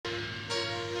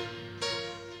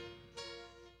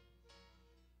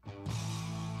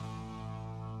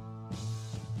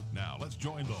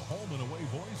join the home and away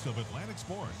voice of Atlantic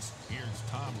Sports. Here's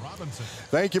Tom Robinson.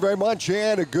 Thank you very much,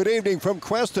 and a good evening from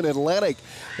Creston, Atlantic.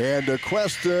 And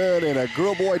Creston in a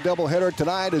girl-boy doubleheader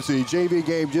tonight as the JV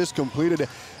game just completed.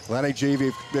 Atlantic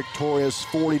JV victorious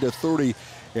 40-30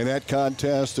 in that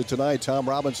contest tonight. Tom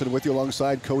Robinson with you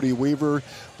alongside Cody Weaver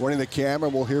running the camera.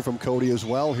 We'll hear from Cody as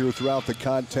well here throughout the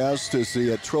contest as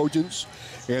the Trojans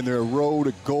and their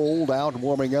road gold out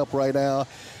warming up right now.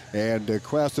 And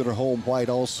Creston are home white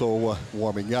also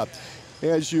warming up.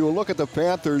 As you look at the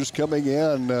Panthers coming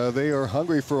in, they are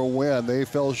hungry for a win. They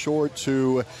fell short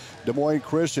to Des Moines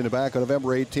Christian back on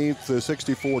November 18th,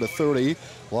 64-30.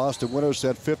 Lost to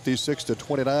Winterset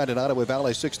 56-29, and Ottawa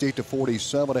Valley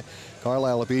 68-47.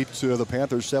 Carlisle beat the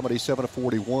Panthers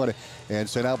 77-41, and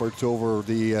St. Albert over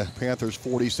the Panthers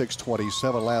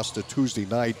 46-27 last Tuesday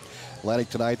night. Atlantic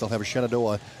tonight, they'll have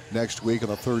Shenandoah next week on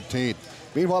the 13th.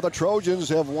 Meanwhile, the Trojans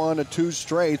have won 2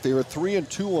 straight. They are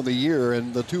 3-2 on the year,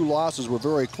 and the 2 losses were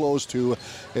very close to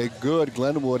a good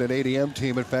Glenwood and ADM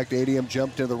team. In fact, ADM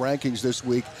jumped into the rankings this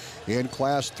week in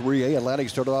Class 3A. Atlantic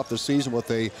started off the season with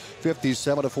a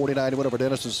 57-49 win over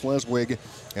Denison Sleswig,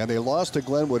 and they lost to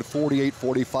Glenwood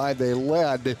 48-45. They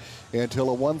led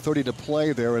until a 1:30 to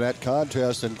play there in that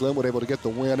contest, and Glenwood able to get the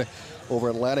win over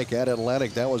Atlantic at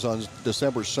Atlantic. That was on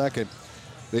December 2nd.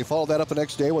 They followed that up the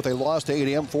next day with a loss to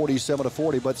ADM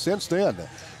 47-40. But since then,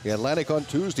 Atlantic on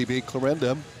Tuesday beat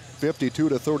Clarendon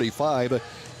 52-35.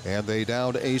 And they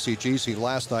downed ACGC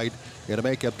last night in a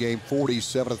makeup game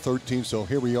 47-13. So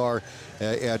here we are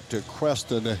at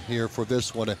Creston here for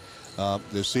this one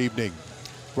this evening.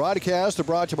 Broadcast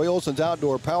brought to you by Olson's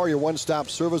Outdoor Power, your one-stop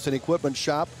service and equipment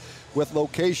shop with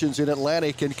locations in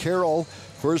Atlantic and Carroll.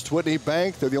 First Whitney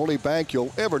Bank, they're the only bank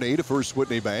you'll ever need. First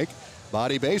Whitney Bank.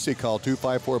 Body Basic, call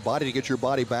 254-BODY to get your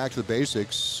body back to the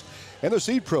basics. And the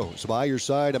Seed Pros, by your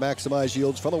side to maximize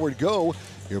yields from the word go.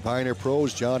 Your Pioneer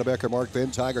Pros, John Becker, Mark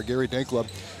Van Tiger, Gary Dinkla,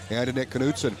 and Nick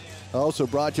Knutson. Also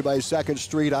brought to you by 2nd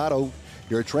Street Auto,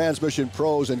 your transmission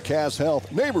pros and Cass Health.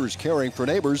 Neighbors caring for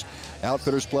neighbors.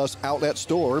 Outfitters Plus Outlet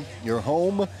Store, your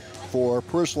home for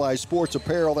personalized sports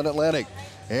apparel in Atlantic.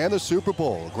 And the Super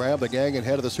Bowl. Grab the gang and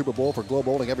head to the Super Bowl for Globe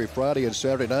Bowling every Friday and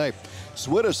Saturday night.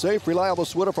 Switta, safe, reliable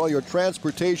Switta for all your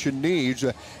transportation needs.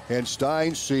 And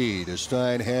Stein Seed.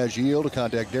 Stein has yield.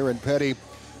 Contact Darren Petty,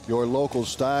 your local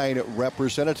Stein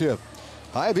representative.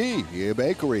 Hy-Vee, your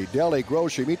bakery, deli,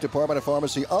 grocery, meat department, and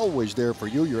pharmacy, always there for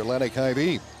you. Your Atlantic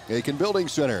Hy-Vee. Aiken Building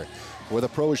Center, with a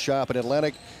pro shop in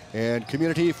Atlantic. And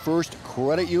Community First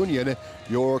Credit Union,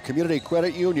 your community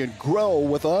credit union. Grow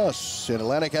with us. In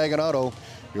Atlantic Ag and Auto,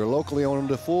 your locally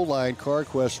owned full-line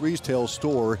CarQuest retail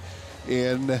store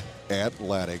in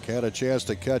Atlantic. Had a chance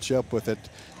to catch up with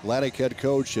Atlantic head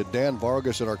coach Dan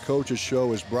Vargas, and our coaches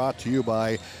show is brought to you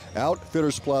by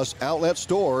Outfitters Plus Outlet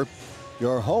Store,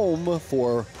 your home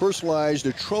for personalized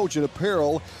Trojan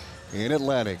apparel in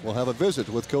Atlantic. We'll have a visit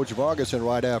with Coach Vargas and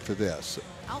right after this.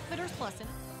 Outfitters Plus.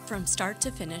 From start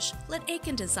to finish, let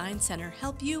Aiken Design Center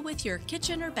help you with your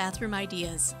kitchen or bathroom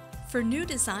ideas. For new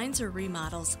designs or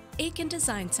remodels, Aiken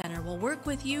Design Center will work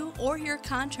with you or your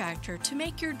contractor to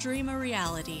make your dream a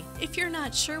reality. If you're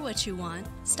not sure what you want,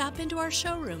 stop into our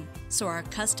showroom so our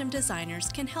custom designers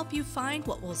can help you find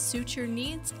what will suit your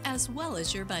needs as well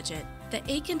as your budget. The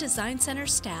Aiken Design Center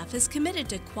staff is committed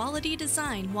to quality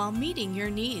design while meeting your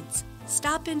needs.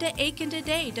 Stop into Aiken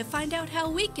today to find out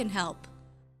how we can help.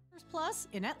 Plus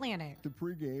in Atlantic. The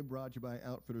pregame brought to you by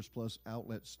Outfitters Plus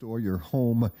Outlet Store, your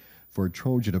home for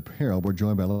Trojan apparel. We're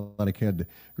joined by Atlantic head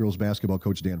girls basketball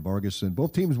coach Dan Vargas, and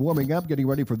both teams warming up, getting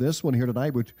ready for this one here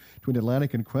tonight between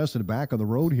Atlantic and Creston, back on the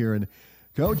road here. And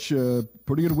Coach,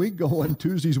 pretty good week going.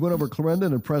 Tuesday's win over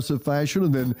Clarendon, impressive fashion,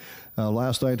 and then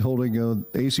last night holding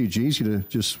ACGC to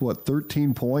just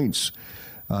 13 points.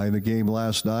 In the game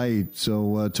last night. So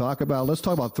let's talk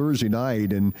about Thursday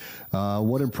night and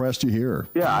what impressed you here?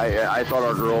 Yeah, I thought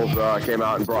our girls came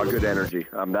out and brought good energy.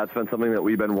 That's been something that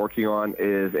we've been working on,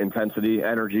 is intensity,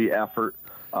 energy, effort,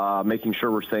 making sure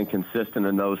we're staying consistent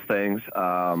in those things.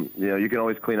 You can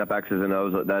always clean up X's and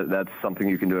O's. That's something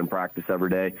you can do in practice every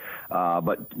day.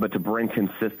 But to bring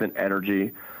consistent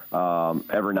energy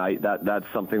every night,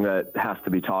 that's something that has to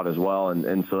be taught as well.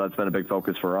 And so that's been a big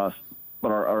focus for us. But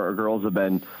our girls have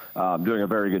been doing a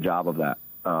very good job of that.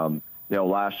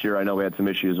 Last year I know we had some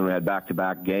issues when we had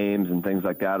back-to-back games and things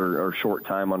like that, or short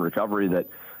time on recovery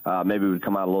that maybe we'd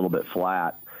come out a little bit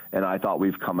flat. And I thought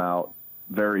we've come out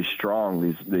very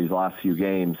strong these last few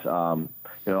games.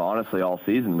 Honestly, all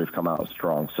season we've come out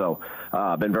strong. So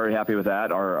been very happy with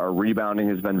that. Our rebounding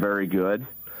has been very good.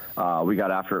 We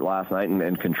got after it last night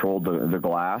and controlled the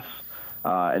glass.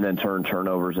 and then turn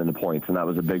turnovers into points. And that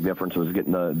was a big difference, was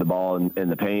getting the ball in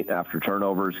the paint after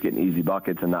turnovers, getting easy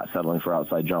buckets, and not settling for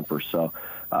outside jumpers. So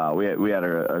we had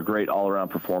a great all-around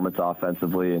performance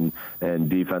offensively and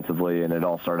defensively, and it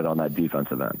all started on that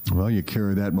defensive end. Well, you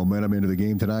carry that momentum into the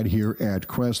game tonight here at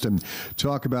Creston.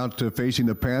 Talk about facing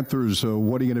the Panthers.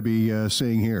 What are you going to be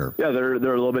seeing here? Yeah, they're a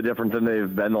little bit different than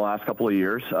they've been the last couple of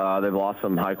years. They've lost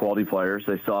some high-quality players.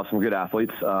 They still have some good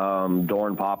athletes.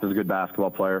 Doran Pop is a good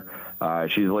basketball player.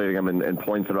 She's leading them in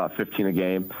points at about 15 a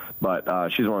game,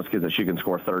 but she's one of those kids that she can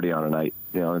score 30 on a night.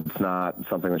 You know, it's not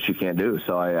something that she can't do.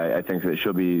 So I think that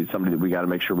she'll be somebody that we got to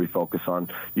make sure we focus on.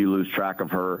 You lose track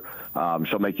of her,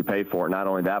 she'll make you pay for it. Not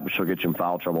only that, but she'll get you in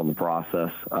foul trouble in the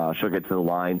process. She'll get to the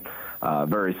line.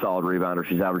 Very solid rebounder.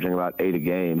 She's averaging about 8 a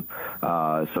game.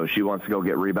 So she wants to go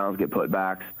get rebounds, get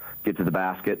putbacks, get to the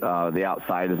basket. The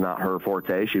outside is not her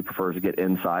forte. She prefers to get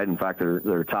inside. In fact,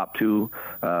 their top 2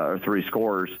 or 3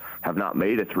 scorers have not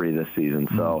made a 3 this season.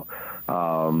 So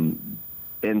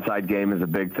inside game is a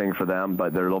big thing for them,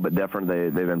 but they're a little bit different.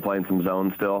 They've been playing some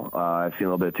zone still. I've seen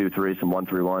a little bit of 2-3, some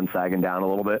 1-3-1, sagging down a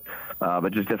little bit,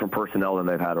 but just different personnel than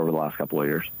they've had over the last couple of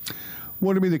years.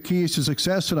 What would be the keys to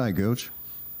success tonight, Coach?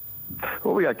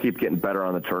 Well, we got to keep getting better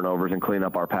on the turnovers and clean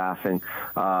up our passing.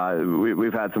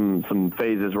 We've had some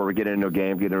phases where we get into a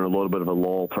game, get into a little bit of a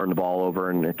lull, turn the ball over,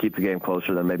 and keep the game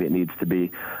closer than maybe it needs to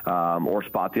be, or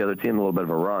spot the other team a little bit of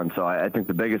a run. So I think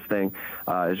the biggest thing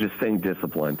is just staying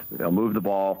disciplined. You know, move the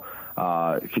ball,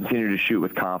 continue to shoot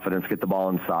with confidence, get the ball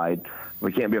inside.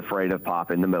 We can't be afraid of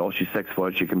Pop in the middle. She's 6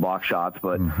 foot. She can block shots,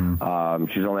 but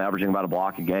she's only averaging about a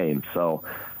block a game. So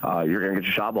you're going to get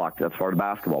your shot blocked. That's part of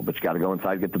basketball. But you got to go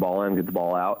inside, get the ball in, get the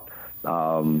ball out,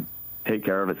 take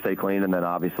care of it, stay clean, and then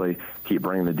obviously keep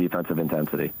bringing the defensive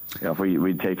intensity. You know, if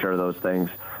we take care of those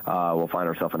things, we'll find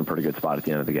ourselves in a pretty good spot at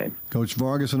the end of the game. Coach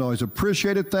Vargas, and always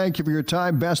appreciate it. Thank you for your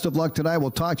time. Best of luck tonight.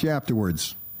 We'll talk to you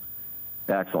afterwards.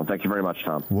 Excellent. Thank you very much,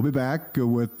 Tom. We'll be back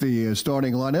with the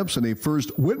starting lineups and the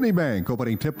first Whitney Bank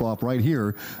opening tip-off right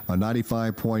here on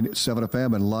 95.7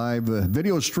 FM and live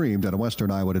video streamed at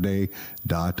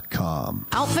westerniowatoday.com.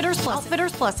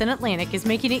 Outfitters Plus in Atlantic is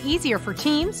making it easier for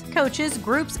teams, coaches,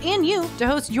 groups, and you to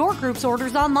host your group's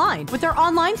orders online with their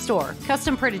online store.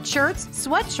 Custom printed shirts,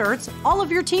 sweatshirts, all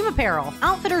of your team apparel.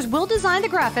 Outfitters will design the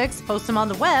graphics, post them on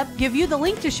the web, give you the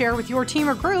link to share with your team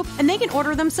or group, and they can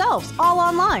order themselves all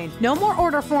online. No more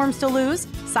order forms to lose,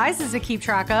 sizes to keep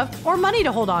track of, or money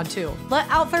to hold on to. Let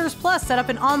Outfitters Plus set up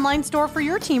an online store for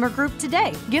your team or group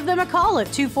today. Give them a call at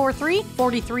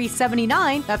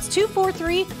 243-4379. That's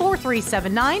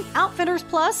 243-4379. Outfitters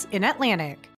Plus in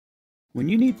Atlantic. When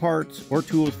you need parts or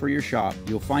tools for your shop,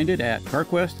 you'll find it at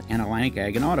CarQuest and Atlantic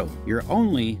Ag and Auto, your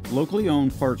only locally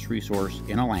owned parts resource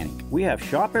in Atlantic. We have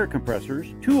shop air compressors,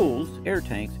 tools, air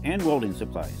tanks, and welding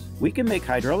supplies. We can make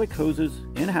hydraulic hoses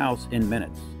in-house in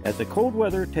minutes. As the cold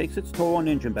weather takes its toll on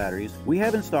engine batteries, we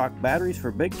have in stock batteries for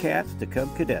big cats to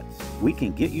cub cadets. We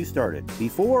can get you started.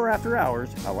 Before or after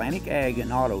hours, Atlantic Ag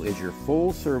and Auto is your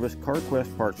full-service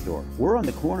CarQuest parts store. We're on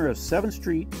the corner of 7th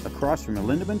Street across from a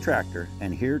Lindemann Tractor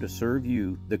and here to serve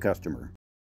you, the customer.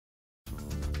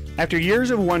 After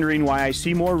years of wondering why I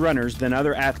see more runners than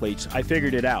other athletes, I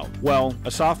figured it out. Well,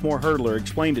 a sophomore hurdler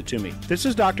explained it to me. This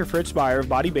is Dr. Fritz Beyer of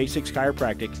Body Basics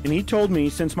Chiropractic, and he told me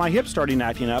since my hip started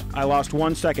acting up, I lost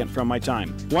 1 second from my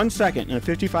time. 1 second in a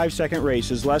 55-second race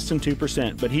is less than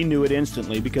 2%, but he knew it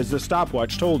instantly because the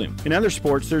stopwatch told him. In other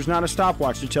sports, there's not a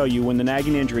stopwatch to tell you when the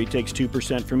nagging injury takes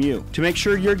 2% from you. To make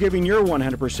sure you're giving your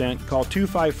 100%, call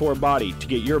 254-BODY to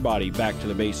get your body back to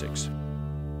the basics.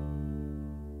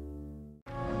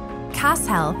 Cass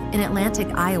Health in Atlantic,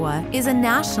 Iowa is a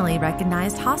nationally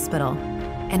recognized hospital,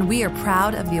 and we are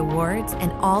proud of the awards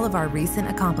and all of our recent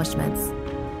accomplishments.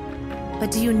 But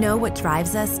do you know what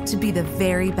drives us to be the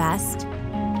very best?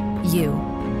 You.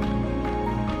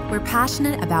 We're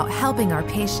passionate about helping our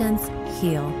patients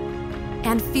heal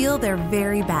and feel their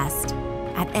very best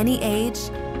at any age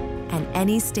and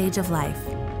any stage of life.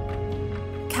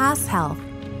 Cass Health.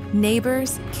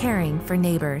 Neighbors caring for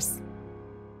neighbors.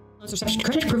 Reception,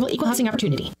 credit approval, equal housing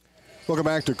opportunity. Welcome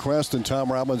back to Creston.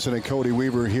 Tom Robinson and Cody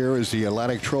Weaver here as the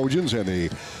Atlantic Trojans and the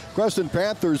Creston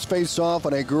Panthers face off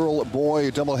on a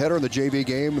girl-boy doubleheader in the JV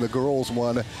game. The girls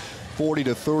won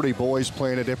 40-30. Boys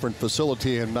playing a different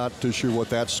facility, and not too sure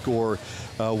what that score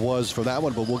was for that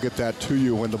one, but we'll get that to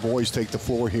you when the boys take the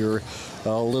floor here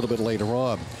a little bit later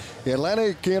on. The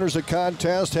Atlantic enters the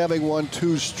contest having won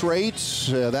 2 straight.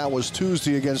 That was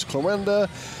Tuesday against Clarinda.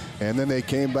 And then they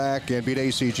came back and beat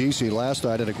ACGC last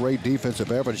night in a great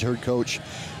defensive effort. You heard Coach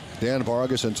Dan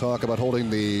Vargas and talk about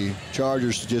holding the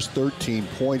Chargers to just 13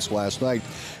 points last night.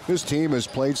 This team has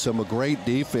played some great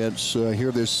defense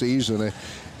here this season,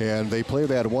 and they play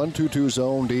that 1-2-2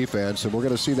 zone defense, and we're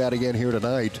going to see that again here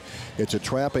tonight. It's a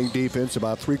trapping defense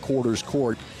about 3/4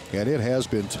 court, and it has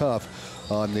been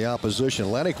tough on the opposition.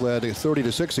 Atlantic led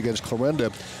 30-6 against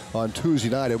Clarinda on Tuesday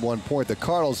night at 1 point. The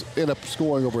Cardinals end up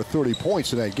scoring over 30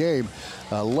 points in that game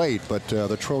late, but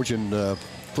the Trojan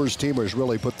first teamers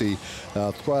really put the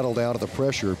throttle down to the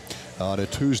pressure on a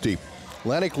Tuesday.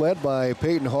 Atlantic led by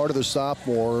Peyton Harder, the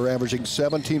sophomore, averaging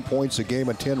 17 points a game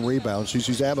and 10 rebounds.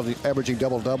 She's averaging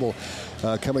double-double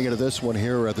coming into this one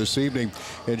here this evening.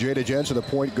 And Jada Jensen, the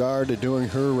point guard, doing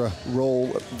her role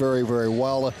very, very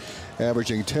well,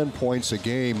 averaging 10 points a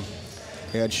game.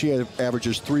 And she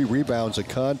averages 3 rebounds a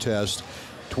contest.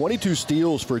 22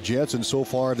 steals for Jensen so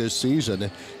far this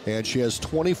season, and she has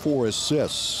 24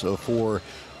 assists for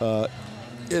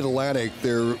Atlantic.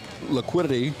 Their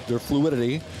liquidity, their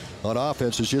fluidity on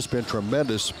offense has just been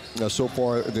tremendous so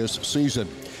far this season.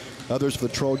 Others for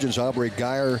the Trojans, Aubrey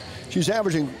Geyer, she's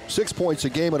averaging 6 points a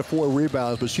game and 4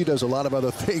 rebounds, but she does a lot of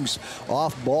other things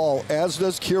off ball, as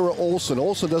does Kira Olsen.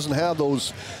 Olsen doesn't have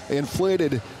those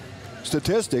inflated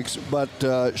statistics, but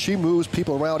she moves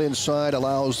people around inside,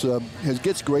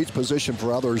 gets great position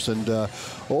for others, and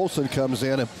Olsen comes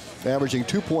in averaging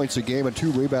 2 points a game and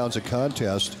 2 rebounds a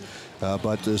contest.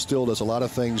 But still does a lot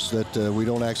of things that we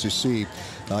don't actually see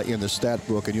in the stat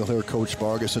book, and you'll hear Coach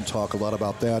Vargason talk a lot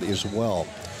about that as well.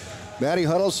 Maddie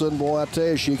Huddleston, boy, I tell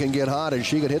you, she can get hot and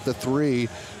she can hit the 3.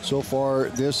 So far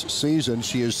this season,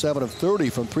 she is 7 of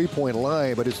 30 from three-point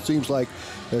line, but it seems like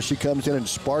she comes in and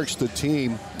sparks the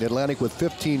team. Atlantic with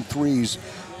 15 threes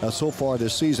so far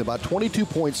this season, about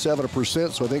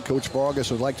 22.7%. So I think Coach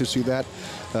Vargas would like to see that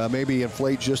maybe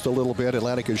inflate just a little bit.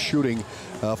 Atlantic is shooting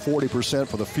 40%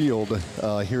 from the field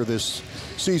here this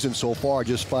season so far,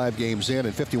 just 5 games in,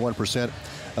 and 51%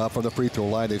 from the free throw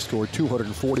line. They've scored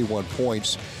 241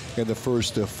 points in the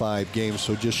first 5 games,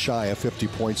 so just shy of 50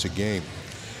 points a game.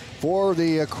 For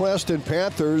the Creston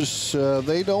Panthers,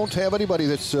 they don't have anybody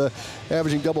that's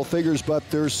averaging double figures but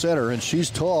their center, and she's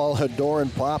tall. Doran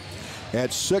Pop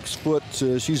at 6 foot.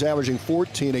 She's averaging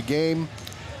 14 a game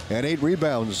and 8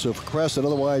 rebounds for Creston.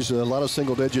 Otherwise, a lot of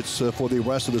single digits for the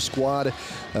rest of the squad.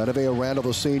 Nevaeh Randall,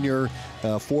 the senior,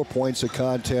 4 points a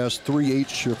contest, 3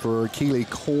 each for Keely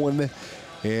Cohen,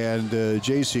 and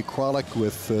J.C. Kronick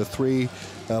with 3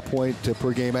 point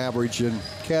per game average, and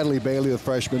Cadley Bailey, the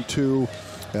freshman, 2.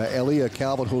 Elia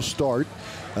Calvin, who'll start.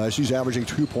 She's averaging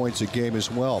 2 points a game as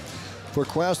well. For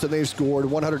Creston, they've scored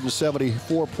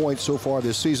 174 points so far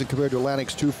this season compared to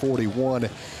Atlantic's 241.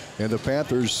 And the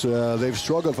Panthers, they've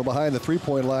struggled from behind the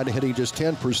three-point line, hitting just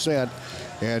 10%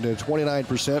 and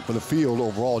 29% from the field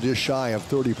overall, just shy of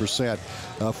 30%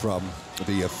 from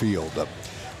the field.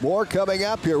 More coming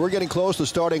up here. We're getting close to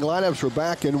starting lineups. We're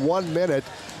back in 1 minute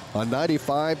on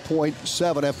 95.7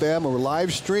 FM. We're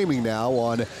live streaming now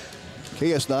on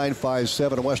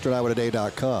KS957 and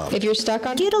WesternIowaToday.com. If you're stuck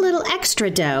on... Get a little extra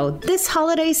dough this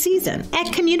holiday season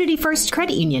at Community First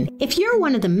Credit Union. If you're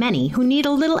one of the many who need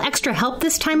a little extra help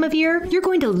this time of year, you're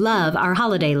going to love our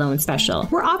holiday loan special.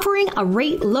 We're offering a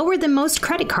rate lower than most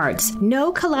credit cards,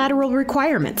 no collateral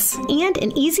requirements, and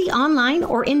an easy online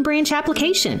or in-branch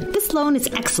application. This loan is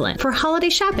excellent for holiday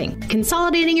shopping,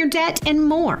 consolidating your debt, and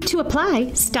more. To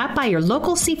apply, stop by your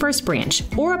local C First branch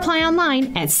or apply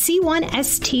online at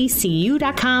C1STCU.com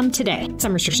today.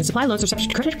 Some restrictions apply. Loans are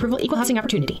subject to credit approval. Equal housing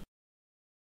opportunity.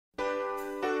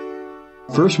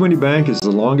 First Winnie Bank is the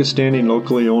longest-standing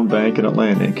locally owned bank in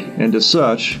Atlantic, and as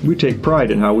such, we take pride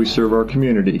in how we serve our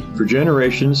community. For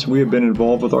generations, we have been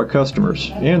involved with our customers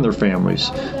and their families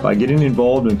by getting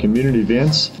involved in community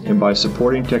events and by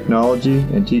supporting technology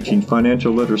and teaching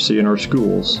financial literacy in our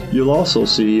schools. You'll also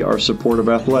see our support of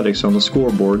athletics on the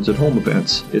scoreboards at home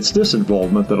events. It's this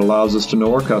involvement that allows us to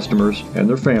know our customers and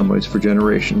their families for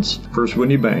generations. First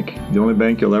Winnie Bank, the only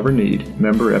bank you'll ever need.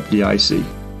 Member FDIC.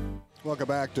 Welcome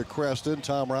back to Creston.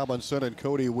 Tom Robinson and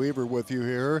Cody Weaver with you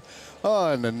here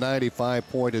on 95.7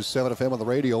 FM on the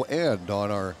radio and on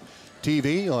our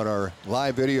TV, on our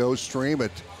live video stream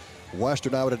at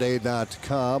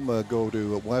WesternIowaToday.com. Go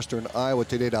to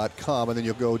WesternIowaToday.com, and then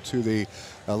you'll go to the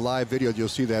live video. You'll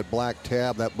see that black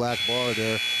tab, that black bar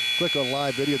there. Click on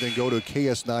live video, then go to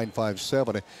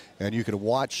KS957, and you can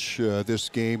watch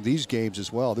these games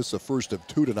as well. This is the first of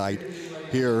 2 tonight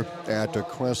here at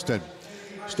Creston.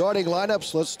 Starting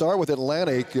lineups, let's start with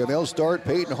Atlantic. They'll start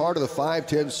Peyton Harder, the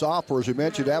 5'10 sophomore, as we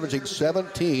mentioned, averaging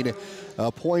 17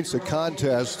 points a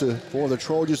contest for the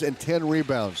Trojans and 10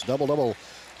 rebounds. Double-double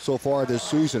so far this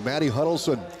season. Maddie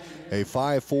Huddleston, a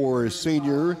 5'4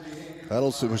 senior,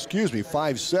 Huddleston,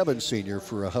 5'7" senior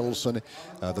for Huddleston,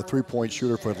 the three-point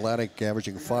shooter for Atlantic,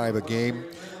 averaging 5 a game.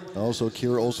 Also,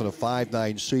 Kira Olsen, a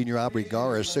 5'9" senior. Aubrey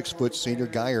Garr, a 6' senior.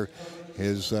 Geyer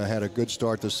has had a good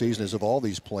start this season, as of all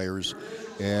these players.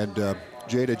 And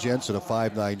Jada Jensen, a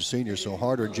 5'9" senior. So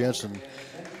Harder, Jensen,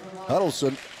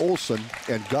 Huddleston, Olsen,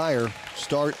 and Geyer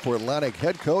start for Atlantic.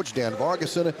 Head coach Dan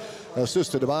Vargason,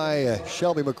 assisted by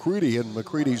Shelby McCready, and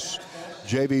McCready's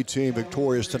JV team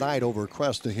victorious tonight over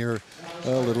Creston here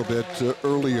a little bit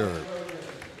earlier.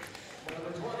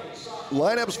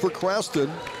 Lineups for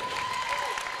Creston.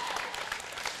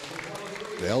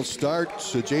 They'll start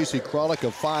J.C. Krolick,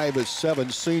 a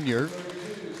 5'7" senior.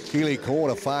 Keely Cohen,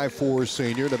 a 5'4"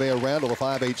 senior. Nevaeh Randall, a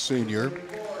 5'8" senior.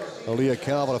 Aaliyah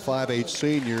Calvin, a 5'8"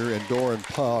 senior. And Doran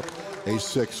Pop, a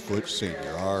 6'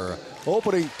 senior. Our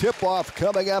opening tip-off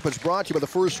coming up is brought to you by the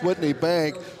First Whitney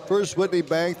Bank. First Whitney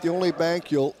Bank, the only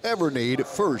bank you'll ever need.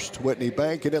 First Whitney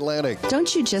Bank in Atlantic.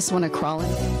 Don't you just want to crawl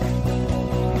in?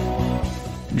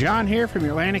 John here from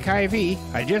Atlantic IV.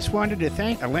 I just wanted to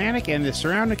thank Atlantic and the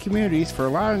surrounding communities for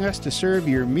allowing us to serve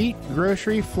your meat,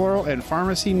 grocery, floral, and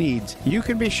pharmacy needs. You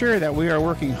can be sure that we are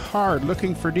working hard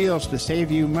looking for deals to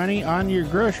save you money on your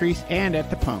groceries and at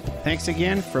the pump. Thanks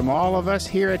again from all of us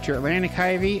here at your Atlantic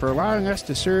IV for allowing us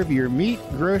to serve your meat,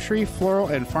 grocery, floral,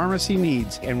 and pharmacy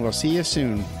needs. And we'll see you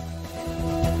soon.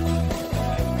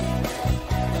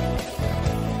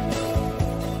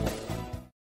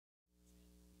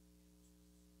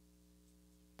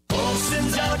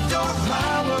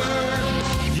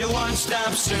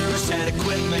 One-stop service and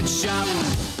equipment shop.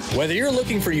 Whether you're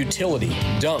looking for utility,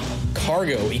 dump,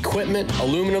 cargo, equipment,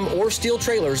 aluminum, or steel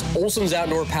trailers, Olson's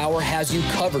Outdoor Power has you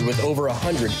covered with over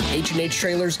 100 H&H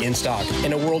trailers in stock.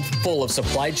 In a world full of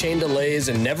supply chain delays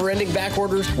and never-ending back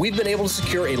orders, we've been able to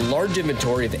secure a large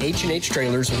inventory of H&H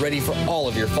trailers ready for all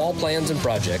of your fall plans and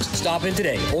projects. Stop in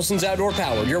today. Olson's Outdoor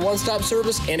Power, your one-stop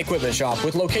service and equipment shop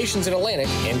with locations in Atlantic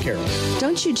and Carroll.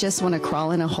 Don't you just want to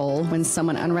crawl in a hole when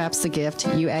someone unwraps the gift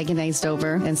you agonized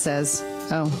over and says,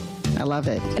 "Oh, I love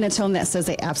it," in a tone that says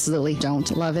they absolutely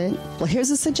don't love it? Well, here's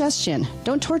a suggestion.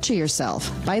 Don't torture yourself.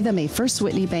 Buy them a First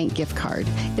Whitney Bank gift card.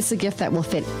 It's a gift that will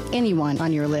fit anyone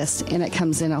on your list, and it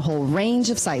comes in a whole range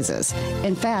of sizes.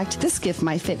 In fact, this gift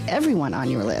might fit everyone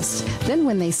on your list. Then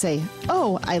when they say,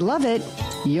 "Oh, I love it,"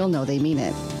 you'll know they mean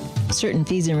it. Certain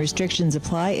fees and restrictions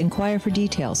apply. Inquire for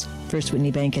details. First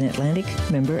Whitney Bank in Atlantic,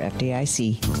 member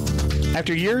FDIC.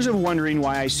 After years of wondering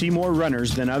why I see more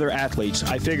runners than other athletes,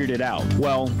 I figured it out.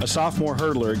 Well, a sophomore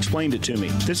hurdler explained it to me.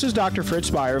 This is Dr. Fritz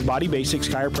Beyer of Body Basics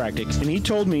Chiropractic, and he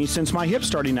told me since my hip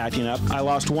started acting up, I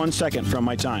lost 1 second from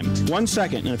my time. 1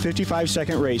 second in a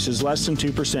 55-second race is less than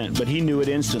 2%, but he knew it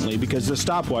instantly because the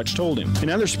stopwatch told him. In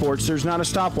other sports, there's not a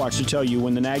stopwatch to tell you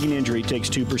when the nagging injury takes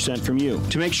 2% from you.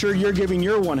 To make sure you're giving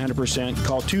your 100%,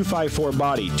 call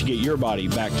 254-BODY to get your body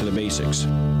back to the basics.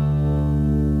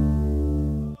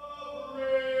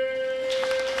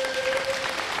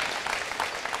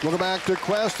 Welcome back to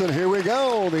Creston. Here we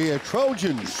go. The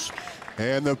Trojans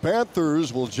and the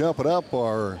Panthers will jump it up.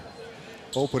 Our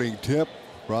opening tip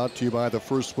brought to you by the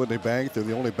First Whitney Bank. They're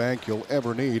the only bank you'll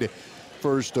ever need.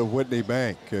 First Whitney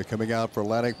Bank. Coming out for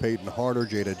Atlantic, Peyton Harder,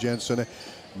 Jada Jensen,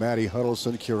 Maddie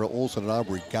Huddleston, Kira Olsen, and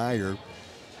Aubrey Geyer.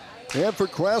 And for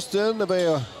Creston,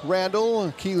 Nevaeh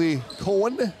Randall, Keely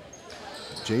Cohen,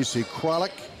 J.C.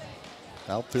 Krolick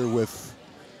out there with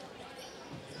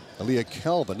Aaliyah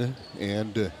Calvin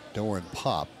and Doran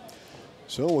Pop.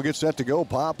 So we'll get set to go.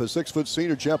 Pop, a 6'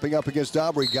 senior, jumping up against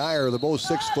Aubrey Geyer. They're both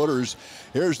 6-footers.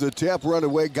 Here's the tip, run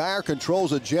away. Geyer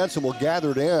controls it. Jensen will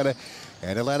gather it in.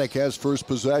 And Atlantic has first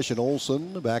possession.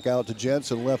 Olsen back out to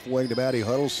Jensen, left wing to Maddie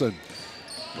Huddleston.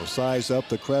 Will size up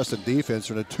the Creston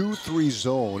defense in a 2-3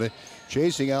 zone.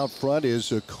 Chasing out front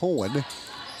is Cohen.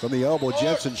 From the elbow,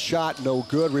 Jensen shot, no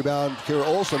good. Rebound, Kira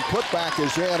Olsen. Put back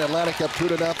is in. Atlantic up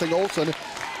 2-0. Olsen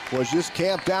was just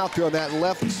camped out there on that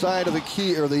left side of the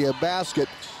key or the basket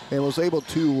and was able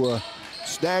to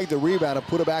snag the rebound and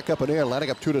put it back up in air. Atlantic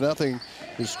up 2-0.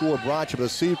 The score brought to you by the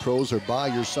Seed Pros. Are by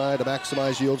your side to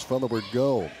maximize yields from the word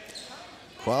go.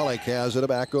 Krolick has it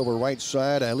back over right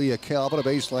side. Aaliyah Calvin, a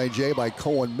baseline J by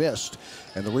Cohen, missed.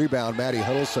 And the rebound, Maddie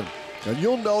Huddleston. And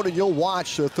you'll note and you'll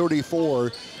watch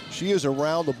 34. She is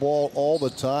around the ball all the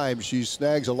time. She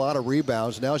snags a lot of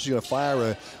rebounds. Now she's going to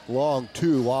fire a long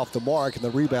 2 off the mark, and the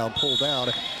rebound pulled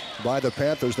down by the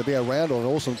Panthers. Nevaeh Randall, and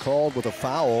Olsen called with a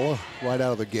foul right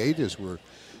out of the gate as we're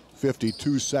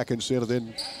 52 seconds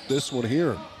in this one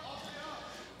here.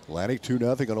 Atlantic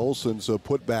 2-0 on Olsen's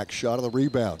putback shot on the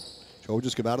rebound.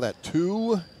 Trojans come out of that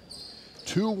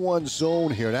 2-1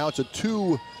 zone here. Now it's a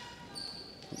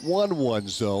 2-1-1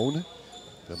 zone.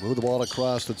 They move the ball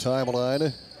across the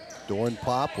timeline. Doran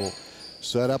Pop will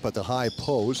set up at the high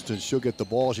post, and she'll get the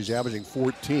ball. She's averaging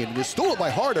 14. And it's stolen by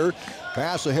Harder.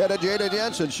 Pass ahead of Jada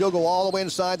Jensen. She'll go all the way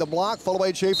inside the block. Full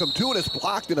away chase from 2, and it's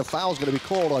blocked, and a foul is going to be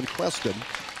called on Creston.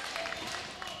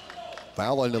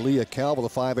 Foul on Leah Calvin, the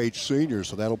 5'8 senior,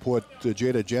 so that'll put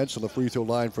Jada Jensen on the free throw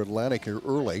line for Atlantic here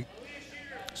early.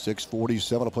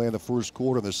 6:47 to play in the first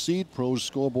quarter. The Seed Pros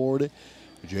scoreboard.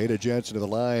 Jada Jensen to the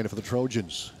line for the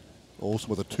Trojans. Olsen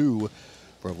with a 2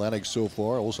 for Atlantic so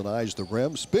far. Olsen eyes the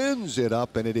rim, spins it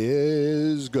up, and it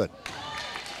is good.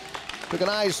 Took a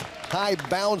nice high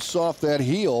bounce off that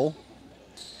heel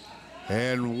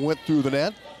and went through the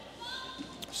net.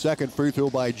 Second free throw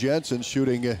by Jensen,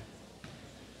 shooting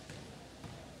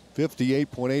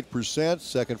 58.8%.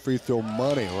 Second free throw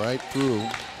money right through.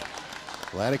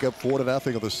 Atlantic up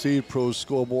 4-0 on the Seed Pros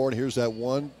scoreboard. Here's that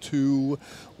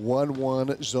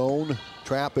 1-2-1-1 zone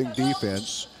trapping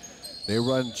defense. They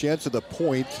run Jensen the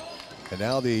point, and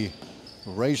now the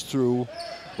race through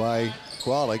by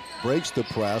Kralik breaks the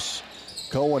press.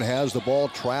 Cohen has the ball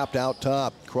trapped out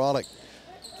top. Kralik,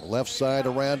 left side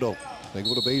to Randall. They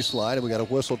go to baseline, and we got a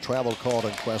whistle travel called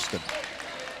on Creston.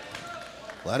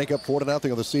 Atlantic up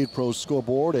 4-0 on the Seed Pros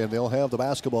scoreboard, and they'll have the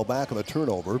basketball back on the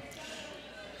turnover.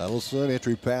 Huddleston,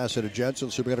 entry pass into Jensen,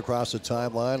 shipping it across the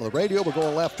timeline. On the radio, we're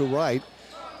going left to right.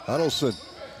 Huddleston,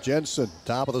 Jensen,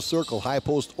 top of the circle, high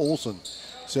post Olsen.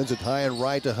 Sends it high and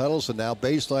right to Huddleston. Now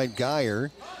baseline Geyer.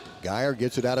 Geyer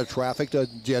gets it out of traffic to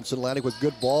Jensen. Atlantic with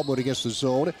good ball movement against the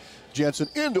zone. Jensen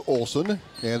into Olsen,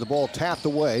 and the ball tapped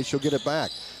away. She'll get it back.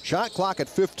 Shot clock at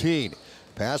 15.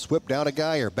 Pass whipped down to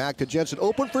Geyer. Back to Jensen.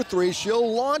 Open for 3.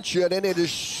 She'll launch it, and it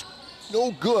is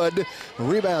no good.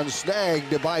 Rebound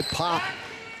snagged by Pop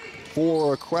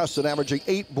for Creston, averaging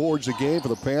 8 boards a game for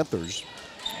the Panthers.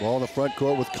 Ball in the front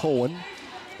court with Cohen.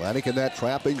 Atlantic in that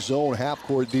trapping zone,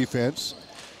 half-court defense.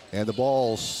 And the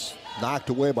ball's knocked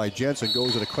away by Jensen.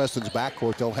 Goes into Creston's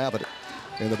backcourt. They'll have it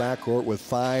in the backcourt with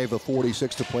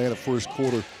 5:46 to play in the first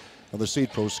quarter of the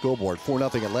Seed Pro scoreboard.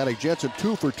 4-0 Atlantic. Jensen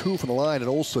 2 for 2 from the line, and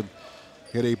Olsen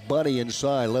hit a bunny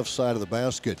inside, left side of the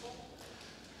basket.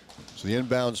 So the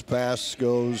inbounds pass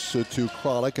goes to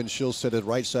Kralik, and she'll send it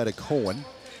right side of Cohen.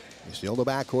 You see on the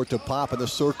backcourt to Pop in the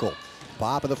circle.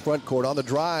 Pop in the front court on the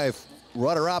drive.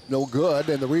 Runner up, no good.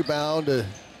 And the rebound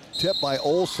tipped by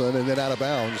Olsen and then out of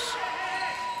bounds.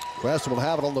 Creston will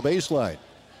have it on the baseline.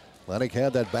 Atlantic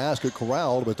had that basket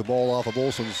corralled, but the ball off of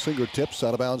Olsen's fingertips,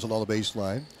 out of bounds and on the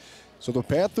baseline. So the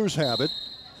Panthers have it.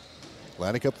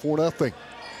 Atlantic up 4-0.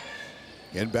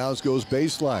 Inbounds goes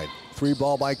baseline. 3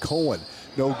 ball by Cohen.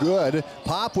 No good.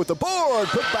 Pop with the board.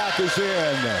 Putback is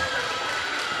in.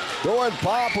 Doran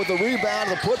Pop with the rebound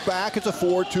and the putback. It's a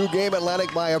 4-2 game.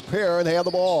 Atlantic by a pair, and they have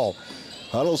the ball.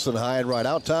 Huddleston high and right.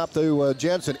 Out top to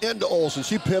Jensen. Into Olsen.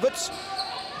 She pivots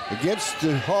against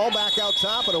the Hall, back out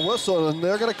top, and a whistle, and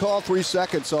they're going to call 3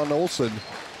 seconds on Olsen.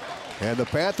 And the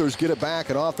Panthers get it back,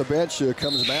 and off the bench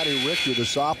comes Maddie Richter, the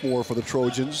sophomore for the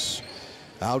Trojans.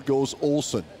 Out goes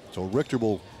Olsen. So Richter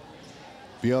will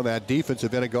be on that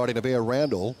defensive end, guarding Nevaeh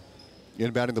Randall.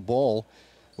 Inbounding the ball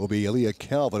will be Leah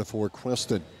Calvin for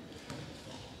Creston.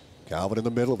 Calvin in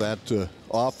the middle of that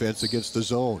offense against the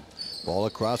zone. Ball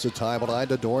across the timeline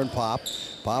to Doran Pop.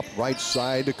 Pop right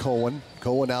side to Cohen.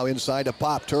 Cohen now inside to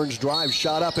Pop. Turns, drive,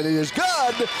 shot up, and it is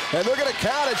good. And they're going to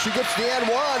count it. She gets the and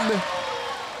 1.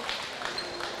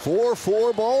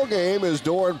 4-4 ball game is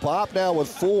Doran Pop now with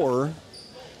 4.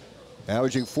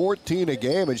 Averaging 14 a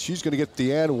game, and she's going to get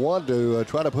the and 1 to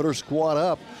try to put her squad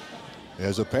up.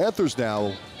 As the Panthers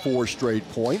now 4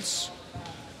 straight points.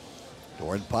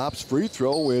 Doran Pop's free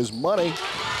throw is money.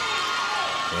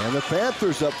 And the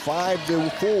Panthers up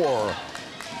 5-4.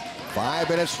 5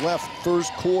 minutes left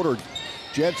first quarter.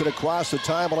 Jensen across the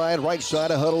timeline, right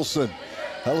side of Huddleston.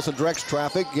 Huddleston directs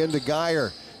traffic into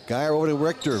Geyer. Geyer over to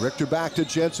Richter. Richter back to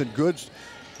Jensen. Good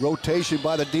rotation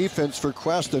by the defense for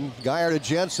Creston. Geyer to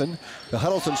Jensen. The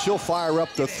Huddleston, she'll fire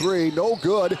up the 3. No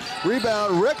good.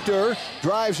 Rebound, Richter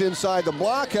drives inside the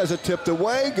block, has it tipped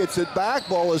away, gets it back.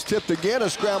 Ball is tipped again. A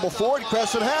scramble forward.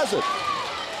 Creston has it.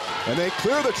 And they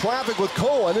clear the traffic with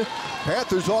Cohen.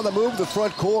 Panthers on the move to the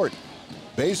front court.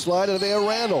 Baseline to Nevaeh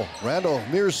Randall. Randall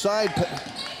near side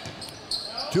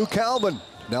to Calvin.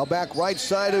 Now back right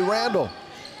side to Randall.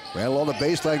 Randall on the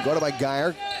baseline, guarded by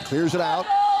Geyer. Clears it out.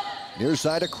 Near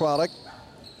side to Kralik.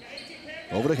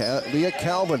 Over to Leah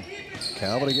Calvin.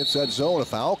 Calvin against that zone. A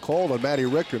foul called on Maddie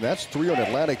Richter. And that's 3 on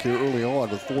Atlantic here early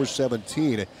on with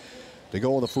 4:17 to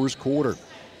go in the first quarter.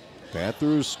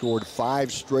 Panthers scored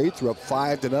 5 straight. They're up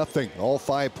 5-0. All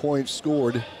 5 points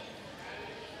scored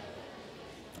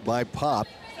by Pop.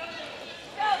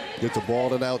 Get the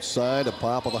ball to outside. A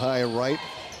Pop on the high and right.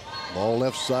 Ball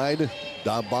left side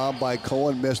Down bomb by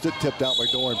Cohen, missed it, tipped out by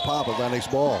Doran Pop, Atlantic's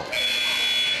ball.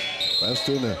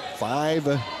 Creston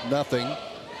 5-0.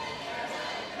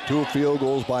 2 field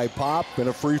goals by Pop and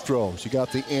a free throw. She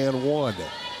got the and one.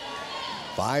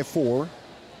 5-4.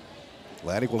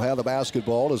 Atlantic will have the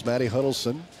basketball as Maddie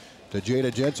Huddleston to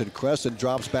Jada Jensen. Creston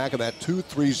drops back in that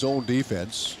 2-3 zone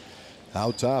defense.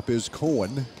 Out top is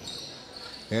Cohen.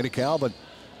 Andy Calvin.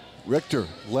 Richter,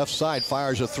 left side,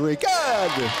 fires a 3.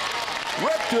 Good!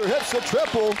 Richter hits the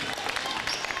triple.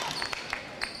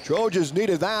 Trojans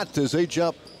needed that as they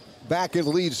jump back in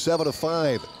the lead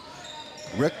 7-5.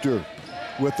 Richter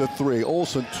with the 3.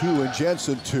 Olsen 2 and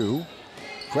Jensen 2.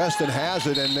 Creston has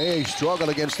it, and they struggle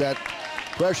against that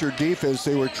pressure defense.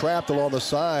 They were trapped along the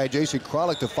side. J.C.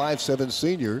 Kralik, the 5'7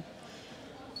 senior,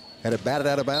 had it batted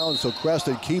out of bounds, so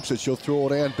Creston keeps it. She'll throw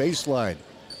it in baseline.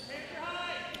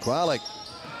 Kralik,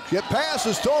 get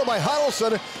passes stolen by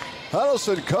Huddleston.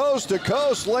 Huddleston coast to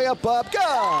coast, layup up,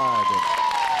 good!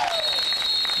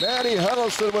 Maddie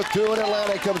Huddleston with 2, and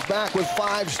Atlanta comes back with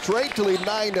 5 straight to lead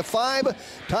 9-5.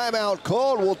 Timeout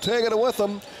called. We'll take it with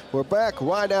them. We're back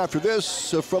right after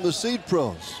this from the Seed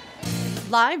Pros.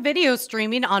 Live video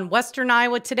streaming on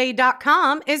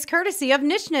westerniowatoday.com is courtesy of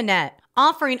NishnaNet,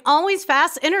 offering always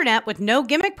fast internet with no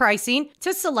gimmick pricing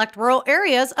to select rural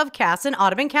areas of Cass and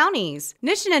Audubon counties.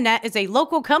 NishnaNet is a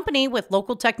local company with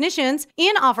local technicians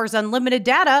and offers unlimited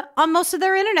data on most of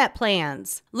their internet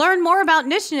plans. Learn more about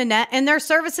NishnaNet and their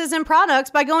services and products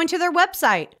by going to their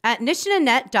website at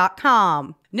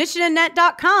nishnanet.com.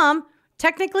 nishnanet.com,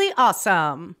 technically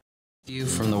awesome. You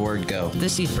from the word go. The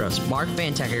Seed Pros, Mark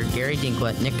Van Tecker, Gary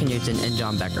Dinklet, Nick Knutson, and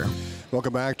John Becker.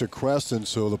 Welcome back to Creston.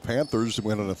 So the Panthers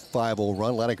went on a 5-0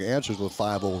 run. Atlantic answers with a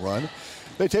 5-0 run.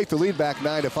 They take the lead back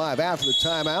 9-5 after the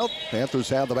timeout. Panthers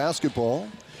have the basketball.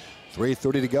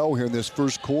 3:30 to go here in this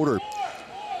first quarter.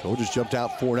 Trojans jumped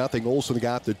out 4-0. Olsen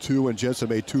got the 2, and Jensen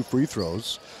made 2 free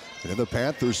throws. And then the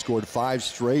Panthers scored 5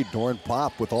 straight. Doran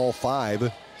Pop with all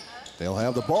 5. They'll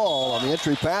have the ball on the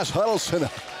entry pass. Huddleston.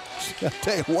 I'll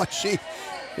tell you what, she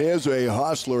is a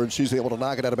hustler, and she's able to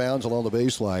knock it out of bounds along the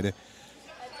baseline.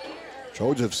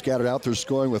 Trojans have scattered out their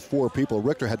scoring with 4 people.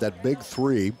 Richter had that big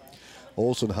 3.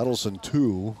 Olsen, Huddleston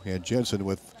 2, and Jensen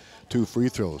with 2 free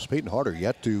throws. Peyton Harder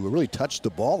yet to really touch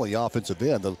the ball on the offensive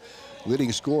end. The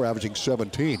leading scorer averaging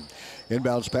 17.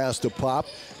 Inbounds pass to Pop.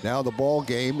 Now the ball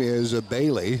game is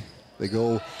Bailey. They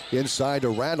go inside to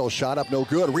Randall. Shot up, no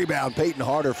good. Rebound, Peyton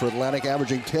Harder for Atlantic,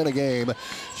 averaging 10 a game.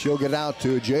 She'll get out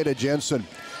to Jada Jensen.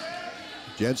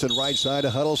 Jensen right side to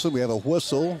Huddleston. We have a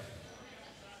whistle.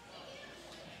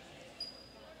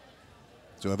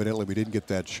 So evidently we didn't get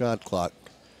that shot clock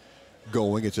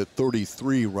going. It's at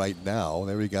 33 right now.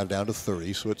 There we got it down to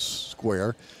 30, so it's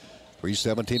square.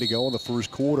 3:17 to go in the first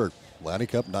quarter.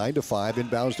 Atlantic up 9-5.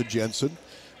 Inbounds to Jensen.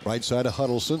 Right side to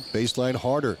Huddleston. Baseline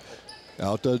Harder.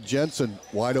 Out to Jensen,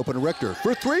 wide open Richter.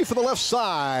 For 3 for the left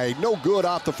side. No good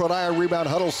off the front iron. Rebound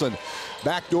Huddleston.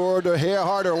 Backdoor to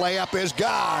Harder. Layup is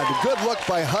good. Good look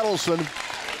by Huddleston.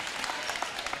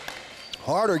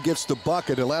 Harder gets the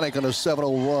bucket. Atlantic on a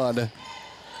 7-0 run.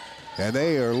 And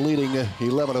they are leading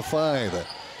 11-5.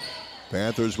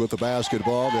 Panthers with the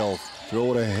basketball. They'll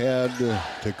throw it ahead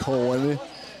to Cohen.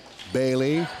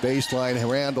 Bailey, baseline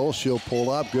Randall, she'll pull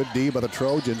up. Good D by the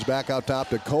Trojans. Back out top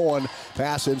to Cohen.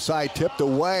 Pass inside, tipped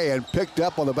away and picked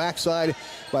up on the backside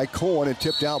by Cohen and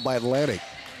tipped out by Atlantic.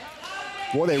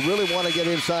 Boy, they really want to get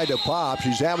inside to Pop.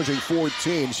 She's averaging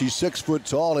 14. She's 6 foot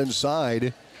tall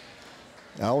inside.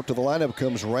 Out to the lineup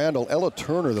comes Randall. Ella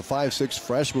Turner, the 5'6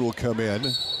 freshman, will come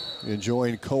in and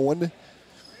join Cohen.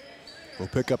 We'll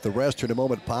pick up the rest here in a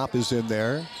moment. Pop is in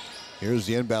there. Here's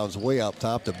the inbounds way up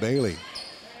top to Bailey.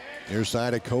 Near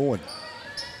side of Cohen.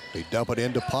 They dump it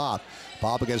into Pop.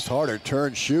 Pop against Harder.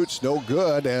 Turn, shoots, no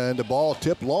good. And the ball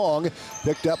tipped long.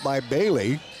 Picked up by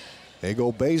Bailey. They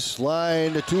go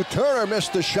baseline to Turner.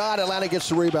 Missed the shot. Atlanta gets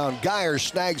the rebound. Geyer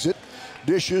snags it.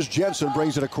 Dishes. Jensen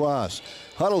brings it across.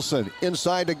 Huddleston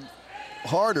inside to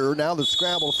Harder. Now the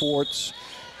scramble for it.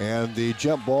 And the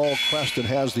jump ball. Creston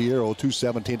has the arrow.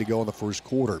 2:17 to go in the first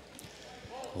quarter.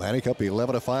 Atlantic up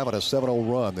 11-5 on a 7-0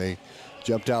 run. They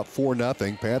jumped out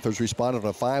 4-0. Panthers responded on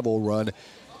a 5-0 run.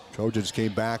 Trojans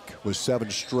came back with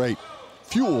 7 straight.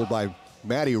 Fueled by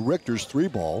Maddie Richter's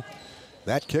 3-ball.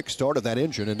 That kick started that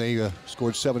engine, and they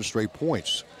scored 7 straight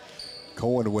points.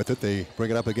 Cohen with it. They bring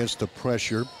it up against the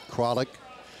pressure. Kralik.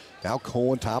 Now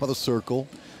Cohen, top of the circle.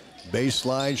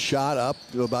 Baseline shot up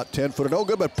to about 10 foot. No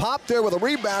good, but Pop there with a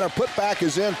rebound. Her putback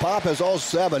is in. Pop has all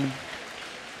 7.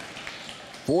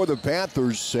 for the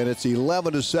Panthers, and it's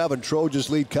 11-7. Trojans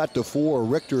lead cut to 4.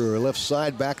 Richter left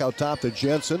side, back out top to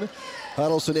Jensen.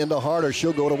 Huddleston into Harder.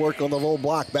 She'll go to work on the low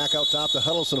block. Back out top to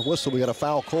Huddleston. Whistle. We got a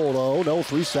foul called. Oh, no,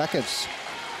 3 seconds.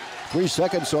 3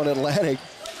 seconds on Atlantic.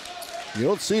 You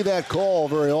don't see that call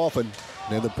very often.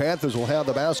 And the Panthers will have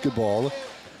the basketball.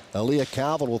 Aaliyah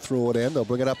Calvin will throw it in. They'll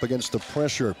bring it up against the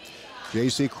pressure.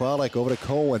 J.C. Kronick over to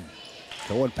Cohen.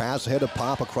 Cohen pass ahead to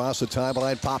Pop across the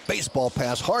timeline. Pop baseball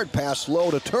pass, hard pass, low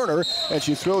to Turner, and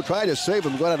she tried to save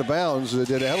him, got out of bounds.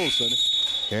 Did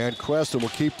Edelson, and Creston will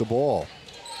keep the ball.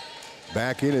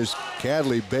 Back in is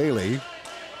Cadley Bailey.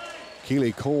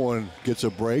 Keely Cohen gets a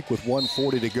break with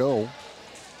 1:40 to go.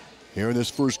 Here in this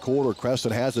first quarter,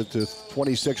 Creston has it to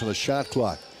 26 on the shot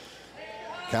clock.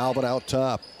 Calvin out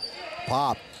top.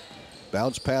 Pop,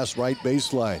 bounce pass right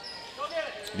baseline.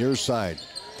 Near side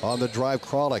on the drive,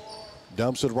 Kronick.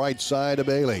 Dumps it right side to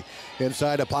Bailey.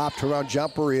 Inside to Pop, turnaround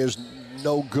jumper is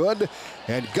no good.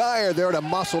 And Geyer there to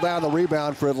muscle down the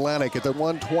rebound for Atlantic at the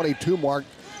 1:22 mark.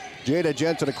 Jada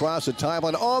Jensen across the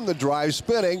timeline on the drive,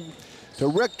 spinning to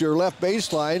Richter, left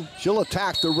baseline. She'll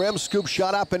attack the rim, scoop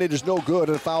shot up, and it is no good.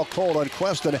 And a foul called on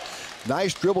Creston.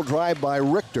 Nice dribble drive by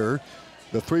Richter.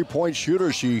 The three-point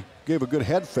shooter, she gave a good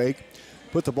head fake,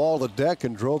 put the ball to the deck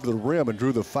and drove to the rim and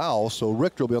drew the foul. So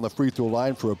Richter will be on the free throw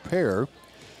line for a pair.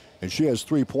 And she has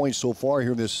 3 points so far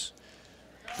here in this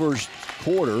first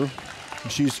quarter.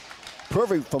 She's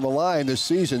perfect from the line this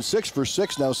season. 6 for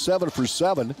 6, now 7 for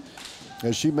 7.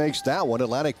 As she makes that one,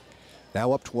 Atlantic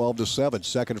now up 12-7.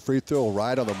 Second free throw,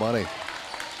 right on the money.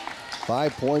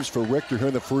 5 points for Richter here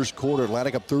in the first quarter.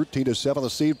 Atlantic up 13-7. The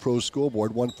Seed Pro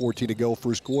scoreboard, 1:14 to go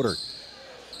first quarter.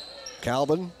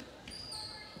 Calvin,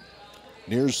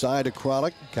 near side to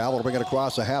Kronick. Calvin will bring it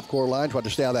across the half-court line, trying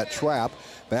to stay out of that trap.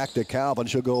 Back to Calvin.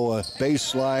 She'll go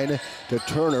baseline to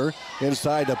Turner.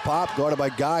 Inside to Pop, guarded by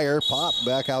Geyer. Pop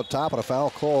back out top, and a foul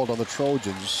called on the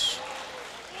Trojans.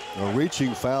 A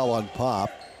reaching foul on Pop.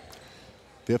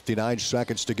 59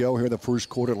 seconds to go here in the first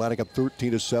quarter. Atlantic up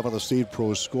 13-7 on the Seed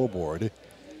Pro scoreboard.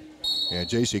 And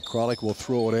J.C. Kronick will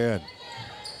throw it in.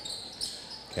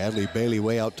 Cadley Bailey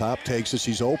way out top takes it.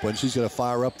 She's open. She's going to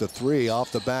fire up the three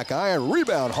off the back iron.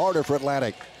 Rebound Harder for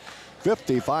Atlantic.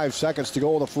 55 seconds to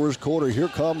go in the first quarter. Here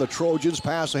come the Trojans.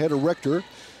 Pass ahead of Richter.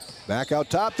 Back out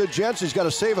top to Jensen. She's got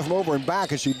to save it from over and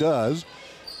back, as she does.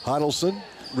 Huddleston,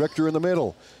 Richter in the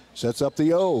middle. Sets up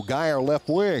the O. Geyer left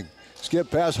wing. Skip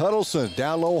past Huddleston.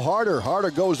 Down low Harder. Harder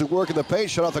goes to work in the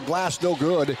paint. Shut off the glass. No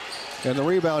good. And the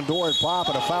rebound, Doran Pop,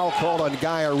 and a foul called on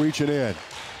Geyer reaching in.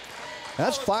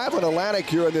 That's 5 on Atlantic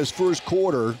here in this first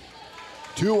quarter.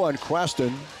 2 on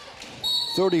Creston.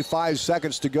 35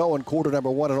 seconds to go in quarter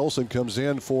number 1, and Olsen comes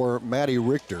in for Maddie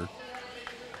Richter.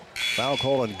 Foul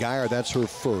call on Geyer, that's her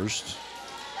first.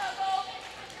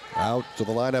 Out to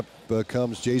the lineup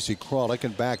comes J.C. Kronick,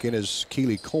 and back in is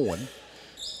Keely Cohen.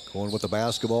 Cohen with the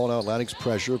basketball, now Atlantic's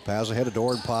pressure. Pass ahead to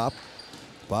Doran Pop.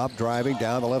 Pop driving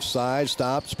down the left side,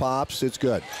 stops, pops, it's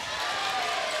good.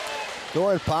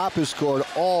 Doran Pop has scored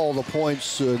all the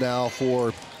points now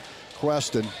for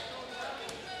Creston.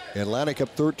 Atlantic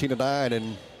up 13-9,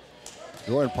 and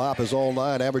Doran Pop is all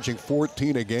 9, averaging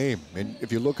 14 a game. And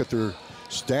if you look at their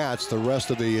stats, the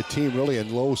rest of the team really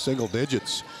in low single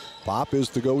digits. Pop is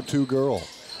the go-to girl.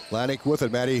 Atlantic with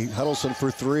it. Maddie Huddleston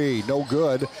for 3, no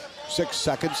good. 6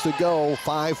 seconds to go.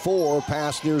 5-4,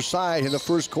 pass near side in the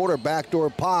first quarter. Backdoor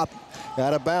Pop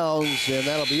out of bounds, and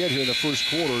that'll be it here in the first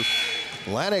quarter.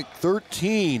 Atlantic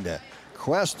 13,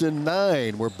 Creston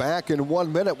 9. We're back in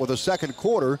 1 minute with the second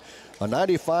quarter on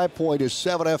 95.7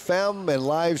 FM and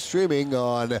live streaming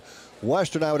on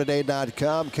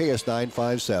WesternIowaToday.com,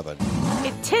 KS957.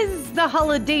 It is the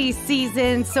holiday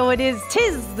season, so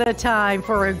tis the time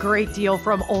for a great deal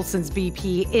from Olsen's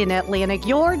BP in Atlantic.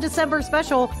 Your December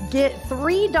special, get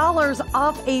 $3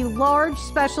 off a large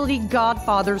specialty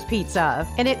Godfather's pizza.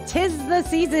 And tis the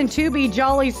season to be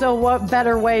jolly, so what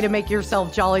better way to make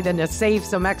yourself jolly than to save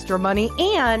some extra money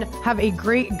and have a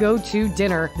great go-to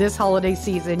dinner this holiday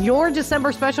season. Your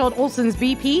December special at Olsen's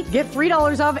BP, get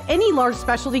 $3 off any large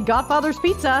specialty Godfather's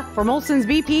pizza from Olsen's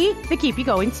BP, the Keep You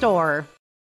Going store.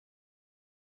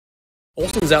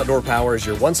 Olsen's Outdoor Power is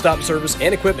your one-stop service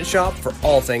and equipment shop for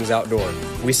all things outdoor.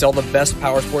 We sell the best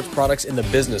power sports products in the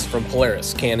business, from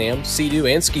Polaris, Can-Am, Sea-Doo,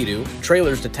 and Ski-Doo,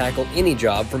 trailers to tackle any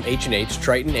job from H&H,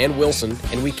 Triton, and Wilson,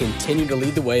 and we continue to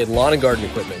lead the way in lawn and garden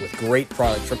equipment with great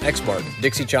products from Exmark,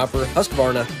 Dixie Chopper,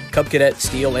 Husqvarna, Cub Cadet,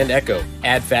 Steel, and Echo.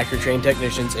 Add factory-trained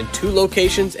technicians in 2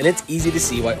 locations, and it's easy to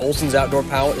see why Olsen's Outdoor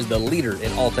Power is the leader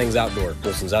in all things outdoor.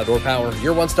 Olsen's Outdoor Power,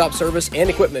 your one-stop service and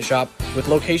equipment shop with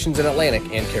locations in Atlantic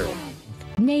and Carroll.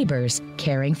 Neighbors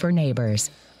caring for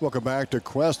neighbors. Welcome back to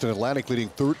Creston. Atlantic leading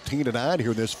 13-9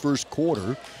 here in this first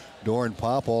quarter. Doran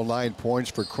Pop, all 9 points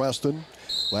for Creston.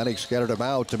 Atlantic scattered them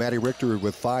out to Maddie Richter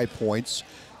with 5 points.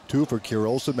 2 for Kiera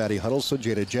Olson, Maddie Huddleston,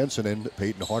 Jada Jensen, and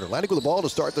Peyton Harder. Atlantic with the ball to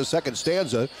start the second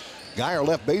stanza. Geyer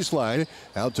left baseline.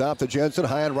 Out top to Jensen.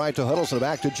 High and right to Huddleston.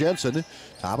 Back to Jensen.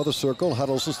 Top of the circle.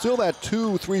 Huddleston. Still that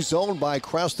 2-3 zone by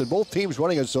Creston. Both teams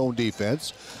running a zone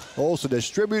defense. Olson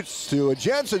distributes to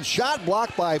Jensen. Shot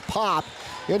blocked by Pop.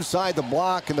 Inside the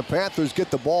block, and the Panthers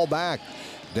get the ball back.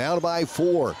 Down by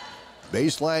 4.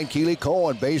 Baseline Keely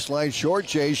Cohen. Baseline short.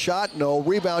 Jay shot. No.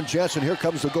 Rebound Jensen. Here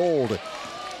comes the gold.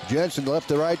 Jensen left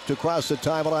to right to cross the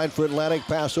timeline for Atlantic.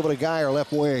 Pass over to Geyer,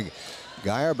 left wing.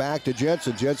 Geyer back to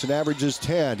Jensen. Jensen averages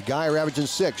 10. Geyer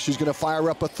averages 6. She's going to fire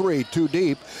up a 3. Too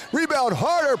deep. Rebound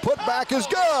Harder. Putback is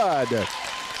good.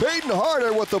 Peyton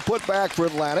Harder with the putback for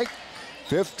Atlantic.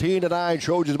 15-9.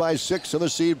 Trojans by 6 on the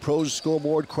Seed Pros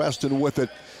scoreboard. Creston with it.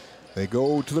 They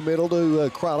go to the middle to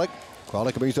Kralik.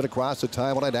 Kralik brings it across the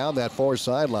timeline down that far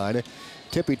sideline.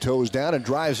 Tippy toes down and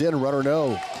drives in. Runner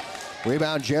no.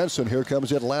 Rebound Jensen. Here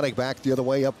comes Atlantic back the other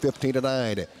way, up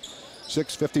 15-9.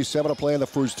 6:57 to play in the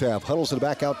first half. Huddleston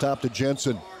back out top to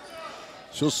Jensen.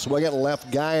 She'll swing it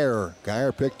left. Geyer.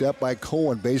 Geyer picked up by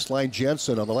Cohen. Baseline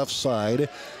Jensen on the left side.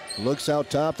 Looks out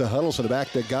top to Huddleston.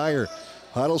 Back to Geyer.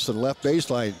 Huddleston left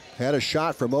baseline. Had a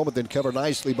shot for a moment, then covered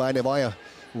nicely by Nevaeh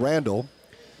Randall.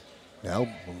 Now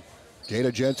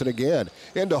Jada Jensen again.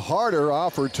 Into Harder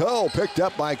off her toe. Picked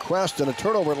up by Creston. A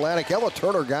turnover Atlantic. Ella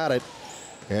Turner got it.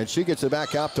 And she gets it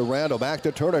back out to Randall. Back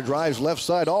to Turner. Drives left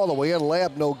side all the way in.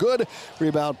 Layup no good.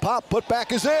 Rebound Pop.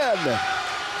 Putback is in.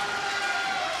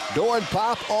 Doran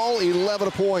Pop all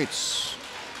 11 points.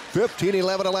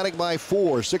 15-11 Atlantic by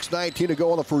 4. 6:19 to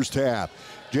go in the first half.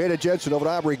 Jada Jensen over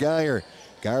to Aubrey Geyer.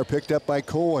 Geyer picked up by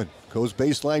Cohen. Goes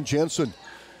baseline Jensen.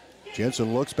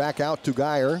 Jensen looks back out to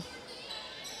Geyer.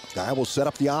 Geyer will set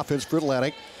up the offense for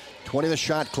Atlantic. 20 the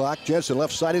shot clock. Jensen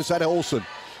left side inside to Olson.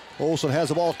 Olson has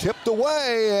the ball tipped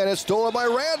away, and it's stolen by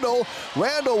Randall.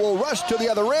 Randall will rush to the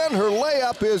other end. Her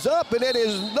layup is up, and it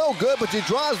is no good, but she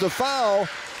draws the foul.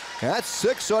 That's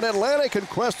 6 on Atlantic, and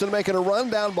Creston making a run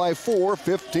down by 4,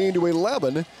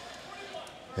 15-11.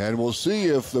 And we'll see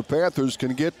if the Panthers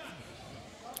can get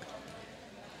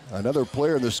another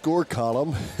player in the score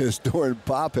column, as Doran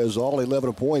Pop has all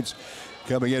 11 points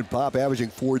coming in. Pop averaging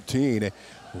 14.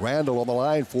 Randall on the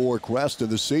line for Creston.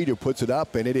 The senior puts it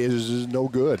up, and it is no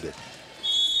good.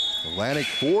 Atlantic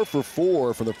 4 for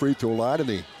 4 from the free throw line in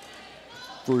the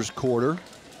first quarter.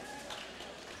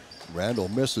 Randall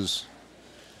misses.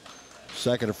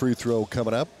 Second free throw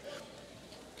coming up.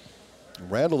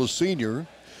 Randall, the senior,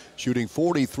 shooting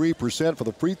 43% for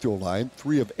the free throw line,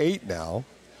 3 of 8 now.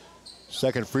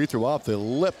 Second free throw off the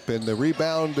lip, and the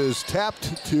rebound is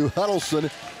tapped to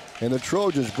Huddleston, and the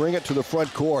Trojans bring it to the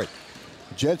front court.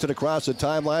 Jensen across the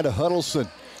timeline to Huddleston.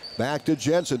 Back to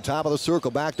Jensen, top of the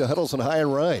circle, back to Huddleston, high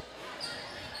and right.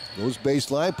 Goes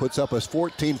baseline, puts up a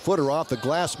 14-footer off the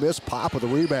glass miss. Pop with the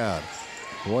rebound.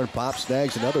 Doran Pop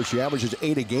snags another. She averages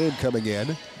 8 a game coming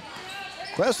in.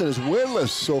 Creston is winless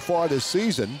so far this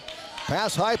season.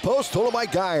 Pass high post, stolen by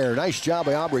Geyer. Nice job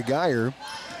by Aubrey Geyer.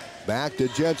 Back to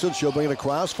Jensen. She'll bring it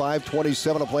across.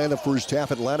 5:27 to play in the first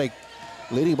half. Atlantic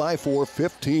leading by 4,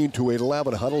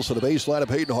 15-11. Huddles to the baseline of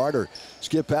Peyton Harder.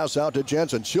 Skip pass out to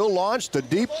Jensen. She'll launch the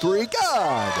deep 3.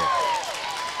 Good!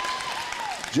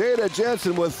 Jada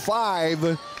Jensen with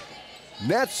 5.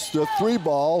 Nets the 3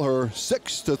 ball, her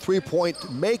 6th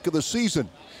 3-point make of the season.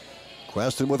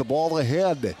 Creston with the ball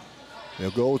ahead.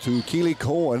 They'll go to Keely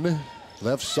Cohen.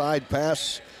 Left side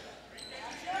pass.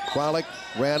 Kralik,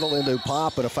 Randall into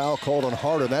Pop, and a foul called on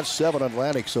Harder. That's 7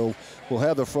 Atlantic, so we'll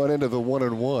have the front end of the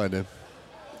 1-and-1.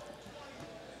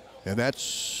 And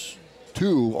that's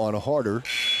 2 on Harder.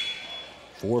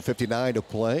 4:59 to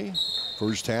play.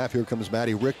 First half, here comes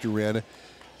Maddie Richter in,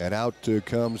 and out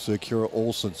comes Kiera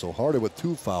Olson. So Harder with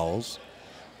 2 fouls.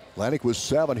 Atlantic was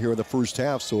 7 here in the first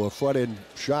half, so a front end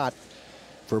shot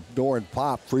for Doran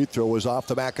Pop. Free throw was off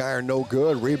the back iron, no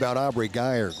good. Rebound Aubrey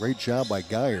Geyer. Great job by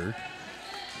Geyer.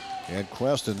 And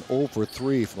Creston 0 for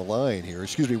 3 from the line here.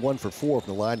 1 for 4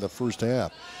 from the line in the first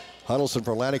half. Huddleston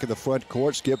for Atlantic in the front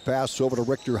court. Skip pass over to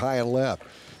Richter high and left.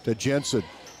 To Jensen.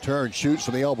 Turn, shoots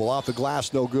from the elbow. Off the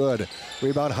glass, no good.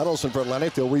 Rebound Huddleston for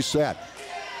Atlantic. They'll reset.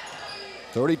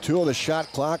 32 on the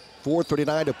shot clock.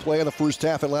 4:39 to play in the first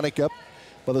half. Atlantic up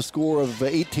by the score of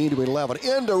 18-11.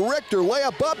 Into Richter.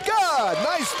 Layup up. Good!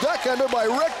 Nice duck under by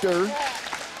Richter.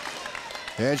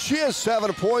 And she has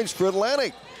 7 points for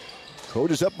Atlantic.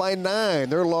 Trojans up by 9.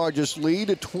 Their largest lead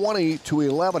at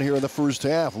 20-11 here in the first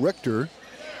half. Richter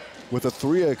with a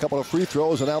 3, a couple of free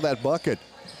throws, and now that bucket.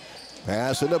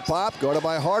 Pass into Pop, guarded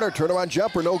by Harder. Turnaround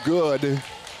jumper, no good.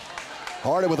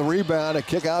 Harder with a rebound, a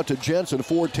kick out to Jensen.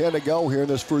 4:10 to go here in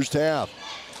this first half.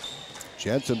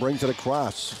 Jensen brings it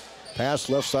across. Pass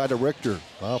left side to Richter.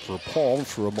 Off her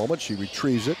palms for a moment. She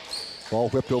retrieves it. Ball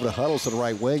whipped over to Huddleston,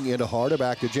 right wing, into Harder,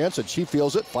 back to Jensen. She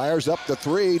feels it, fires up the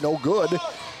three, no good.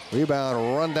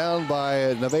 Rebound run down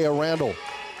by Nevaeh Randall.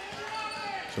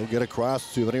 She'll get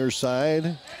across to the near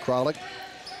side. Kralik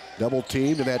double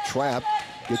teamed in that trap.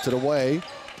 Gets it away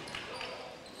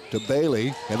to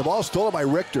Bailey. And the ball stolen by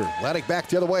Richter. Atlantic back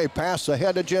the other way. Pass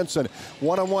ahead to Jensen.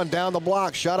 One-on-one down the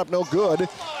block. Shot up no good.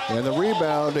 And the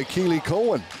rebound to Keely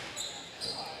Cohen.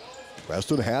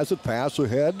 Creston has it. Pass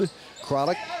ahead.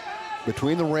 Kralik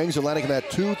between the rings. Atlantic in that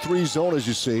 2-3 zone as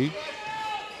you see.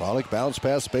 Kralik bounce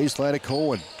pass baseline to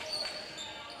Cohen.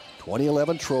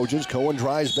 2011 Trojans. Cohen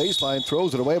drives baseline,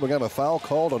 throws it away. We're going to have a foul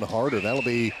called on Harder. That'll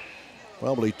be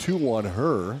probably 2 on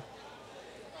her.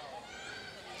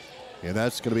 And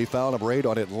that's going to be foul number 8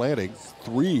 on Atlantic,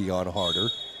 3 on Harder.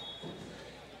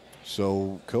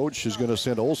 So coach is going to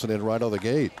send Olsen in right out of the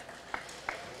gate.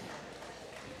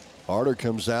 Harder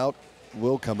comes out,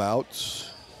 will come out.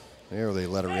 There they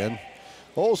let her in.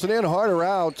 Olsen in, Harder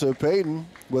out to Payton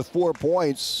with 4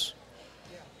 points.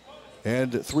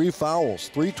 And 3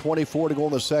 fouls, 3:24 to go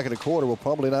in the second quarter. We'll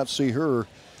probably not see her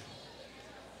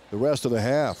the rest of the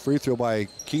half. Free throw by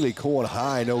Keely Cohen,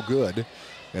 high, no good.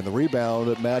 And the rebound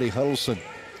at Maddie Huddleston.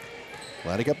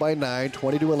 Atlantic up by 9,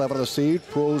 20-11 on the Seed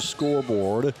Pro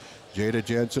scoreboard. Jada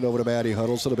Jensen over to Maddie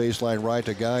Huddleston, the baseline right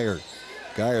to Geyer.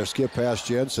 Geyer skip past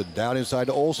Jensen, down inside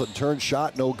to Olsen, turn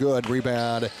shot, no good.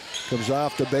 Rebound comes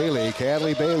off to Bailey.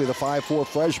 Cadley Bailey, the 5'4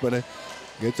 freshman,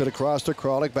 gets it across to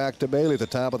Kralik, back to Bailey at the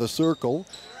top of the circle.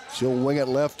 She'll wing it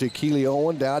left to Keely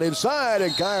Owen, down inside,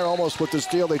 and Geyer almost with the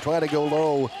steal. They try to go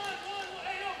low.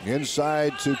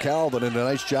 Inside to Calvin, and a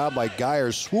nice job by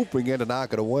Geyer swooping in to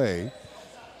knock it away.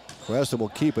 Creston will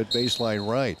keep it baseline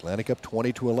right. Atlantic up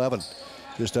 20-11.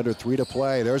 Just under 3 to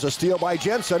play. There's a steal by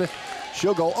Jensen.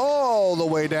 She'll go all the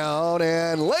way down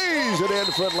and lays it in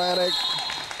for Atlantic.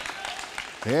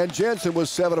 And Jensen with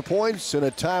 7 points, and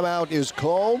a timeout is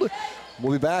called.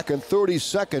 We'll be back in 30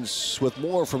 seconds with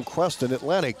more from Creston.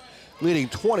 Atlantic leading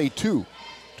 22-11.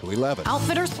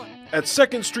 Outfitters. At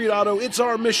 2nd Street Auto, it's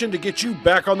our mission to get you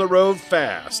back on the road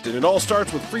fast. And it all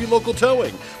starts with free local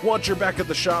towing. Want your back at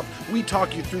the shop? We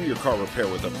talk you through your car repair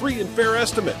with a free and fair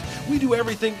estimate. We do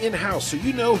everything in-house so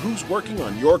you know who's working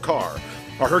on your car.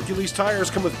 Our Hercules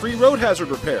tires come with free road hazard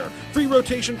repair, free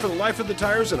rotation for the life of the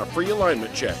tires, and a free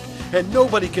alignment check. And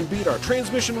nobody can beat our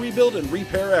transmission rebuild and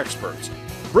repair experts.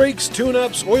 Brakes,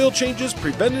 tune-ups, oil changes,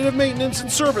 preventative maintenance, and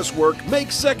service work make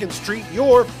 2nd Street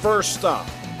your first stop.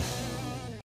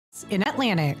 In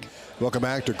Atlantic. Welcome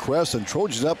back to Creston.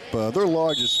 Trojans up their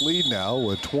largest lead now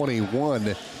with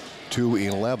 21-11.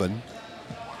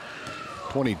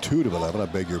 22-11, I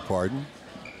beg your pardon.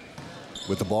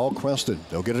 With the ball, Creston.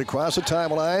 They'll get it across the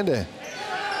timeline to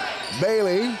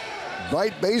Bailey.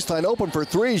 Right baseline open for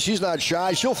 3. She's not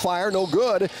shy. She'll fire, no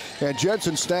good. And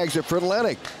Jensen snags it for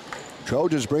Atlantic.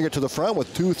 Trojans bring it to the front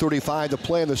with 2:35 to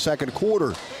play in the second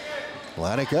quarter.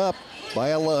 Atlantic up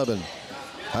by 11.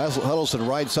 Huddleston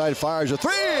right side fires a 3,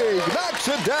 knocks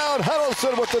it down.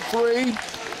 Huddleston with the 3.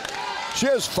 She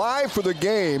has 5 for the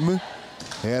game,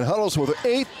 and Huddleston with an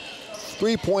 8th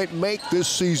 3-point make this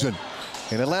season.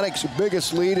 And Atlantic's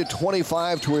biggest lead at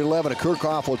 25-11.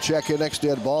 Kirchhoff will check in, next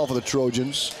dead ball for the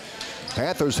Trojans.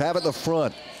 Panthers have it in the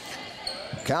front.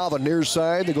 Calvin near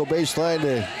side, they go baseline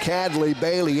to Cadley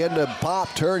Bailey into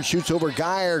Pop, turn, shoots over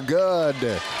Geyer,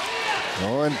 good.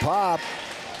 Lauren Pop,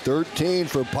 13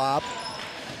 for Pop.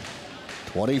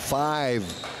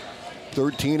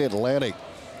 25-13 Atlantic.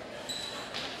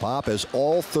 Pop has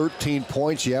all 13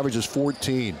 points. She averages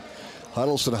 14.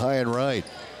 Huddleston high and right.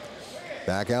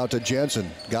 Back out to Jensen.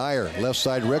 Geyer, left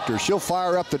side Richter. She'll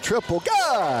fire up the triple.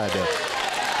 Good!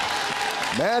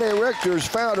 Maddie Richter's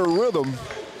found her rhythm.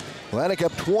 Atlantic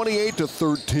up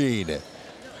 28-13.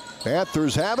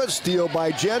 Panthers have it. Steal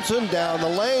by Jensen. Down the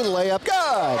lane. Layup.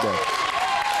 Good!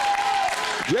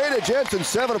 Jada Jensen,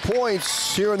 7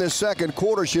 points here in the second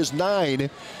quarter. She has 9.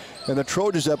 And the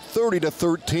Trojans up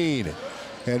 30-13.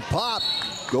 And Pop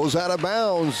goes out of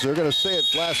bounds. They're going to say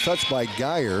it's last touch by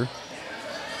Geyer.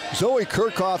 Zoe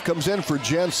Kirchhoff comes in for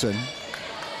Jensen.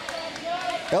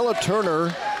 Ella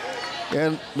Turner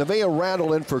and Nevaeh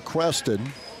Randall in for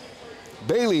Creston.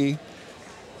 Bailey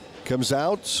comes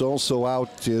out. Also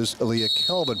out is Aaliyah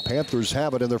Calvin. Panthers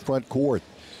have it in their front court.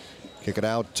 Kick it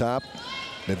out top.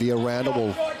 Nevaeh Randall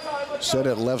will send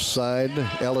it left side.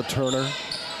 Ella Turner.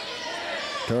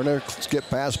 Turner skip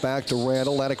pass back to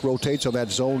Randall. Atlantic rotates on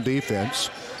that zone defense.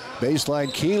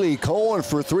 Baseline Keeley, Cohen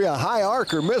for three, a high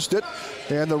arcer, missed it.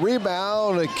 And the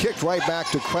rebound and kicked right back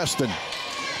to Creston.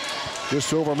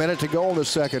 Just over a minute to go in the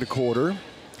second quarter.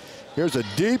 Here's a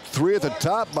deep three at the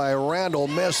top by Randall,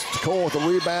 missed. Cole with the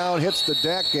rebound, hits the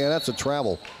deck, and that's a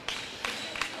travel.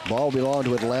 Ball belonged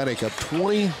to Atlantic, up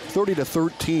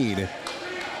 30-13.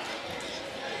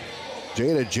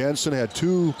 Jada Jensen had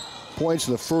 2 points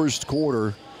in the first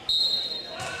quarter.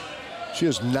 She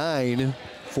has 9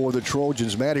 for the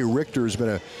Trojans. Maddie Richter has been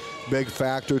a big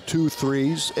factor, 2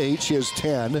 threes, 8, she has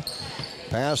 10.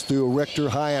 Pass through Richter,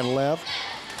 high and left.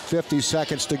 50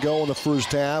 seconds to go in the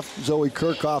first half. Zoe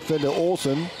Kirchhoff into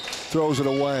Olsen, throws it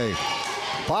away.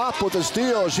 Pop with the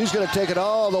steal. She's going to take it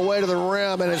all the way to the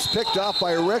rim, and it's picked off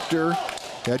by Richter.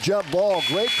 A jump ball,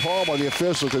 great call by the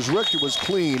official because Richter was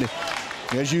clean.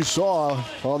 As you saw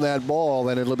on that ball,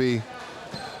 then it'll be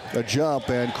a jump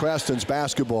and Creston's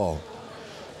basketball.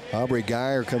 Aubrey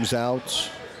Geyer comes out.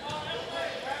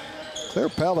 Claire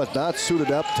Pellet not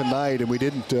suited up tonight, and we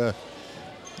didn't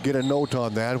get a note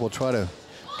on that. We'll try to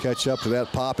catch up to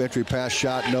that. Pop, entry, pass,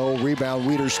 shot, no. Rebound,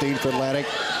 Wiederstein for Atlantic.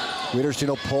 Wiederstein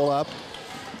will pull up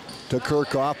to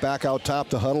Kirchhoff, back out top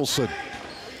to Huddleston.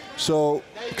 So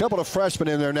a couple of freshmen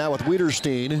in there now with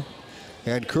Wiederstein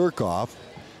and Kirchhoff.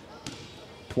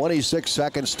 26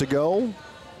 seconds to go.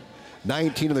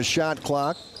 19 of the shot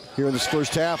clock here in this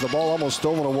first half. The ball almost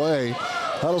stolen away.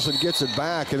 Huddleston gets it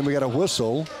back, and then we got a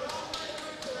whistle.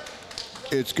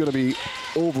 It's going to be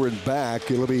over and back.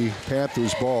 It'll be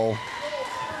Panthers ball.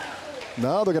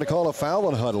 Now they're going to call a foul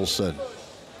on Huddleston.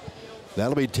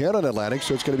 That'll be 10 on Atlantic,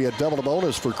 so it's going to be a double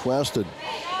bonus for Creston.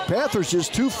 Panthers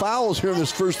just 2 fouls here in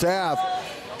this first half.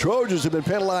 Trojans have been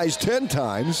penalized 10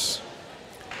 times.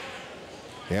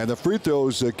 And the free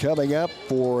throws coming up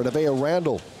for Nevaeh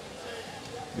Randall.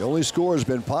 The only score has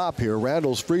been Pop here.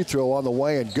 Randall's free throw on the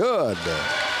way and good.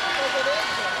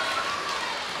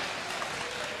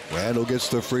 Randall gets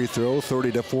the free throw,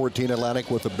 30-14 Atlantic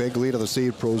with a big lead on the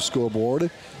Seed Pro scoreboard.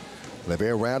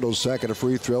 Nevaeh Randall's second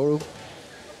free throw.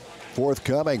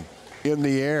 Forthcoming in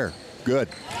the air. Good.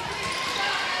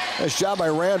 Nice job by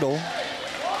Randall.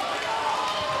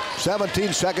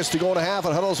 17 seconds to go in a half,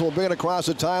 and Huddleston will bring it across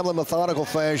the timeline in methodical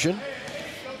fashion.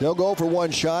 They'll go for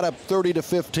one shot, up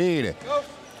 30-15.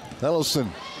 Huddleston,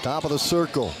 top of the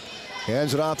circle.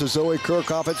 Hands it off to Zoe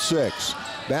Kirchhoff at 6.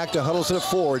 Back to Huddleston at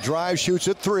 4. Drive, shoots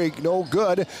at 3. No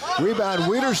good. Rebound,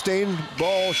 Wiederstein.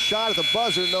 Ball shot at the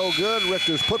buzzer. No good.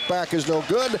 Richter's putback is no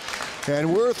good.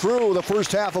 And we're through the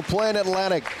first half of play in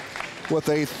Atlantic with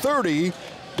a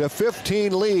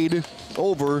 30-15 lead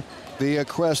over the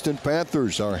Creston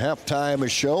Panthers. Our halftime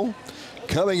show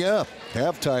coming up.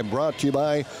 Halftime brought to you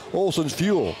by Olson's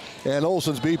Fuel and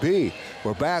Olson's BP.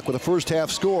 We're back with the first half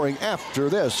scoring after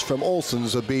this from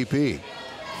Olson's BP.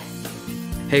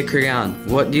 Hey Creon,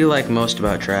 what do you like most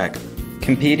about track?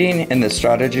 Competing and the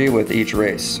strategy with each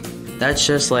race. That's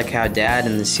just like how Dad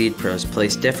and the Seed Pros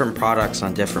place different products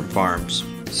on different farms.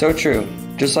 So true.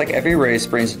 Just like every race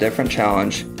brings a different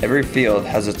challenge, every field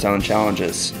has its own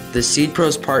challenges. The Seed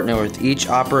Pros partner with each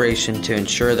operation to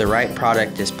ensure the right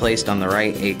product is placed on the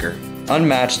right acre.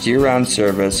 Unmatched year-round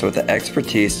service with the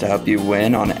expertise to help you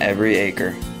win on every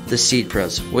acre. The Seed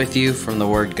Pros, with you from the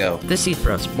word go. The Seed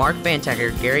Pros, Mark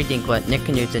Bantecker, Gary Dinklett, Nick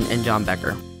Knutson, and John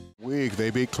Becker. They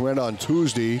beat Clarinda on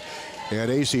Tuesday and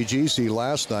ACGC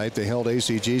last night. They held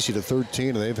ACGC to 13,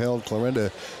 and they've held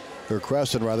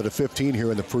Creston rather to 15 here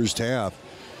in the first half.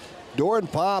 Doran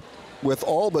Pop with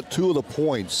all but 2 of the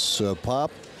points. Pop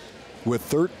with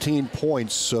 13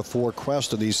 points for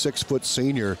Creston, the 6-foot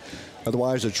senior.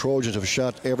 Otherwise, the Trojans have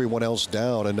shut everyone else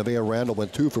down, and Nevaeh Randall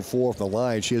went 2 for 4 from the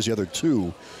line. She has the other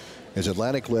 2. As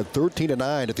Atlantic led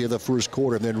 13-9 at the end of the first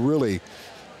quarter, and then really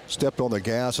stepped on the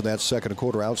gas in that second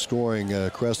quarter,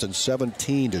 outscoring Creston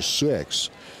 17-6.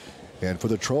 And for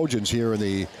the Trojans here in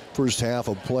the first half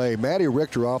of play, Maddie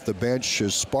Richter off the bench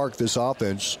has sparked this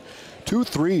offense. 2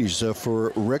 threes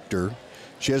for Richter.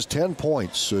 She has 10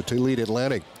 points to lead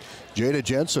Atlantic. Jada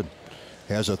Jensen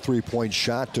has a 3-point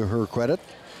shot to her credit.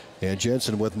 And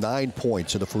Jensen with 9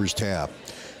 points in the first half.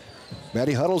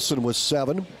 Maddie Huddleston with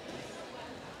 7,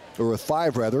 or with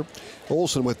 5 rather.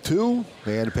 Olsen with 2,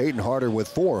 and Peyton Harder with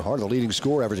 4. Harder, the leading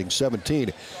scorer, averaging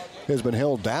 17, has been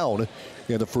held down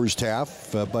in the first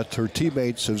half, but her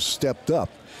teammates have stepped up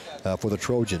for the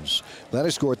Trojans.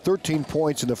 Atlantic scored 13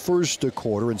 points in the first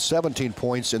quarter and 17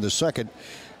 points in the second.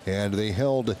 And they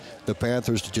held the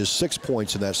Panthers to just 6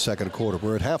 points in that second quarter.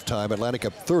 We're at halftime. Atlantic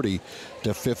up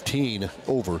 30-15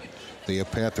 over the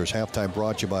Panthers. Halftime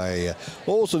brought to you by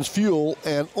Olson's Fuel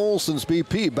and Olson's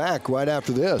BP. Back right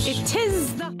after this. It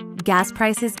is the gas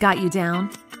prices got you down?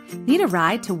 Need a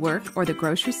ride to work or the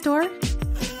grocery store?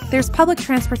 there's public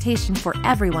transportation for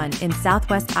everyone in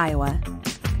southwest Iowa.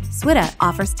 SWITA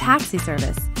offers taxi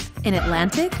service in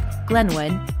Atlantic,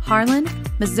 Glenwood, Harlan,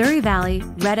 Missouri Valley,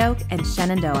 Red Oak, and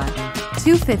Shenandoah.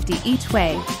 $2.50 each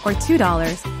way, or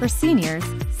 $2 for seniors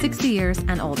 60 years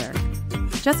and older.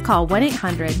 Just call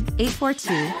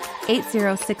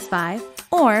 1-800-842-8065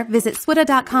 or visit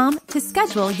swita.com to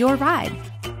schedule your ride.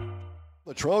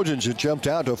 The Trojans had jumped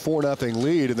out to a 4-0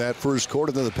 lead in that first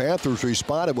quarter. Then the Panthers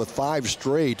responded with 5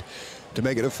 straight to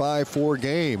make it a 5-4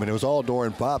 game. And it was all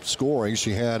Doran Pop scoring.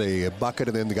 She had a bucket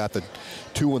and then they got the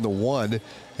 2 and the 1. And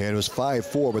it was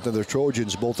 5-4. But then the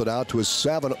Trojans bolted out to a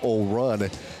 7-0 run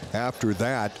after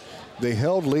that. They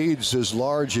held leads as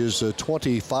large as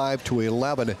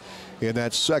 25-11 in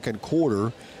that second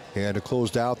quarter. And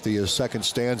closed out the second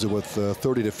stanza with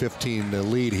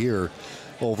 30-15 lead here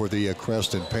over the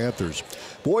Creston Panthers.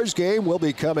 Boys game will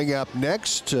be coming up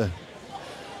next.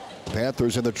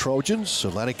 Panthers and the Trojans.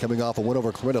 Atlantic coming off a win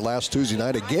over Corinth last Tuesday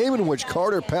night, a game in which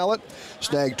Carter Pallett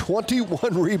snagged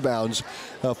 21 rebounds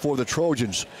for the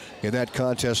Trojans in that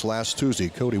contest last Tuesday.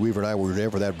 Cody Weaver and I were there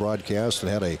for that broadcast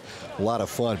and had a lot of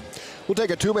fun. We'll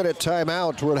take a 2-minute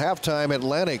timeout. We're at halftime.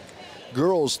 Atlantic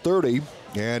girls 30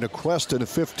 and Creston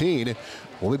 15.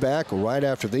 We'll be back right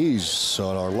after these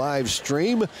on our live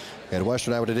stream at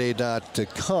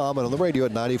westerniowatoday.com and on the radio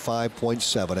at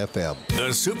 95.7 FM.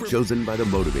 The Super chosen by the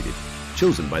motivated,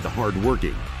 chosen by the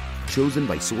hardworking, chosen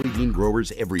by soybean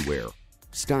growers everywhere.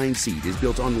 Stein Seed is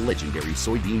built on legendary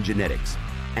soybean genetics.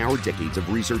 Our decades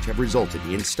of research have resulted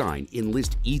in Stein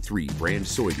Enlist E3 brand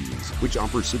soybeans, which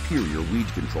offer superior weed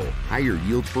control, higher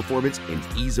yield performance, and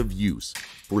ease of use.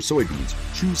 For soybeans,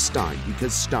 choose Stein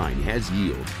because Stein has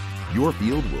yield. Your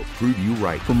field will prove you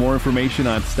right. For more information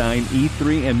on Stein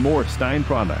E3 and more Stein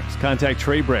products, contact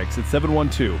Trey Briggs at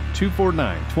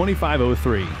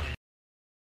 712-249-2503.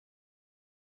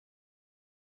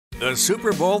 The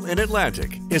Super Bowl in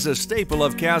Atlantic is a staple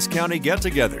of Cass County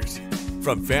get-togethers.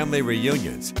 From family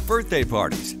reunions, birthday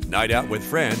parties, night out with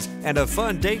friends, and a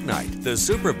fun date night, the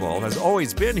Super Bowl has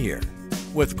always been here.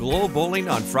 With Glow Bowling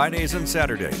on Fridays and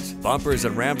Saturdays, bumpers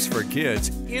and ramps for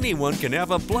kids, anyone can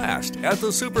have a blast at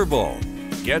the Super Bowl.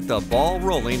 Get the ball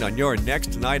rolling on your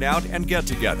next night out and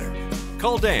get-together.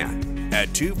 Call Dan at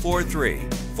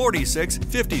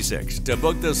 243-4656 to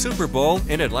book the Super Bowl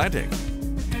in Atlantic.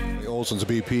 Olson's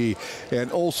BP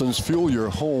and Olson's fuel your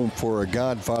home for a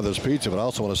Godfather's Pizza, but I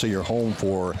also want to say your home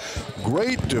for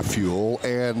great fuel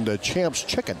and Champ's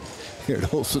Chicken here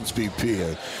at Olson's BP.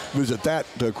 I visit that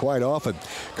quite often.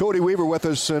 Cody Weaver with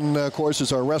us, and of course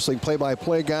is our wrestling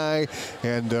play-by-play guy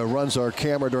and runs our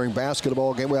camera during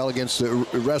basketball game. Well, against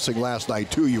wrestling last night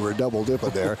too, you were double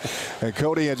dipping there. And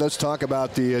Cody, let's talk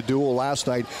about the duel last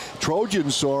night.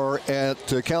 Trojans are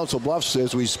at Council Bluffs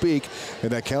as we speak in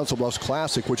that Council Bluffs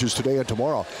Classic, which is today and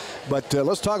tomorrow. But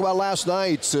let's talk about last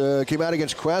night. Came out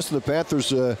against Creston. The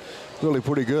Panthers really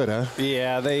pretty good, huh?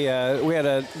 Yeah, we had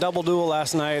a double duel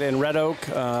last night in Red Oak,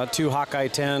 2 Hawkeye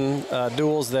 10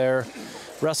 duels there.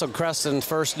 Wrestled Creston's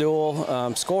first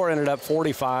duel. Score ended up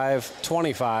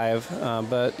 45-25,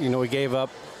 but we gave up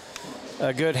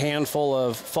a good handful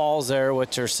of falls there,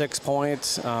 which are 6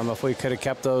 points. If we could have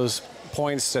kept those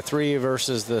points to 3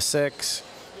 versus the 6,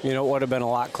 it would have been a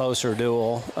lot closer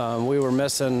duel. We were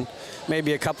missing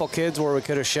maybe a couple kids where we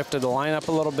could have shifted the lineup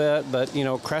a little bit, but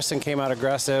Creston came out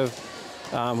aggressive,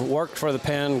 worked for the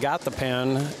pin, got the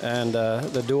pin, and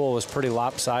the duel was pretty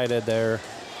lopsided there.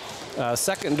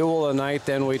 Second duel of the night,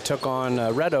 then we took on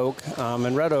Red Oak,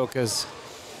 and Red Oak is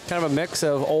kind of a mix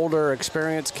of older,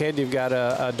 experienced kid. You've got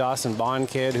a Dawson Bond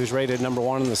kid who's rated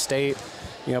 #1 in the state,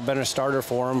 been a starter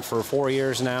for him for 4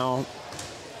 years now.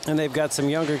 And they've got some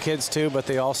younger kids too, but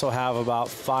they also have about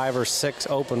 5 or 6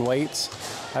 open weights.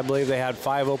 I believe they had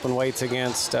 5 open weights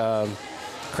against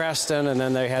Creston, and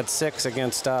then they had 6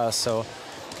 against us. So,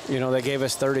 they gave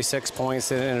us 36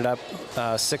 points. It ended up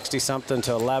 60-something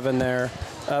to 11 there.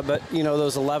 But,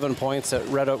 those 11 points that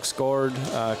Red Oak scored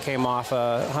came off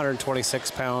a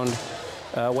 126-pound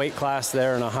weight class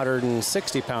there and a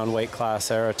 160-pound weight class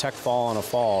there, a tech fall and a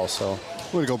fall. So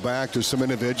we're going to go back to some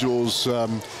individuals.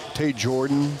 Tate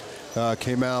Jordan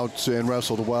came out and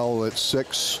wrestled well at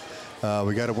 6.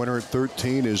 We got a winner at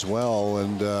 13 as well,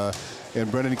 and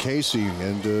Brendan Casey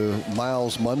and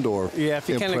Miles Mundorf. Yeah, if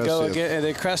you kind of go again,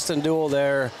 the Creston duel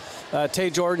there,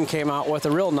 Tate Jordan came out with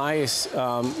a real nice,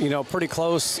 pretty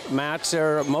close match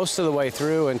there most of the way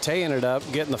through, and Tate ended up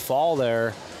getting the fall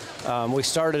there. We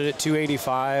started at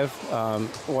 285,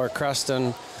 where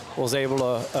Creston was able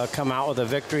to come out with a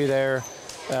victory there.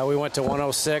 We went to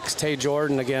 106. Tate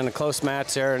Jordan, again, a close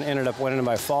match there, and ended up winning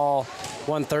by fall.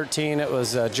 113, it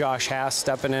was Josh Haas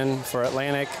stepping in for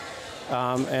Atlantic.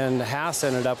 and Haas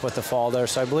ended up with the fall there.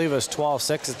 So I believe it was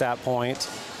 12-6 at that point.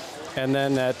 And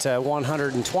then at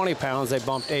 120 pounds, they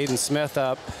bumped Aiden Smith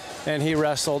up, and he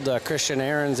wrestled Christian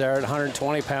Ahrens there at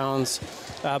 120 pounds.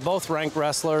 Both ranked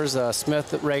wrestlers.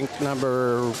 Smith ranked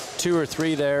number 2 or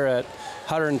 3 there at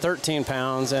 113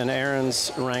 pounds, and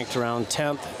Ahrens ranked around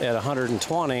 10th at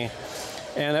 120.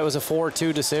 And it was a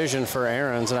 4-2 decision for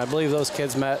Ahrens. And I believe those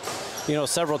kids met,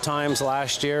 several times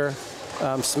last year.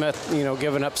 Smith,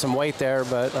 giving up some weight there,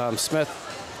 but Smith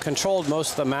controlled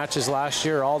most of the matches last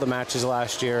year, all the matches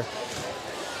last year.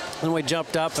 Then we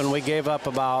jumped up and we gave up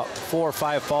about 4 or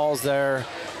 5 falls there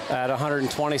at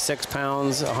 126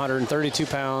 pounds, 132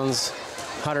 pounds,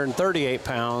 138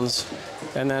 pounds.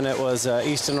 And then it was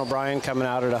Easton O'Brien coming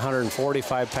out at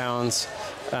 145 pounds.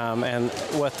 And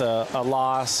with a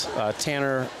loss,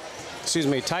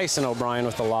 Tyson O'Brien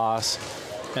with a loss.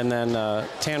 And then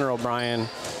Tanner O'Brien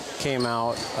came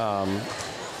out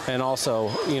and also,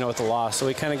 with the loss. So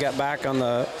we kind of got back on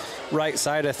the right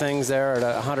side of things there at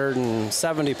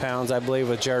 170 pounds, I believe,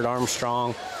 with Jared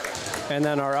Armstrong. And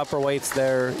then our upper weights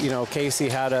there, Casey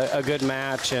had a good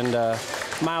match, and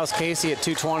Miles Casey at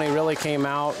 220 really came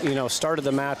out, started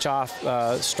the match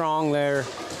off strong there,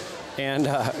 and,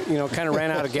 kind of ran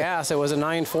out of gas. It was a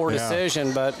 9-4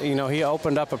 decision, but, he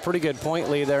opened up a pretty good point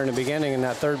lead there in the beginning, and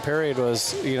that third period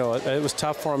was, it was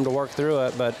tough for him to work through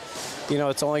it, but,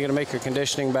 it's only going to make your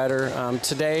conditioning better.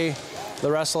 Today,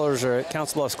 the wrestlers are at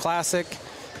Council Bluffs Classic,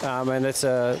 and it's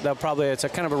a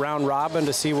kind of a round robin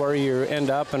to see where you end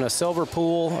up in a silver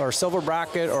pool or silver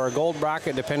bracket or a gold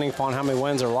bracket, depending upon how many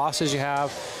wins or losses you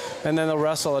have. And then they'll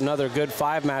wrestle another good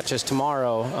 5 matches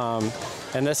tomorrow.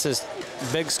 And this is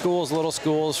big schools, little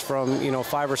schools from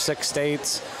 5 or 6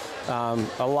 states. A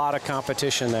lot of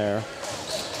competition there.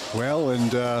 Well,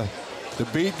 and the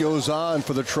beat goes on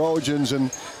for the Trojans, and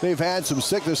they've had some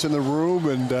sickness in the room,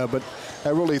 and but I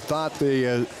really thought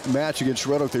the match against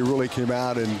Red Oak, they really came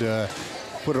out and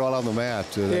put it all on the mat.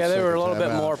 Yeah, they were a little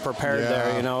bit more prepared there,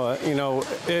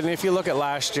 and if you look at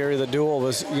last year, the duel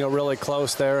was, really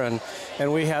close there,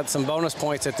 and we had some bonus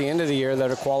points at the end of the year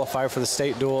that are qualified for the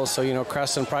state duel, so,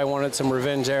 Creston probably wanted some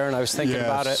revenge there, and I was thinking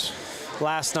about it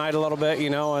last night a little bit,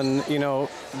 and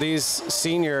these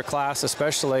senior class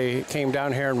especially came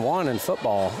down here and won in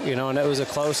football, and it was a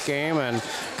close game and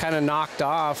kind of knocked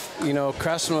off.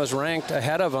 Creston was ranked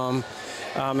ahead of them,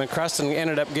 and Creston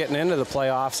ended up getting into the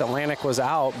playoffs. Atlantic was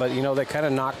out, but they kind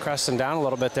of knocked Creston down a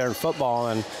little bit there in football,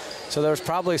 and so there's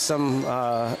probably some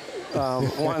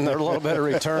wanting a little bit of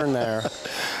return there.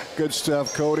 Good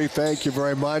stuff, Cody. Thank you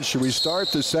very much. We start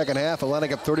the second half.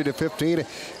 Atlantic up 30-15,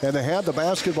 and they have the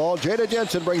basketball. Jada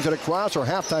Jensen brings it across. Our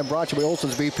halftime brought to you by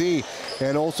Olson's BP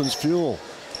and Olson's Fuel,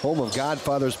 home of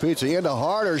Godfather's Pizza. Into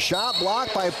Harder, shot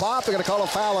blocked by Pop. They're going to call a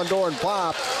foul on Doran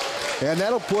Pop, and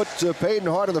that'll put Peyton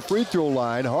Hart on the free throw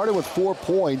line. Harder with 4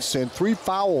 points and 3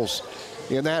 fouls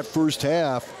in that first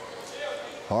half.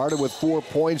 Harder with 4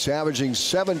 points, averaging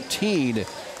 17.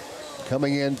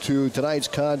 Coming into tonight's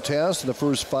contest in the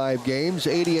first 5 games,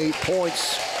 88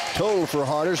 points total for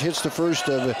Harders. Hits the first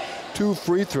of 2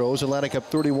 free throws. Atlantic up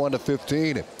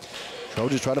 31-15.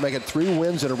 Trojans try to make it 3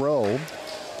 wins in a row.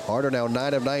 Harder now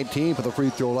 9 of 19 for the free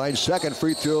throw line. Second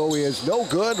free throw is no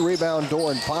good. Rebound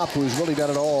Doran Pop, who's really done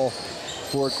it all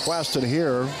for Creston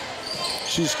here.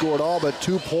 She scored all but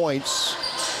 2 points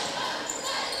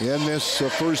in this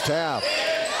first half.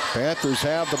 Panthers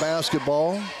have the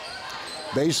basketball.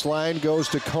 Baseline goes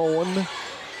to Cohen.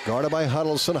 Guarded by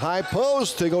Huddleston. High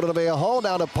post to go to the Nevaeh Hall.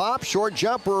 Down to Pop. Short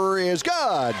jumper is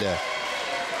good.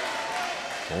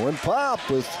 Doran Pop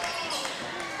with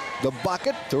the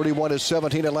bucket.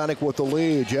 31-17. Atlantic with the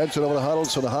lead. Jensen over to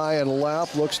Huddleston. High and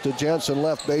left. Looks to Jensen.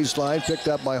 Left baseline. Picked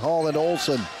up by Hall and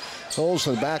Olsen.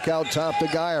 Olsen back out top to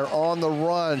Geyer. On the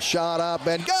run. Shot up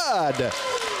and good.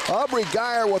 Aubrey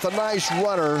Geyer with a nice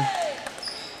runner.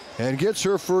 And gets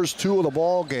her first 2 of the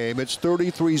ball game. It's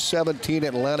 33-17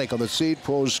 Atlantic on the Seed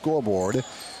Pros scoreboard.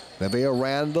 Nevaeh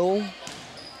Randall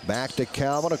back to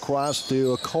Calvin, across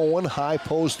to Cohen. High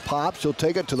post Pop. She'll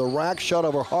take it to the rack. Shot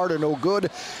over Harder, no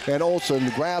good. And Olsen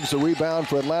grabs the rebound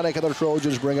for Atlantic, and the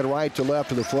Trojans bring it right to left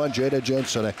to the front. Jada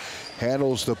Jensen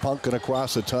handles the pumpkin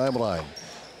across the timeline.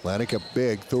 Atlantic up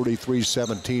big,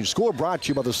 33-17. Score brought to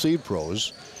you by the Seed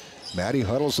Pros. Maddie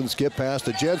Huddleston skip past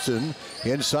to Jensen.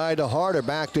 Inside to Harder,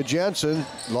 back to Jensen.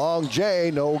 Long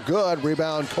J, no good.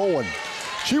 Rebound Cohen.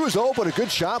 She was open, a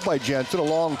good shot by Jensen. A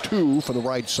long 2 from the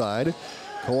right side.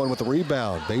 Cohen with the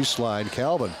rebound. Baseline,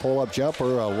 Calvin. Pull-up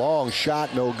jumper, a long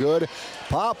shot, no good.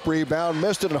 Pop rebound,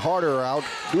 missed it, and Harder out.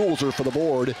 Duels her for the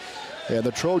board. And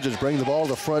the Trojans bring the ball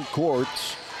to the front court.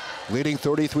 leading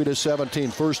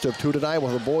 33-17. First of two tonight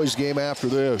with a boys game after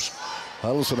this.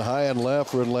 Huddleston high and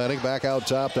left for Atlantic. Back out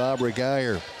top to Aubrey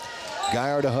Geyer.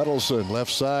 Geyer to Huddleston.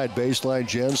 Left side, baseline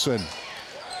Jensen.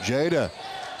 Jada.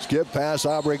 Skip past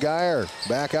Aubrey Geyer.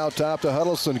 Back out top to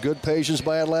Huddleston. Good patience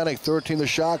by Atlantic. 13 the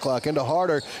shot clock. Into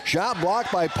Harder. Shot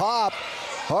blocked by Pop.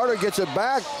 Harder gets it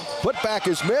back. Put back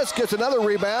is missed. Gets another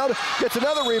rebound. Gets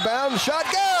another rebound. Shot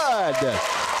good.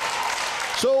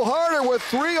 So Harder with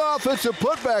 3 offensive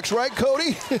putbacks, right,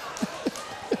 Cody?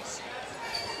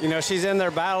 You know, she's in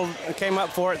there, battled, came up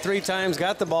for it 3 times,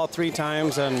 got the ball 3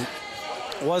 times, and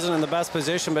wasn't in the best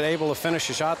position, but able to finish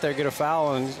a shot there, get a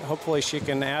foul, and hopefully she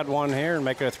can add one here and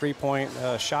make it a 3-point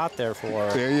shot there for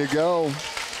her. There you go.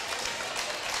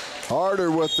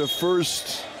 Harder with the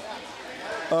first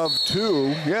of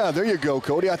 2. Yeah, there you go,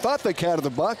 Cody. I thought they counted the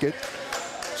bucket.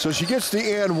 So she gets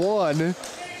the and 1.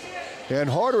 And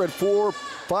Harder at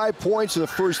 5 points in the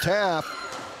first half.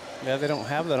 Yeah, they don't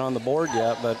have that on the board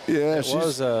yet, but yeah,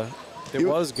 it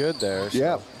was good there. So.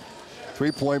 Yeah,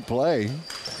 3-point play.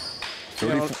 You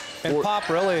know, and Pop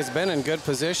really has been in good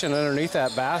position underneath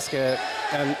that basket,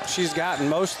 and she's gotten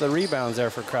most of the rebounds there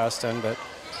for Creston. But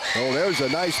there's a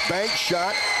nice bank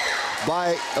shot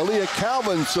by Aaliyah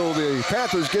Calvin. So the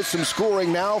Panthers get some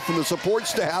scoring now from the support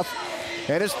staff,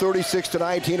 and it's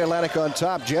 36-19. Atlantic on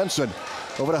top. Jensen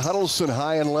over to Huddleston,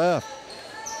 high and left.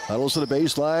 Huddleston to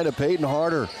baseline to Peyton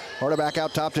Harder. Harder back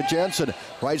out top to Jensen.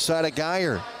 Right side of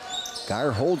Geyer.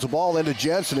 Geyer holds the ball into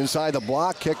Jensen inside the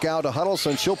block. Kick out to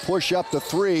Huddleston. She'll push up the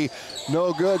 3.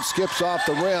 No good. Skips off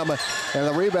the rim. And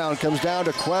the rebound comes down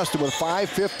to Creston with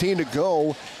 5:15 to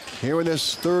go here in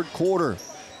this third quarter.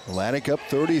 Atlantic up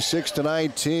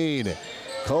 36-19.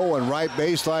 Cohen right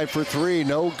baseline for 3.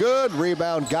 No good.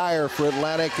 Rebound Geyer for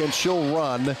Atlantic, and she'll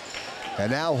run.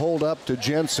 And now hold up to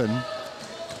Jensen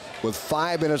with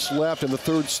 5 minutes left in the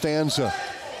third stanza.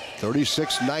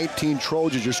 36-19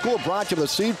 Trojans. Your score brought to you by the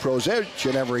Seed Pros each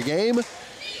and every game.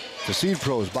 The Seed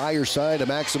Pros by your side to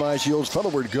maximize yields from the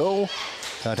word go.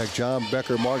 Contact John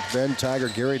Becker, Mark Ben, Tiger,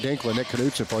 Gary Dinkler, Nick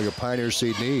Knutson for all your Pioneer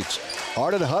Seed needs.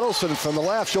 Arden Huddleston from the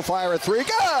left. She'll fire a 3. Good!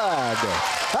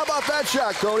 How about that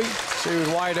shot, Cody? She was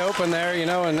wide open there, you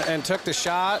know, and took the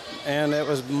shot, and it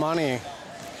was money.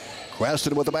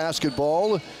 Creston with the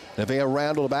basketball. Nevaeh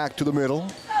Randall back to the middle.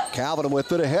 Calvin with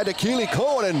it ahead to Keely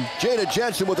Cohen, and Jada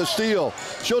Jensen with a steal.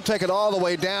 She'll take it all the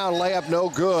way down. Layup no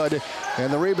good.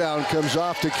 And the rebound comes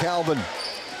off to Calvin.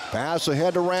 Pass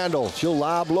ahead to Randall. She'll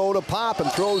lob low to Pop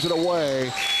and throws it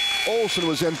away. Olsen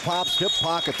was in Pop's hip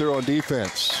pocket there on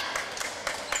defense.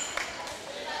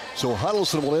 So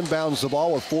Huddleston will inbounds the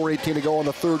ball with 4:18 to go in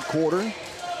the third quarter.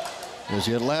 As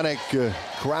the Atlantic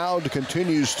crowd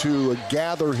continues to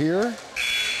gather here.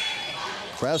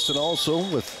 Creston also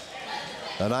with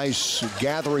a nice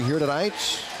gathering here tonight.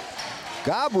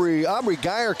 Aubrey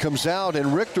Geyer comes out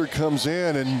and Richter comes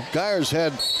in, and Geyer's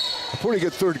had a pretty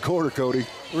good third quarter, Cody.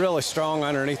 Really strong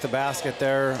underneath the basket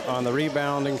there on the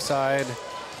rebounding side.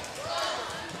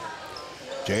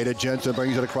 Jada Jensen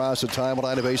brings it across the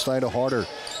timeline to baseline to Harder.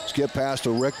 Skip pass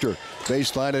to Richter.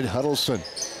 Baseline to Huddleston.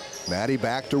 Maddie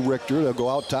back to Richter. They'll go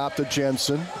out top to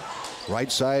Jensen.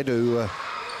 Right side to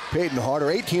Peyton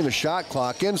Harder. 18 the shot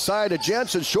clock. Inside to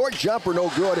Jensen. Short jumper, no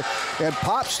good. And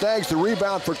Pop snags the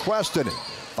rebound for Creston.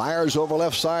 Fires over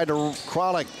left side to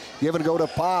Kronick. Give it a go to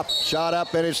Pop. Shot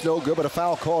up and it's no good, but a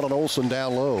foul called on Olsen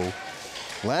down low.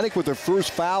 Atlantic with their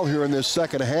first foul here in this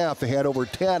second half. They had over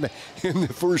 10 in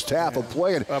the first half of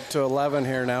playing. Up to 11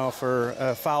 here now for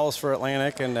fouls for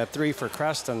Atlantic, and 3 for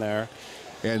Creston there.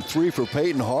 And 3 for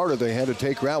Peyton Harder. They had to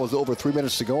take her out with over 3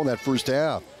 minutes to go in that first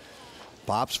half.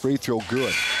 Pop's free throw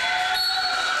good.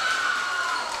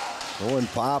 Owen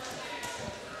Pop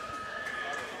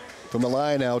from the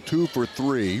line now, 2 for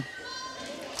 3.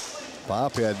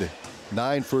 Pop had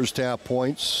 9 first half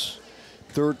points,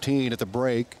 13 at the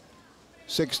break,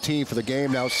 16 for the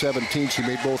game, now 17. She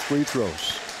made both free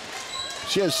throws.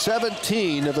 She has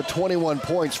 17 of the 21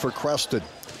 points for Creston.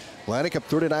 Atlantic up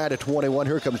 39-21.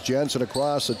 Here comes Jensen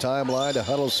across the timeline to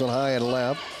Huddleston high and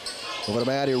left. Over to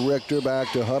Maddie Richter,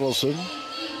 back to Huddleston.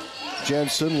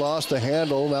 Jensen lost the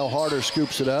handle. Now Harder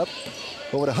scoops it up.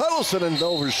 Over to Huddleston and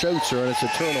overshoots her, and it's a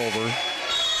turnover.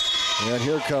 And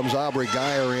here comes Aubrey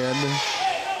Geyer in.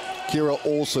 Kira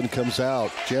Olsen comes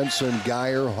out. Jensen,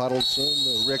 Geyer,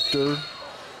 Huddleston, Richter,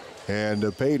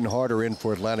 and Peyton Harder in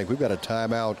for Atlantic. We've got a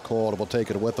timeout called, and we'll take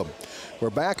it with them.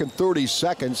 We're back in 30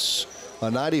 seconds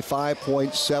on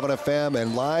 95.7 FM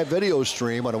and live video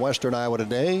stream on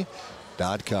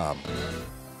WesternIowaToday.com.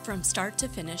 From start to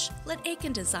finish, let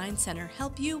Aiken Design Center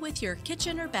help you with your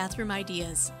kitchen or bathroom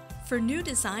ideas. For new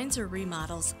designs or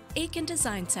remodels, Aiken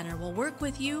Design Center will work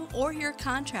with you or your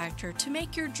contractor to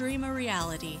make your dream a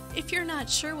reality. If you're not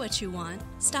sure what you want,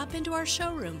 stop into our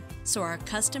showroom so our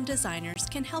custom designers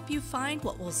can help you find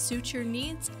what will suit your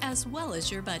needs as well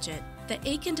as your budget. The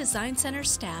Aiken Design Center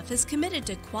staff is committed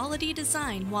to quality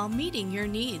design while meeting your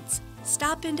needs.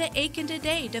 Stop into Aiken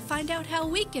today to find out how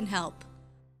we can help.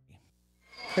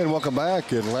 And welcome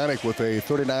back. Atlantic with a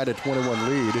 39-21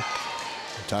 lead.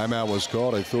 Timeout was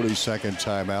called, a 30-second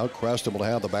timeout. Creston will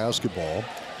have the basketball.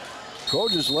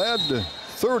 Trojans led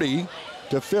 30-15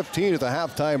 at the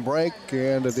halftime break,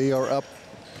 and they are up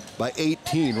by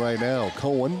 18 right now.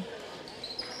 Cohen,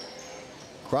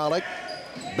 Kralik,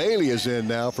 Bailey is in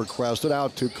now for Creston.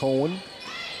 Out to Cohen,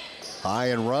 high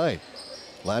and right.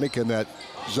 Atlantic in that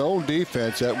zone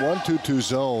defense, that 1-2-2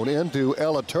 zone into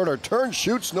Ella Turner. Turn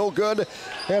shoots, no good,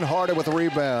 and Harder with a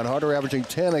rebound. Harder averaging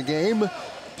 10 a game.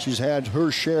 She's had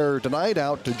her share tonight.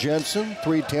 Out to Jensen.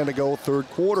 3:10 to go, third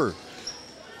quarter.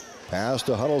 Pass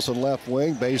to Huddleston, left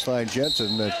wing. Baseline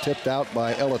Jensen, tipped out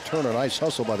by Ella Turner. Nice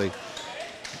hustle by the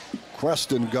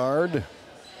Creston guard.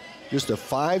 Just a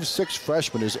 5'6"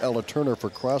 freshman is Ella Turner for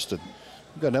Creston.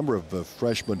 We've got a number of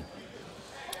freshmen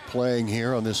playing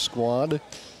here on this squad.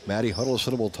 Maddie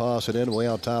Huddleston will toss it in way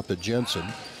out top to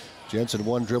Jensen. Jensen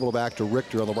one dribble back to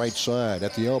Richter on the right side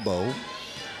at the elbow.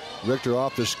 Richter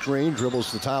off the screen,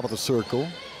 dribbles to the top of the circle.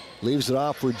 Leaves it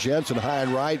off for Jensen, high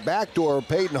and right. Backdoor,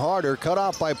 Peyton Harder, cut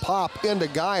off by Pop into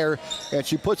Geyer, and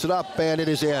she puts it up, and it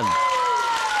is in.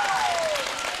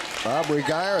 Aubrey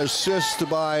Geyer, assist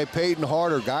by Peyton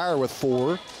Harder. Geyer with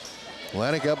 4.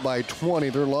 Atlantic up by 20,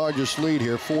 their largest lead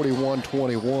here,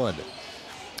 41-21.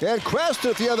 And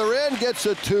Creston at the other end gets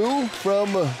a 2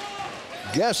 from,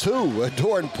 guess who?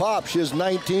 Doran Pop, she has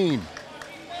 19.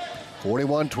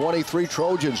 41-23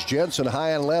 Trojans. Jensen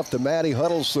high and left to Maddie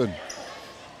Huddleston.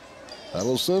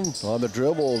 Huddleston on the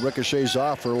dribble, ricochets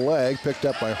off her leg, picked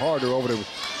up by Harder over to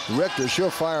Richter.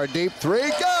 She'll fire a deep 3,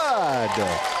 good!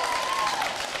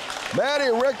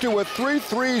 Maddie Richter with 3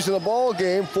 threes in the ball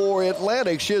game for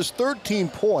Atlantic. She has 13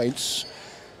 points,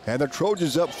 and the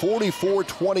Trojans up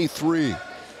 44-23.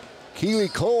 Keely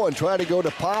Cohen tried to go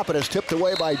to Pop, and is tipped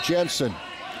away by Jensen.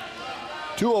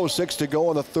 2:06 to go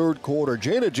in the third quarter.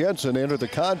 Jada Jensen entered the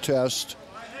contest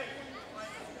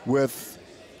with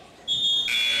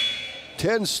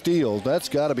 10 steals. That's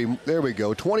got to be, there we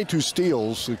go, 22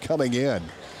 steals coming in.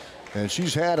 And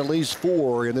she's had at least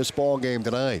 4 in this ball game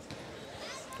tonight.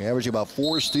 Averaging about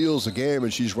 4 steals a game,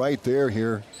 and she's right there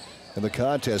here in the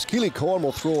contest. Keely Cohen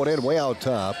will throw it in way out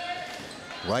top.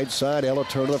 Right side, Ella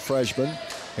Turner, the freshman.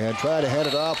 And try to head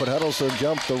it off, but Huddleston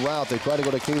jumped the route. They try to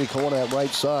go to Keely Cohen at right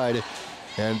side.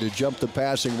 And to jump the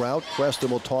passing route,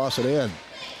 Creston will toss it in.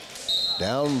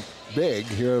 Down big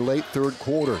here late third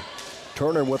quarter.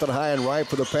 Turner with it high and right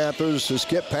for the Panthers. The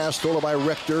skip pass stolen by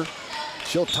Richter.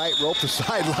 She'll tightrope the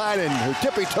sideline, and her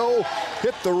tippy toe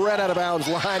hit the red out of bounds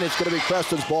line. It's going to be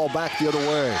Creston's ball back the other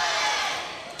way.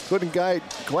 Couldn't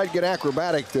quite get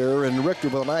acrobatic there, and Richter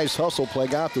with a nice hustle play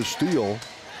got the steal.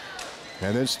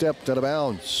 And then stepped out of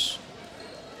bounds.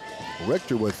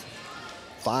 Richter with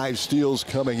 5 steals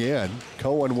coming in.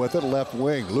 Cohen with it, left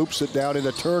wing. Loops it down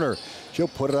into Turner. She'll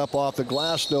put it up off the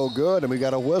glass, no good. And we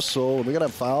got a whistle. We got a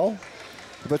foul.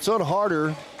 If it's on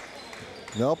Harder,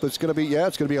 nope, it's going to be, yeah,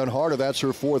 it's going to be on Harder. That's her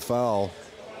 4th foul.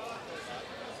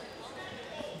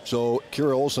 So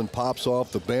Kira Olsen pops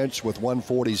off the bench with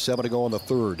 1:47 to go in the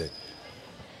third.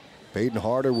 Peyton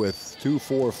Harder with 2,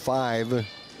 4, 5,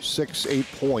 6, 8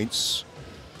 points.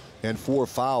 And 4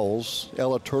 fouls.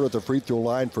 Ella Turner at the free throw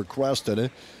line for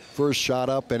Creston. First shot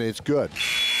up, and it's good.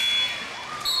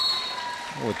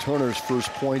 Well, Turner's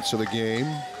first points of the game.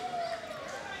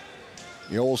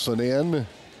 Olsen in,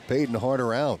 Peyton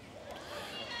Harder out.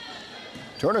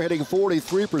 Turner hitting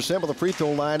 43% of the free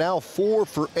throw line now, 4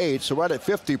 for 8, so right at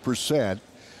 50%.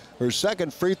 Her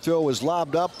second free throw is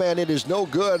lobbed up, and it is no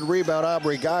good. Rebound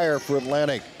Aubrey Geyer for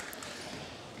Atlantic.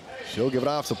 She'll give it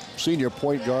off the senior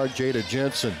point guard, Jada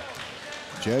Jensen.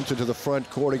 Jensen to the front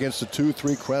court against the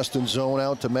 2-3 Creston zone,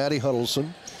 out to Maddie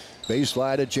Huddleston.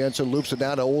 Baseline to Jensen, loops it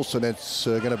down to Olsen. It's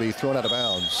going to be thrown out of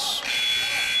bounds.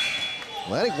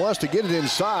 Atlantic wants to get it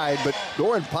inside, but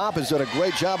Doran Pop has done a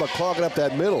great job of clogging up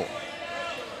that middle.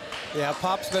 Yeah,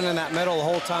 Pop's been in that middle the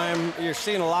whole time. You're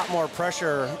seeing a lot more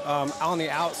pressure on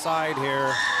the outside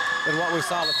here than what we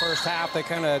saw the first half. They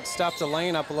kind of stuffed the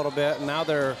lane up a little bit, and now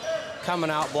they're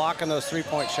coming out blocking those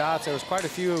 3-point shots. There was quite a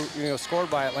few, scored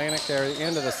by Atlantic there at the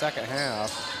end of the second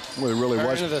half. Well, it really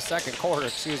was. End of the second quarter,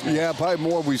 excuse me. Yeah, probably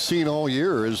more we've seen all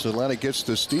year as Atlantic gets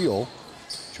the steal.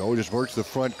 Joe just works the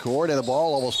front court, and the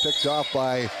ball almost picked off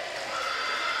by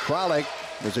Kralik.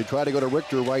 as they try to go to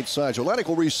Richter right side. So Atlantic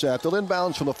will reset. They'll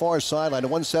inbounds from the far sideline.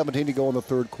 1:17 to go in the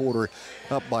third quarter.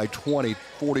 Up by 20,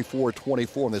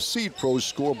 44-24 on the Seed Pros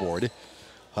scoreboard.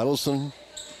 Huddleston,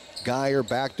 Geyer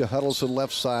back to Huddleston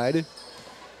left side.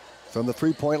 From the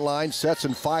three-point line, sets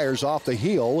and fires off the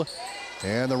heel.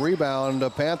 And the rebound,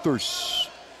 Panthers.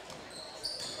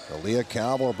 Aaliyah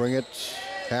Calvin will bring it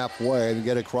halfway and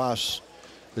get across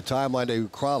the timeline to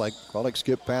Kralik. Kralik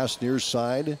skip past near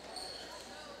side.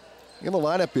 In the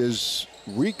lineup is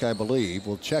Reek, I believe.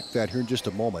 We'll check that here in just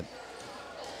a moment.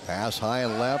 Pass high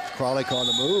and left. Kralik on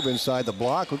the move inside the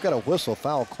block. We've got a whistle,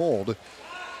 foul called,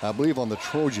 I believe, on the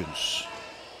Trojans.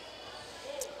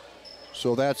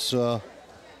 So that's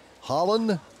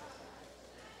Holland.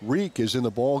 Reek is in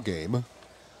the ball game.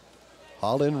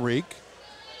 Holland Reek.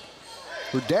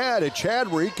 Her dad,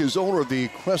 Chad Reek, is owner of the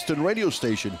Creston radio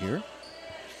station here.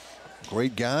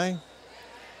 Great guy.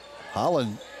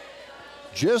 Holland,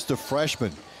 just a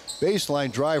freshman.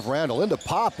 Baseline drive, Randall into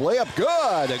Pop. Layup,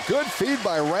 good. A good feed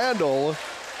by Randall.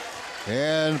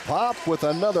 And Pop with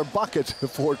another bucket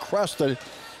for Creston.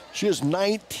 She has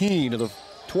 19 of the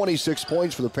 26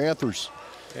 points for the Panthers.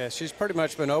 Yeah, she's pretty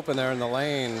much been open there in the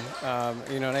lane,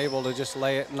 and able to just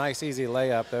lay it, nice, easy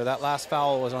layup there. That last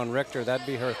foul was on Richter. That'd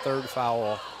be her third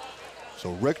foul.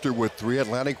 So Richter with 3,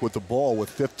 Atlantic with the ball with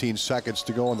 15 seconds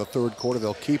to go in the third quarter.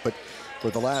 They'll keep it for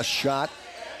the last shot.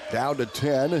 Down to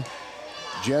 10.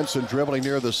 Jensen dribbling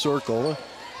near the circle.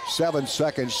 7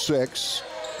 seconds, 6.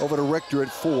 Over to Richter at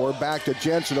 4. Back to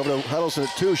Jensen, over to Huddleston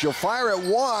at 2. She'll fire at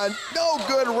 1. No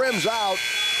good, rims out.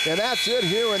 And that's it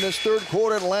here in this third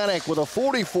quarter. Atlantic with a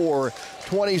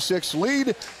 44-26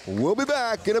 lead. We'll be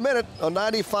back in a minute on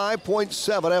 95.7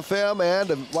 FM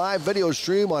and a live video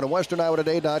stream on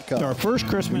WesternIowaToday.com. Our first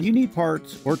Christmas, you need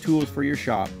parts or tools for your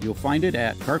shop. You'll find it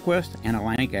at CarQuest and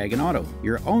Atlantic Ag and Auto,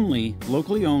 your only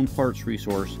locally owned parts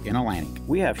resource in Atlantic.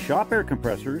 We have shop air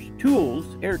compressors,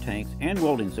 tools, air tanks, and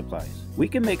welding supplies. We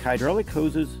can make hydraulic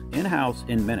hoses in-house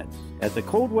in minutes. As the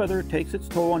cold weather takes its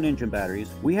toll on engine batteries,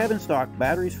 we have in stock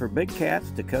batteries for big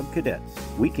cats to cub cadets.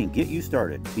 We can get you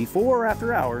started. Before or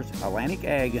after hours, Atlantic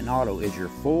Ag and Auto is your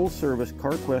full-service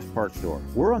CarQuest parts store.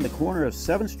 We're on the corner of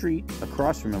 7th Street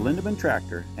across from a Lindemann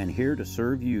Tractor and here to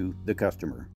serve you, the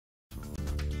customer.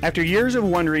 After years of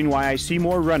wondering why I see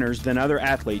more runners than other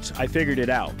athletes, I figured it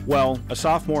out. Well, a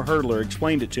sophomore hurdler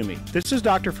explained it to me. This is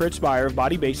Dr. Fritz Beyer of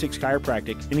Body Basics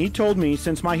Chiropractic, and he told me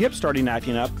since my hip started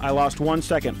acting up, I lost 1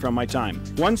 second from my time.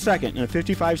 1 second in a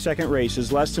 55-second race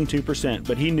is less than 2%,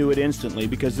 but he knew it instantly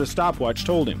because the stopwatch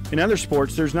told him. In other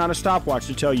sports, there's not a stopwatch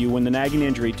to tell you when the nagging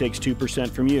injury takes 2%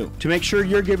 from you. To make sure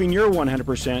you're giving your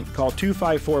 100%, call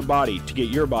 254-BODY to get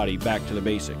your body back to the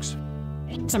basics.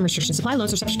 Some restrictions apply.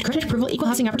 Loans are subject to credit approval. Equal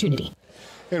housing opportunity.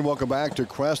 And welcome back to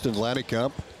Creston Atlantic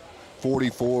Cup.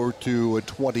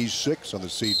 44-26 on the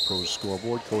Seed Pros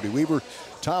scoreboard. Cody Weaver,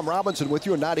 Tom Robinson with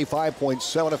you at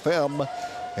 95.7 FM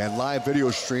and live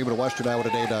video stream at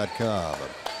WesternIowaToday.com.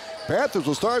 Panthers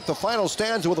will start the final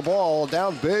stanza with the ball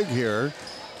down big here.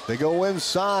 They go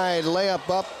inside, layup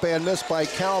up and missed by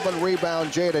Calvin. Rebound,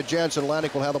 Jada Jensen.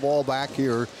 Atlantic will have the ball back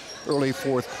here early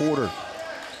fourth quarter.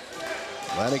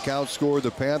 Atlantic outscored the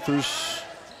Panthers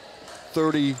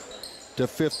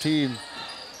 30-15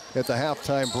 at the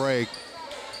halftime break.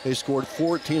 They scored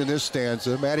 14 in this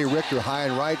stanza. Maddie Richter high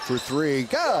and right for 3.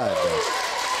 Good.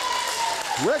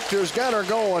 Richter's got her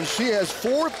going. She has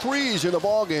 4 threes in the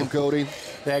ballgame, Cody.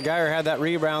 Yeah, Geyer had that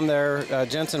rebound there.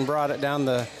 Jensen brought it down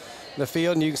the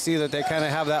field, and you can see that they kind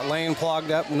of have that lane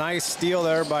plugged up. Nice steal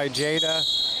there by Jada,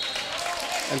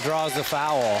 and draws the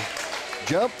foul.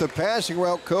 Jumped the passing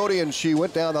route, Cody, and she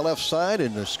went down the left side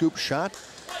and the scoop shot.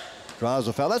 Draws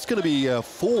a foul. That's going to be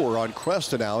 4 on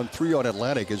Creston now and 3 on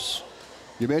Atlantic. As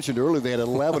you mentioned earlier, they had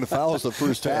 11 fouls the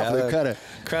first half. Yeah,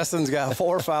 Creston's got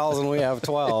 4 fouls and we have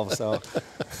 12.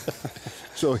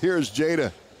 So here's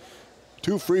Jada.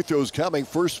 2 free throws coming.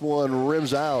 First one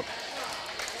rims out.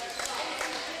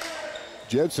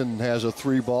 Jensen has a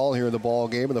 3 ball here in the ball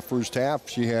game in the first half.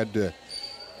 She had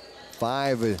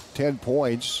 10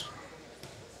 points.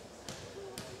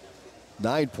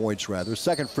 9 points, rather.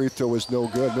 Second free throw was no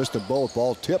good. Missed them both.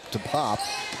 Ball tipped to Pop.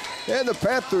 And the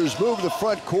Panthers move to the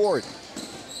front court.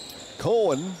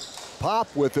 Cohen,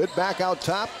 Pop with it. Back out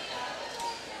top.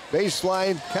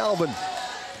 Baseline, Calvin.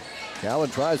 Calvin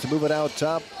tries to move it out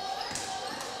top.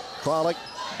 Kralik,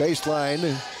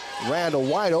 baseline. Randall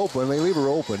wide open. They leave her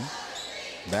open.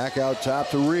 Back out top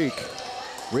to Reek.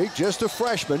 Reek, just a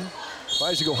freshman.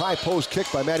 Tries to go high post kick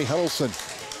by Maddie Huddleston.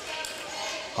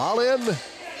 Holland.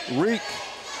 Reek,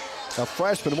 a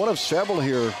freshman, one of several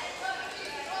here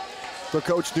for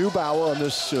Coach Neubauer on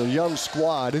this young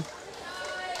squad.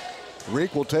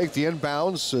 Reek will take the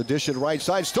inbounds, dish it right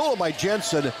side, stolen by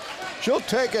Jensen. She'll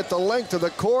take it the length of the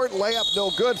court, layup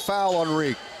no good, foul on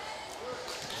Reek.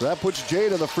 So that puts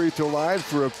Jade on the free throw line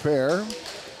for a pair.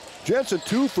 Jensen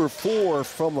 2 for 4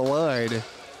 from the line,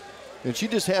 and she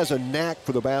just has a knack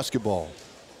for the basketball.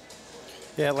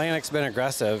 Yeah, Atlantic's been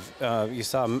aggressive. You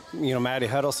saw, Maddie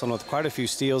Huddleston with quite a few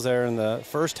steals there in the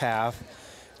first half.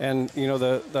 And,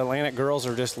 the Atlantic girls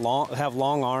are just have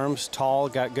long arms, tall,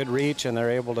 got good reach, and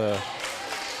they're able to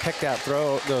pick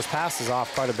those passes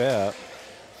off quite a bit.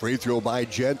 Free throw by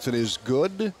Jensen is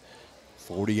good.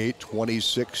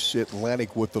 48-26,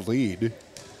 Atlantic with the lead.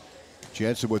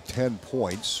 Jensen with 10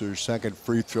 points. Her second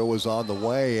free throw is on the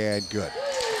way and good.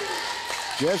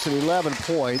 Jensen 11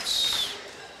 points.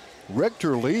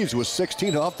 Richter leads with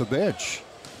 16 off the bench.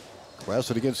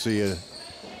 Creston against the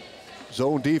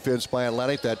zone defense by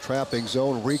Atlantic. That trapping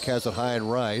zone. Reek has it high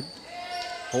and right.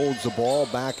 Holds the ball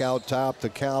back out top to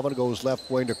Calvin. Goes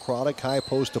left wing to Chronic. High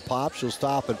post to Pop. She'll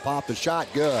stop and pop the shot.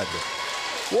 Good.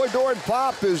 Boy, Doran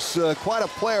Pop is quite a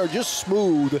player. Just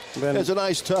smooth. Has a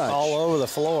nice touch. All over the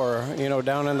floor,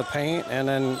 down in the paint, and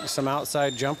then some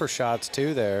outside jumper shots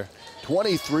too there.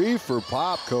 23 for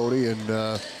Pop, Cody,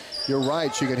 and you're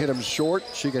right. She can hit him short.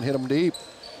 She can hit him deep.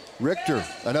 Richter,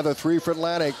 another 3 for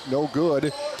Atlantic. No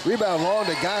good. Rebound long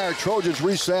to Geyer. Trojans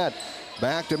reset.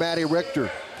 Back to Maddie Richter.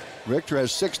 Richter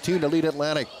has 16 to lead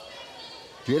Atlantic.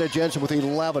 Jada Jensen with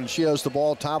 11. She has the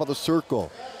ball top of the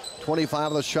circle. 25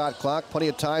 on the shot clock. Plenty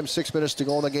of time. 6 minutes to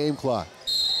go on the game clock.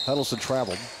 Huddleston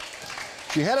traveled.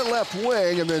 She had it left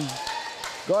wing and then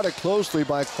got it closely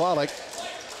by Chronic.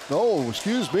 Oh,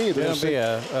 excuse me. There's going to be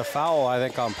a foul, I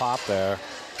think, on Pop there.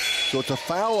 So it's a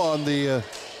foul on the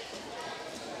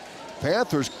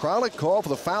Panthers. Chronic call for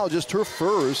the foul, just her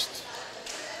first.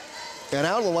 And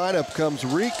out of the lineup comes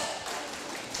Reek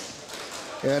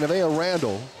and Nevaeh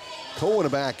Randall. Cohen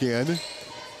back in.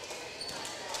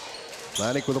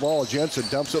 Atlantic with the ball. Jensen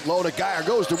dumps it low to Geyer.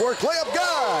 Goes to work. Layup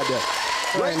good.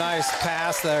 Very nice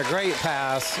pass there. Great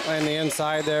pass on the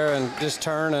inside there, and just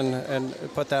turn and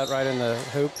put that right in the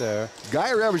hoop there.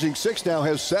 Geyer averaging 6 now,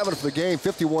 has 7 for the game.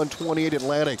 51-28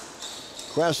 Atlantic.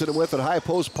 Creston with it. High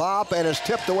post Pop, and it's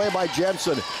tipped away by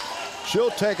Jensen.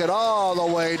 She'll take it all the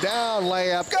way down.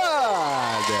 Layup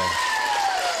good.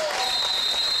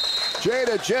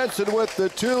 Jada Jensen with the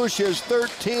 2. She has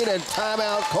 13 and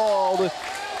timeout called.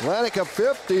 Atlantic up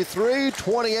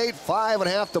 53-28,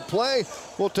 5.5 to play.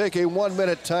 We'll take a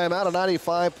 1-minute timeout on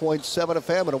 95.7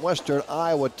 FM and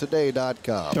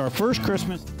WesternIowaToday.com. Our first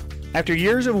Christmas. After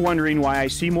years of wondering why I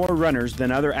see more runners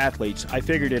than other athletes, I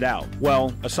figured it out.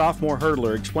 Well, a sophomore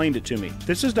hurdler explained it to me.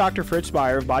 This is Dr. Fritz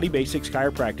Beyer of Body Basics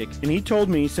Chiropractic, and he told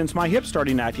me since my hip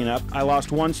started acting up, I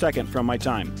lost 1 second from my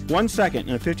time. 1 second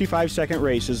in a 55-second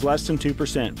race is less than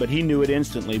 2%, but he knew it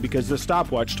instantly because the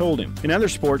stopwatch told him. In other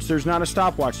sports, there's not a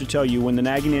stopwatch to tell you when the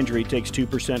nagging injury takes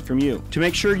 2% from you. To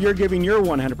make sure you're giving your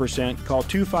 100%, call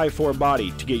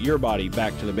 254-BODY to get your body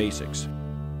back to the basics.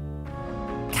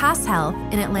 Cass Health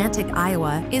in Atlantic,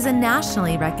 Iowa is a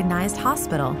nationally recognized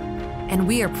hospital, and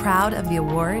we are proud of the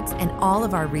awards and all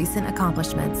of our recent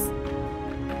accomplishments.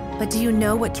 But do you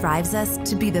know what drives us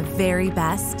to be the very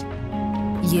best?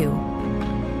 You.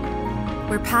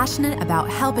 We're passionate about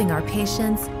helping our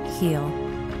patients heal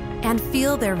and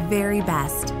feel their very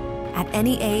best at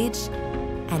any age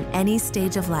and any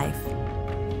stage of life.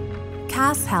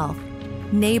 Cass Health,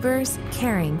 neighbors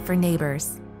caring for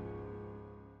neighbors.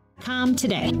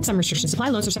 Today. Some restrictions apply.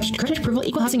 Loans are subject to credit approval.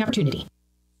 Equal housing opportunity.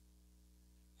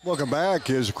 Welcome back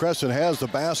as Creston has the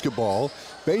basketball.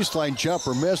 Baseline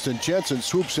jumper missed, and Jensen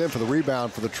swoops in for the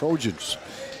rebound for the Trojans.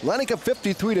 Atlantic up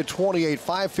 53-28,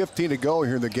 5:15 to go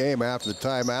here in the game after the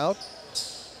timeout.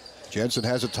 Jensen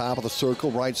has the top of the circle,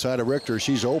 right side of Richter.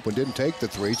 She's open, didn't take the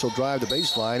 3, so drive the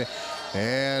baseline.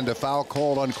 And a foul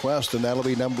called on Creston. That'll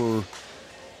be number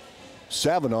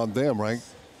 7 on them, right?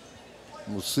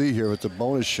 We'll see here with the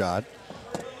bonus shot.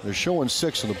 They're showing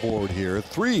 6 on the board here.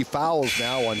 3 fouls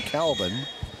now on Calvin.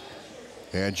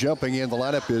 And jumping in the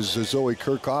lineup is Zoe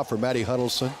Kirchhoff for Maddie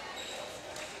Huddleston.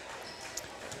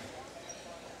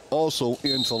 Also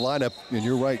into the lineup, and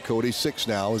you're right, Cody, 6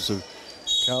 now is the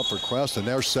count for Creston.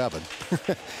 There's 7.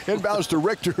 Inbounds to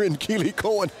Richter, and Keely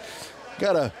Cohen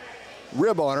got a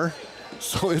rib on her.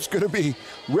 So it's going to be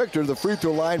Richter, the free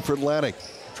throw line for Atlantic.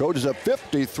 Trojans up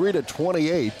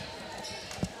 53-28.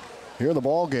 Here in the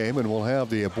ball game, and we'll have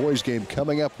the boys game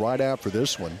coming up right after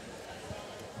this one.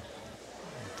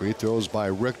 Free throws by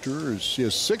Richter. She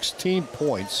has 16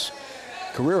 points.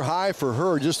 Career high for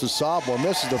her, just a sophomore.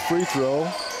 Misses the free throw.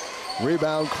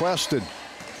 Rebound Creston.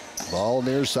 Ball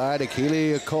near side to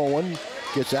Keely Cohen.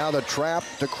 Gets out of the trap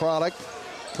to Chronic.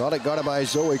 Kralik got it by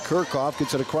Zoe Kirchhoff.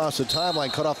 Gets it across the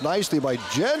timeline. Cut off nicely by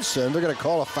Jensen. They're going to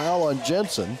call a foul on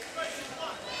Jensen.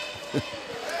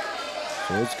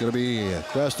 So it's going to be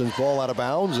Creston's ball out of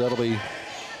bounds. That'll be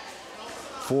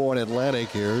 4 in Atlantic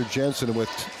here. Jensen with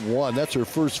 1. That's her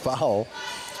first foul.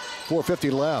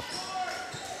 4:50 left.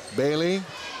 Bailey.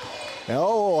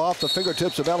 Oh, off the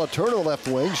fingertips of Ella Turner, left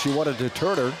wing. She wanted to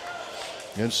turn her.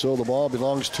 And so the ball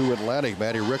belongs to Atlantic.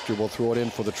 Maddie Richter will throw it in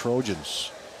for the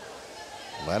Trojans.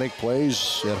 Atlantic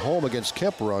plays at home against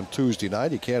Kemper on Tuesday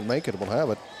night. You can't make it. We'll have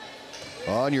it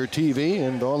on your TV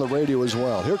and on the radio as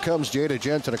well. Here comes Jada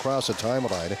Jensen across the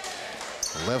timeline.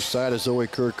 Left side is Zoe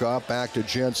Kirchhoff. Back to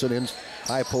Jensen in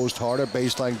high post Harder.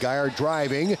 Baseline Geyer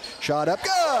driving. Shot up.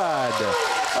 Good!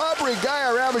 Aubrey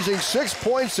Geyer averaging 6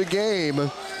 points a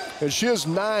game. And she has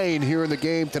 9 here in the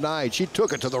game tonight. She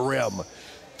took it to the rim.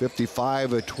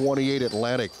 55-28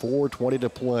 Atlantic. 4:20 to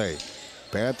play.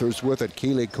 Panthers with it.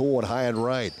 Keely Cohen high and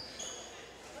right.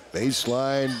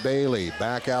 Baseline Bailey.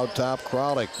 Back out top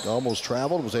Kralik. Almost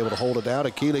traveled. Was able to hold it down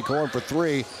to Keely Cohen for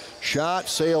 3. Shot.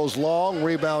 Sails long.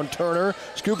 Rebound Turner.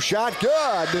 Scoop shot.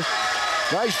 Good.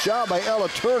 Nice job by Ella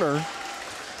Turner.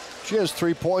 She has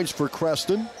 3 points for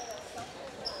Creston.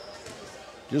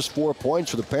 Just 4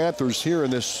 points for the Panthers here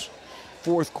in this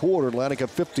fourth quarter. Atlantic at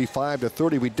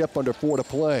 55-30. We dip under 4 to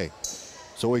play.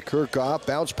 Zoe Kirchhoff,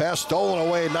 bounce pass stolen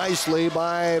away nicely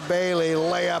by Bailey.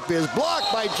 Layup is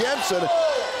blocked by Jensen.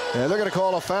 And they're going to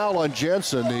call a foul on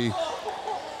Jensen. The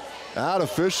out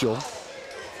official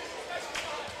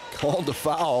called the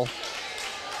foul.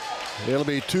 It'll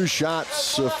be 2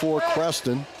 shots for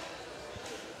Creston.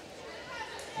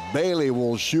 Bailey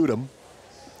will shoot him.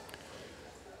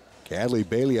 Cadley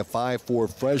Bailey, a 5'4"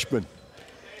 freshman.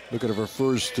 Looking at her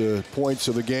first points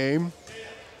of the game.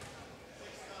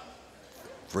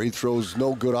 Free throws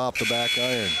no good off the back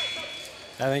iron.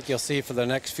 I think you'll see for the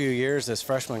next few years this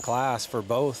freshman class for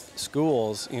both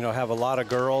schools, have a lot of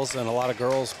girls and a lot of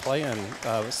girls playing,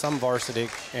 some varsity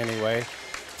anyway,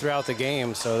 throughout the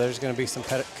game. So there's going to be some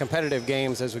competitive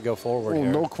games as we go forward here.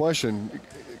 No question,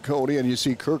 Cody. And you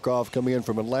see Kirchhoff coming in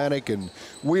from Atlantic and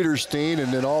Wiederstein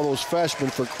and then all those freshmen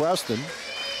for Creston.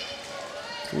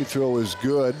 Free throw is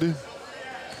good.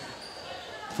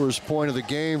 First point of the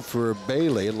game for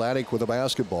Bailey. Atlantic with the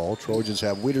basketball. Trojans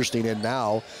have Wiederstein in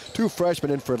now. 2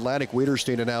 freshmen in for Atlantic.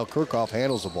 Wiederstein and now Kirchhoff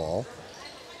handles the ball.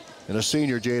 And a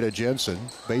senior, Jada Jensen.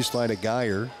 Baseline to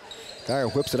Geyer. Geyer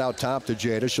whips it out top to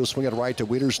Jada. She'll swing it right to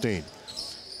Wiederstein.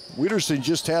 Wiederstein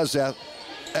just has that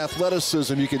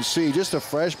athleticism, you can see. Just a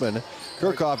freshman.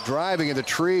 Kirchhoff driving in the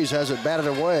trees, has it batted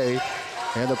away.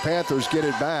 And the Panthers get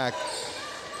it back.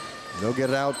 They'll get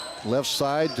it out left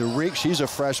side to Reek. She's a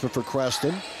freshman for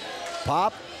Creston.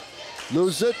 Pop,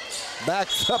 lose it.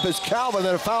 Backs up is Calvin.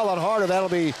 Then a foul on Harder. That'll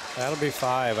be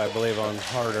 5, I believe, on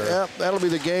Harder. Yep, that'll be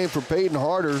the game for Peyton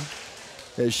Harder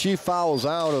as she fouls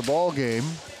out of the ball game.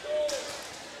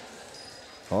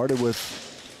 Harder with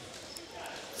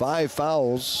 5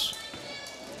 fouls.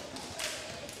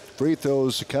 Free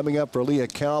throws coming up for Leah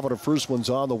Calvin. Her first one's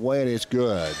on the way, and it's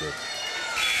good.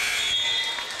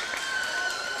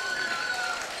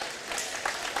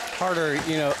 Harder,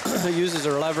 uses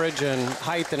her leverage and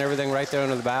height and everything right there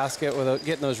under the basket without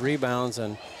getting those rebounds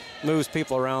and moves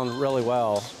people around really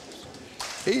well.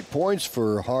 8 points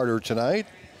for Harder tonight.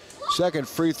 Second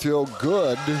free throw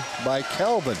good by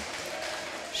Calvin.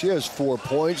 She has 4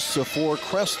 points for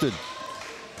Creston.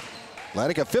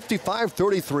 Atlantic at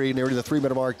 55-33, nearly the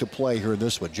 3-minute mark to play here in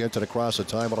this one. Jensen across the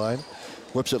timeline.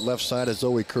 Whips it left side to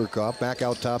Zoe Kirchhoff. Back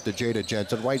out top to Jada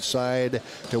Jensen. Right side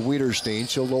to Wiederstein.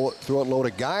 She'll throw it low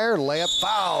to Geyer. Layup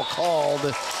foul called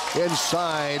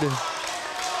inside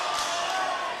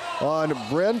on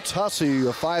Brent Hussey,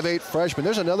 a 5'8" freshman.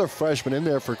 There's another freshman in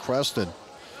there for Creston.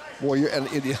 Boy,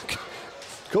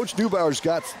 Coach Neubauer's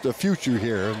got the future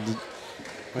here.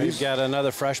 We've got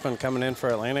another freshman coming in for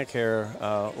Atlantic here.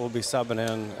 We'll be subbing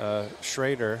in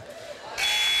Schrader.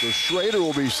 So Schrader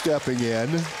will be stepping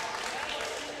in.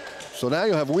 So now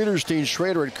you'll have Wiederstein,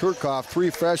 Schrader, and Kirchhoff,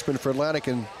 3 freshmen for Atlantic,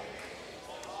 and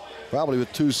probably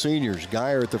with 2 seniors.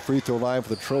 Geyer at the free throw line for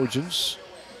the Trojans.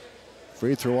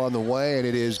 Free throw on the way, and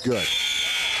it is good.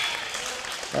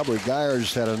 Albert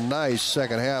Geyer's had a nice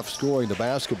second half scoring the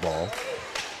basketball.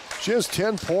 She has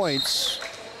 10 points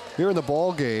here in the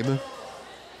ball game.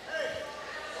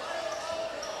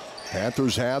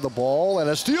 Panthers have the ball,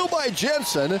 and a steal by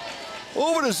Jensen.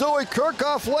 Over to Zoe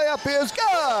Kirchhoff. Layup is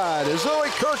good. Zoe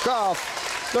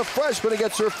Kirchhoff, the freshman,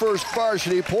 gets her first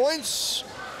varsity points.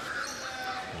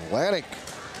 Atlantic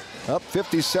Up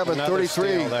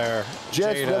 57-33. There.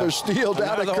 Jensen, another steal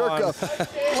down to Kirkhoff.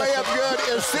 Layup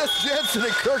good. Assist Jensen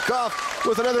and Kirkhoff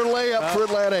with another layup for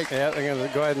Atlantic. Yeah, they're going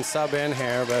to go ahead and sub in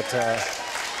here, but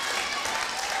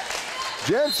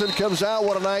Jensen comes out.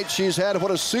 What a night she's had.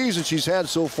 What a season she's had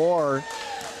so far.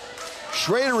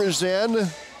 Schrader is in.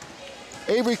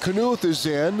 Avery Knuth is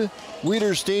in.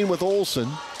 Wiederstein with Olsen.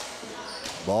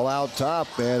 Ball out top,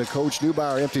 and Coach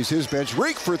Neubauer empties his bench.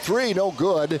 Reek for three, no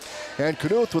good. And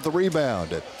Knuth with the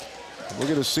rebound. We're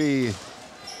going to see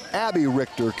Abby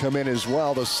Richter come in as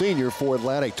well, the senior for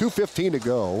Atlantic. 2:15 to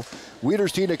go.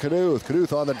 Wiederstein to Knuth.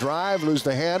 Knuth on the drive, lose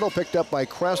the handle, picked up by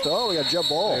Creston. Oh, we got a jump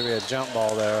ball. Maybe a jump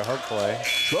ball there, hopefully.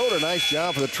 Schroeder, nice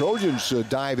job for the Trojans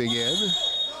diving in.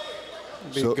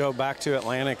 Go back to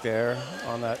Atlantic there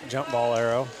on that jump ball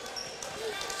arrow.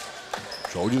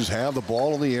 Trojans have the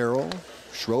ball on the arrow.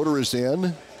 Schroeder is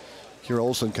in. Kira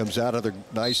Olsen comes out. Another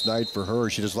nice night for her.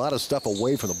 She does a lot of stuff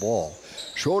away from the ball.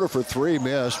 Schroeder for three,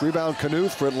 missed. Rebound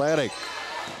Knuth for Atlantic.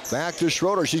 Back to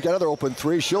Schroeder. She's got another open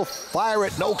three. She'll fire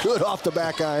it. No good off the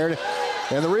back iron.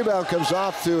 And the rebound comes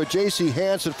off to J.C.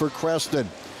 Hansen for Creston.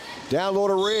 Down low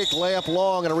to Reek. Layup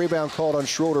long, and a rebound called on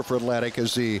Schroeder for Atlantic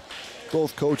as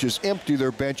both coaches empty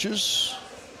their benches.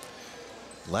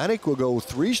 Atlantic will go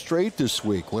 3 straight this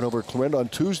week. Went over Clarinda on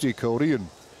Tuesday, Cody, and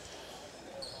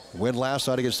win last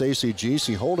night against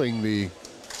ACGC, holding the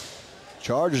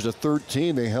Chargers to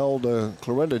 13. They held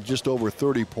Clarinda just over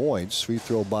 30 points. Free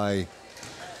throw by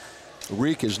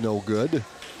Reek is no good.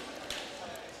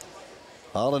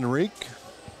 Holland Reek,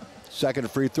 second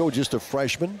free throw, just a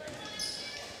freshman.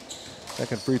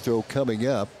 Second free throw coming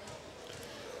up.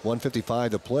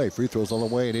 1:55 to play. Free throws on the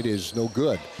way, and it is no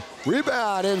good.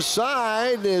 Rebound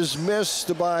inside is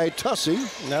missed by Tussey.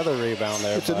 Another rebound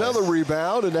there. It's another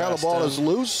rebound, and now Creston. the ball is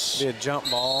loose. Be a jump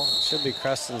ball. Should be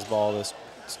Creston's ball this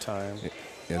time.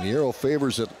 And the arrow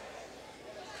favors it.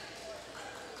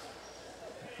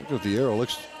 Look at the arrow.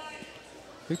 Looks.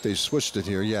 I think they switched it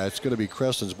here. Yeah, it's going to be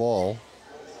Creston's ball.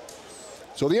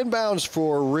 So the inbounds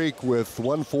for Reek with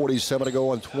 1:47 to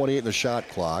go on 28 in the shot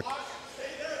clock.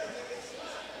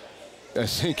 I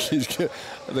think he's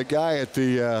the guy at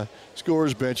the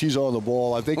scorer's bench. He's on the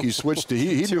ball. I think he switched to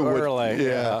he Too knew early.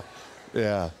 Yeah.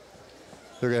 They're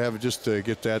gonna have just to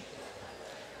get that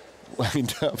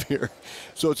lined up here.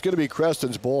 So it's gonna be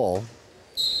Creston's ball,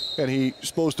 and he's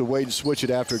supposed to wait and switch it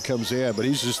after it comes in. But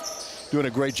he's just doing a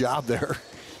great job there.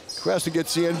 Creston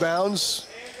gets the inbounds.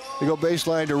 They go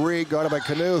baseline to Reek, guarded by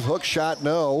Knuth. Hook shot,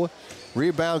 no.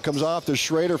 Rebound comes off to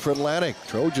Schrader for Atlantic.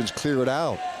 Trojans clear it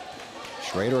out.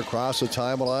 Schrader across the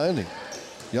timeline. The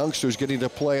youngsters getting to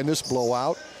play in this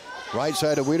blowout. Right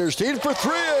side of Wiederstein for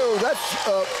three. That's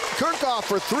Kirkhoff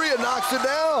for three and knocks it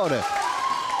down.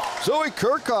 Zoe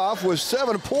Kirkhoff with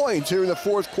 7 points here in the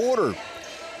fourth quarter.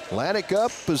 Atlantic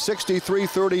up is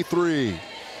 63-33.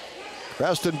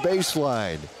 Creston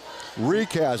baseline.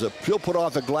 Reek has it. She'll put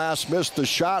off the glass, missed the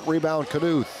shot. Rebound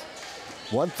Knuth.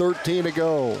 1:13 to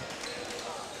go.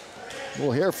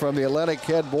 We'll hear from the Atlantic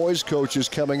head boys coaches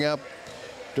coming up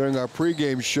during our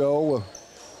pregame show.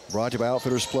 Brought to you by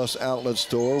Outfitters Plus Outlet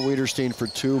Store. Wiederstein for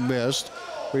two, missed.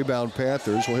 Rebound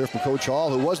Panthers. We'll hear from Coach Hall,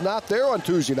 who was not there on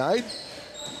Tuesday night.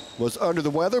 Was under the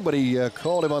weather, but he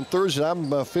called him on Thursday.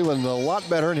 I'm feeling a lot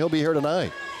better, and he'll be here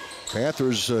tonight.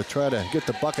 Panthers try to get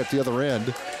the bucket the other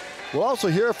end. We'll also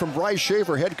hear from Bryce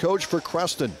Schaefer, head coach for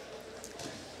Creston.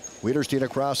 Wiederstein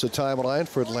across the timeline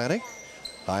for Atlantic.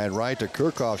 High and right to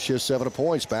Kirkhoff. She has 7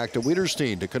 points. Back to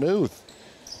Wiederstein to Knuth.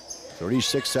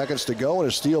 36 seconds to go, and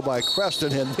a steal by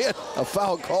Creston, and then a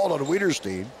foul called on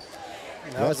Wiederstein.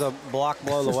 That was a block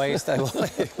below the waist, I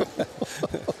believe.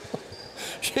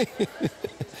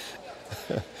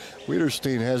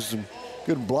 Wiederstein has some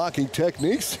good blocking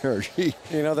techniques there. You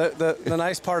know, the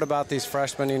nice part about these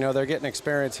freshmen, you know, they're getting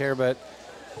experience here, but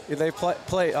they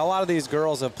play. A lot of these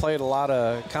girls have played a lot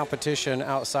of competition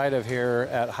outside of here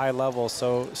at high levels.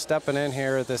 So stepping in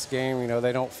here at this game, you know,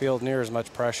 they don't feel near as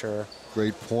much pressure.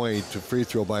 Great point. A free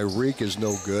throw by Reek is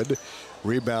no good.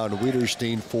 Rebound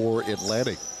Wiederstein for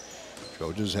Atlantic.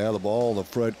 Trojans have the ball in the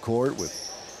front court with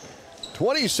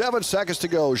 27 seconds to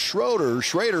go. Schrader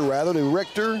to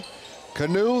Richter.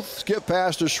 Knuth, skip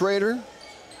pass to Schrader.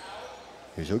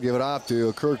 He'll give it off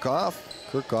to Kirkhoff.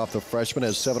 Kirkhoff, the freshman,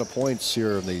 has 7 points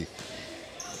here in the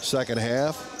second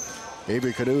half.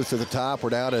 Avery Knuth at the top. We're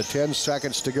down to 10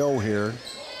 seconds to go here.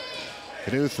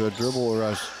 Knuth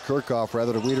Kirkhoff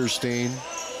rather to Wiederstein.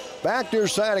 Back near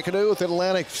side of Knuth,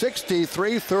 Atlantic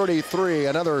 63-33.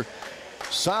 Another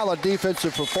solid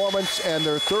defensive performance and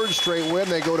their third straight win.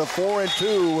 They go to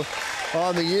 4-2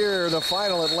 on the year. The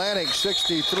final Atlantic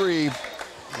 63,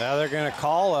 Now they're going to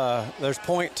call, there's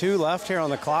 .2 left here on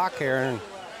the clock here, and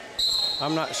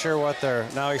I'm not sure what they're,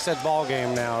 no, he said ball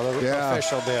game now, the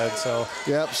official did, so.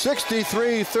 Yep,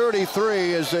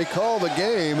 63-33 as they call the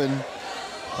game, and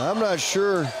I'm not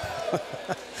sure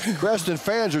Creston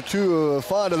fans are too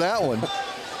fond of that one.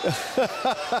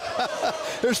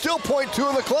 There's still .2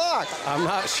 on the clock. I'm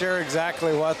not sure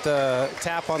exactly what the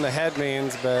tap on the head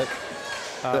means, but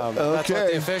that's what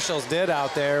the officials did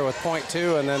out there with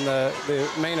 .2, and then the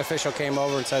main official came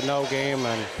over and said no game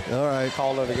and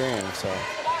called it a game. So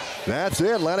that's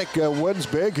it. Atlantic wins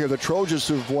big here. The Trojans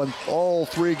have won all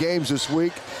 3 games this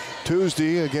week.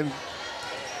 Tuesday, again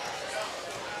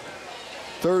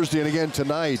Thursday, and again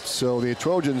tonight. So the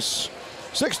Trojans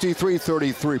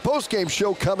 63-33. Post-game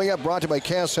show coming up, brought to you by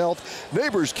Cass Health.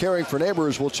 Neighbors caring for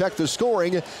neighbors. We'll check the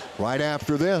scoring right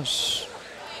after this.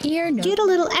 Get a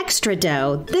little extra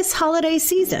dough this holiday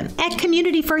season at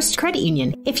Community First Credit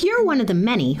Union. If you're one of the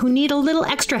many who need a little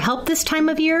extra help this time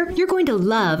of year, you're going to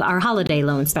love our holiday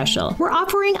loan special. We're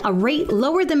offering a rate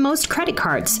lower than most credit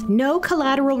cards, no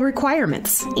collateral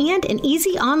requirements, and an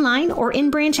easy online or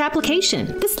in-branch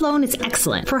application. This loan is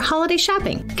excellent for holiday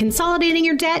shopping, consolidating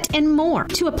your debt, and more.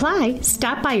 To apply,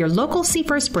 stop by your local C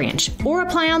First branch or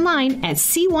apply online at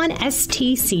c1stcu.com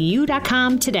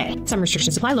today. Some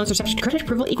restrictions apply. Loans are subject to credit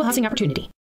approval. Equal housing opportunity.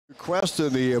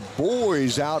 Creston, the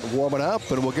boys out warming up,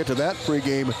 and we'll get to that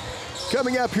pregame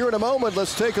coming up here in a moment.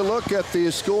 Let's take a look at the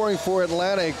scoring for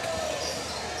Atlantic.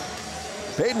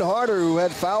 Peyton Harder, who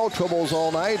had foul troubles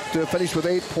all night, finished with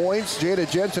 8 points. Jada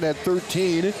Jensen had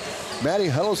 13. Maddie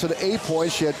Huddleston, 8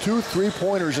 points. She had 2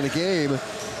 3-pointers in a game.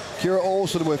 Kira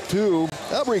Olsen with 2.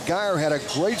 Aubrey Geyer had a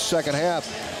great second half.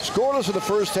 Scoreless in the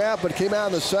first half, but came out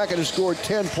in the second and scored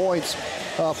 10 points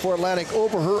for Atlantic,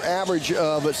 over her average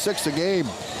of 6 a game.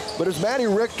 But it's Maddie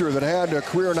Richter that had a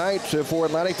career night for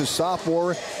Atlantic. The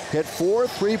sophomore hit 4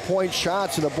 3-point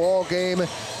shots in the ball game and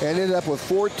ended up with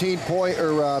 16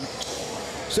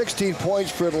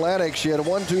 points for Atlantic. She had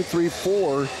 1, 2, 3,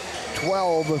 4,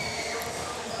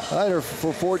 12. Either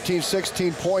for 14,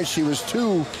 16 points. She was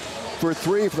 2 for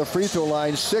 3 from the free throw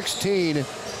line, 16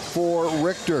 for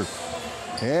Richter.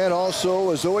 And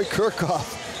also Zoe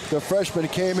Kirchhoff, the freshman,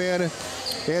 came in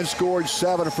and scored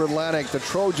 7 for Atlantic. The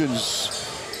Trojans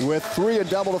with 3 in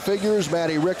double figures.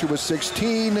 Maddie Richter with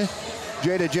 16,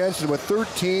 Jada Jensen with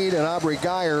 13, and Aubrey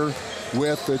Geyer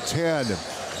with 10.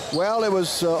 Well, it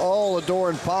was all adore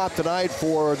and pop tonight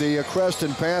for the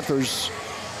Creston Panthers.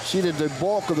 She did the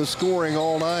bulk of the scoring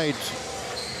all night.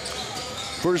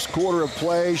 First quarter of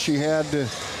play, she had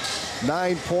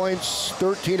 9 points,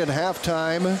 13 at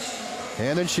halftime.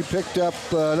 And then she picked up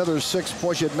another 6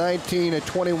 points. She had 19 at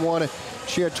 21.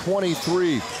 She had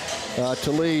 23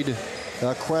 to lead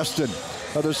Creston.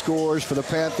 Other scores for the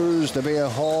Panthers: Nevaeh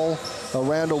Hall,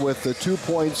 Randall with 2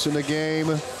 points in the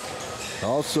game.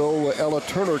 Also, Ella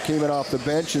Turner came in off the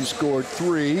bench and scored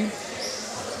 3.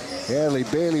 Hadley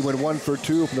Bailey went 1 for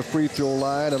 2 from the free throw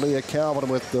line. Aaliyah Calvin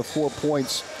with 4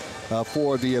 points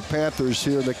for the Panthers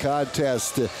here in the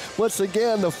contest. Once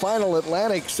again, the final,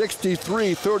 Atlantic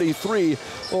 63-33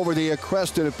 over the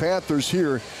Creston Panthers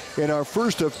here in our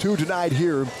first of 2 tonight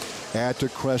here at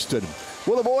Creston.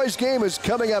 Well, the boys' game is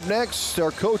coming up next.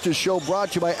 Our coaches show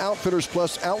brought to you by Outfitters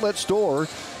Plus Outlet Store,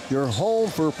 your home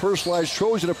for personalized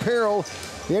Trojan apparel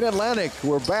in Atlantic.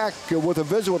 We're back with a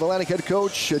visit with Atlantic head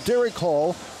coach Derek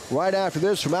Hall right after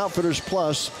this from Outfitters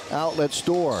Plus Outlet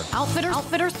Store.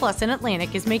 Outfitters Plus in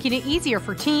Atlantic is making it easier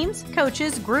for teams,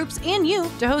 coaches, groups, and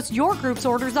you to host your group's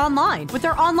orders online with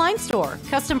their online store.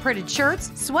 Custom printed shirts,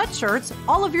 sweatshirts,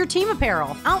 all of your team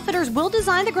apparel. Outfitters will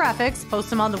design the graphics, post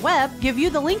them on the web, give you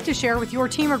the link to share with your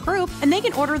team or group, and they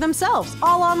can order themselves,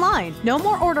 all online. No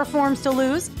more order forms to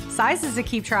lose, sizes to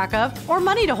keep track of, or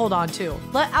money to hold on to.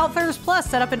 Let Outfitters Plus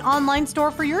set up an online store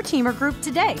for your team or group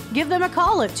today. Give them a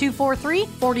call at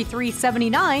 243-4379.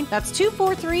 That's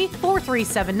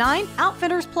 243-4379.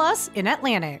 Outfitters Plus in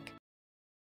Atlantic.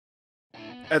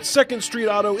 At 2nd Street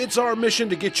Auto, it's our mission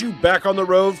to get you back on the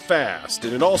road fast.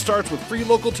 And it all starts with free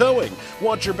local towing.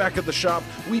 Once you're back at the shop,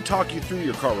 we talk you through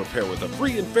your car repair with a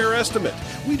free and fair estimate.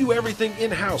 We do everything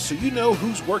in-house so you know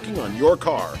who's working on your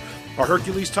car. Our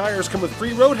Hercules tires come with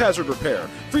free road hazard repair,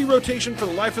 free rotation for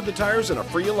the life of the tires, and a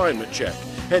free alignment check.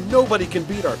 And nobody can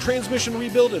beat our transmission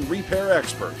rebuild and repair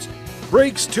experts.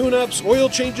 Brakes, tune-ups, oil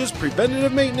changes,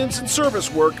 preventative maintenance, and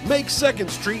service work make 2nd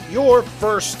Street your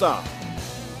first stop.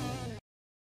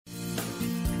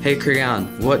 Hey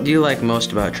Creon, what do you like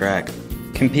most about track?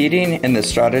 Competing and the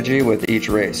strategy with each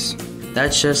race.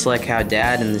 That's just like how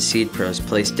Dad and the Seed Pros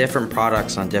place different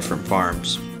products on different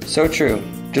farms. So true.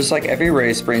 Just like every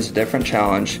race brings a different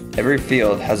challenge, every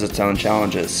field has its own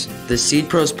challenges. The Seed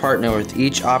Pros partner with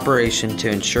each operation to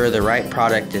ensure the right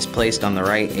product is placed on the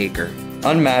right acre.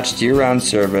 Unmatched year-round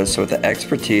service with the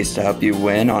expertise to help you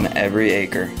win on every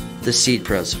acre. The Seed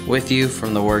Pros, with you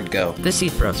from the word go. The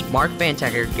Seed Pros, Mark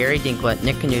Bantacker, Gary Dinklett,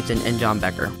 Nick Knutson, and John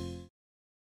Becker.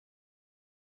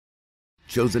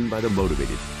 Chosen by the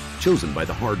motivated, chosen by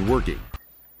the hard-working.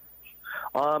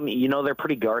 They're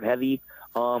pretty guard heavy,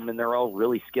 and they're all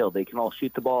really skilled. They can all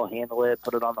shoot the ball, handle it,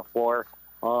 put it on the floor,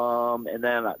 and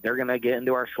then they're going to get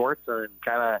into our shorts and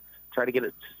kind of try to get it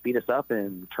to speed us up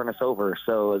and turn us over.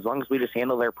 So as long as we just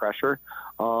handle their pressure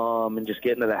and just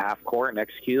get into the half court and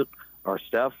execute our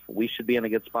stuff, we should be in a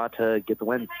good spot to get the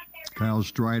win. Kyle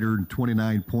Strider,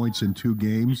 29 points in 2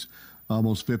 games,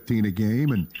 almost 15 a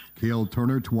game, and Cale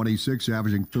Turner, 26,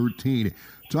 averaging 13.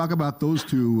 Talk about those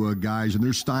two guys and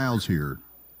their styles here.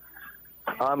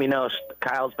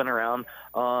 Kyle's been around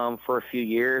for a few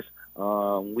years.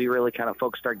 We really kind of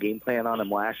focused our game plan on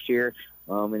him last year,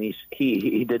 and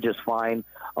he did just fine.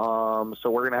 So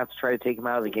we're going to have to try to take him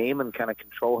out of the game and kind of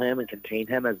control him and contain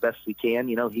him as best we can.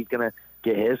 He's going to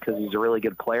get his because he's a really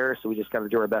good player, so we just got to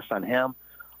do our best on him.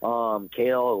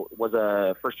 Cale was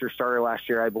a first-year starter last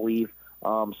year, I believe.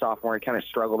 Sophomore, he kind of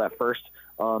struggled at first,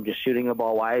 just shooting the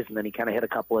ball wise, and then he kind of hit a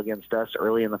couple against us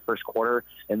early in the first quarter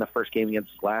in the first game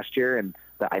against us last year, and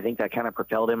I think that kind of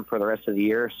propelled him for the rest of the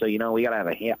year. So, we got to have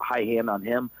a high hand on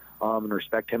him and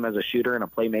respect him as a shooter and a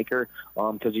playmaker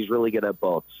because he's really good at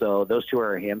both. So those two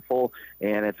are a handful,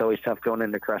 and it's always tough going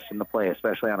into Creston to play,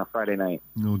 especially on a Friday night.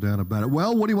 No doubt about it.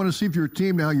 Well, what do you want to see for your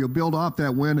team now? You'll build off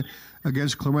that win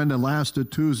against Clarinda last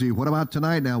Tuesday. What about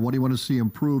tonight now? What do you want to see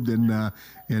improved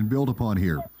and build upon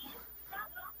here?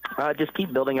 Just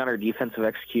keep building on our defensive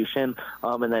execution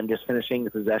and then just finishing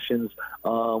the possessions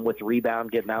with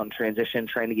rebound, getting out in transition,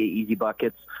 trying to get easy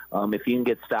buckets. If you can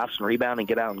get stops and rebound and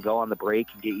get out and go on the break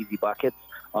and get easy buckets,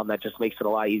 that just makes it a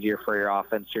lot easier for your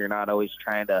offense so you're not always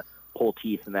trying to pull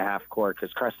teeth in the half court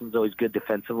because Creston's always good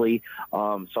defensively.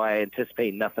 So I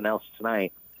anticipate nothing else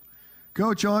tonight.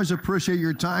 Coach, always appreciate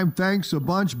your time. Thanks a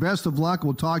bunch. Best of luck.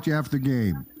 We'll talk to you after the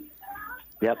game.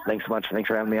 Yep, thanks so much. Thanks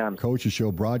for having me on. Coach's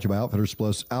Show brought to you by Outfitters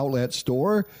Plus Outlet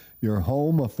Store, your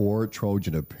home for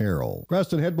Trojan apparel.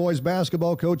 Creston head boys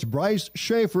basketball coach Bryce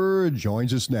Schaefer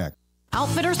joins us next.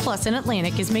 Outfitters Plus in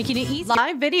Atlantic is making it easy.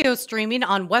 Live video streaming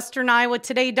on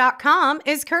westerniowatoday.com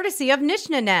is courtesy of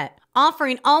NishnaNet,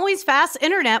 offering always fast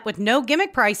internet with no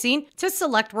gimmick pricing to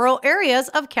select rural areas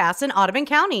of Cass and Audubon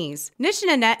counties.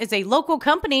 NishnaNet is a local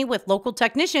company with local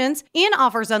technicians and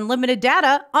offers unlimited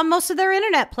data on most of their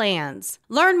internet plans.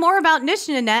 Learn more about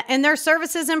NishnaNet and their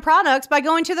services and products by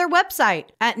going to their website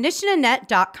at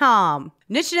nishnanet.com.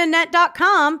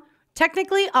 nishnanet.com,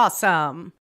 technically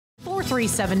awesome.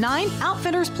 4379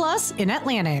 Outfitters Plus in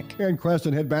Atlantic. And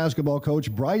Creston head basketball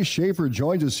coach Bryce Schaefer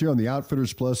joins us here on the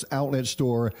Outfitters Plus Outlet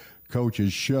Store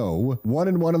Coach's Show.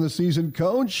 1-1 in the season,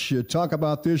 Coach. Talk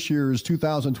about this year's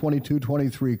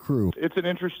 2022-23 crew. It's an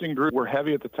interesting group. We're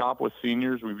heavy at the top with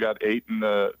seniors. We've got 8 in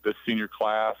the senior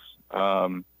class.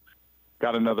 Got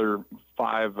another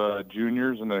 5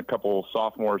 juniors and then a couple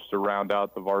sophomores to round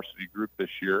out the varsity group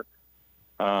this year.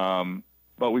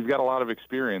 But we've got a lot of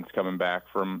experience coming back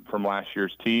from last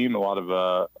year's team. A lot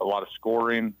of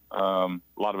scoring, a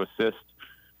lot of assists.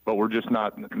 But we're just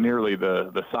not nearly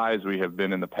the size we have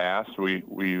been in the past. We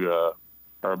are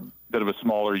a bit of a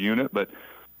smaller unit, but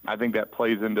I think that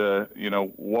plays into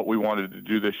what we wanted to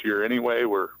do this year anyway.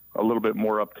 We're a little bit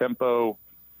more up tempo,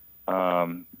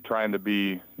 trying to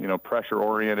be pressure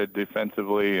oriented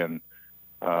defensively, and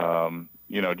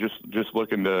just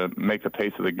looking to make the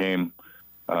pace of the game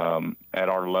at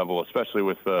our level, especially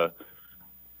with the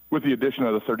addition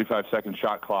of the 35-second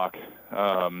shot clock.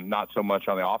 Not so much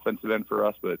on the offensive end for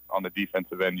us, but on the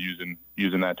defensive end,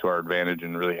 using that to our advantage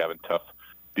and really having tough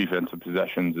defensive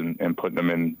possessions and putting them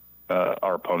in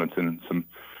our opponents in some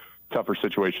tougher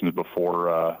situations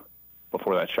before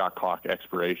that shot clock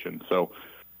expiration. So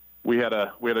we had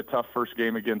a tough first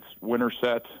game against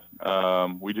Winterset.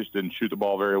 We just didn't shoot the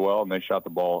ball very well, and they shot the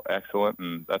ball excellent,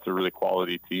 and that's a really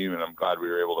quality team, and I'm glad we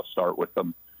were able to start with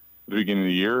them at the beginning of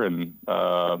the year. And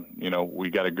we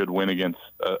got a good win against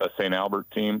a St. Albert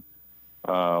team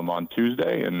on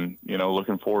Tuesday, and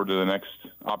looking forward to the next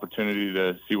opportunity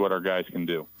to see what our guys can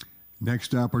do.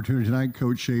 Next opportunity tonight,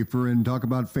 Coach Schaefer, and talk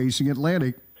about facing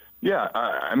Atlantic. Yeah,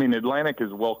 Atlantic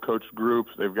is a well-coached group.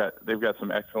 They've got some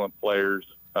excellent players.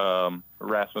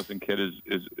 Rasmussen kid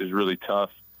is really tough.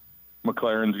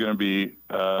 McLaren's going to be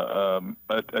a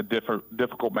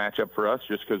difficult matchup for us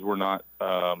just because we're not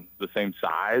the same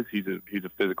size. He's a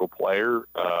physical player.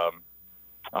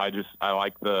 I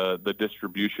like the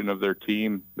distribution of their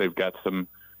team. They've got some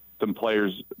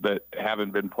players that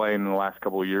haven't been playing in the last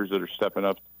couple of years that are stepping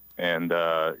up, and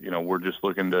we're just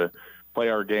looking to play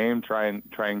our game, try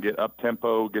and get up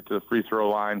tempo, get to the free throw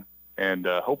line, and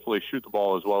hopefully shoot the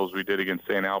ball as well as we did against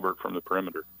St. Albert from the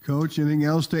perimeter. Coach, anything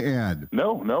else to add?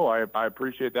 No, I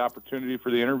appreciate the opportunity for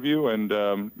the interview, and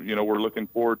we're looking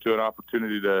forward to an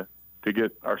opportunity to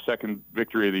get our second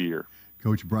victory of the year.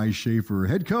 Coach Bryce Schaefer,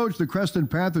 head coach, the Creston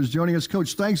Panthers, joining us.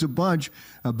 Coach, thanks a bunch.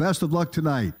 Best of luck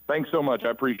tonight. Thanks so much. I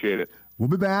appreciate it. We'll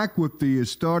be back with the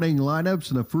starting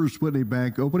lineups and the first Whitney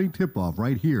Bank opening tip-off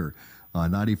right here on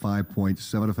 95.7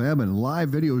 FM and live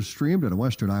video streamed at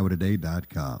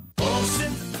westerniowatoday.com.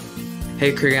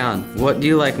 Hey, Creon, what do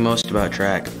you like most about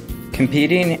track?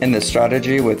 Competing and the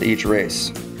strategy with each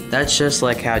race. That's just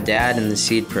like how Dad and the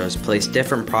Seed Pros place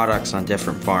different products on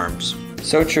different farms.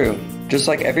 So true. Just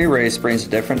like every race brings a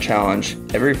different challenge,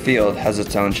 every field has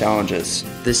its own challenges.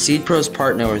 The Seed Pros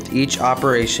partner with each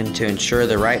operation to ensure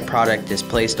the right product is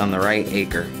placed on the right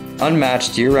acre.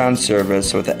 Unmatched year-round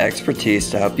service with the expertise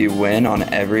to help you win on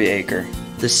every acre.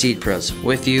 The Seed Pros,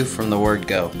 with you from the word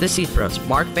go. The Seed Pros,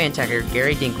 Mark Bantecker,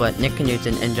 Gary Dinklett, Nick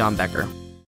Knutson, and John Becker.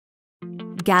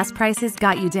 Gas prices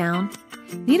got you down?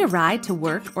 Need a ride to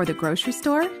work or the grocery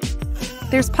store?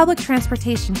 There's public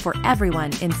transportation for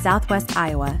everyone in Southwest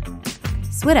Iowa.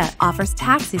 SWITA offers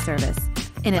taxi service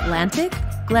in Atlantic,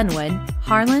 Glenwood,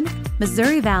 Harlan,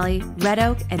 Missouri Valley, Red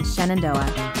Oak, and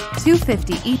Shenandoah.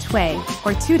 $2.50 each way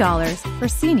or $2 for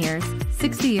seniors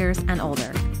 60 years and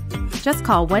older. Just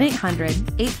call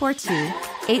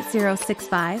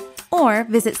 1-800-842-8065 or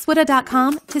visit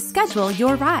swita.com to schedule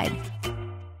your ride.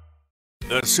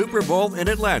 The Super Bowl in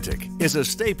Atlantic is a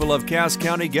staple of Cass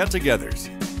County get-togethers.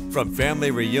 From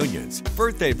family reunions,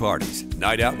 birthday parties,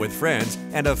 night out with friends,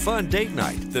 and a fun date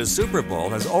night, the Super Bowl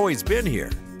has always been here.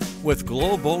 With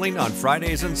Glow Bowling on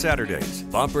Fridays and Saturdays,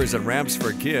 bumpers and ramps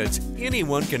for kids,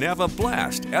 anyone can have a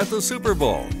blast at the Super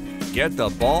Bowl. Get the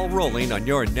ball rolling on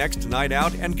your next night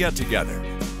out and get-together.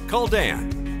 Call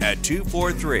Dan at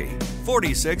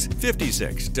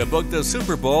 243-4656 to book the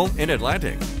Super Bowl in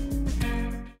Atlantic.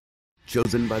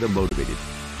 Chosen by the motivated,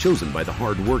 chosen by the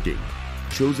hardworking,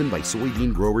 chosen by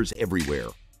soybean growers everywhere.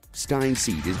 Stein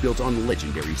Seed is built on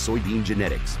legendary soybean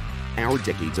genetics. Our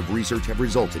decades of research have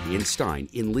resulted in Stein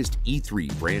Enlist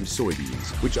E3 brand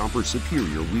soybeans, which offer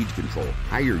superior weed control,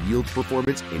 higher yield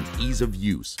performance, and ease of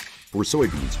use. For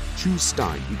soybeans, choose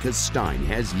Stein because Stein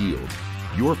has yield.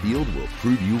 Your field will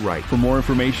prove you right. For more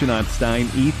information on Stein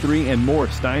E3 and more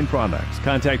Stein products,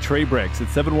 contact Trey Briggs at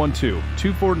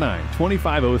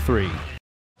 712-249-2503.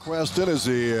 Creston is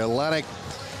the Atlantic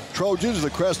Trojans. The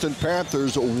Creston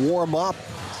Panthers warm up,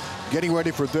 getting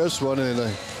ready for this one. In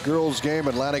the girls' game,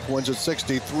 Atlantic wins at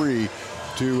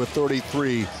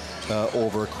 63-33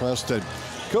 over Creston.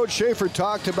 Coach Schaefer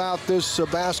talked about this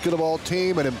basketball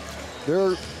team, and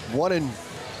they're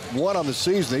 1-1 on the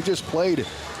season. They just played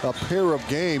a pair of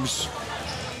games.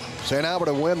 St. Albert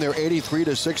to win, they're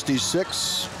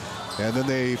 83-66, and then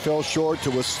they fell short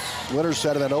to a winner's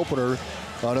set in that opener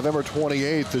on November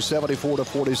 28th to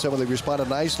 74-47. They responded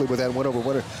nicely with that win over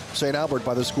winner St. Albert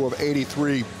by the score of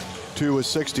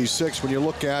 83-66. When you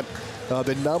look at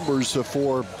the numbers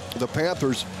for the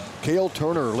Panthers, Cale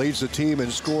Turner leads the team in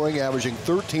scoring, averaging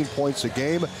 13 points a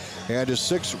game and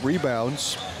 6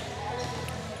 rebounds.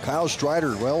 Kyle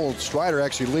Strider, Strider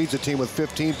actually leads the team with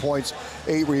 15 points,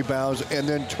 8 rebounds, and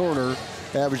then Turner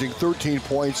averaging 13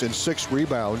 points and 6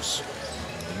 rebounds.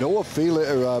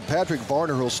 Patrick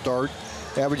Varner will start,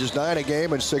 averages 9 a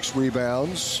game and 6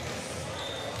 rebounds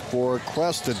for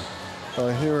Creston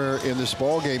here in this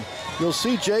ball game. You'll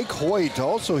see Jake Hoyt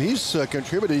also. He's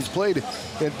contributed. He's played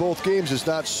in both games. Has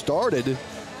not started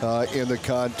in the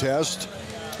contest.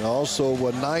 Also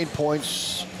 9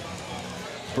 points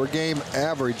per game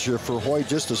average for Hoyt,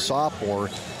 just a sophomore.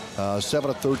 7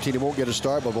 of 13. He won't get a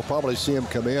start, but we'll probably see him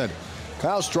come in.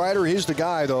 Kyle Strider, he's the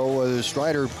guy though.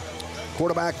 Strider,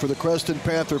 quarterback for the Creston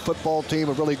Panther football team,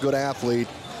 a really good athlete.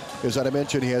 As I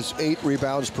mentioned, he has 8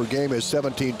 rebounds per game, has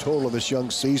 17 total in this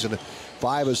young season,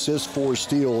 5 assists, 4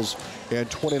 steals, and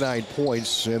 29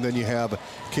 points. And then you have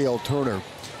Cale Turner.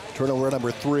 Turner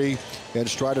number 3, and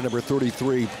Strider number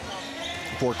 33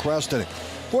 for Creston.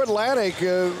 For Atlantic,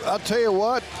 I'll tell you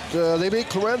what, they beat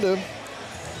Clarinda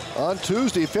on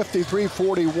Tuesday,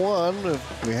 53-41.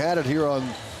 We had it here on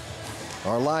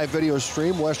our live video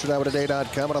stream,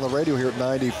 westerniowatoday.com, and on the radio here at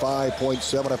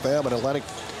 95.7 FM. And Atlantic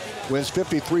wins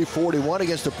 53-41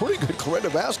 against a pretty good Clarinda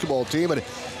basketball team. And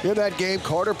in that game,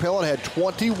 Carter Pellin had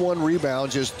 21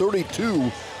 rebounds, just 32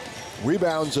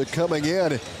 rebounds coming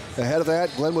in. Ahead of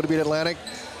that, Glenwood beat Atlantic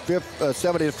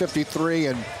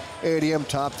 70-53, and A&M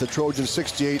topped the Trojans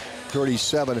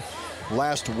 68-37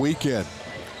 last weekend.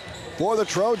 For the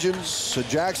Trojans,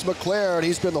 Jax McLaren,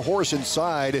 he's been the horse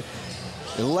inside.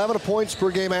 11 points per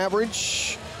game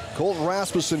average. Colton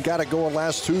Rasmussen got it going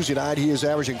last Tuesday night. He is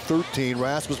averaging 13.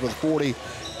 Rasmussen with 40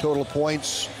 total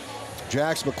points.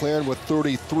 Jax McLaren with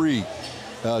 33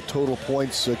 total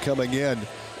points coming in.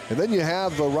 And then you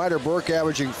have Ryder Burke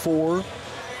averaging 4.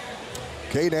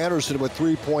 Cade Anderson with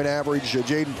 3-point average.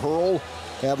 Jaden Pearl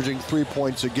averaging 3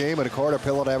 points a game. And Carter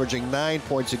Pellet averaging 9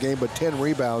 points a game, but 10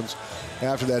 rebounds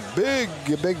after that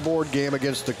big board game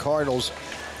against the Cardinals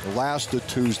last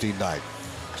Tuesday night.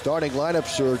 Starting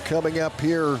lineups are coming up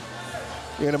here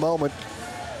in a moment.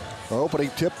 Our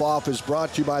opening tip-off is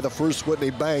brought to you by the First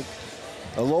Whitney Bank,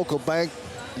 a local bank,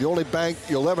 the only bank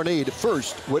you'll ever need.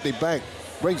 First Whitney Bank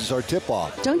brings us our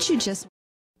tip-off. Don't you just...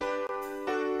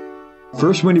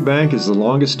 First Whitney Bank is the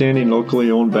longest-standing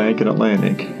locally owned bank in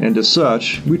Atlantic, and as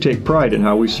such, we take pride in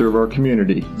how we serve our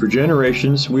community. For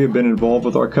generations, we have been involved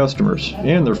with our customers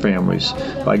and their families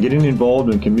by getting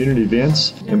involved in community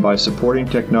events and by supporting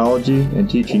technology and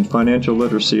teaching financial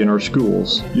literacy in our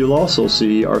schools. You'll also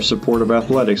see our support of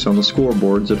athletics on the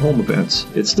scoreboards at home events.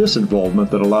 It's this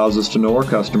involvement that allows us to know our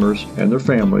customers and their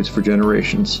families for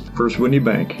generations. First Whitney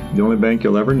Bank, the only bank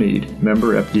you'll ever need.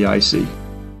 Member FDIC.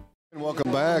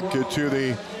 Welcome back to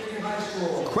the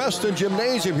Creston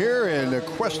Gymnasium here in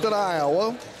Creston,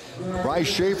 Iowa. Bryce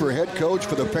Schaefer, head coach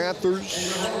for the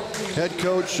Panthers, head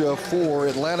coach for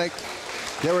Atlantic.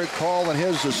 Derek Call in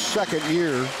his second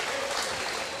year.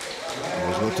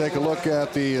 As we'll take a look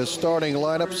at the starting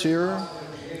lineups here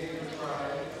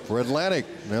for Atlantic.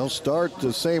 They'll start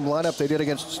the same lineup they did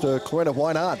against Corinna.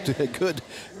 Why not?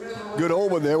 Good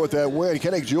omen there with that win.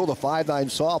 Kennick Jewell, the 5'9"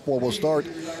 sophomore, will start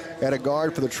at a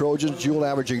guard for the Trojans. Jewell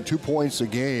averaging 2 points a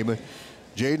game.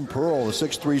 Jaden Pearl, the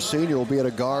 6'3" senior, will be at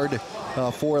a guard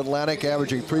for Atlantic,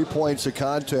 averaging 3 points a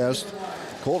contest.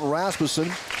 Colton Rasmussen,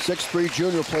 6'3"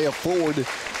 junior, will play a forward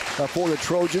for the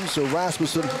Trojans. So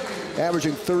Rasmussen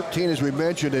averaging 13, as we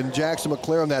mentioned, and Jackson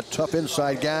McLaren, that tough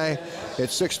inside guy at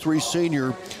 6'3"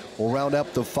 senior, will round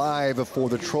up the 5 for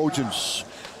the Trojans.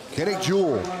 Kennick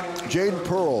Jewell, Jaden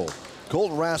Pearl,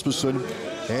 Colton Rasmussen,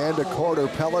 and Carter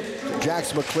Pellet.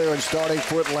 Jackson McLaren starting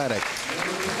for Atlantic.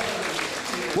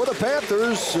 For the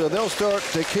Panthers, they'll start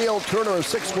Cale Turner, a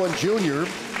 6'1" junior.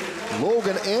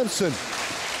 Logan Anson,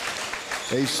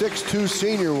 a 6'2"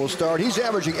 senior, will start. He's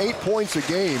averaging 8 points a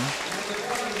game.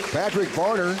 Patrick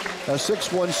Varner, a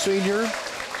 6'1" senior.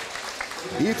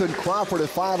 Ethan Crawford, a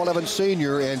 5'11"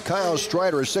 senior. And Kyle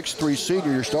Strider, a 6'3"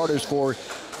 senior. Your starters for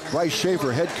Bryce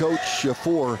Schaefer, head coach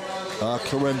for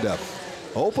Clarinda.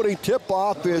 Opening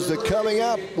tip-off is coming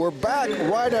up. We're back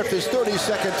right after this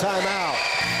 30-second timeout.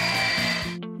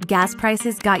 Gas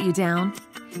prices got you down?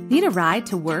 Need a ride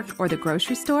to work or the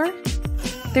grocery store?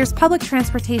 There's public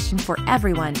transportation for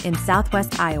everyone in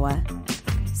Southwest Iowa.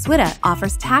 SWITA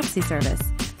offers taxi service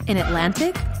in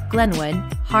Atlantic, Glenwood,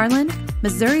 Harlan,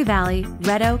 Missouri Valley,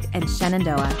 Red Oak, and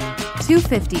Shenandoah.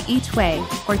 $2.50 each way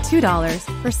or $2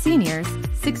 for seniors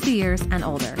 60 years and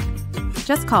older.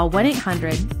 Just call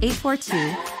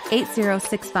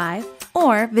 1-800-842-8065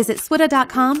 or visit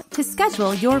swita.com to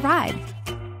schedule your ride.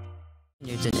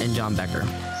 Newton and John Becker.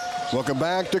 Welcome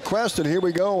back to Creston. Here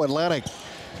we go, Atlantic.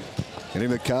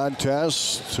 Ending the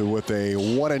contest with a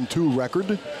 1-2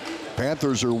 record.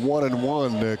 Panthers are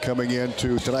 1-1 coming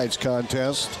into tonight's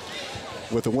contest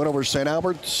with a win over St.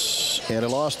 Albert's and a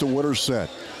loss to Winterset.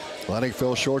 Atlantic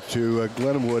fell short to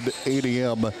Glenwood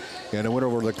A&M and a win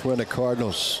over the Corinna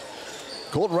Cardinals.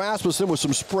 Colton Rasmussen with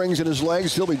some springs in his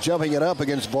legs. He'll be jumping it up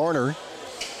against Varner.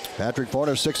 Patrick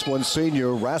Varner, 6'1"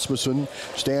 senior. Rasmussen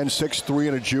stands 6'3"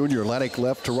 and a junior. Atlantic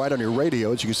left to right on your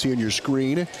radio, as you can see on your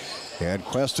screen. And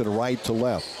Creston right to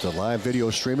left. Live video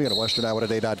streaming at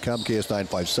westerniowatoday.com,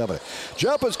 KS957.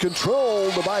 Jump is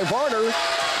controlled by Varner.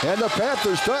 And the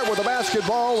Panthers start with the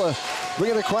basketball.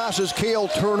 Bringing it across is Cale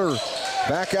Turner.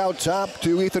 Back out top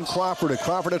to Ethan Crawford.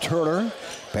 Crawford to Turner.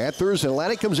 Panthers, and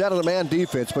Atlantic comes out of the man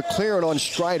defense. McLaren on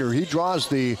Strider. He draws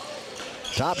the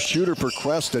top shooter for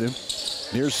Creston.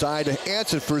 Near side to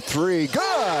Anson for 3.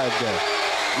 Good!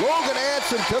 Logan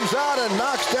Anson comes out and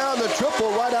knocks down the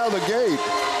triple right out of the gate.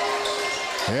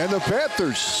 And the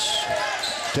Panthers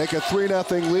take a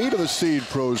 3-0 lead of the Seed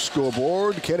Pro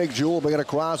scoreboard. Kennick Jewell bringing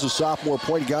across, the sophomore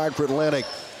point guard for Atlantic.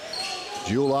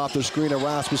 Jewell off the screen of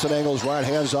Rasmussen, angles right,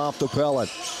 hands off the Pellet.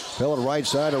 Pellet right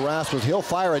side of Rasmussen. He'll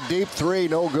fire a deep 3,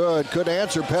 no good. Couldn't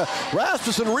answer.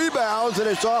 Rasmussen rebounds, and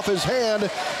it's off his hand.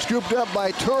 Scooped up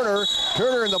by Turner.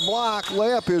 Turner in the block.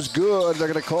 Layup is good. They're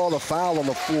going to call the foul on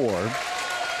the floor.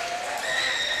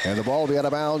 And the ball will be out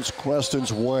of bounds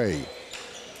Creston's way.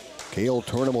 Cale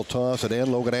Turner will toss it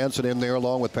in. Logan Anson in there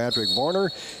along with Patrick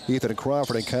Varner, Ethan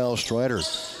Crawford, and Kyle Strider.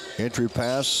 Entry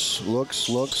pass,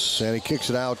 looks, and he kicks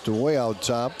it out to way out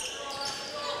top.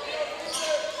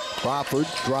 Crawford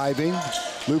driving,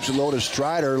 loops it low to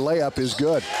Strider. Layup is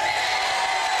good.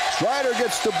 Strider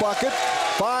gets the bucket.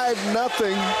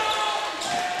 5-0.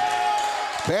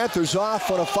 Panthers off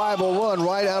on a 5-0 run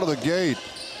right out of the gate.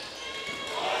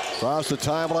 Across the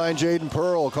timeline, Jaden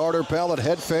Pearl. Carter Pellet,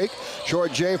 head fake.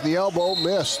 Short J from the elbow,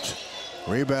 missed.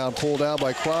 Rebound pulled out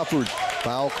by Crawford.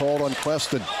 Foul called on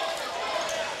Creston.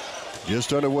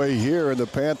 Just underway here, and the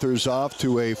Panthers off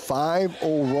to a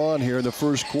 5-0 run here in the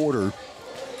first quarter.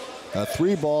 A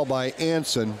 3-ball by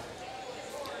Anson.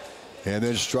 And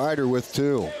then Strider with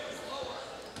 2.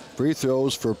 Free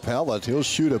throws for Pellet. He'll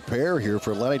shoot a pair here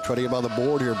for Atlantic. Try to get him on the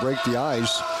board here, break the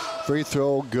ice. Free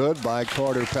throw good by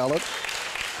Carter Pellet.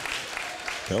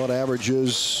 Pellet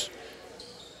averages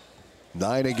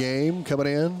 9 a game coming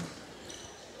in.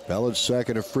 Pellet's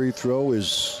second free throw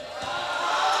is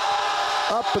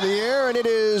up in the air, and it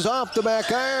is off the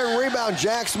back iron. Rebound,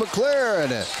 Jackson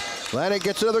McLaren. Atlantic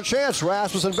gets another chance.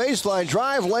 Rasmussen baseline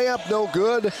drive, layup, no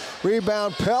good.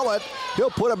 Rebound, Pellet. He'll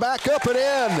put it back up and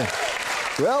in.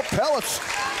 Well, Pellet's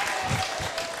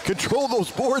control those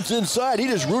boards inside. He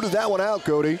just rooted that one out,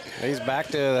 Cody. He's back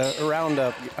to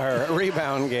the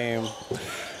rebound game.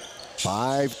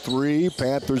 5-3,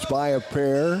 Panthers by a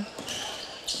pair.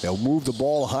 They'll move the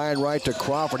ball high and right to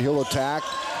Crawford. He'll attack.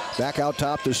 Back out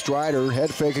top to Strider.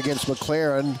 Head fake against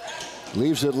McLaren.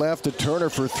 Leaves it left to Turner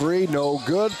for 3. No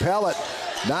good. Pellet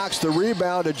knocks the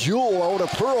rebound to Jewell. Over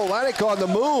to Pearl. Atlantic on the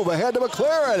move. Ahead to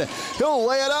McLaren. He'll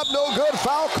lay it up. No good.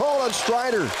 Foul call on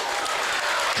Strider.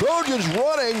 Trojans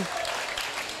running.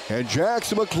 And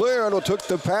Jackson McLaren took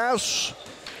the pass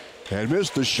and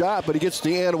missed the shot, but he gets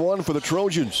the and one for the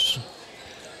Trojans.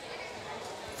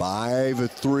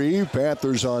 5-3,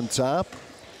 Panthers on top.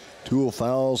 2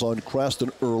 fouls on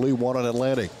Creston early, 1 on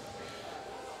Atlantic.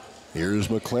 Here's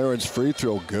McLaren's free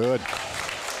throw, good.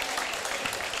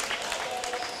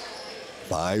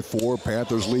 5-4,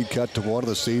 Panthers lead cut to 1 of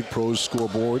the Seed Pros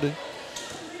scoreboard.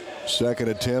 Second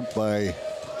attempt by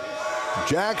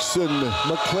Jackson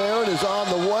McLaren is on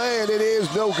the way, and it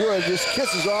is no good. Just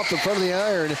kisses off the front of the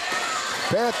iron.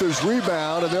 Panthers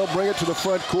rebound, and they'll bring it to the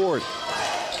front court.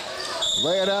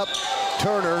 Lay it up.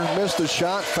 Turner missed the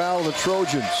shot. Foul of the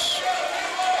Trojans.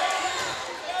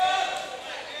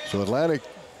 So Atlantic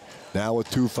now with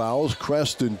 2 fouls.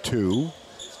 Creston 2.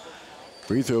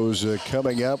 Free throws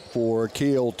coming up for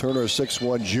Cale Turner,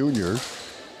 6'1" junior.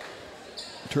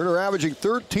 Turner averaging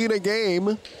 13 a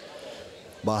game.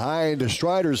 Behind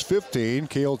Strider's 15.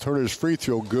 Cale Turner's free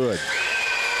throw good.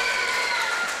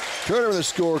 Turner in the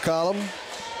score column.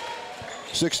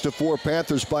 6-4,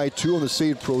 Panthers by 2 on the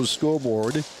Seed Pros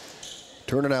scoreboard.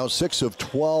 Turner now 6 of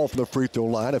 12 from the free throw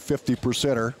line, a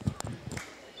 50%er.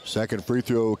 Second free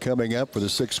throw coming up for the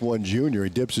 6'1" junior. He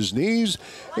dips his knees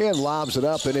and lobs it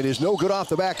up, and it is no good off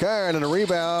the back iron, and a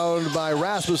rebound by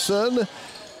Rasmussen.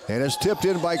 And it's tipped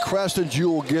in by Creston.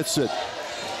 Jewell gets it.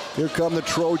 Here come the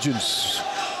Trojans.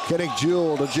 Kennick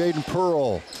Jewell to Jaden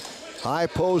Pearl. High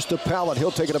post to Pellet.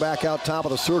 He'll take it back out top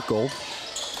of the circle.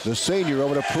 The senior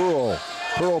over to Pearl.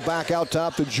 Pearl back out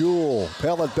top to Jewell.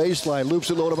 Pellet baseline, loops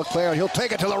it low to McLaren. He'll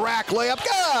take it to the rack, layup,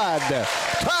 good!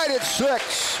 Tied at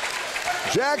 6.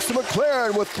 Jackson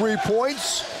McLaren with 3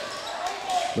 points.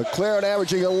 McLaren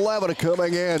averaging 11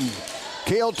 coming in.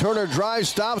 Cale Turner drives,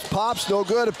 stops, pops, no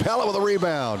good. Pellet with a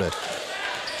rebound.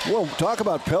 Well, talk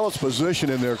about Pellet's position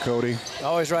in there, Cody.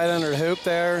 Always right under the hoop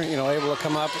there, able to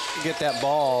come up and get that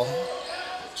ball.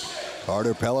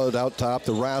 Carter Pellet out top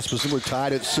to Rasmussen. We're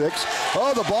tied at 6.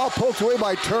 Oh, the ball poked away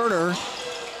by Turner.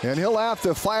 And he'll have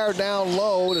to fire down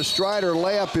low. The Strider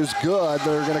layup is good.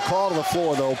 They're going to call to the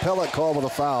floor, though. Pellet called with a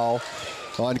foul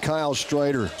on Kyle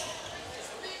Strider.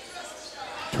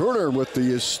 Turner with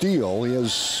the steal. He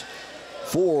has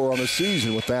 4 on the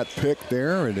season with that pick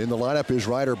there. And in the lineup is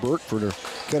Ryder Burke for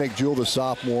Kennick Jewell, the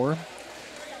sophomore.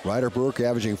 Ryder Burke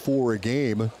averaging 4 a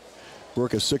game.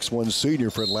 Burke, a 6'1"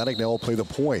 senior for Atlantic. Now will play the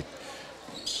point.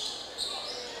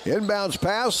 Inbounds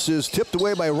pass is tipped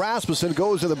away by Rasmussen.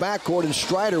 Goes to the backcourt, and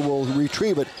Strider will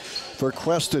retrieve it for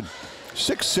Creston.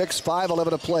 6-6, 5:11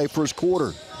 to play, first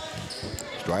quarter.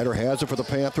 Strider has it for the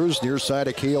Panthers. Near side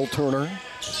of Cale Turner.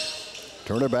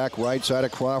 Turner back right side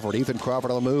of Crawford. Ethan Crawford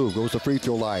on the move. Goes to free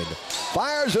throw line.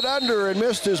 Fires it under and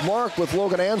missed his mark with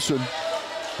Logan Anson.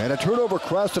 And a turnover.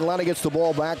 Creston. Atlanta gets the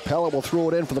ball back. Pellet will throw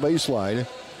it in for the baseline.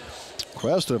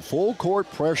 Creston, full court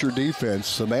pressure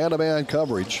defense. The man-to-man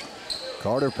coverage.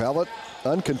 Carter Pellet,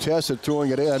 uncontested, throwing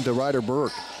it in to Ryder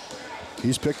Burke.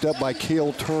 He's picked up by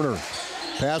Cale Turner.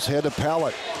 Pass ahead to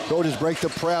Pallett. Trojans break the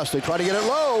press. They try to get it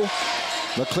low.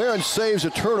 McLaren saves a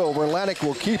turnover. Atlantic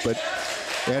will keep it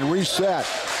and reset.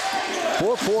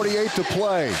 4:48 to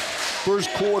play.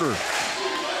 First quarter.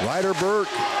 Ryder Burke.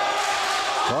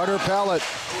 Carter Pallett.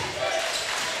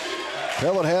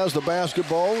 Pallett has the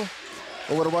basketball.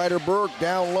 Over to Ryder Burke.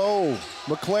 Down low.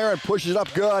 McLaren pushes it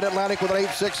up good. Atlantic with an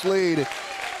 8-6 lead.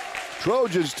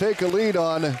 Trojans take a lead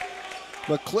on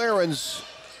McLaren's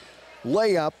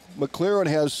layup. McLaren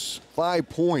has 5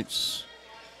 points.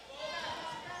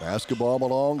 Basketball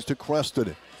belongs to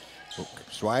Creston.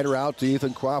 Strider out to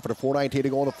Ethan Crawford. A 4:19 to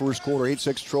go in the first quarter.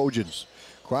 8-6 Trojans.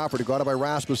 Crawford guarded by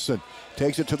Rasmussen.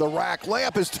 Takes it to the rack.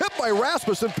 Layup is tipped by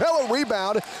Rasmussen. Pellett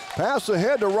rebound. Pass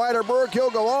ahead to Ryder Burke. He'll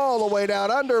go all the way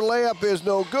down under. Layup is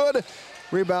no good.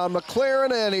 Rebound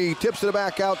McLaren, and he tips it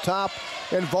back out top.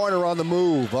 And Varner on the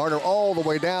move. Varner all the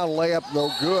way down. Layup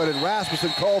no good. And Rasmussen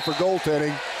called for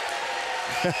goaltending.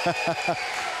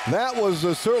 That was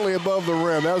certainly above the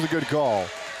rim. That was a good call.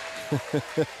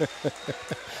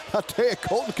 I'll tell you,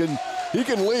 Colton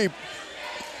can leap.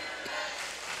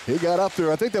 He got up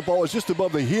there. I think that ball was just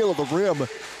above the heel of the rim,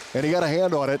 and he got a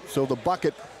hand on it. So the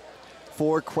bucket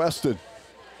for Creston.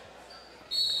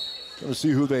 Going to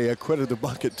see who they credited the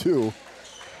bucket to.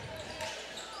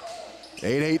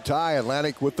 8-8 tie.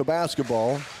 Atlantic with the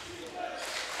basketball.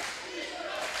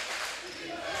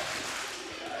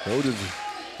 Trojans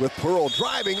with Pearl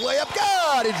driving, layup,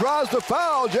 God! He draws the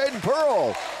foul. Jaden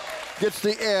Pearl gets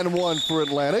the and one for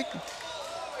Atlantic.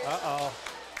 Uh-oh.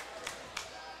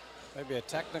 Maybe a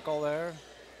technical there.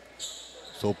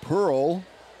 So Pearl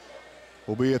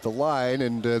will be at the line,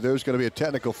 and there's going to be a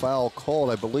technical foul called,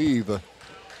 I believe,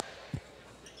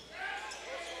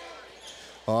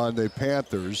 on the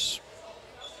Panthers.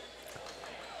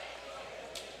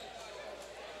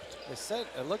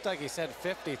 It looked like he said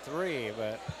 53,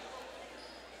 but.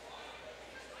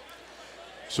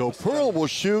 So Pearl will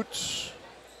shoot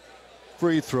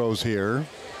free throws here.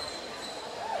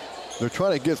 They're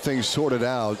trying to get things sorted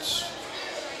out.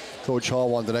 Coach Hall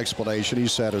wanted an explanation.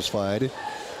 He's satisfied.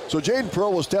 So Jaden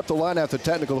Pearl will step the line after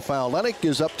technical foul. Atlantic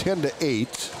is up 10-8.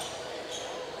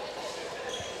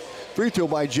 Free throw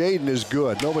by Jaden is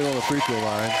good. Nobody on the free throw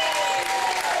line.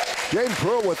 Jaden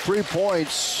Pearl with 3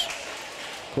 points.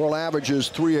 Pearl averages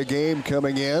 3 a game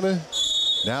coming in.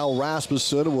 Now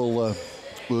Rasmussen will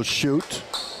shoot.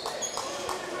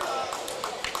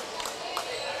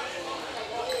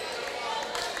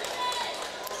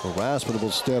 So Rasmussen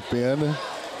will step in.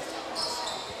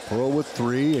 Pearl with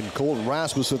 3, and Colton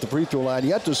Rasmussen at the free throw line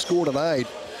yet to score tonight.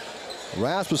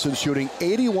 Rasmussen shooting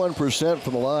 81%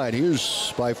 from the line. He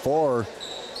was by far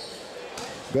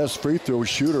best free throw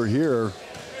shooter here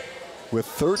with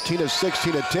 13 of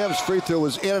 16 attempts. Free throw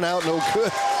was in and out, no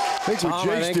good. I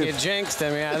think you jinxed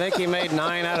him. Yeah, I think he made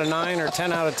 9 out of 9 or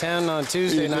 10 out of 10 on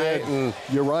Tuesday night. And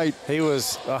you're right. He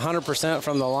was 100%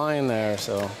 from the line there.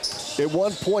 So at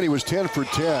one point he was 10 for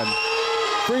 10.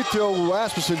 Free throw,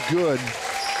 Rasmussen good.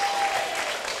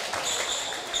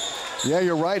 Yeah,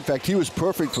 you're right. In fact, he was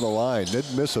perfect for the line.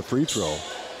 Didn't miss a free throw.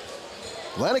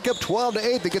 Atlantic up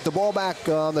 12-8. They get the ball back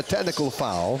on the technical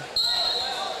foul.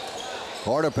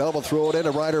 Carter Pell will throw it in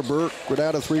to Ryder Burke. We're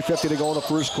down to 3:50 to go in the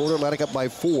first quarter. Atlantic up by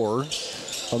 4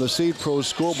 on the Seed Pro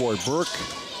scoreboard. Burke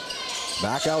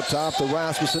back out top to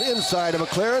Rasmussen. Inside to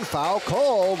McLaren. Foul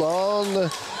called on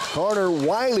Carter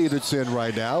Wiley that's in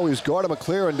right now. He's guarding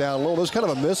McLaren down low. There's kind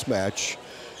of a mismatch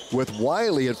with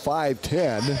Wiley at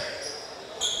 5'10".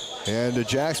 And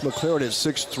Jax McLaren at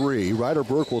 6'3". Ryder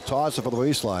Burke will toss it for the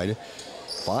baseline.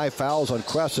 5 fouls on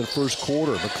Creston first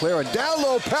quarter. McLaren down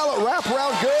low, Pellett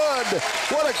wraparound, good.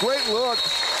 What a great look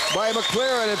by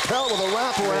McLaren, and Pellett with a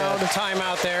wraparound. Yeah,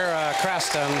 timeout there,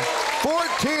 Creston.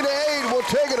 14-8, we'll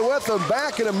take it with them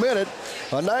back in a minute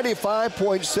on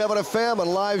 95.7 FM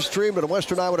and live streamed at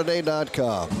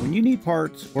westerniowatoday.com. When you need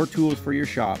parts or tools for your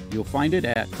shop, you'll find it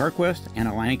at CarQuest and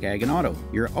Atlantic Ag and Auto,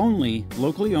 your only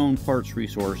locally owned parts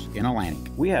resource in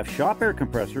Atlantic. We have shop air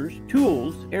compressors,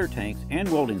 tools, air tanks, and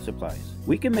welding supplies.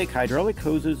 We can make hydraulic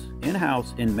hoses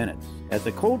in-house in minutes. As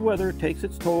the cold weather takes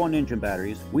its toll on engine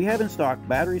batteries, we have in stock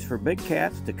batteries for big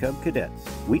cats to cub cadets.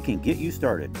 We can get you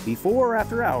started. Before or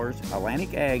after hours,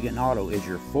 Atlantic Ag and Auto is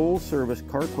your full-service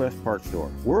CarQuest parts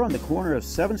store. We're on the corner of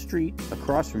 7th Street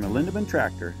across from a Lindemann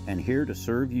Tractor and here to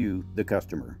serve you, the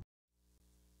customer.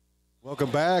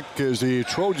 Welcome back as the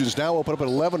Trojans now open up an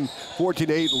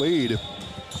 11-14-8 lead.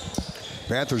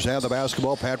 Panthers have the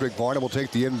basketball. Patrick Varnum will take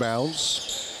the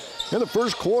inbounds. In the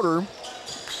first quarter,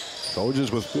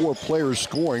 Trojans with 4 players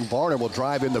scoring. Varner will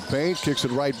drive in the paint, kicks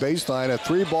it right baseline. A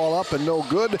 3-ball up and no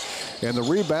good. And the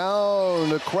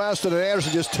rebound to Creston, and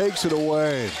Anderson just takes it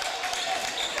away.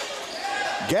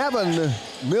 Gavin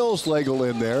Millslegel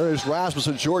in there. Is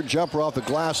Rasmussen short jumper off the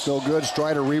glass, no good.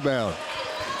 Strider rebound.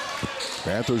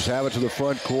 Panthers have it to the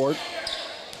front court.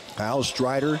 Kyle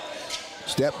Strider,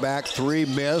 step back 3,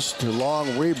 missed. A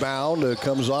long rebound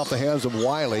comes off the hands of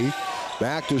Wiley.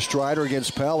 Back to Strider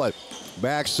against Pellet.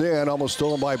 Backs in, almost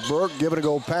stolen by Burke. Give it a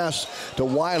go pass to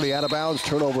Wiley, out of bounds,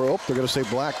 turnover. Oh, they're going to say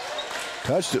Black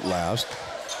touched it last.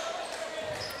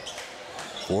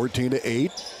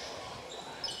 14-8.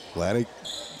 Atlantic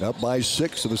up by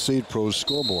 6 of the Seed Pros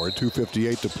scoreboard.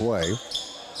 2:58 to play.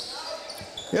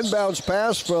 Inbounds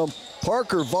pass from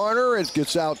Parker Varner. It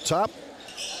gets out top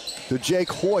to Jake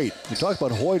Hoyt. We talked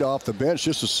about Hoyt off the bench.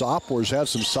 Just a sophomore, has had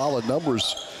some solid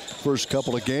numbers first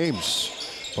couple of games.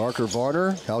 Parker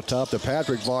Varner out top to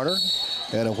Patrick Varner.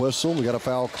 And a whistle. We got a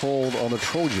foul called on the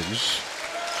Trojans.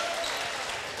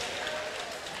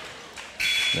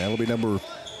 That'll be number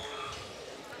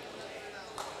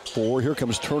 4. Here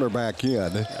comes Turner back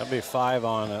in. That'll be 5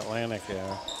 on Atlantic,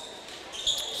 yeah.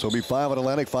 So it'll be 5 on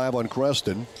Atlantic, 5 on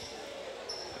Creston.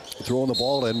 Throwing the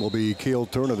ball in will be Cale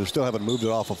Turner. They still haven't moved it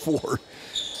off of 4.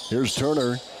 Here's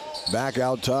Turner back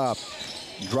out top.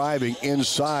 Driving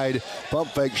inside.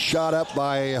 Pump fake shot up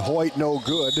by Hoyt, no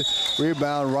good.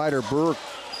 Rebound Ryder Burke.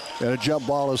 And a jump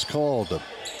ball is called.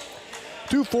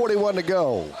 2:41 to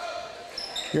go.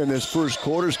 Here in this first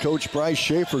quarter, Coach Bryce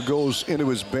Schaefer goes into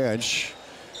his bench.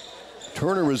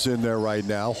 Turner is in there right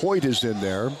now. Hoyt is in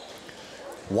there.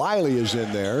 Wiley is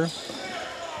in there.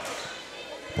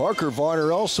 Parker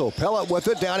Varner also. Pellet with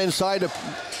it down inside to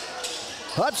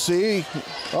Hutsey.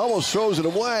 Almost throws it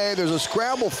away. There's a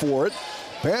scramble for it.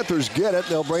 Panthers get it.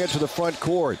 They'll bring it to the front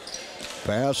court.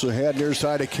 Pass ahead near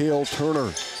side to Cale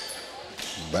Turner.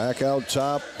 Back out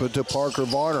top to Parker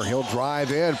Varner. He'll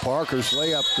drive in. Parker's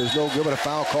layup is no good, but a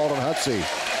foul called on Hutsey.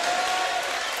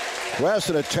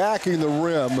 Creston attacking the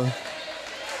rim.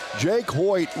 Jake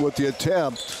Hoyt with the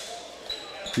attempt.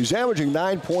 He's averaging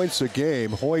 9 points a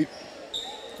game. Hoyt,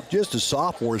 just a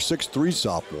sophomore, 6'3"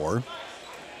 sophomore.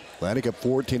 Atlantic up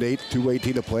 14-8,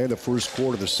 2:18 to play in the first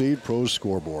quarter of the Seed Pros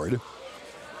scoreboard.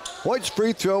 Hoyt's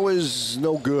free throw is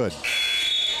no good.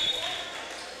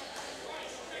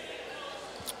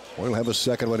 We'll have a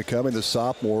second one coming. The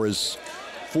sophomore is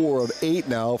 4 of 8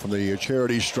 now from the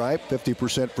charity stripe,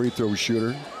 50% free throw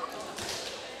shooter.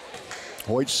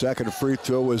 Hoyt's second free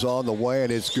throw is on the way,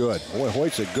 and it's good. Boy,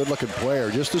 Hoyt's a good-looking player,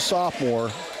 just a sophomore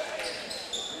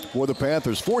for the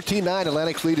Panthers. 14-9,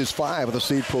 Atlantic's lead is 5 of the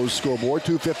Seed Pros scoreboard.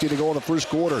 2:50 to go in the first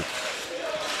quarter.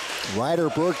 Ryder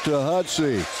Burke to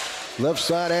Hutsey. Left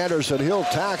side Anderson, he'll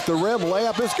tack the rim,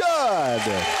 layup is good.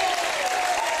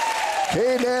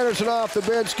 Caden Anderson off the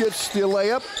bench gets the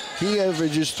layup. He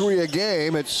averages 3 a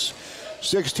game. It's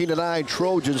 16-9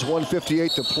 Trojans,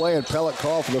 1:58 to play, and Pellet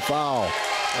called for the foul.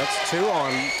 That's 2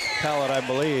 on Pellet, I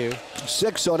believe.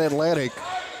 6 on Atlantic.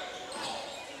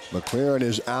 McLaren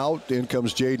is out. In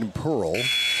comes Jaden Pearl.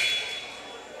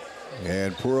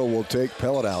 And Pearl will take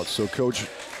Pellet out. So Coach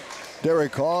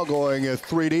Derek Hall going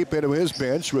 3 deep into his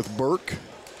bench with Burke,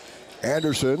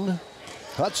 Anderson,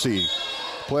 Hutsey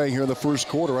playing here in the first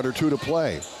quarter, under 2 to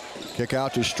play. Kick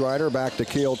out to Strider, back to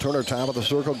Cale Turner, top of the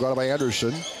circle, guarded by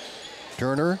Anderson.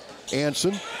 Turner,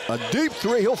 Anson, a deep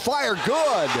 3, he'll fire,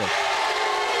 good.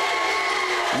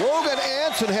 Logan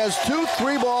Anson has 2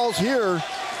 3-balls here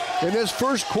in this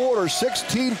first quarter,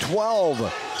 16-12.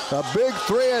 A big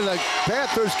 3, and the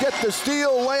Panthers get the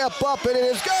steal, layup up, and it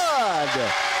is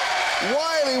good.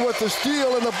 Wiley with the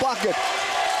steal in the bucket.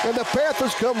 And the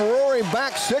Panthers come roaring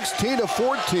back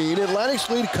 16-14. Atlantic's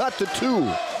lead cut to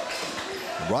 2.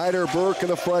 Ryder Burke in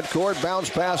the front court. Bounce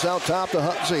pass out top to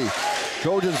Hutsey.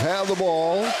 Trojans have the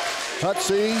ball.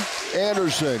 Hutsey,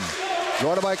 Anderson.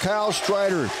 Guarded by Kyle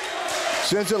Strider.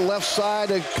 Sends it left side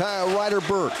to Ryder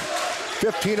Burke.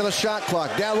 15 on the shot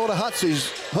clock. Down low to Hutsey's.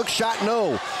 Hook shot,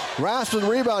 no. Rasmussen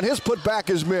rebound. His putback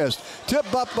is missed.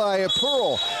 Tip up by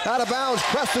Pearl. Out of bounds.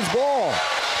 Creston's ball.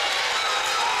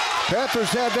 Panthers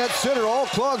had that center all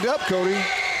clogged up, Cody.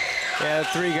 Yeah,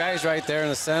 3 guys right there in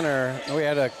the center. We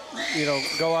had to,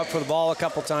 go up for the ball a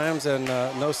couple times and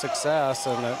no success,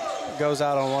 and it goes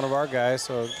out on one of our guys,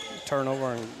 so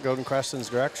turnover and go in Creston's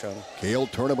direction. Cale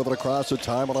Turner with it across the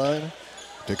timeline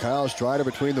to Kyle Strider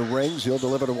between the rings. He'll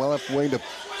deliver to left wing to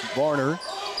Varner.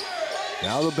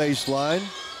 Down the baseline.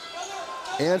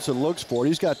 Anson looks for it.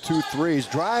 He's got 2 threes.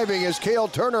 Driving is Cale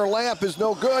Turner. Layup is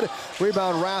no good.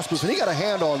 Rebound Rasmussen. He got a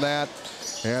hand on that.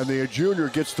 And the junior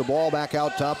gets the ball back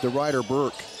out top to Ryder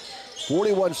Burke.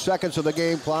 41 seconds of the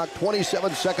game clock,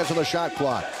 27 seconds on the shot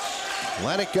clock.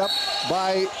 Atlantic up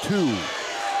by 2.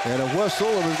 And a whistle,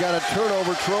 and we've got a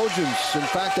turnover, Trojans. In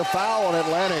fact, a foul on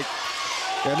Atlantic.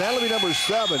 And that'll be number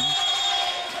 7.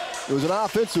 It was an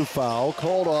offensive foul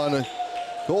called on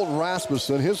Colton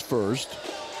Rasmussen, his first.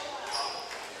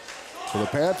 So the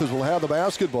Panthers will have the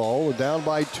basketball, down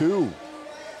by 2.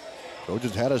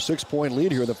 Trojans had a 6-point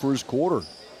lead here in the first quarter.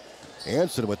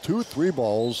 Anson with 2 3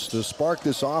 balls to spark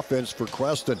this offense for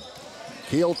Creston.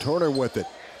 Cale Turner with it.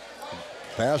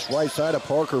 Pass right side of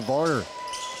Parker Varner.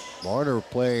 Varner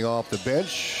playing off the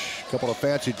bench. A couple of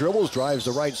fancy dribbles, drives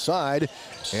the right side,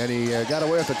 and he got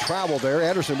away with the travel there.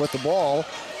 Anderson with the ball.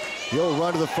 He'll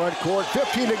run to the front court.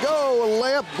 15 to go. A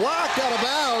layup blocked out of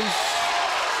bounds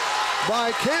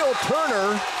by Cale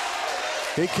Turner.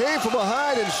 He came from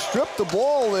behind and stripped the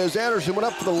ball as Anderson went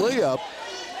up for the layup.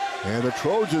 And the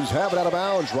Trojans have it out of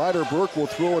bounds. Ryder Burke will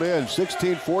throw it in.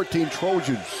 16-14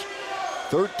 Trojans.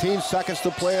 13 seconds to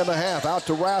play in the half. Out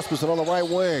to Rasmussen on the right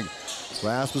wing.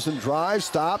 Rasmussen drives,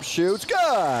 stops, shoots.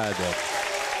 Good.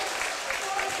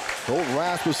 Colton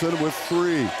Rasmussen with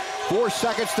 3. 4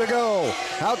 seconds to go.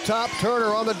 Out top, Turner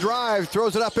on the drive.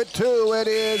 Throws it up at 2. It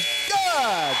is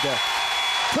good.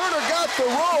 Turner got the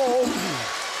roll.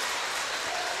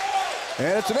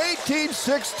 And it's an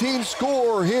 18-16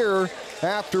 score here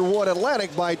after one.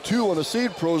 Atlantic by 2 on the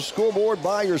Seed Pros scoreboard.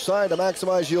 By your side to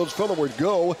maximize yields from the word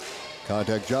go.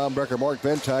 Contact John Becker, Mark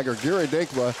Bentagger, Gary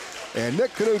Dinkla, and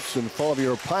Nick Knutson for all of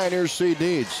your Pioneer seed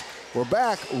needs. We're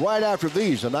back right after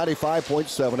these on 95.7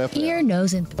 FM. Ear,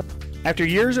 nose, and throat. After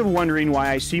years of wondering why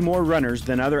I see more runners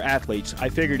than other athletes, I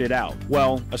figured it out.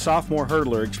 Well, a sophomore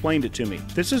hurdler explained it to me.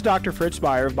 This is Dr. Fritz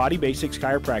Beyer of Body Basics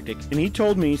Chiropractic, and he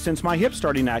told me since my hip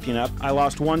started acting up, I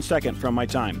lost 1 second from my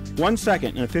time. 1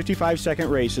 second in a 55-second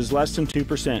race is less than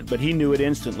 2%, but he knew it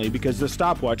instantly because the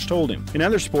stopwatch told him. In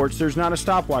other sports, there's not a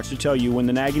stopwatch to tell you when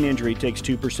the nagging injury takes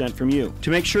 2% from you.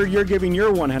 To make sure you're giving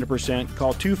your 100%,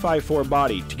 call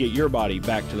 254-BODY to get your body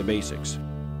back to the basics.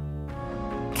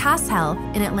 Cass Health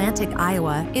in Atlantic,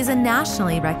 Iowa is a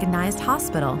nationally recognized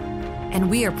hospital, and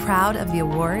we are proud of the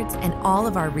awards and all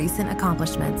of our recent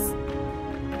accomplishments.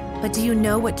 But do you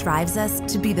know what drives us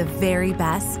to be the very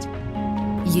best?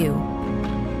 You.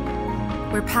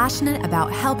 We're passionate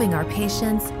about helping our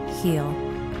patients heal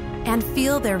and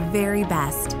feel their very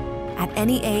best at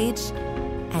any age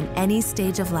and any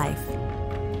stage of life.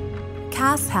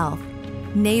 Cass Health.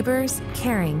 Neighbors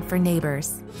caring for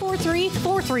neighbors.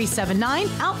 434379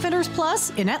 Outfitters Plus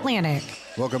in Atlantic.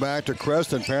 Welcome back to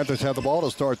Creston. Panthers have the ball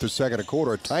to start the second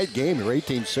quarter. A tight game here,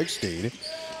 18-16.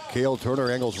 Cale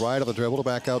Turner angles right on the dribble to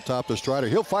back out top to Strider.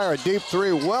 He'll fire a deep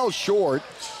 3, well short.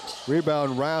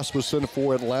 Rebound Rasmussen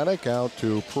for Atlantic. Out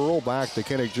to Pearl, back to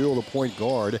Kennick Jewell, the point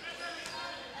guard.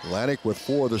 Atlantic with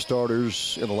 4 of the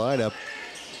starters in the lineup.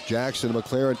 Jackson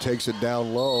McLaren takes it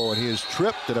down low, and he is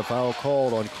tripped and a foul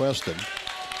called on Creston.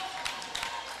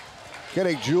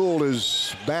 Kennick Jewell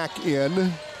is back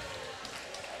in.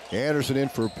 Anderson in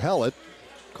for Pellet.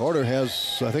 Carter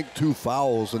has, I think, 2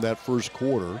 fouls in that first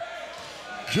quarter.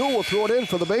 Jewell will throw it in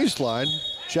for the baseline.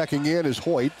 Checking in is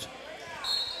Hoyt.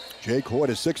 Jake Hoyt,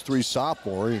 a 6'3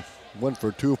 sophomore. He 1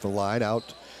 for 2 from the line.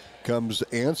 Out comes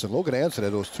Anson. Logan Anson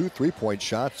had those 2 3-point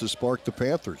shots to spark the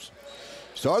Panthers.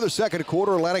 Start of the second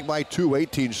quarter, Atlantic by 2,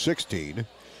 18-16.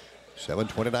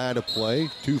 7:29 to play.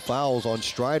 2 fouls on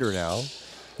Strider now.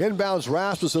 Inbounds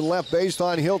Rasmussen left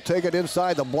baseline. He'll take it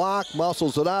inside the block,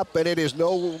 muscles it up, and it is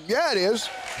no, yeah, it is.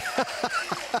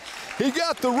 He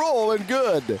got the roll and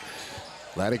good.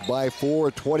 Atlantic by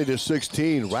 4,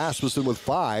 20-16. Rasmussen with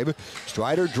 5.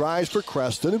 Strider drives for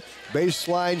Creston.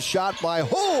 Baseline shot by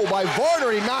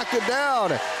Varner. He knocked it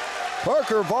down.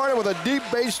 Parker Varner with a deep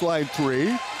baseline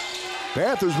 3.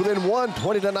 Panthers within 1,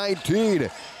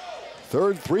 20-19.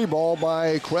 Third 3-ball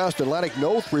by Creston. Atlantic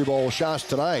no 3-ball shots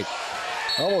tonight.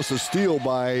 Almost a steal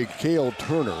by Cale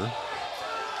Turner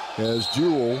as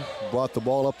Jewell brought the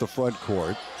ball up the front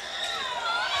court.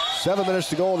 7 minutes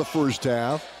to go in the first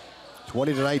half.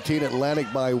 20-19, Atlantic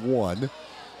by 1.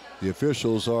 The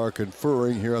officials are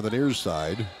conferring here on the near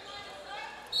side.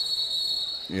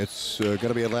 It's going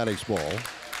to be Atlantic's ball.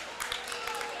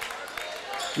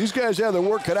 These guys have their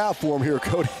work cut out for them here,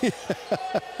 Cody.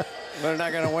 They're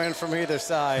not going to win from either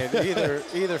side,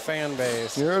 either fan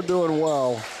base. They're doing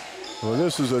well. Well,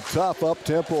 this is a tough,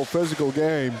 up-tempo, physical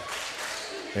game,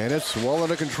 and it's well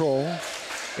under control.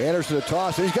 Anderson to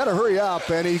toss. He's got to hurry up,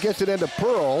 and he gets it into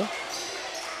Pearl.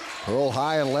 Pearl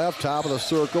high and left, top of the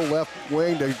circle, left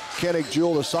wing to Kennick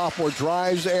Jewell. The sophomore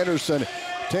drives. Anderson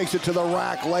takes it to the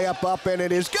rack, layup up, and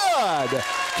it is good.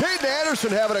 Caden Anderson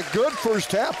having a good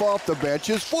first half off the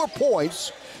benches. 4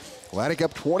 points, Atlantic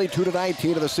up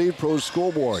 22-19 to the Seed Pros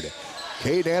scoreboard.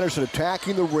 Cade Anderson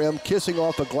attacking the rim, kissing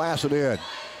off the glass and in.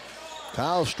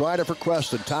 Kyle Strider for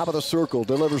Creston, top of the circle,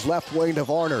 delivers left wing to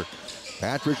Varner.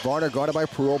 Patrick Varner guarded by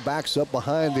Pearl, backs up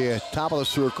behind the top of the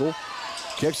circle.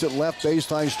 Kicks it left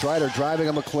baseline, Strider driving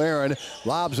a McLaren,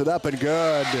 lobs it up and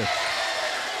good.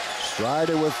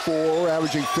 Strider with 4,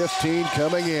 averaging 15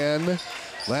 coming in.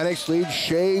 Atlantic's lead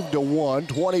shaved to 1,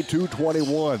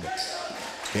 22-21.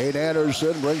 Cade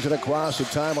Anderson brings it across the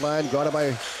timeline, guarded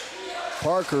by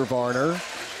Parker Varner.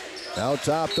 Out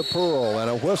top to Pearl, and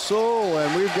a whistle,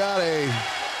 and we've got a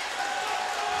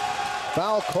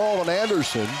foul call on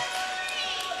Anderson.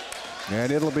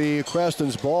 And it'll be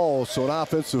Creston's ball, so an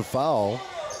offensive foul.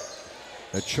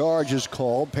 The charge is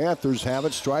called. Panthers have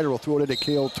it. Strider will throw it into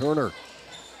Cale Turner.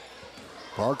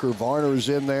 Parker Varner is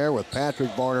in there with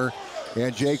Patrick Varner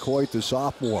and Jake Hoyt, the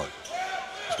sophomore.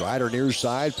 Strider near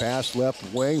side, pass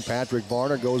left wing. Patrick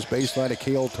Varner goes baseline to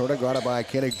Cale Turner, guarded by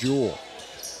Kennick Jewell.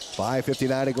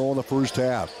 5:59 to go in the first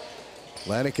half.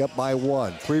 Atlantic up by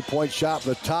 1. 3-point shot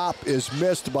from the top is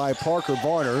missed by Parker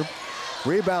Varner.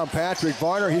 Rebound Patrick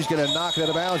Varner. He's going to knock it out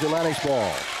of bounds. Atlantic's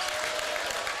ball.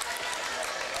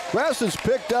 Creston's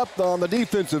picked up on the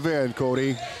defensive end,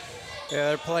 Cody. Yeah,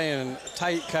 they're playing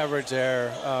tight coverage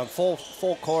there. Full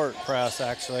court press,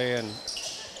 actually, and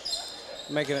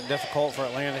making it difficult for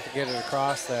Atlantic to get it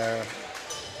across there.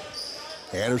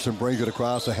 Anderson brings it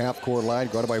across the half-court line,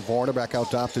 guarded by Varner, back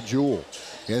out top to Jewell.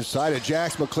 Inside to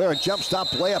Jax McLaren, jump stop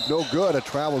layup, no good. A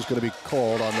travel is going to be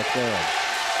called on McLaren.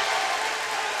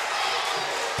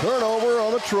 Turnover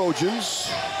on the Trojans.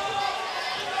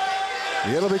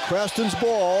 It'll be Creston's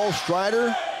ball.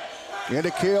 Strider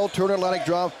into Cale Turner. Atlantic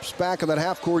drops back on that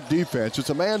half-court defense. It's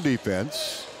a man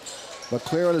defense.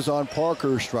 McLaren is on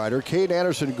Parker Strider. Cade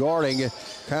Anderson guarding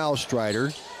Kyle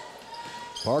Strider.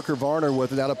 Parker Varner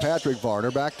with it out of Patrick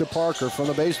Varner. Back to Parker from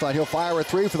the baseline. He'll fire a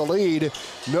 3 for the lead.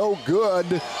 No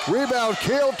good. Rebound,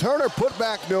 Cale Turner. Put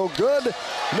back, no good.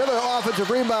 Another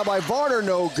offensive rebound by Varner,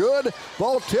 no good.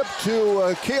 Ball tipped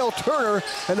to Cale Turner,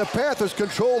 and the Panthers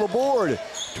control the board.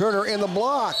 Turner in the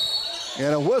block.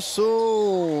 And a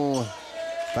whistle.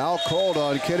 Foul called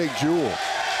on Kennick Jewell.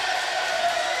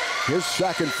 His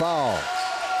second foul.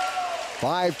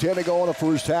 5:10 to go in the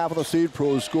first half of the Seed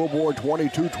Pros scoreboard,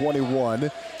 22-21.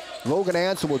 Logan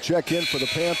Anson will check in for the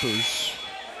Panthers.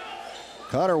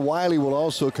 Connor Wiley will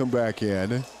also come back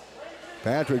in.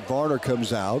 Patrick Varner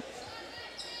comes out.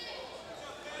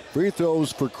 Free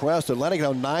throws for Creston. Atlantic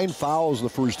now 9 fouls in the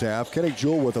first half. Kennick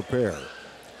Jewell with a pair.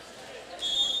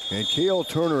 And Cale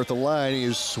Turner at the line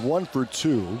is 1 for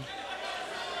 2.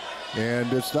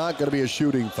 And it's not going to be a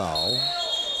shooting foul.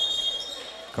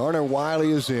 Connor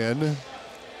Wiley is in.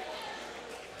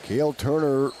 Cale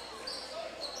Turner.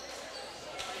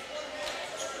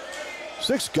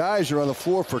 6 guys are on the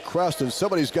floor for Creston.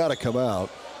 Somebody's got to come out.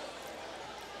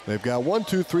 They've got 1,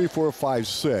 2, 3, 4, 5,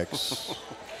 6.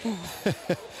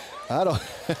 I don't.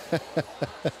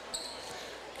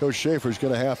 Coach Schaefer's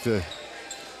going to have to.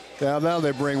 Now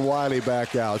they bring Wiley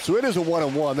back out. So it is a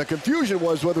 1-on-1. The confusion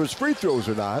was whether it's free throws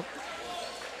or not.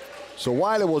 So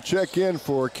Wiley will check in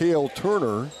for Cale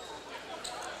Turner.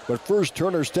 But first,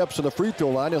 Turner steps to the free throw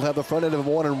line. He'll have the front end of a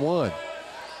 1-and-1.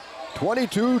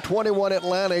 22-21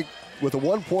 Atlantic with a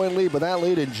 1-point lead, but that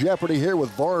lead in jeopardy here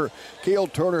with Cale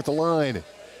Turner at the line.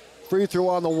 Free throw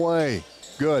on the way.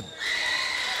 Good.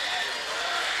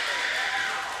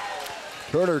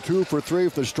 Turner 2 for 3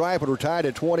 for the stripe, and we're tied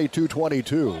at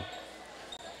 22-22.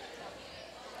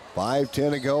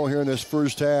 5:10 to go here in this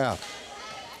first half.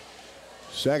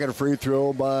 Second free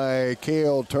throw by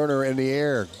Cale Turner in the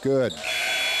air. Good.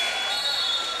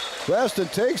 Creston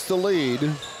takes the lead.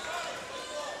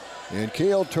 And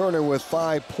Cale Turner with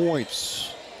 5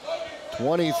 points.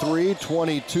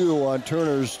 23-22 on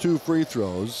Turner's 2 free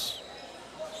throws.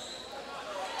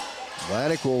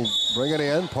 Atlantic will bring it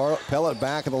in. Pellet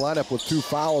back in the lineup with 2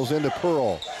 fouls into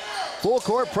Pearl. Full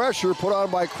court pressure put on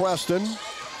by Creston.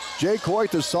 Jake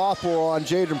Hoyt, the sophomore, on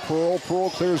Jaden Pearl. Pearl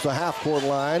clears the half-court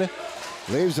line.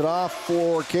 Leaves it off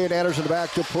for Cade Anderson,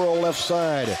 back to Pearl left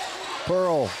side.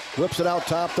 Pearl whips it out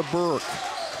top to Burke.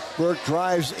 Burke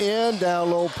drives in, down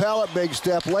low, Pellet, big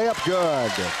step, layup,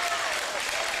 good.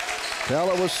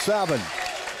 Pellet was 7.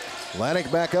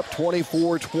 Atlantic back up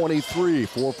 24-23.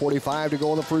 4:45 to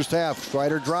go in the first half.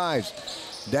 Strider drives.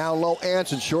 Down low,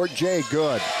 Anson, short J,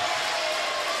 good.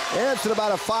 Anson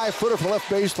about a 5-footer from the left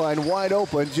baseline, wide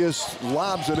open, just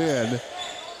lobs it in.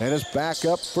 And it's back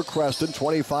up for Creston,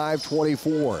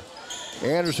 25-24.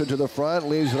 Anderson to the front,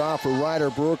 leaves it off for Ryder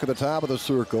Burke at the top of the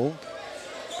circle.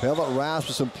 Pellet,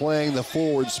 Rasmussen playing the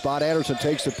forward spot. Anderson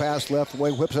takes the pass left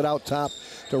wing, whips it out top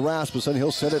to Rasmussen.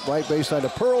 He'll send it right baseline to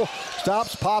Pearl.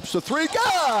 Stops, pops the three.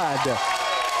 God!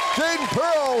 Jaden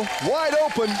Pearl wide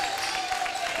open.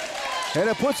 And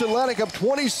it puts Atlantic up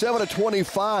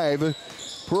 27-25.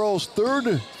 Pearl's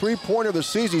third three-pointer of the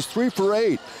season. He's 3 for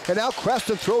 8. And now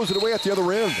Creston throws it away at the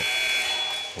other end.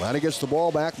 Atlantic gets the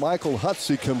ball back. Michael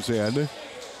Hutsey comes in.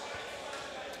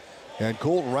 And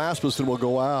Colton Rasmussen will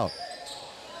go out.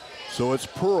 So it's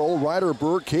Pearl, Ryder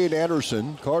Burke, Cade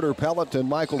Anderson, Carter Pellet, and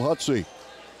Michael Hutsey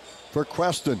for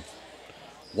Creston.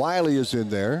 Wiley is in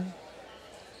there.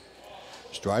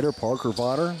 Strider, Parker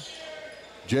Bonner,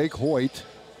 Jake Hoyt,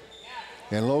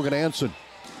 and Logan Anson.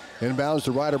 Inbounds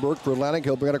to Ryder Burke for Atlantic.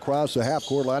 He'll bring it across the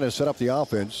half-court line and set up the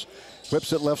offense.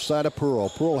 Whips it left side of Pearl.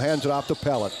 Pearl hands it off to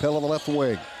Pellet. Pellet on the left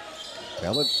wing.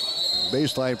 Pellet,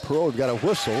 baseline Pearl. We've got a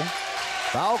whistle.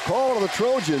 Foul call to the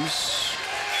Trojans.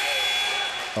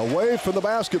 Away from the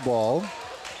basketball.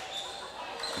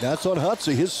 That's on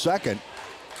Hutsey, his second.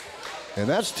 And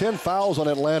that's 10 fouls on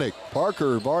Atlantic.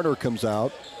 Parker Varner comes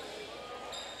out.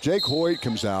 Jake Hoyt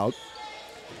comes out.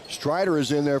 Strider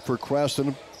is in there for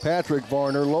Creston. Patrick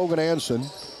Varner, Logan Anson.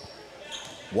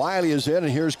 Wiley is in,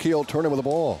 and here's Keel Turner with the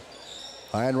ball.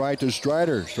 High and right to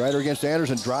Strider. Strider against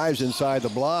Anderson, drives inside the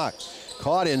block.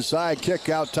 Caught inside, kick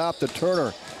out top to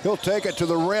Turner. He'll take it to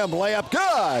the rim, layup,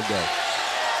 good!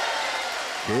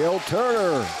 Keel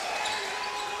Turner,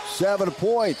 7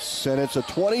 points, and it's a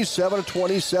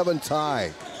 27-27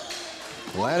 tie.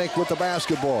 Atlantic with the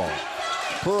basketball.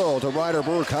 Pearl to Ryder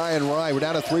Burke, high and right. We're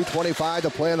down to 3:25 to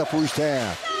play in the first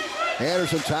half.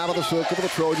 Anderson, top of the circle for the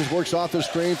Trojans, works off the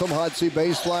screen from Hutsey,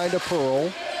 baseline to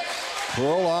Pearl.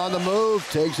 Pearl on the move,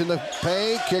 takes in the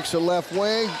paint, kicks the left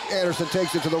wing. Anderson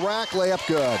takes it to the rack, layup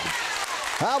good.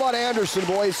 How about Anderson,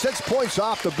 boys? 6 points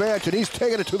off the bench, and he's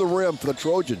taking it to the rim for the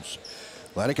Trojans.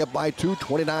 Atlantic up by 2,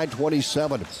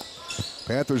 29-27.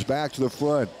 Panthers back to the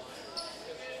front.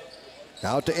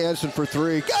 Out to Anson for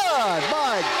 3. God,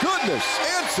 my goodness,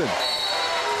 Anson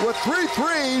with 3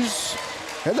 threes.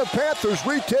 And the Panthers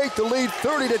retake the lead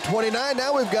 30-29.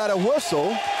 Now we've got a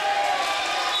whistle.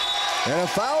 And a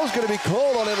foul's going to be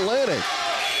called on Atlantic.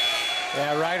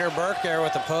 Yeah, Ryder Burke there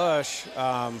with the push.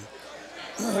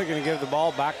 They're going to give the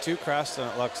ball back to Creston,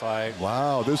 it looks like.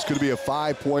 Wow, this could be a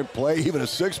 5-point play, even a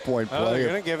 6-point play. Oh, they're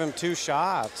going to give him 2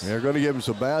 shots. They're going to give him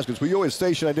some baskets. We go with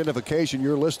station identification.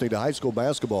 You're listening to high school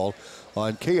basketball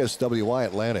on KSWI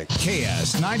Atlantic.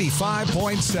 KS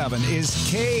 95.7 is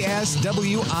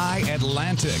KSWI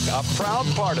Atlantic, a proud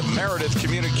part of Meredith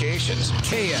Communications.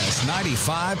 KS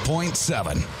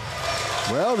 95.7.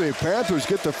 Well, the Panthers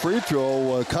get the free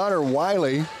throw. Connor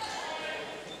Wiley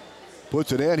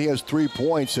puts it in. He has 3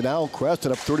 points, and now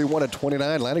Creston up 31-29.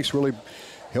 Atlantic's really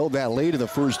held that lead in the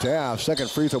first half. Second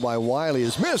free throw by Wiley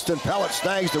is missed, and Pellet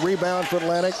snags the rebound for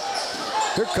Atlantic.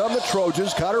 Here come the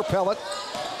Trojans. Connor Pellet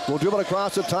will dribble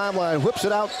across the timeline, whips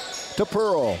it out to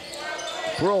Pearl.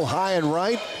 Pearl high and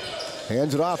right,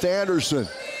 hands it off to Anderson.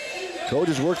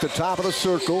 Trojans work the top of the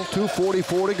circle,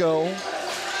 2:44 to go.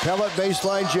 Pellet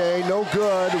baseline J, no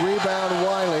good. Rebound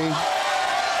Wiley.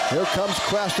 Here comes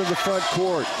Creston to the front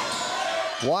court.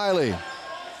 Wiley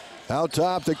out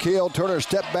top to Keel Turner.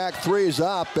 Step back 3 is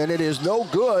up, and it is no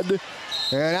good.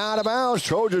 And out of bounds.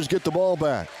 Trojans get the ball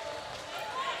back.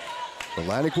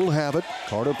 Atlantic will have it.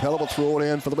 Carter Pellet will throw it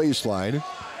in for the baseline.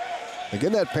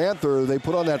 Again, that Panther, they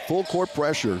put on that full court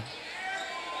pressure.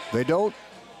 They don't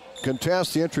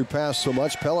contest the entry pass so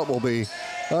much. Pellet will be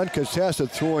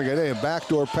uncontested, throwing it in.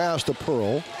 Backdoor pass to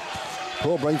Pearl.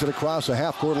 Pearl brings it across the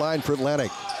half-court line for Atlantic.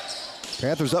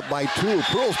 Panthers up by 2.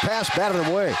 Pearl's pass batted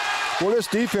away. Well, this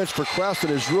defense for Creston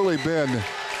has really been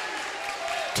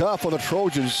tough on the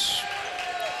Trojans.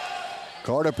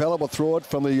 Carter Pellet will throw it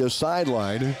from the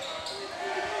sideline.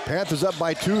 Panthers up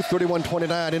by 2,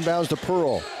 31-29. Inbounds to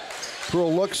Pearl.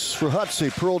 Pearl looks for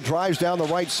Hutsey. Pearl drives down the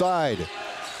right side.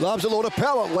 Lobs it low to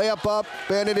Pellet. Layup up,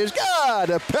 and it is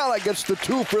good. Pellet gets the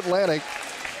 2 for Atlantic.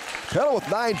 Pellet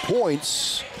with 9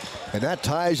 points. And that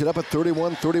ties it up at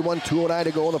 31-31, 2:09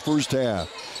 to go in the first half.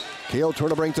 Kale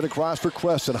Turner brings it across for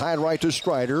Creston. High and right to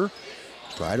Strider.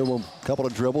 Strider will a couple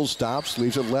of dribbles, stops,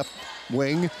 leaves it left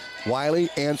wing. Wiley,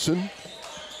 Anson.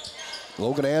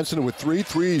 Logan Anson with 3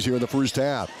 threes here in the first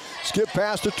half. Skip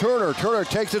pass to Turner. Turner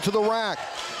takes it to the rack.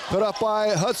 Put up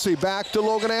by Hutsey. Back to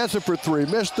Logan Anson for 3.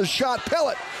 Missed the shot.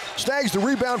 Pellet snags the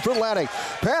rebound for Atlantic.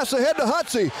 Pass ahead to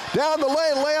Hutsey. Down the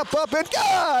lane. Layup up and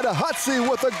God! Hutsey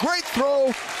with a great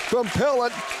throw from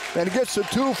Pellet and gets the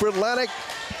 2 for Atlantic.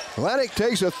 Atlantic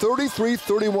takes a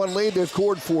 33-31 lead. They've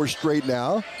scored 4 straight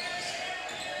now.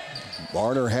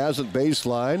 Varner has it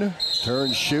baseline.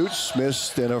 Turn, shoots,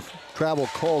 missed, and a travel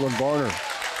call on Varner.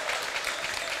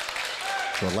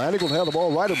 So Atlantic will have the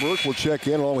ball. Ryder Burke will check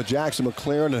in along with Jackson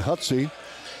McLaren, and Hutsey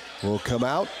will come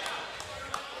out.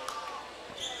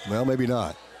 Well, maybe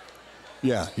not.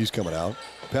 Yeah, he's coming out.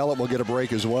 Pellet will get a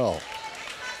break as well.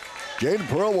 Jaden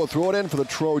Pearl will throw it in for the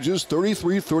Trojans.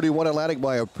 33-31 Atlantic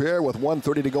by a pair with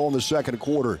 1:30 to go in the second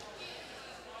quarter.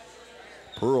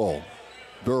 Pearl,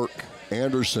 Burke,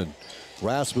 Anderson,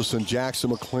 Rasmussen,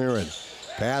 Jackson, McLaren.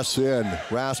 Pass in.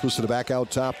 Rasmussen back out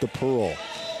top to Pearl.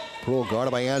 Pearl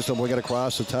guarded by Anderson. We'll get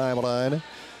across the timeline.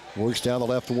 Works down the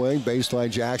left wing. Baseline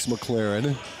Jackson,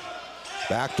 McLaren.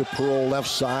 Back to Pearl left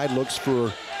side. Looks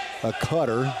for a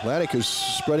cutter. Atlantic is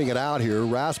spreading it out here.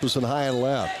 Rasmussen high and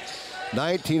left.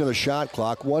 19 on the shot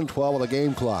clock, 1:12 on the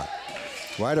game clock.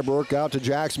 Ryder Burke out to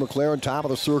Jackson McLaren, top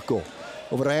of the circle.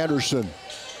 Over to Anderson.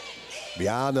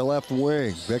 Beyond the left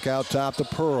wing. Vic out top to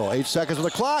Pearl. 8 seconds on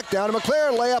the clock. Down to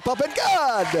McLaren. Layup up and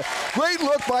good. Great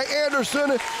look by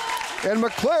Anderson. And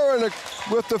McLaren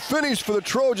with the finish for the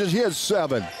Trojans. He has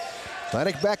 7.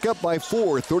 Atlantic back up by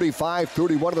 4.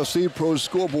 35-31 on the Seed Pros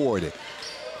scoreboard.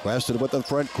 Creston with the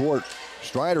front court.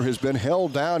 Strider has been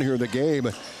held down here in the game.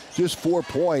 Just 4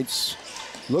 points.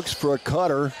 Looks for a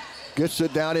cutter. Gets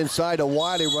it down inside to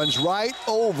Wiley. Runs right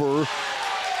over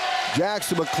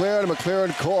Jackson McLaren.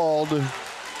 McLaren called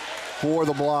for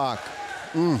the block.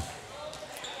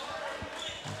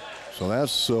 So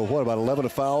that's, what, about 11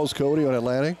 fouls, Cody, on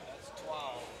Atlantic?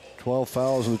 12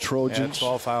 fouls on the Trojans. Yeah,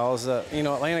 12 fouls.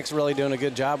 Atlantic's really doing a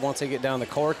good job once they get down the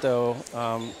court, though,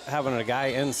 having a guy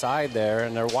inside there,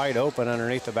 and they're wide open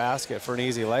underneath the basket for an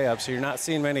easy layup. So you're not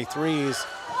seeing many threes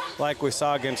like we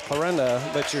saw against Clarinda,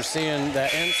 but you're seeing the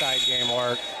inside game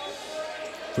work.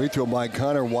 Free throw by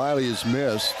Connor Wiley is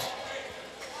missed.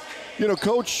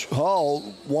 Coach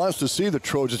Hall wants to see the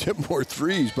Trojans hit more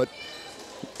threes, but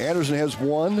Anderson has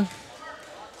 1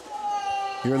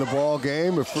 here in the ball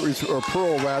game, or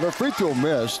Pearl rather. Free throw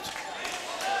missed.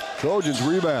 Trojans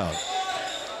rebound.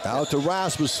 Out to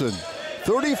Rasmussen.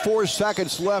 34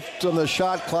 seconds left on the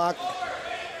shot clock.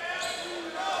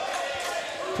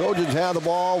 Trojans have the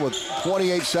ball with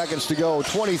 28 seconds to go.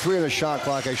 23 on the shot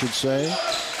clock, I should say.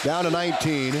 Down to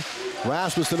 19.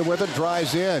 Rasmussen with it,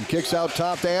 drives in, kicks out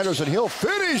top to Anderson. He'll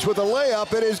finish with a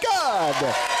layup. It is good.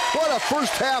 What a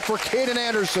first half for Caden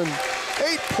Anderson.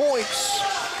 8 points.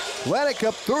 Atlantic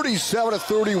up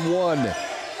 37-31.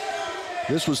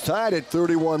 This was tied at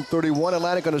 31-31.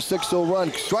 Atlantic on a 6-0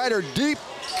 run. Strider deep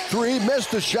 3,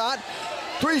 missed the shot.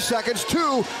 3 seconds,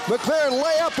 2. McLaren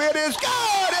layup, it is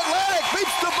good. Atlantic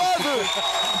beats the buzzer.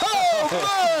 Oh,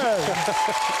 man.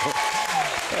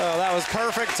 Oh, that was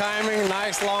perfect timing.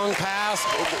 Nice long pass.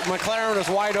 McLaren was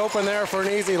wide open there for an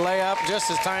easy layup just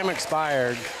as time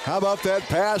expired. How about that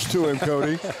pass to him,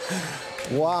 Cody?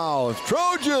 Wow.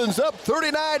 Trojans up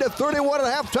 39-31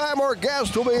 at halftime. Our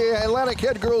guest will be Atlantic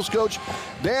head girls coach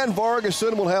Dan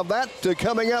Vargason. We'll have that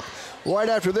coming up right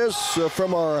after this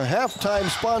from our halftime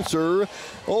sponsor,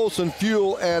 Olson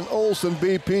Fuel and Olson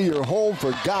BP, your home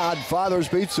for Godfather's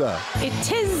Pizza.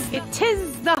 It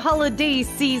is the holiday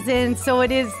season, so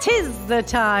tis the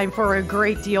time for a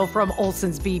great deal from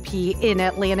Olson's BP in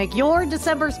Atlantic. Your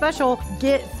December special,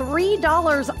 get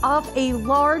 $3 off a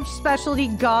large specialty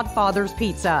Godfather's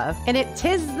Pizza. And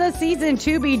tis the season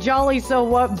to be jolly, so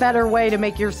what better way to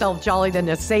make yourself jolly than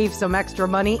to save some extra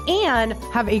money and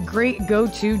have a great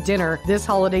go-to dinner this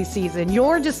holiday season.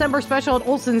 Your December special at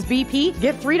Olson's BP,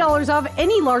 get $3 off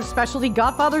any large specialty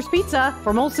Godfather's Pizza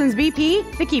from Olson's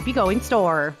BP, the Keep You Going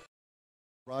store.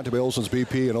 Brought to be Olson's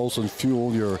BP and Olson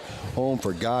Fuel, your home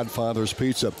for Godfather's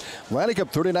Pizza. Atlantic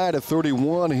up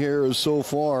 39-31 here so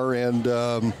far, and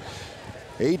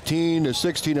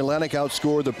 18-16 Atlantic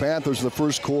outscored the Panthers in the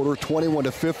first quarter,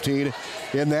 21-15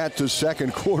 in that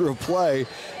second quarter of play.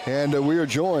 And we are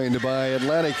joined by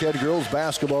Atlantic head girls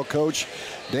basketball coach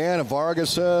Dan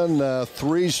Vargason.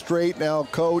 3 straight now,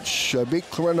 coach. Beat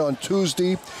Clarinda on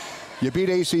Tuesday. You beat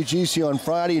ACGC on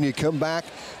Friday, and you come back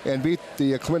and beat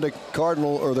the Clarinda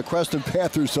Cardinal or the Creston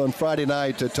Panthers on Friday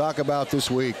night. To talk about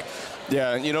this week.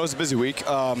 Yeah, it was a busy week.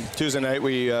 Tuesday night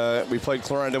we played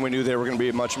Clarinda, and we knew they were going to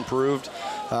be much improved.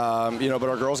 But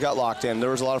our girls got locked in. There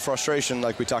was a lot of frustration,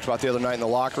 like we talked about the other night in the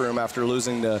locker room after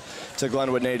losing to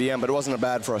Glenwood and ADM. But it wasn't a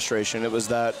bad frustration. It was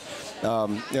that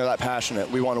that passionate.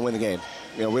 We want to win the game.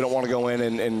 We don't want to go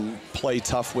in and play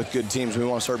tough with good teams. We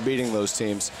want to start beating those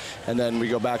teams. And then we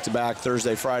go back-to-back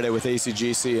Thursday, Friday with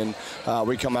ACGC, and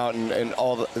we come out and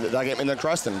all that game. And then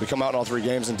Creston, we come out in all 3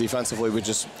 games, and defensively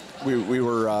we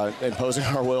were imposing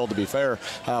our will, to be fair.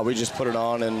 We just put it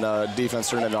on, and defense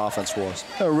turned into offense for us.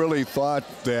 I really thought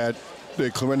that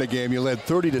the Clarinda game. You led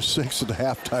 30-6 at the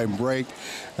halftime break.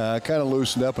 Kind of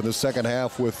loosened up in the second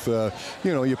half with,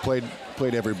 you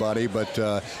played everybody, but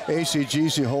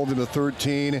ACGC holding to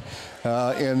 13.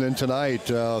 And then tonight,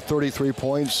 33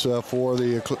 points for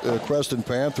the Creston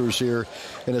Panthers here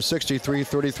in a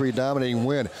 63-33 dominating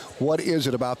win. What is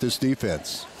it about this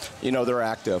defense? They're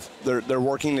active. They're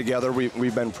working together.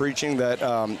 We've been preaching that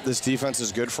this defense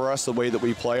is good for us, the way that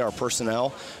we play, our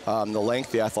personnel, the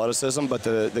length, the athleticism. But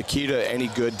the key to any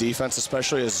good defense,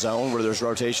 especially a zone where there's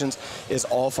rotations, is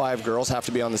all 5 girls have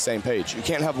to be on the same page. You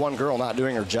can't have one girl not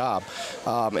doing her job.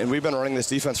 And we've been running this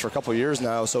defense for a couple of years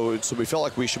now, so we feel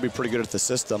like we should be pretty good at the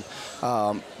system.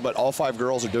 But all 5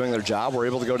 girls are doing their job. We're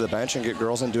able to go to the bench and get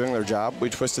girls in doing their job. We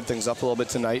twisted things up a little bit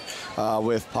tonight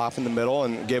with Pop in the middle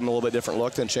and gave them a little bit different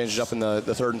look, then changed it up in the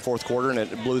third and fourth quarter, and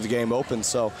it blew the game open.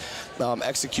 So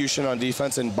execution on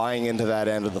defense and buying into that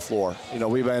end of the floor.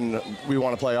 We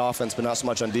want to play offense, but not so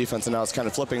much on defense, and now it's kind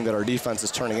of flipping that our defense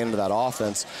is turning into that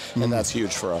offense, and that's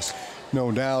huge for us. No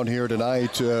doubt here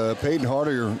tonight. Peyton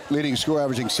Harder, your leading scorer,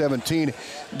 averaging 17,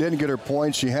 didn't get her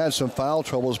points. She had some foul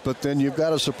troubles, but then you've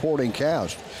got a supporting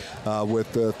cast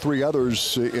with 3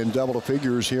 others in double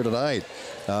figures here tonight.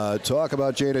 Talk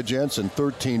about Jada Jensen,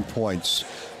 13 points.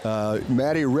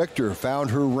 Maddie Richter found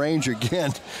her range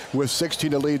again with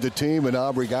 16 to lead the team, and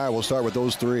Aubrey Guy will start with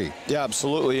those 3. Yeah,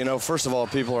 absolutely. First of all,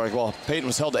 people are like, well, Peyton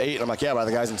was held to 8, and I'm like, yeah, by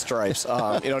the guys in stripes.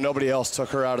 Nobody else took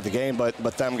her out of the game but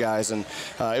them guys, and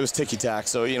it was ticky-tack.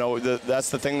 So, that's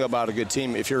the thing about a good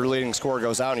team. If your leading scorer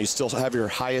goes out and you still have your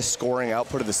highest scoring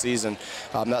output of the season,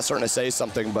 that's starting to say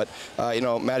something. But,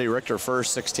 Maddie Richter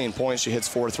first, 16 points. She hits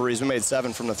 4 threes. We made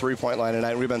 7 from the three-point line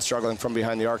tonight, and we've been struggling from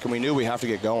behind the arc, and we knew we have to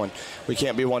get going. We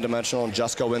can't be one-dimensional and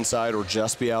just go inside or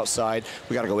just be outside.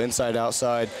 We got to go inside,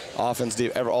 outside, offense,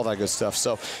 deep, all that good stuff.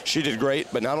 So she did great,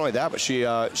 but not only that, but she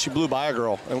blew by a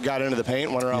girl and got into the paint,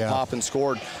 went around Pop and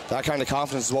scored. That kind of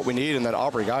confidence is what we need. And then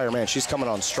Aubrey Geyer, man, she's coming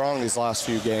on strong these last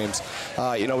few games.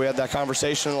 We had that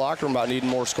conversation in the locker room about needing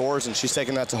more scores, and she's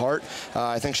taking that to heart.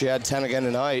 I think she had 10 again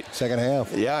tonight. Second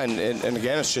half. Yeah, and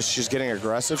again, it's just she's getting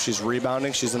aggressive. She's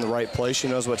rebounding. She's in the right place. She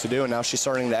knows what to do, and now she's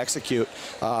starting to execute.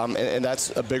 And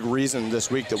that's a big reason this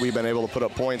week that we've been able to put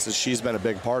up points, is she's been a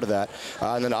big part of that.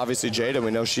 And then obviously Jada,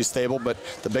 we know she's stable, but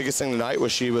the biggest thing tonight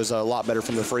was she was a lot better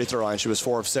from the free throw line. She was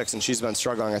 4 of 6, and she's been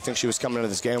struggling. I think she was coming into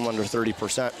this game under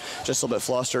 30%, just a little bit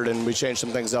flustered, and we changed some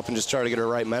things up and just tried to get her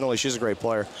right mentally. She's a great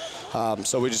player.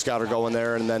 So we just got her going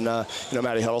there. And then,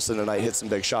 Maddie Huddleston tonight hit some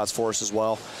big shots for us as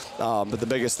well. But the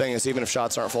biggest thing is, even if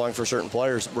shots aren't falling for certain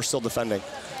players, we're still defending.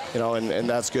 And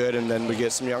that's good. And then we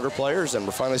get some younger players, and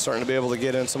we're finally starting to be able to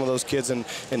get in some of those kids and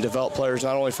develop players,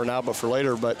 not only for now but for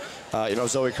later. But,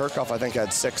 Zoe Kirchhoff, I think,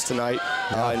 had 6 tonight,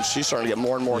 and she's starting to get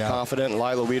more and more confident. And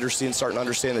Lila Wiederstein starting to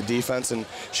understand the defense, and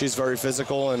she's very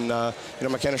physical. And,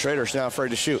 McKenna Schrader, she's not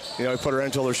afraid to shoot. We put her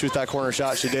in, told her to shoot that corner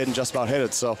shot. She did and just about hit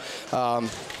it. So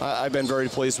I've been very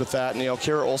pleased with that. And,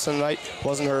 Kira Olsen tonight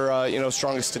wasn't her,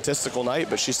 strongest statistical night,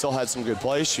 but she still had some good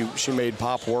plays. She made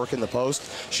Pop work in the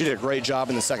post. She did a great job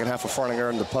in the second half of fronting her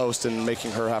in the post and making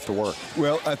her have to work.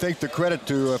 Well, I think the credit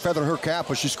to feather her cap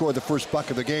was she scored the first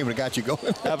bucket of the game and it got you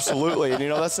going. Absolutely. And,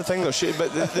 that's the thing, though.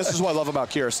 But this is what I love about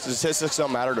Kira. Statistics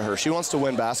don't matter to her. She wants to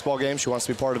win basketball games. She wants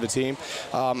to be part of a team.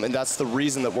 And that's the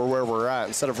reason that we're where we're at.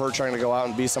 Instead of her trying to go out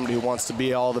and be somebody who wants to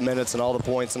be all the minutes and all the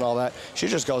points and all that, she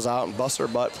just goes out and busts her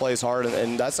butt, plays hard,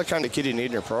 and that's the kind of kid you need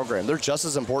in your program. They're just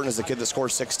as important as the kid that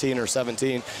scores 16 or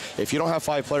 17. If you don't have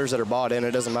 5 players that are bought in,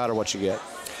 it doesn't matter what you get.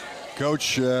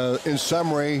 Coach, in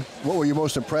summary, what were you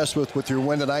most impressed with your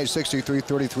win tonight,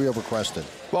 63-33 over Creston?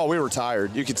 Well, we were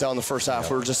tired. You could tell in the first half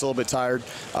we were just a little bit tired.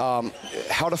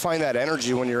 How to find that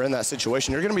energy when you're in that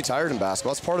situation. You're going to be tired in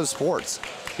basketball. It's part of the sports.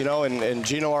 And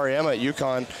Gino Ariema at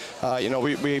UConn,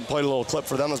 we played a little clip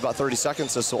for them. It was about 30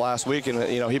 seconds this last week, and,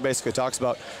 he basically talks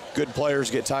about good players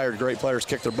get tired, great players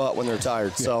kick their butt when they're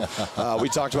tired. So we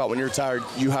talked about when you're tired,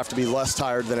 you have to be less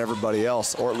tired than everybody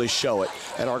else, or at least show it.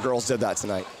 And our girls did that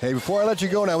tonight. Hey, before I let you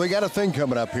go now, we got a thing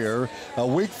coming up here a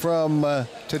week from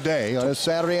today on a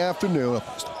Saturday afternoon.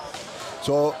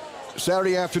 So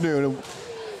Saturday afternoon,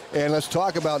 and let's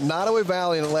talk about Nottoway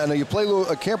Valley in Atlanta. You play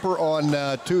Kemper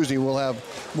on Tuesday. We'll have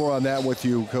more on that with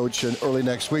you, Coach, early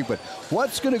next week. But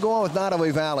what's going to go on with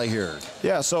Nottoway Valley here?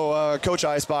 Yeah, so Coach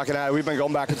Eisbach and I, we've been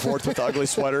going back and forth with ugly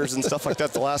sweaters and stuff like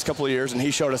that the last couple of years, and he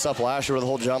showed us up last year with a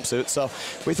whole jumpsuit. So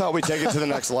we thought we'd take it to the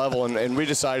next level, and we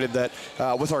decided that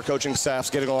with our coaching staffs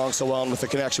getting along so well and with the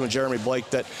connection with Jeremy Blake,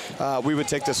 that we would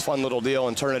take this fun little deal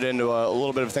and turn it into a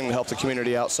little bit of a thing to help the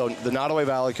community out. So the Nottoway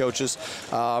Valley coaches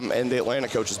and the Atlanta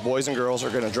coaches, boys and girls are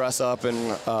going to dress up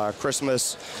in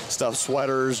Christmas stuff,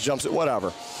 sweaters, jumpsuit,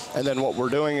 whatever. And then what we're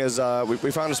doing is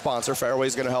we found a sponsor.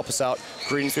 Fairway's going to help us out.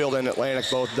 Greenfield and Atlantic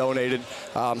both donated,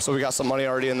 so we got some money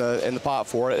already in the pot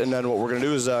for it. And then what we're going to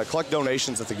do is collect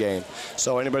donations at the game.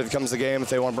 So anybody that comes to the game, if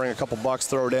they want to bring a couple bucks,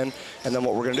 throw it in. And then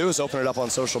what we're going to do is open it up on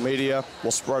social media.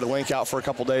 We'll spread a link out for a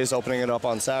couple days, opening it up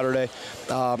on Saturday,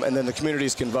 and then the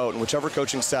communities can vote. And whichever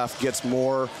coaching staff gets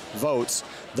more votes,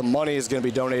 the money is going to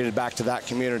be donated back to that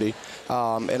community.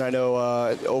 And I know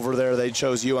over there they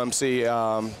chose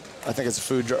UMC. I think it's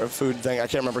a food thing. I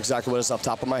can't remember exactly what it is off the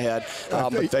top of my head.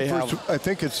 But they have. I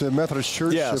think it's a Methodist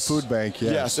Church food bank.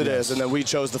 Yes, it is. And then we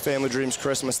chose the Family Dreams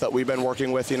Christmas that we've been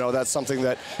working with. You know, that's something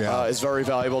that is very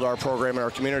valuable to our program and our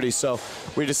community. So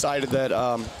we decided that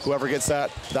whoever gets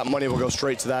that money will go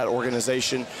straight to that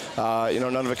organization. You know,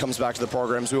 none of it comes back to the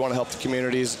programs. We want to help the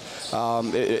communities.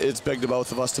 It's big to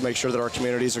both of us to make sure that our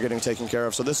communities are getting taken care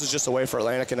of. So this is just a way for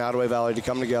Atlantic and Ottaway Valley to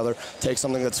come together, take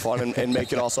something that's fun, and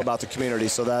make it also about the community.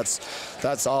 So that's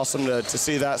awesome to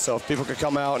see that. So if people could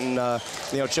come out and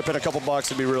you know, chip in a couple bucks,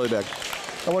 it'd be really big.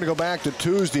 I want to go back to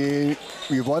Tuesday.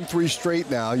 You've won 3 straight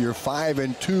now. You're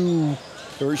 4-2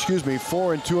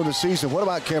 in the season. What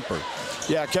about Kemper?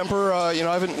 Yeah, Kemper, you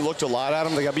know, I haven't looked a lot at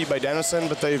them. They got beat by Denison,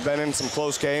 but they've been in some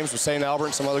close games with St. Albert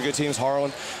and some other good teams,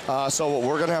 Harlan. So what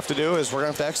we're going to have to do is we're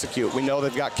going to have to execute. We know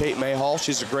they've got Kate Mayhall.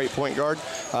 She's a great point guard.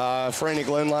 Franny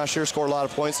Glenn last year scored a lot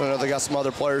of points, and I know they got some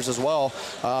other players as well.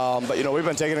 But, you know, we've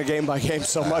been taking it game by game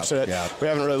so much that we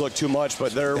haven't really looked too much,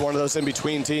 but they're one of those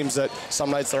in-between teams that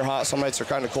some nights they're hot, some nights they're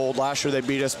kind of cold. Last year they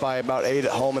beat us by about 8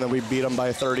 at home, and then we beat them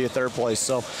by 30 at their place.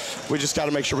 So we just got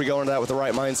to make sure we go into that with the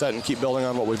right mindset and keep building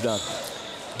on what we've done.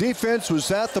 Defense, was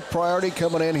that the priority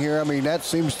coming in here? I mean, that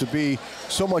seems to be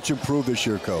so much improved this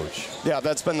year, Coach. Yeah,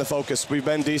 that's been the focus. We've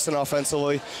been decent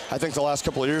offensively. I think the last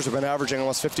couple of years we've been averaging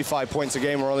almost 55 points a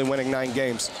game. We're only winning 9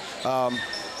 games.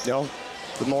 You know,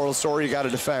 the moral of the story, you got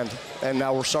to defend. And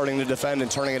now we're starting to defend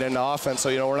and turning it into offense. So,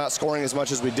 you know, we're not scoring as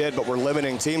much as we did, but we're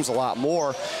limiting teams a lot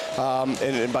more.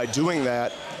 And by doing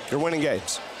that, you're winning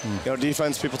games. You know,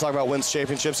 defense, people talk about wins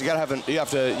championships. You got to you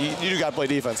got to play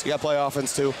defense. You got to play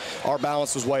offense too. Our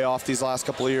balance was way off these last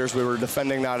couple of years. We were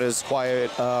defending not as quite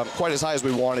as high as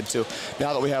we wanted to.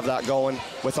 Now that we have that going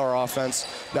with our offense,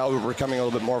 now we're becoming a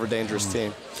little bit more of a dangerous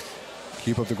team.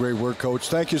 Keep up the great work, Coach.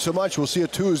 Thank you so much. We'll see you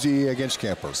Tuesday against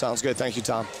Kemper. Sounds good. Thank you,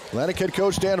 Tom. Atlantic head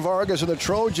coach Dan Vargas and the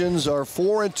Trojans are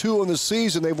 4-2 in the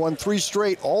season. They've won 3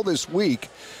 straight all this week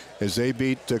as they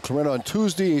beat Clarinda on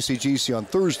Tuesday, ACGC on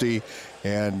Thursday,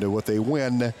 and with a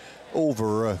win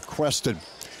over Creston.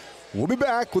 We'll be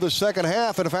back with the second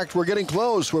half. And in fact, we're getting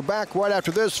close. We're back right after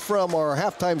this from our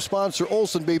halftime sponsor,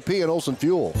 Olson BP and Olson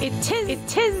Fuel.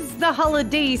 Tis the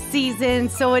holiday season,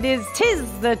 so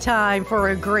tis the time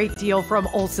for a great deal from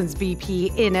Olson's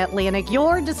BP in Atlantic.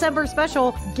 Your December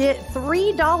special, get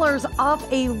 $3 off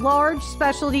a large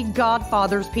specialty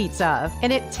Godfather's pizza.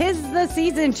 And tis the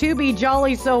season to be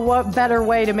jolly, so what better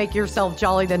way to make yourself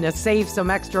jolly than to save some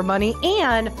extra money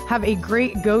and have a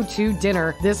great go-to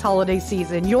dinner this holiday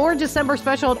season. Your December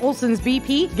special at Olson's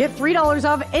BP. Get $3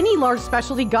 off any large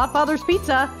specialty Godfather's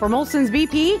pizza from Olson's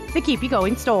BP, the Keep You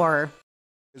Going store.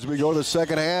 As we go to the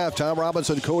second half, Tom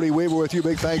Robinson, Cody Weaver with you.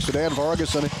 Big thanks to Dan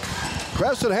Vargas.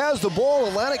 Creston has the ball.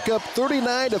 Atlantic up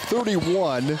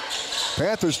 39-31.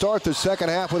 Panthers start the second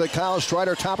half with a Kyle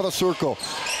Strider, top of the circle.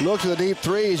 Looks at the deep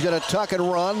three. He's going to tuck and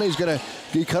run. He's going to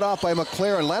be cut off by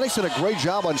McLaren. Atlantic's did a great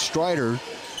job on Strider.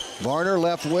 Varner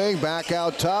left wing, back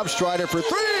out top. Strider for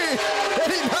 3,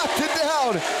 and he knocked it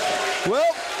down.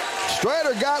 Well,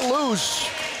 Strider got loose,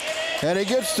 and he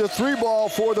gets the 3 ball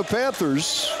for the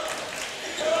Panthers.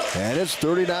 And it's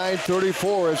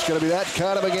 39-34. It's going to be that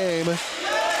kind of a game.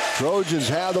 Trojans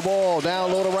have the ball.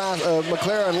 Down low to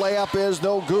McLaren. Layup is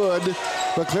no good.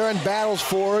 McLaren battles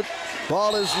for it.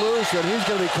 Ball is loose, and he's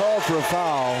going to be called for a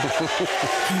foul.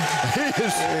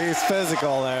 He's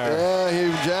physical there.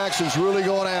 Yeah, Jackson's really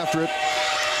going after it.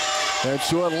 And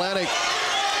so Atlantic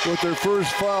with their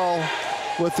first foul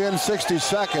within 60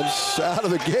 seconds out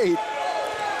of the gate.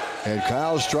 And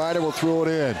Kyle Strider will throw it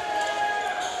in.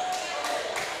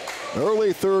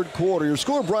 Early third quarter. Your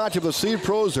score brought to you by the Seed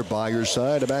Pros. They're by your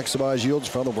side to maximize yields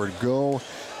from the word go.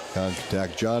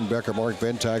 Contact John Becker, Mark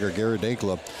Ventiger, Gary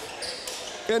Dinkla,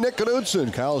 and Nick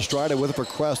Knudsen. Kyle Strider with it for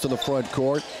Quest in the front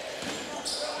court.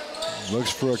 Looks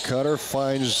for a cutter,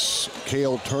 finds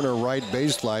Cale Turner right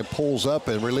baseline, pulls up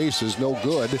and releases, no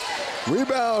good.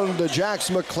 Rebound to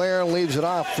Jackson McLaren, leaves it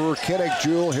off for Kennick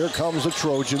Jewell. Here comes the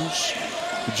Trojans.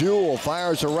 Jewell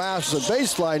fires a Rasmussen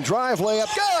baseline drive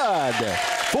layup, good!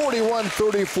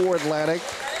 41-34 Atlantic.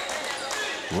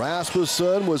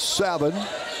 Rasmussen was 7.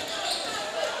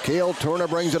 Cale Turner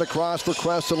brings it across for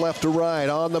Creston, left to right.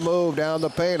 On the move, down the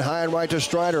paint, high and right to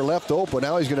Strider, left open.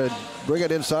 Now he's going to bring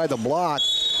it inside the block.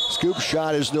 Scoop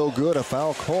shot is no good. A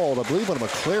foul called, I believe, on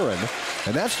McLaren.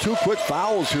 And that's 2 quick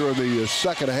fouls here in the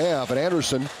second half. And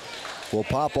Anderson will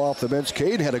pop off the bench.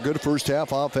 Cade had a good first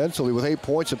half offensively with 8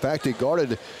 points. In fact, he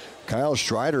guarded Kyle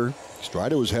Strider.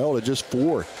 Strider was held at just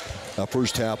 4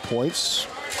 first half points.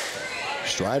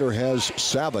 Strider has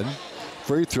 7.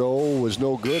 Free throw was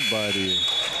no good by the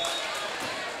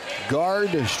guard.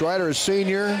 Strider is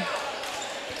senior.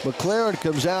 McLaren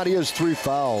comes out. He has 3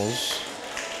 fouls.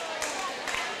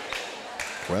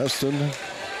 Creston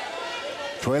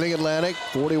trailing Atlantic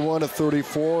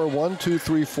 41-34. 1, 2,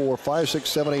 3, 4, 5, 6,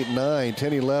 7, 8, 9,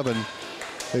 10, 11.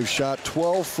 They've shot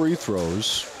 12 free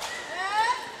throws.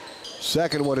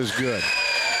 Second one is good.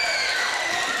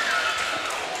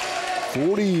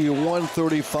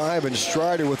 41-35, and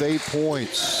Strider with 8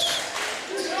 points.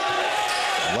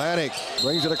 Atlantic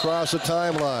brings it across the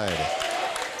timeline.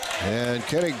 And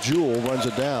Kennick Jewell runs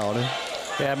it down.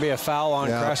 Yeah, it'd be a foul on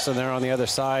Creston there on the other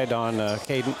side on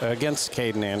against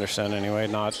Caden Anderson anyway,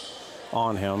 not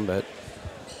on him, but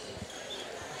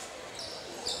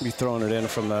be throwing it in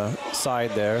from the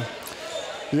side there.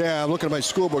 Yeah, I'm looking at my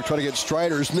school book trying to get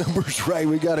Strider's numbers right.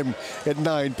 We got him at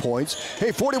 9 points.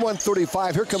 Hey,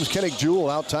 41-35. Here comes Kennick Jewell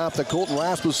out top to Colton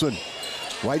Rasmussen.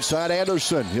 Right side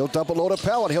Anderson. He'll dump a low to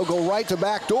Pellet. He'll go right to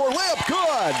back door. Layup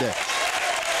good.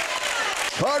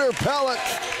 Carter Pellet.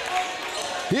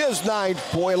 He has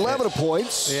 11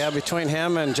 points. Yeah, between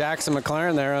him and Jackson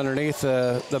McLaren there underneath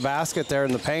the basket there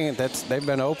in the paint, they've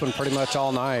been open pretty much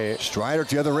all night. Strider at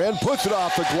the other end puts it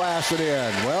off the glass and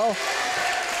in. Well,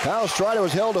 Kyle Strider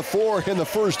was held to 4 in the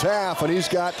first half, and he's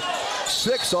got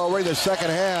 6 already in the second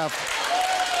half.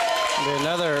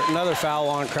 Another foul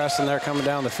on Creston there coming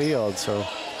down the field. So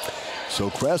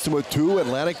Creston with 2,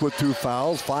 Atlantic with 2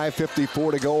 fouls.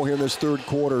 5:54 to go here in this third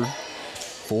quarter.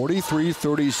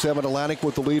 43-37, Atlantic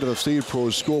with the lead of the Steve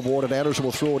Pros scoreboard, and Anderson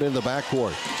will throw it in the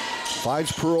backcourt.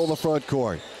 Finds Pearl in the front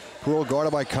court. Pearl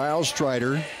guarded by Kyle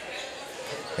Strider.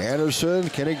 Anderson,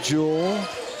 Kennick Jewell.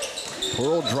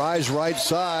 Pearl drives right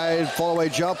side. Fall-away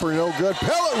jumper, no good.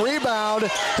 Pellet rebound.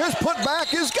 His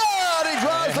putback is good. He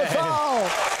draws the foul.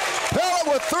 Pellet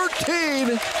with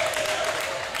 13.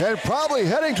 And probably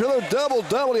heading to the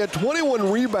double-double. He had 21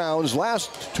 rebounds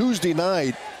last Tuesday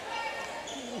night.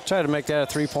 Try to make that a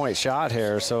 3-point shot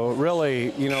here. So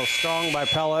really, strong by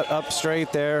Pellet, up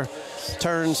straight there.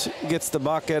 Turns, gets the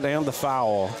bucket and the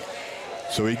foul.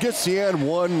 So he gets the and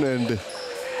one, and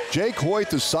Jake Hoyt,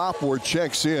 the sophomore,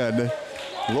 checks in.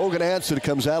 Logan Anson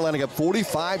comes out, landing up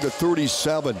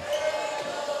 45-37.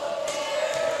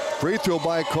 Free throw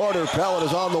by Carter. Pellet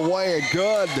is on the way, and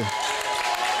good.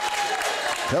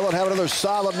 Pellet had another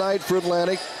solid night for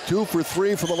Atlantic. 2 for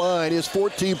 3 from the line. He has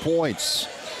 14 points.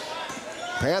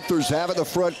 Panthers have it in the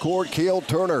front court. Cale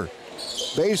Turner.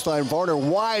 Baseline, Varner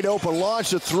wide open.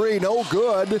 Launch a 3, no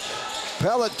good.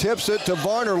 Pellet tips it to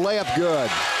Varner. Layup good.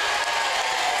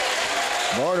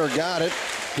 Varner got it.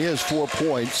 He has 4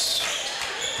 points.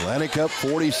 Atlantic up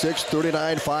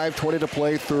 46-39, 5:20 to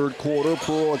play, third quarter.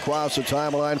 Pearl across the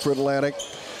timeline for Atlantic.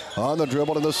 On the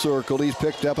dribble in the circle. He's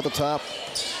picked up at the top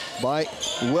by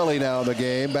Willie now in the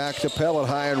game. Back to Pellet,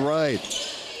 high and right.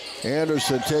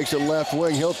 Anderson takes it left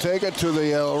wing. He'll take it to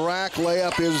the rack.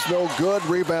 Layup is no good.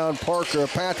 Rebound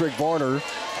Patrick Varner.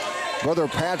 Brother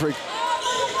Patrick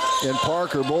and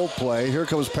Parker both play. Here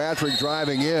comes Patrick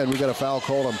driving in. We got a foul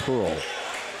called on Pearl.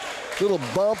 Little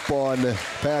bump on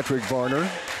Patrick Varner.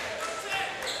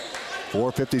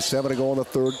 4:57 to go in the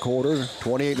third quarter.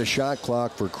 28 in the shot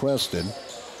clock for Creston.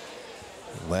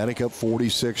 Atlantic up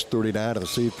 46-39 to the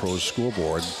Steve Pros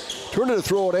scoreboard. Turner to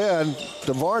throw it in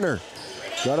to Varner.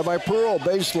 Got it by Pearl,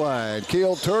 baseline.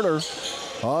 Cale Turner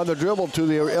on the dribble to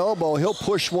the elbow. He'll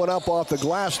push one up off the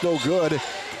glass, no good.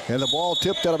 And the ball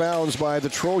tipped out of bounds by the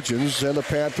Trojans, and the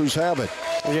Panthers have it.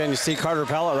 Yeah, and you see Carter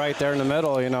Pellet right there in the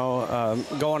middle,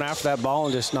 going after that ball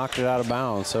and just knocked it out of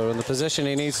bounds. So in the position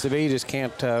he needs to be, just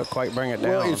can't quite bring it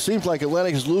down. Well, it seems like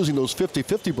Atlantic is losing those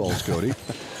 50-50 balls, Cody.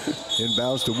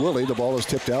 Inbounds to Willie. The ball is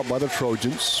tipped out by the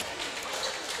Trojans.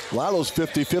 A lot of those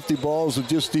 50-50 balls have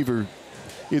just either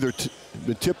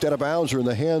been tipped out of bounds or in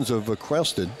the hands of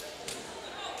Creston.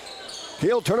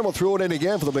 Cale Turner will throw it in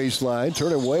again for the baseline.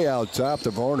 Turn it way out top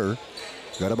to Varner.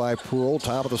 Got it by Pearl,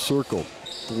 top of the circle.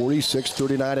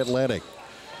 46-39 Atlantic.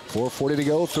 4:40 to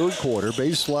go, third quarter.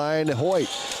 Baseline, Hoyt.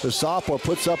 The sophomore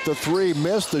puts up the 3,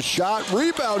 missed the shot.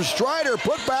 Rebound, Strider.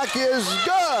 Putback is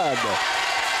good.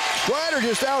 Strider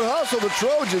just out-hustled the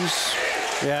Trojans.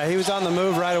 Yeah, he was on the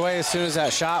move right away as soon as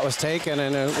that shot was taken,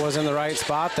 and it was in the right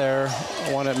spot there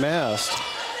when it missed.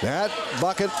 That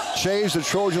bucket shaves the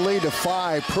Trojan lead to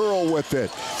 5. Pearl with it.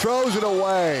 Throws it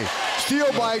away.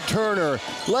 Steal by Turner.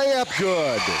 Layup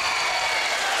good.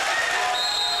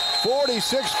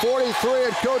 46-43,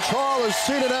 and Coach Hall has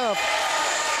seen enough.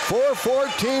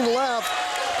 4:14 left.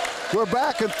 We're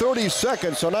back in 30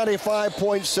 seconds on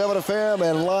 95.7 FM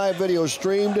and live video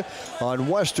streamed on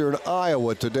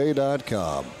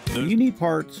westerniowatoday.com. When you need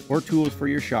parts or tools for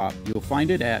your shop, you'll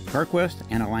find it at CarQuest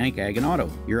and Atlantic Ag and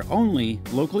Auto, your only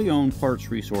locally owned parts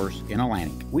resource in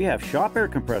Atlantic. We have shop air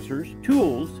compressors,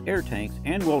 tools, air tanks,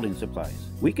 and welding supplies.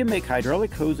 We can make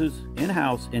hydraulic hoses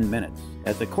in-house in minutes.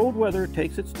 As the cold weather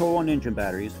takes its toll on engine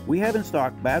batteries, we have in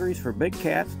stock batteries for big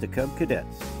cats to cub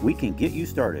cadets. We can get you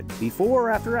started. Before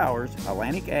or after hours,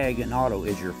 Atlantic Ag and Auto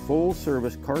is your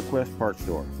full-service CarQuest parts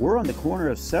store. We're on the corner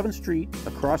of 7th Street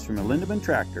across from a Lindemann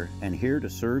Tractor and here to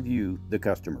serve you, the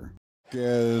customer.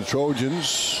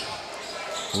 Trojans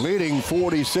leading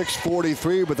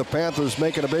 46-43, but the Panthers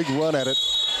making a big run at it.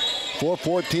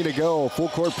 4:14 to go. Full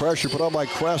court pressure put on by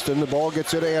Creston. The ball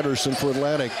gets into Anderson for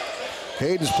Atlantic.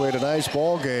 Hayden's played a nice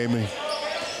ball game. He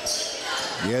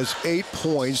has 8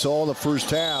 points all in the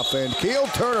first half. And Keel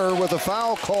Turner with a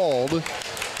foul called.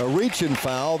 A reach-in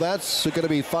foul. That's going to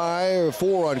be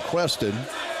 4 on Creston.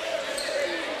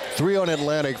 3 on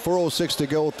Atlantic. 4:06 to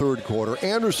go, third quarter.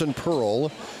 Anderson,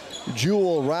 Pearl,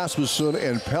 Jewell, Rasmussen,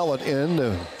 and Pellet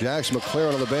in. Jackson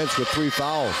McLaren on the bench with 3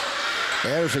 fouls.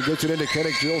 Anderson gets it into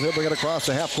Kennick Jewell. He'll bring it across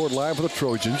the half-court line for the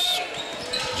Trojans.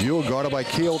 Jewell guarded by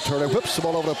Keel Turner. Whips the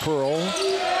ball over to Pearl.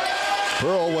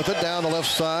 Pearl with it down the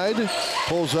left side.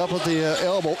 Pulls up with the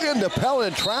elbow into Pellet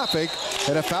in traffic.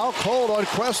 And a foul called on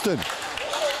Creston.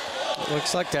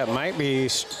 Looks like that might be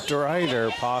Strider,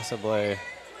 possibly.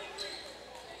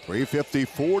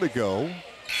 3:54 to go.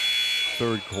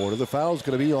 Third quarter. The foul's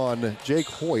going to be on Jake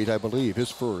Hoyt, I believe, his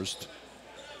first.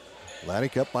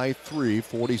 Atlantic up by 3,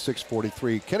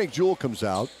 46-43. Kennick Jewell comes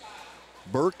out.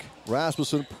 Burke,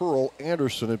 Rasmussen, Pearl,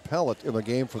 Anderson, and Pellet in the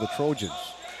game for the Trojans.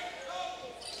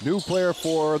 New player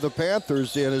for the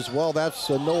Panthers in as well. That's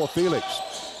Noah Felix.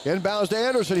 Inbounds to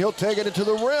Anderson. He'll take it into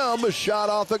the rim. A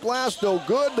shot off the glass. No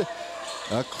good.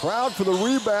 A crowd for the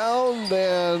rebound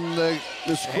and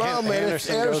the scrum.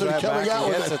 Anderson coming out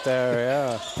with it there,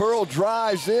 yeah. Pearl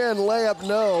drives in. Layup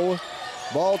no.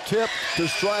 Ball tipped to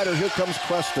Strider. Here comes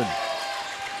Creston.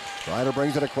 Strider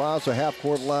brings it across the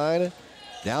half-court line.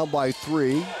 Down by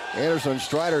 3. Anderson,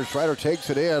 Strider. Strider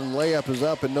takes it in. Layup is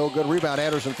up and no good. Rebound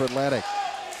Anderson for Atlantic.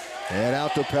 And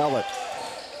out to Pellet.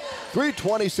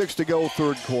 3:26 to go,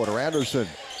 third quarter. Anderson.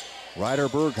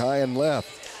 Ryderberg high and left.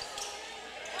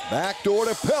 Back door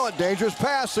to Pellet. Dangerous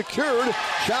pass secured.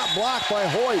 Shot blocked by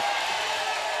Hoyt.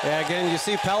 Yeah, again, you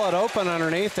see Pellet open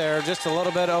underneath there, just a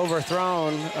little bit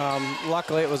overthrown.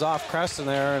 Luckily, it was off Creston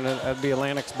there, and it'd be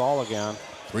Atlantic's ball again.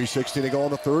 3:16 to go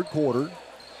in the third quarter.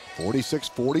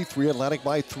 46-43, Atlantic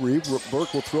by 3.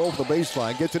 Burke will throw over the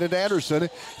baseline. Gets it into Anderson.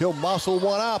 He'll muscle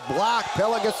one up. Block.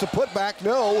 Pellet gets the putback.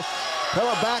 No.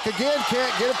 Pellet back again.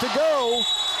 Can't get it to go.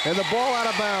 And the ball out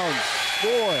of bounds.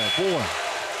 Boy.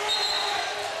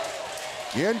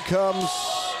 In comes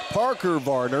Parker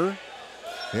Varner.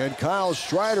 And Kyle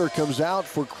Strider comes out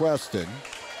for Creston.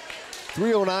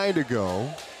 3:09 to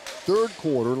go. Third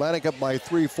quarter. Atlantic up by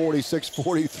 3,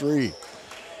 46-43.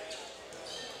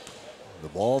 The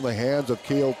ball in the hands of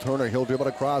Keel Turner. He'll dribble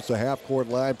it across the half-court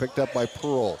line, picked up by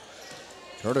Pearl.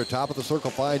 Turner, top of the circle,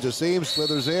 finds a seam,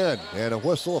 slithers in. And a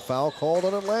whistle, a foul called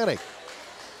on Atlantic.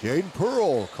 Jaden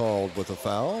Pearl called with a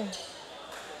foul.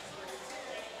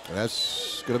 And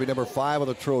that's going to be number 5 of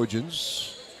the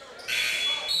Trojans.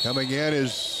 Coming in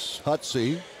is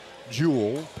Hutsey,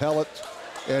 Jewell, Pellet,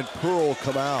 and Pearl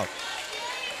come out.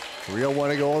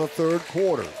 3:01 to go in the third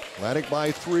quarter. Atlantic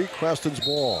by 3, Creston's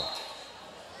ball.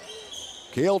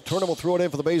 Kale Turner will throw it in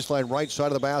for the baseline, right side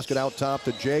of the basket, out top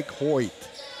to Jake Hoyt.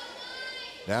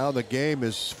 Now the game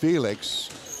is Felix.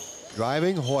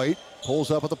 Driving Hoyt, pulls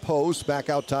up at the post, back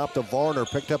out top to Varner,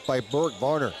 picked up by Burke.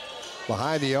 Varner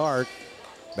behind the arc,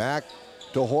 back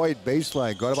to Hoyt,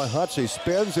 baseline, guarded by Hutsey,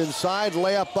 spins inside,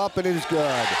 layup up, and it is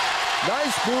good.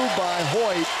 Nice move by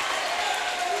Hoyt.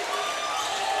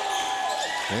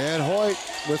 And Hoyt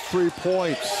with 3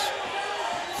 points.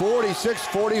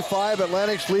 46-45,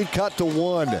 Atlantic's lead cut to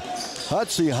 1.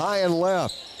 Hutsey high and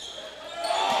left.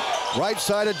 Right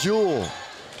side of Jewell.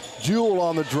 Jewell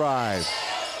on the drive.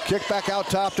 Kick back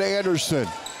out top to Anderson.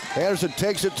 Anderson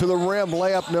takes it to the rim,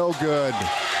 layup no good.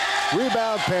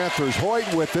 Rebound Panthers,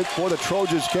 Hoyt with it. Boy, the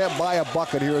Trojans can't buy a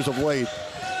bucket here as of late.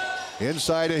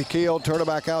 Inside to Keel, turn it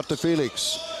back out to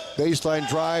Felix. Baseline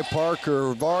drive,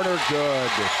 Parker, Varner,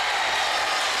 good.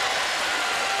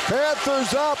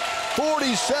 Panthers up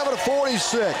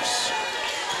 47-46.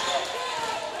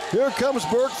 Here comes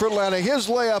Burke for Atlantic. His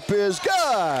layup is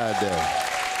good.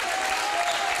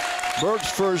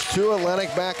 Burke's first two.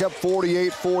 Atlantic back up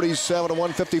 48-47 to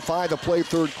 1:55 to play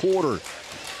third quarter.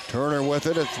 Turner with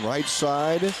it at the right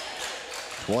side.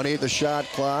 28 the shot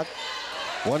clock.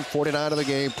 1:49 of the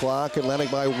game clock.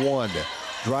 Atlantic by 1.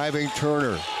 Driving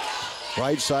Turner.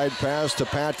 Right side pass to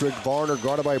Patrick Varner,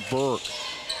 guarded by Burke.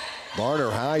 Varner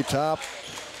high top.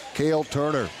 Cale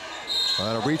Turner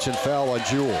on a reach and foul on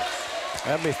Jewell.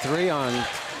 That'd be 3 on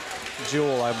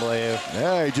Jewell, I believe.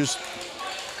 Yeah, he just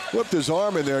whipped his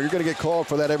arm in there. You're going to get called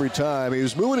for that every time. He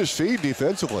was moving his feet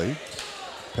defensively.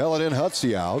 Pellet in,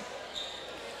 Hutsey out.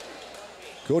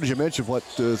 Cody, you mentioned what,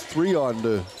 3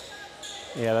 on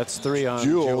yeah, that's 3 on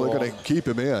Jewell. They're going to keep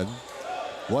him in.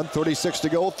 1:36 to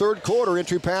go, third quarter.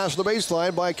 Entry pass to the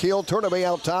baseline by Cale Turner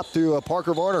out top to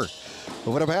Parker Varner.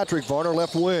 Over to Patrick Varner,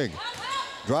 left wing.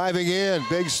 Driving in,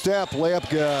 big step, layup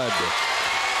good.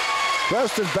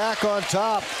 Creston back on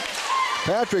top.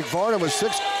 Patrick Varner with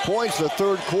 6 points in the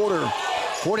third quarter.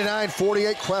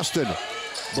 49-48 Creston.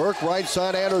 Burke right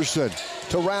side, Anderson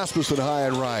to Rasmussen high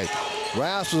and right.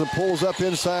 Rasmussen pulls up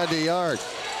inside the arc.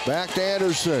 Back to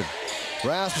Anderson.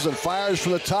 Rasmussen fires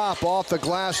from the top, off the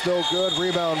glass, no good.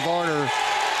 Rebound Varner.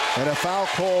 And a foul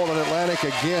called on Atlantic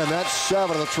again. That's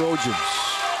 7 of the Trojans.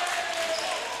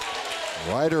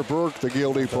 Ryder Burke, the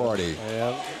guilty party.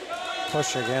 Yeah,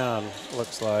 push again,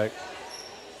 looks like.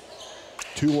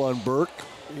 2 on Burke.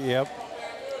 Yep.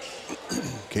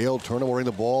 Cale Turner wearing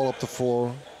the ball up the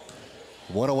floor.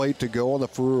 1:08 to go in the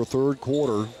third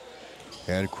quarter.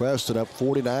 And Creston up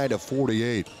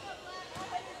 49-48.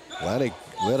 Atlantic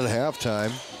led at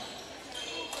halftime.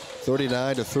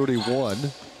 39-31.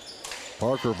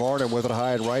 Parker Varner with it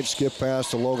high and right. Skip pass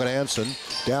to Logan Hansen.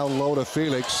 Down low to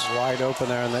Felix. Wide open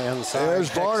there on the inside. There's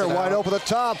Varner wide open at the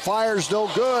top. Fires no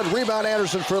good. Rebound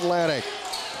Anderson for Atlantic.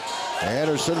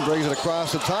 Anderson brings it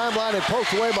across the timeline and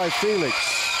poked away by Felix.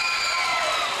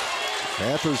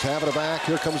 Panthers having it back.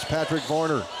 Here comes Patrick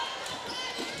Varner.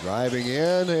 Driving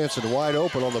in. Hansen wide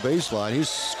open on the baseline. He's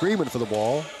screaming for the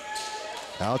ball.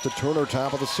 Out to Turner,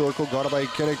 top of the circle, guarded by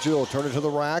Kenneth Jewell. Turner to the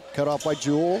rack, cut off by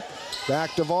Jewell.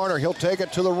 Back to Varner. He'll take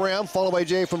it to the rim, followed by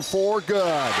Jay from 4.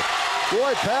 Good.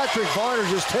 Boy, Patrick Varner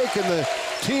just taking the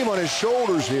team on his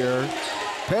shoulders here.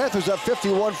 Panthers up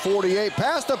 51-48.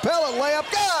 Pass to Pellet, layup,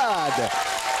 good.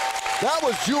 That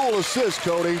was Jewell assist,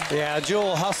 Cody. Yeah,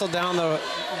 Jewell hustled down the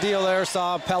deal there,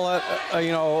 saw Pellet,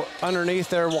 underneath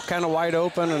there, kind of wide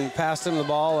open, and passed him the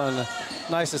ball, and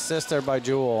nice assist there by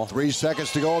Jewell. 3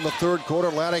 seconds to go in the third quarter.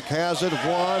 Atlantic has it,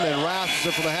 1, and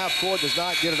Rasmussen from the half court does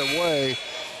not get it away.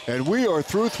 And we are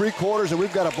through 3 quarters, and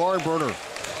we've got a barn burner.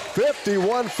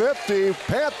 51-50,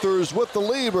 Panthers with the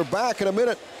lead. We're back in a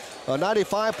minute.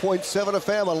 95.7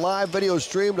 FM, a live video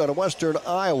streamed on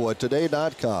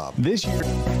WesternIowaToday.com. This year.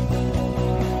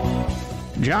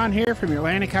 John here from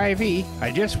Atlantic IV.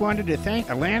 I just wanted to thank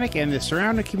Atlantic and the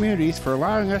surrounding communities for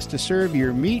allowing us to serve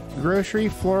your meat, grocery,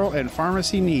 floral, and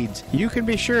pharmacy needs. You can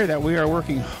be sure that we are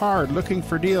working hard looking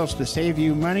for deals to save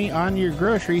you money on your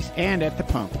groceries and at the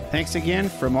pump. Thanks again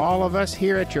from all of us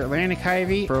here at your Atlantic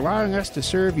IV for allowing us to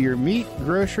serve your meat,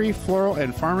 grocery, floral,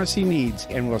 and pharmacy needs.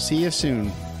 And we'll see you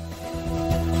soon.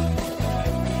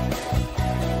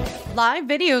 Live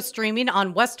video streaming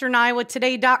on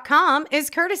WesternIowaToday.com is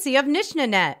courtesy of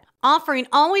NishnaNet, offering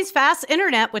always fast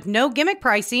internet with no gimmick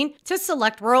pricing to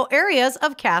select rural areas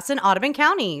of Cass and Audubon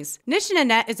counties.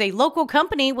 NishnaNet is a local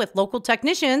company with local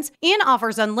technicians and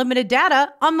offers unlimited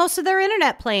data on most of their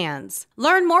internet plans.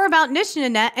 Learn more about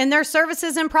NishnaNet and their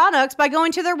services and products by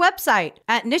going to their website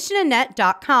at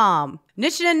NishnaNet.com.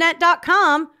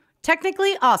 NishnaNet.com,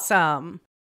 technically awesome.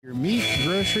 Your meat,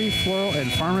 grocery, floral,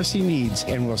 and pharmacy needs,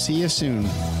 and we'll see you soon.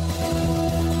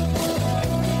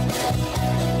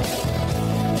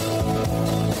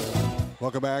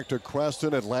 Welcome back to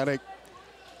Creston, Atlantic,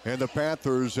 and the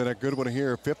Panthers, and a good one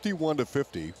here,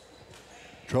 51-50.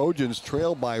 Trojans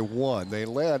trail by 1. They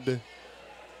led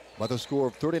by the score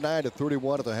of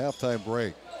 39-31 at the halftime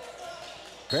break.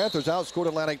 Panthers outscored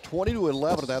Atlantic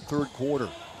 20-11 in that third quarter.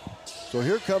 So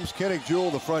here comes Kenneth Jewell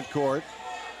in the front court.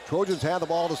 Trojans have the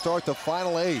ball to start the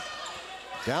final 8.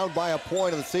 Down by a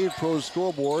point on the Save Pros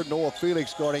scoreboard. Noah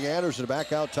Felix guarding Anderson.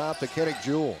 Back out top to Kenneth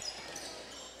Jewell.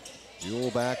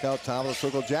 Jewell back out top of the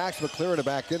circle. Jackson McLaren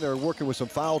back in there working with some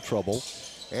foul trouble.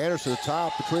 Anderson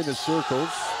top between the circles.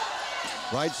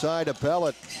 Right side to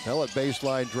Pellet. Pellet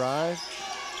baseline drive.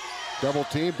 Double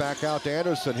team back out to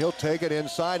Anderson. He'll take it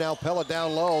inside. Now Pellet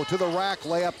down low to the rack.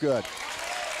 Layup good.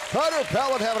 Cutter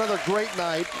Pellet have another great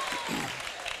night.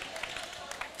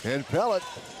 And Pellet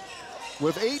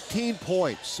with 18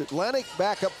 points. Atlantic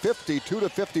back up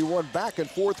 52-51. Back and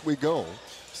forth we go.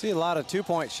 See a lot of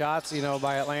two-point shots,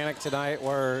 by Atlantic tonight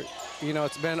where,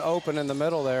 it's been open in the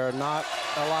middle there, not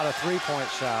a lot of three-point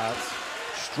shots.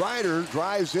 Strider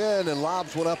drives in and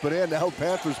lobs one up and in. Now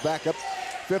Panthers back up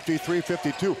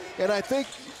 53-52. And I think,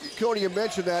 Cody, you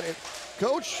mentioned that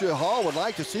Coach Hall would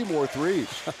like to see more threes.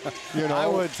 I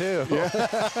would too. Yeah.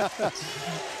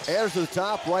 Airs to the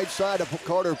top, right side of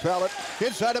Carter Pellet.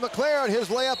 Inside of McLaren, his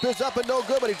layup is up and no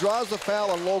good, but he draws the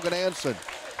foul on Logan Anson.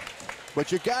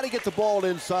 But you got to get the ball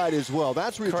inside as well.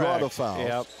 That's where you draw the foul.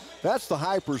 Yep. That's the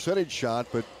high percentage shot,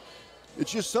 but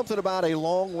it's just something about a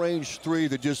long-range three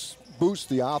that just boosts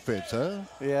the offense, huh?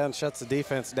 Yeah, and shuts the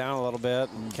defense down a little bit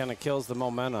and kind of kills the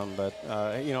momentum, but,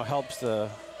 helps the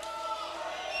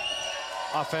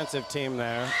offensive team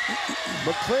there.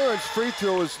 McLaren's free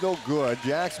throw is no good.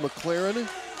 Jax McLaren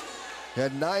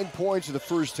had 9 points in the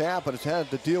first half, but has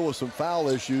had to deal with some foul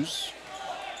issues.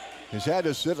 He's had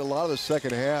to sit a lot of the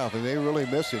second half, and they really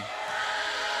miss him.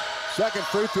 Second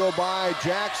free throw by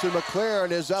Jackson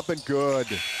McLaren is up and good.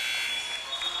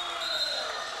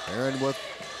 Aaron with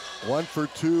 1 for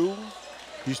 2.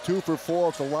 He's 2 for 4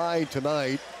 off the line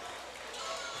tonight.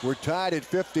 We're tied at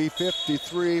 50,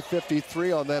 53,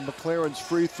 53 on that McLaren's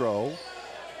free throw.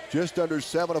 Just under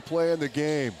 7 to play in the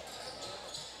game.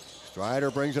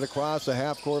 Strider brings it across the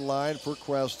half-court line for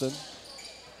Creston.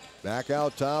 Back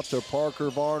out top to Parker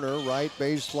Varner, right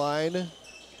baseline.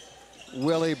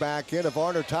 Willie back in.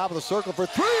 Varner top of the circle for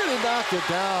 3, and he knocked it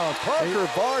down. Parker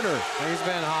Varner. He's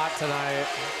been hot tonight.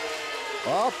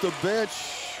 Off the bench,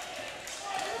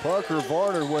 Parker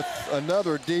Varner with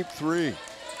another deep 3.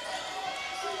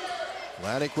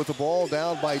 Atlantic with the ball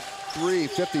down by 3,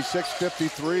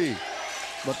 56-53.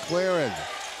 McLaren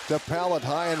to Pellet,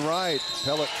 high and right.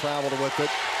 Pellet traveled with it.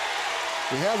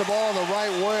 He had the ball on the right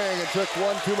wing and took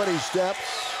one too many steps.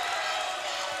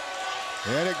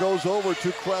 And it goes over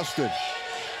to Creston.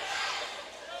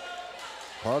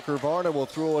 Parker Varner will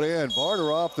throw it in.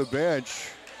 Varner off the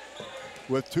bench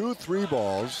with 2 3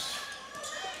 balls.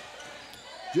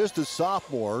 Just a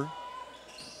sophomore.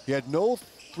 He had no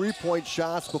three-point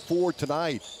shots before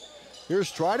tonight. Here's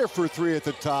Strider for 3 at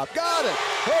the top. Got it!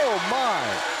 Oh my!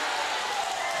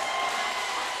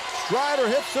 Strider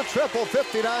hits the triple,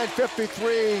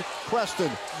 59-53,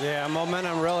 Creston. Yeah,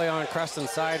 momentum really on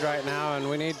Creston's side right now, and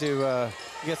we need to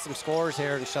get some scores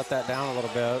here and shut that down a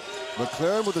little bit.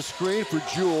 McLaren with a screen for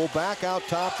Jewell. Back out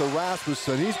top to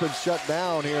Rasmussen. He's been shut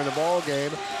down here in the ball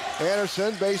game.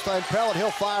 Anderson, baseline Pellet.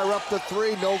 He'll fire up the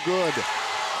 3, no good.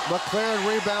 McLaren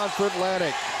rebound for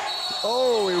Atlantic.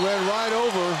 Oh, he ran right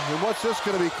over, and what's this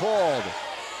going to be called?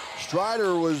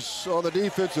 Strider was on the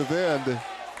defensive end.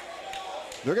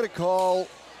 They're going to call,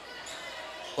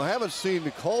 I haven't seen the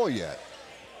call yet.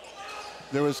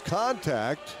 There was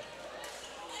contact.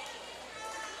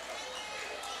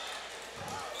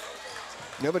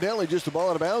 Evidently just a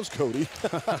ball out of bounds, Cody.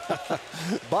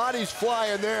 Bodies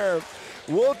flying there.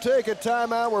 We'll take a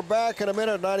timeout. We're back in a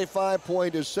minute.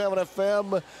 95.7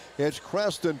 FM. It's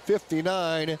Creston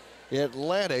 59,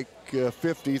 Atlantic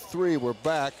 53. We're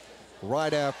back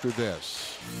right after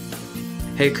this.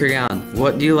 Hey Creon,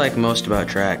 what do you like most about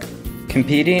track?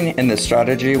 Competing and the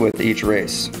strategy with each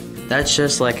race. That's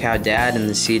just like how Dad and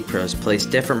the Seed Pros place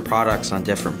different products on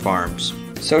different farms.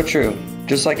 So true.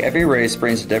 Just like every race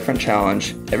brings a different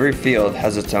challenge, every field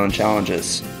has its own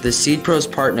challenges. The Seed Pros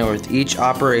partner with each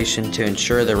operation to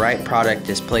ensure the right product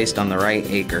is placed on the right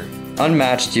acre.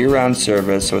 Unmatched year-round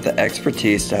service with the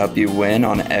expertise to help you win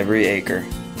on every acre.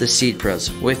 The Seed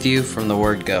Pros, with you from the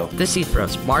word go. The Seed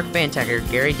Pros, Mark Bantecker,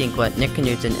 Gary Dinklett, Nick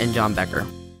Knutson, and John Becker.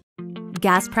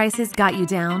 Gas prices got you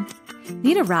down?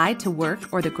 Need a ride to work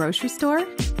or the grocery store?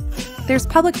 There's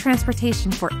public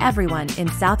transportation for everyone in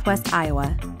Southwest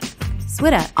Iowa.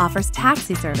 SWITA offers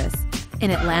taxi service in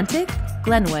Atlantic,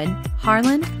 Glenwood,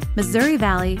 Harlan, Missouri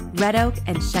Valley, Red Oak,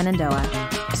 and Shenandoah.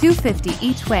 $2.50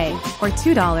 each way or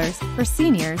 $2 for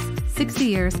seniors 60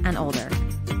 years and older.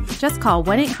 Just call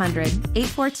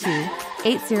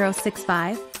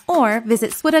 1-800-842-8065 or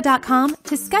visit swita.com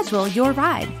to schedule your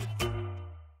ride.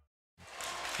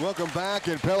 Welcome back,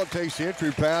 and Pellet takes the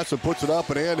entry pass and puts it up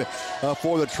and in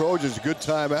for the Trojans. Good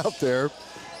time out there.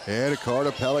 And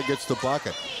Carter Pellet gets the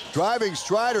bucket. Driving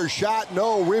Strider, shot,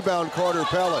 no. Rebound, Carter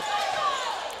Pellet.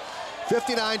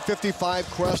 59-55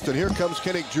 Creston. Here comes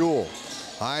Kennick Jewell.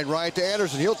 High and right to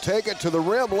Anderson. He'll take it to the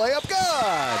rim. Layup,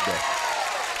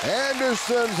 good.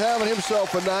 Anderson's having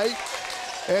himself a night.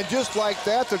 And just like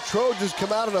that, the Trojans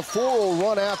come out in a 4-0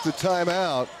 run after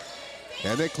timeout.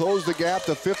 And they close the gap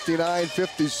to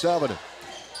 59-57.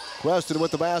 Creston with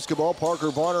the basketball.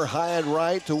 Parker Varner high and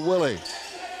right to Willie.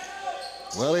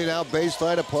 Willie now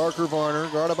baseline to Parker Varner,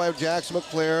 guarded by Jackson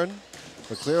McLaren.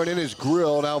 McLaren in his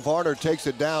grill. Now Varner takes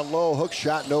it down low. Hook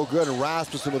shot no good, and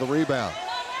Rasmussen with a rebound.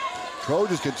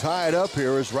 Trojans can tie it up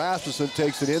here as Rasmussen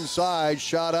takes it inside.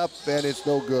 Shot up, and it's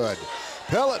no good.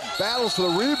 Pellet battles for the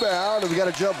rebound, and we got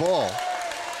a jump ball.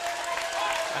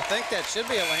 I think that should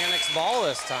be Atlantic's ball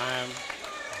this time.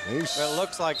 Nice. But it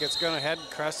looks like it's going to head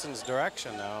Creston's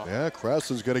direction, though. Yeah,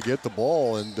 Creston's going to get the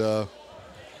ball, and they'll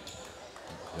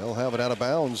have it out of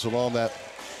bounds along that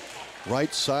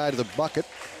right side of the bucket.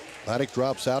 Atlantic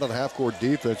drops out on half-court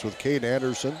defense with Caden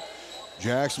Anderson,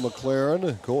 Jackson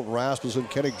McLaren, Colton Rasmussen,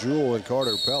 Kennick Jewell, and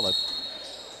Carter Pellet.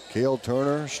 Cale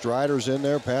Turner, Strider's in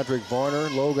there, Patrick Varner,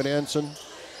 Logan Ensign,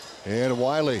 and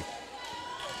Wiley.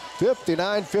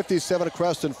 59-57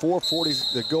 Creston,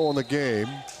 4:40 to go in the game.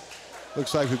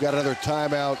 Looks like we've got another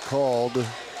timeout called.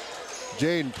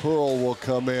 Jaden Pearl will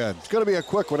come in. It's going to be a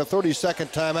quick one, a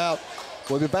 30-second timeout.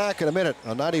 We'll be back in a minute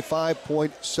on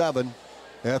 95.7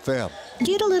 FM.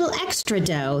 Get a little extra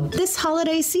dough this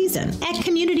holiday season at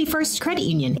Community First Credit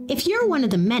Union. If you're one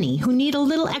of the many who need a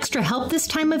little extra help this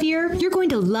time of year, you're going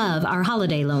to love our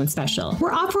holiday loan special.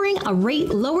 We're offering a rate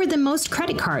lower than most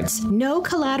credit cards, no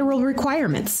collateral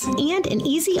requirements, and an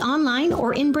easy online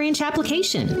or in-branch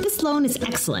application. This loan is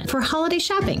excellent for holiday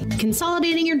shopping,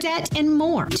 consolidating your debt, and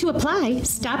more. To apply,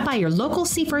 stop by your local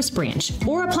C-First branch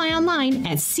or apply online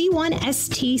at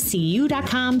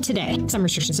c1stcu.com today. Some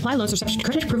restrictions apply. Loans are subject to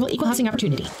credit approval, equal housing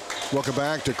opportunity. Welcome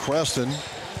back to Creston.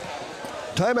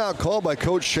 Timeout called by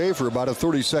Coach Schaefer, about a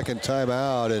 30-second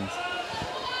timeout, and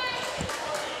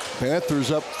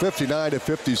Panthers up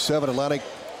 59-57. Atlantic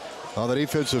on the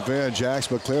defensive end. Jax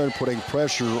McLaren putting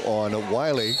pressure on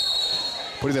Wiley,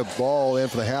 putting the ball in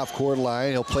for the half-court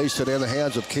line. He'll place it in the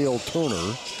hands of Cale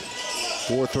Turner.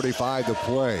 4:35 to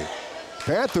play.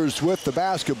 Panthers with the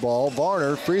basketball.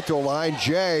 Varner, free throw line.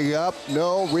 Jay up,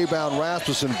 no. Rebound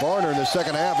Rasmussen. Varner in the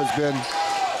second half has been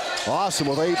awesome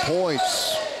with 8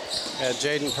 points. Yeah,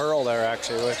 Jaden Pearl there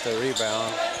actually with the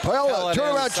rebound. Pellet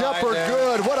turnaround jumper,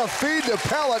 good. What a feed to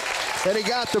Pellet, and he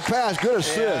got the pass. Good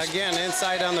assist. Yeah, again,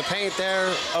 inside on the paint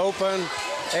there, open,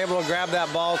 able to grab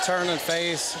that ball, turn and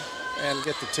face, and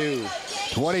get the two.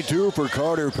 22 for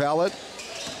Carter Pellet.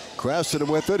 Creston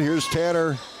with it. Here's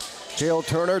Tanner. Cale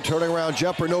Turner, turning around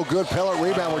jumper, no good. Pellet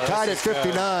rebound. We're tied at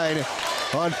 59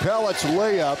 on Pellet's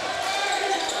layup.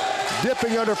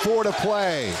 Dipping under 4 to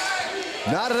play.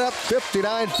 Knotted up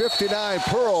 59-59.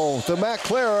 Pearl to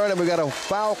McLaren, and we got a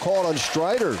foul called on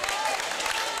Strider.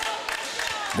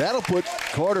 That'll put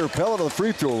Carter Pellet on the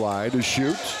free throw line to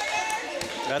shoot.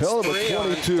 That's Pellet with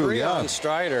 22. Three on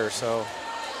Strider, so.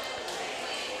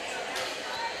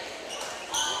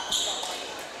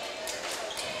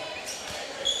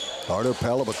 Carter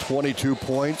Pellet with 22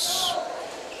 points,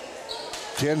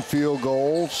 10 field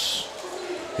goals.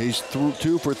 He's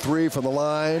 2 for 3 from the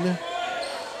line.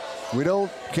 We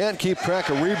can't keep track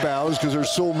of rebounds because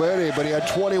there's so many, but he had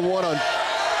 21 on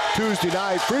Tuesday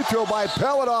night. Free throw by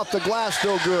Pellet off the glass,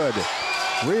 no good.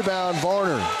 Rebound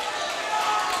Varner.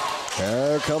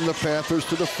 There come the Panthers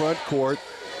to the front court.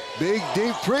 Big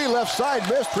deep three, left side,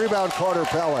 missed. Rebound Carter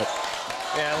Pellet.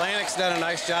 Yeah, Atlantic's done a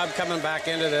nice job coming back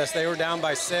into this. They were down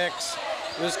by 6.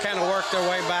 Just kind of worked their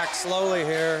way back slowly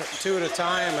here, 2 at a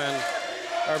time, and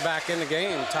are back in the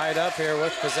game. Tied up here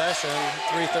with possession,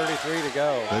 3:33 to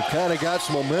go. They've kind of got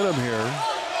some momentum here.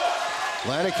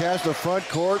 Atlantic has the front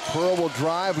court. Pearl will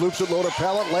drive, loops it low to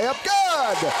Pellet. Layup,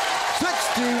 good!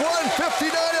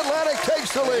 61-59, Atlantic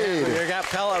takes the lead. You got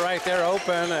Pellet right there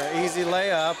open, easy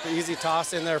layup, easy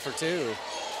toss in there for 2.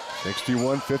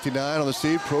 61-59 on the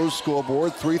Seed Pros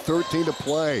scoreboard, 3:13 to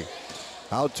play.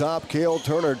 Out top, Cale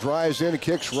Turner drives in,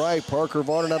 kicks right. Parker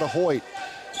Varner now to Hoyt.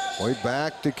 Hoyt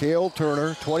back to Cale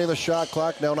Turner, 20 on the shot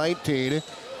clock, now 19.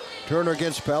 Turner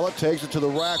against Pellet, takes it to the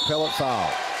rack, Pellet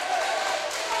foul.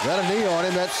 Got a knee on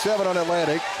him, that's 7 on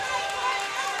Atlantic.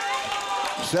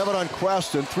 7 on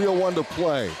Creston, 3:01 to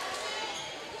play.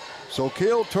 So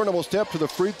Cale Turner will step to the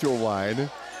free throw line.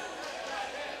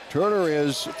 Turner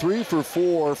is 3 for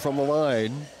 4 from the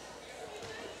line.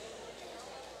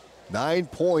 9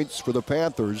 points for the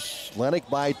Panthers. Atlantic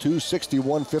by 2,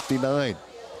 61-59.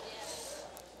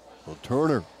 Well,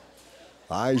 Turner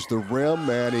eyes the rim,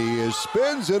 and he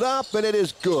spins it up, and it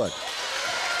is good.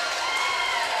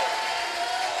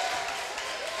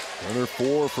 Turner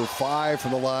 4 for 5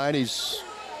 from the line.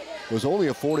 Was only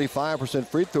a 45%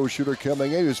 free throw shooter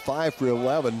coming in. He was 5 for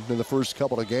 11 in the first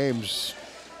couple of games.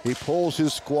 He pulls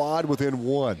his squad within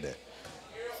 1.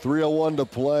 3:01 to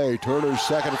play. Turner's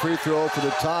second free throw for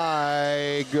the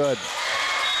tie. Good.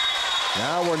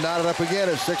 Now we're knotted up again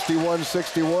at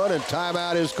 61-61, and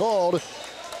timeout is called.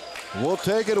 We'll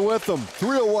take it with them.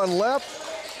 3:01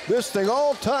 left. This thing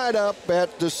all tied up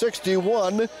at the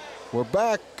 61. We're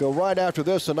back right after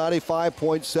this on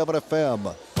 95.7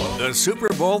 FM. The Super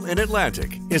Bowl in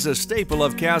Atlantic is a staple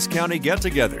of Cass County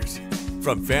get-togethers.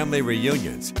 From family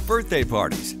reunions, birthday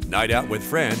parties, night out with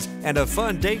friends, and a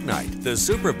fun date night, the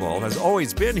Super Bowl has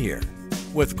always been here.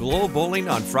 With Glow Bowling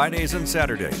on Fridays and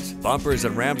Saturdays, bumpers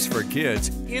and ramps for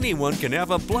kids, anyone can have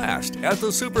a blast at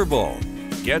the Super Bowl.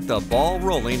 Get the ball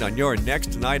rolling on your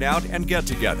next night out and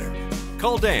get-together.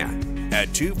 Call Dan at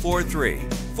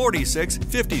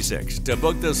 243-4656 to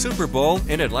book the Super Bowl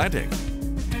in Atlantic.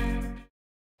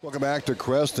 Welcome back to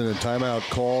Creston. A timeout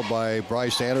called by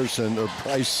Bryce Schaefer.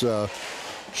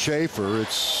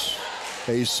 It's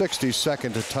a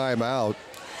 60-second timeout.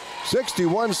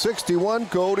 61-61,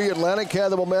 Cody. Atlantic had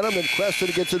the momentum, and Creston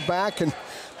gets it back. And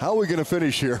how are we going to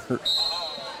finish here?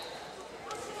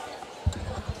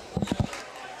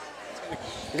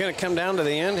 Going to come down to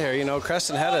the end here. You know,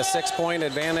 Creston had a 6-point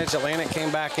advantage. Atlantic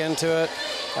came back into it.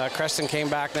 Creston came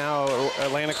back now.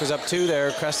 Atlantic was up 2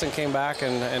 there. Creston came back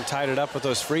and tied it up with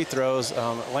those free throws.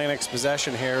 Atlantic's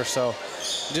possession here. So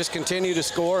just continue to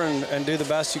score and do the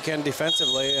best you can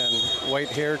defensively and wait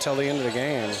here till the end of the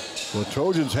game. Well,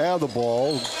 Trojans have the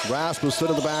ball. Rasmussen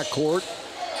in the backcourt.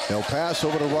 They'll pass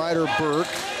over to Ryder Burke.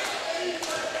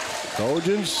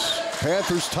 Trojans,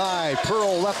 Panthers tied.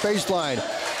 Pearl left baseline.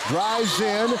 Drives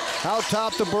in, out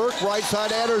top to Burke, right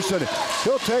side Anderson.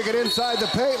 He'll take it inside the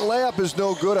paint. Layup is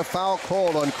no good. A foul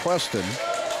called on Creston.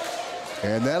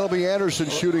 And that'll be Anderson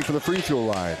shooting from the free throw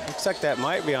line. Looks like that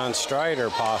might be on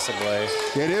Strider, possibly.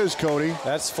 It is, Cody.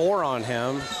 That's 4 on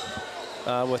him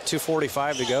with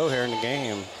 2:45 to go here in the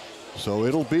game. So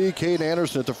it'll be Cade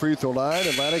Anderson at the free throw line.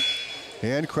 Atlantic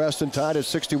and Creston tied at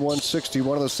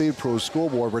 61-61 on the Seed Pro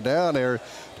scoreboard. We're down there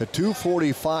to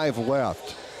 2:45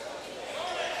 left.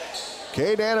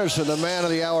 Cade Anderson, the man of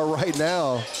the hour right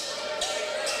now.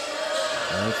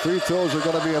 And free throws are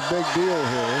going to be a big deal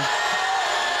here.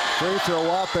 Free throw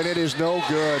up, and it is no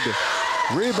good.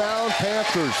 Rebound,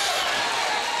 Panthers.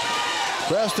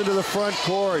 Creston to the front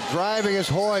court. Driving is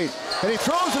Hoyt. And he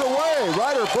throws it away.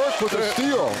 Ryder Burke with a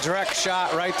steal. Direct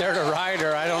shot right there to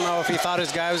Ryder. I don't know if he thought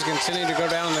his guy was continuing to go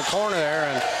down in the corner there,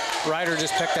 and Ryder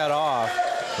just picked that off.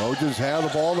 Trojans have the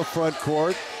ball in the front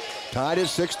court. Tied at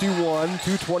 61,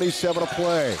 2:27 to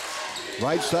play.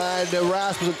 Right side to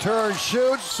Rasmussen, turns,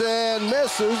 shoots, and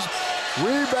misses.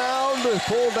 Rebound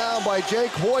pulled down by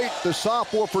Jake Hoyt, the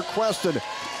sophomore for Creston.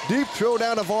 Deep throw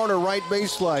down to Varner, right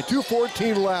baseline.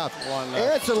 2:14 left.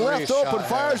 Anson left open,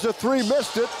 fires a 3,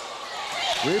 missed it.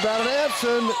 Rebounded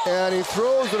Anson, and he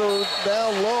throws it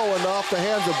down low and off the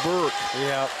hands of Burke.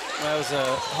 Yeah, that was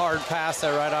a hard pass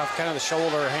there right off kind of the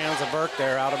shoulder, hands of Burke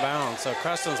there, out of bounds. So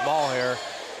Creston's ball here.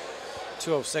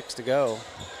 2:06 to go.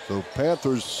 So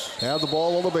Panthers have the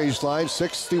ball on the baseline,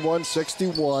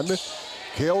 61-61.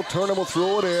 Cale Turner will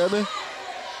throw it in.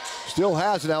 Still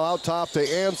has it now out top to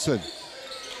Anson.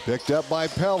 Picked up by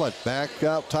Pellet. Back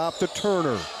out top to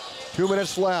Turner. 2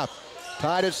 minutes left.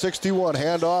 Tied at 61.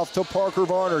 Hand off to Parker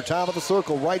Varner. Top of the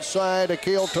circle. Right side to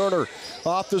Cale Turner.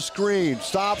 Off the screen.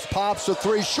 Stops, pops a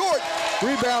 3. Short.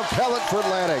 Rebound Pellet for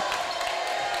Atlantic.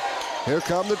 Here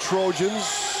come the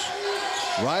Trojans.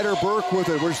 Ryder Burke with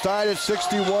it. We're tied at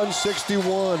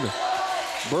 61-61.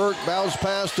 Burke bounce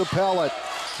pass to Pellet.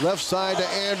 Left side to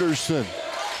Anderson.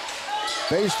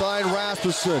 Baseline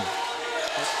Rasmussen.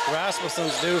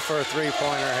 Rasmussen's due for a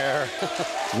 3-pointer here.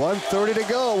 1:30 to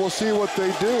go. We'll see what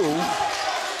they do.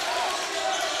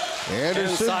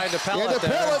 Anderson. Inside to Pellet. Into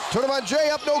Pellet. Turn him on Jay.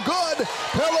 Up no good.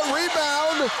 Pellet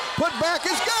rebound. Put back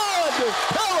is good.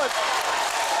 Pellet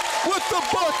with the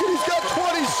bucket. He's got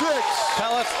 26.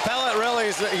 Pellet really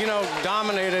is,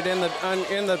 dominated in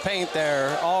the paint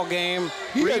there all game,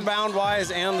 rebound-wise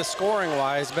and the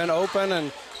scoring-wise. Been open,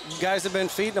 and guys have been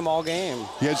feeding him all game.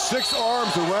 He had 6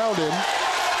 arms around him.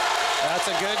 That's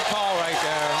a good call right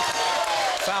there.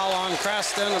 Foul on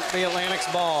Creston, the Atlantic's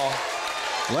ball.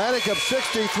 Atlantic up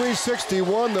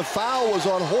 63-61. The foul was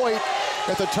on Hoyt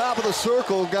at the top of the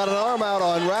circle. Got an arm out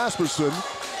on Rasmussen.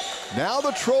 Now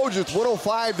the Trojans,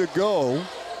 1:05 to go.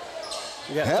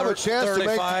 You got have a chance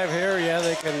 35 to make here. Yeah,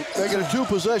 they can. They get a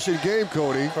 2-possession game,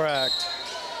 Cody. Correct.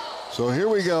 So here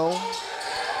we go.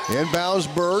 Inbounds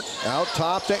Burke, out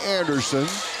top to Anderson.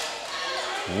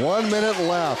 1 minute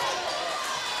left.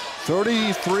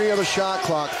 33 of the shot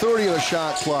clock, 30 of the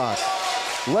shot clock.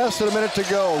 Less than a minute to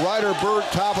go. Ryder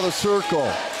Burke, top of the circle.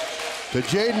 To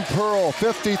Jaden Pearl,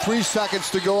 53 seconds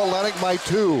to go. Atlantic by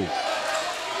 2.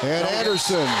 And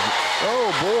Anderson,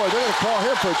 oh boy, they're going to call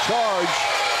him for a charge.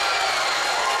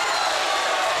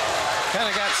 Kind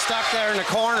of got stuck there in the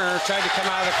corner, tried to come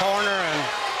out of the corner, and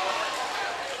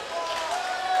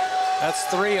That's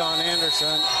 3 on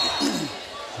Anderson.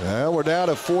 And we're down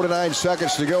to 49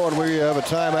 seconds to go, and we have a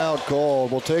timeout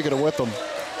called. We'll take it with them.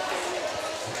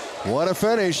 What a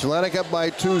finish. Atlantic up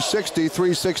by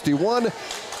 260-361.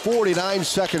 49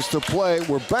 seconds to play.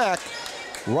 We're back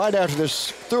right after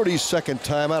this 30-second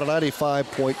timeout at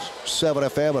 95.7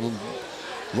 FM and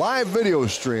live video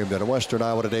streamed at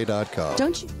westerniowatoday.com.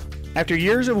 Don't you? After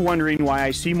years of wondering why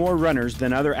I see more runners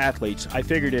than other athletes, I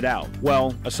figured it out.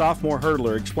 Well, a sophomore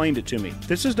hurdler explained it to me.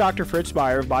 This is Dr. Fritz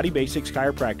Beyer of Body Basics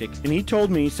Chiropractic, and he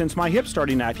told me since my hip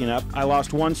started acting up, I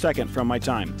lost 1 second from my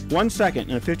time. 1 second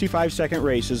in a 55-second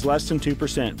race is less than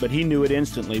 2%, but he knew it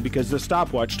instantly because the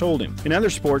stopwatch told him. In other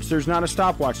sports, there's not a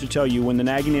stopwatch to tell you when the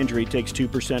nagging injury takes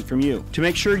 2% from you. To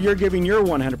make sure you're giving your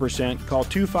 100%, call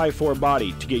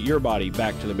 254-BODY to get your body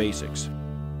back to the basics.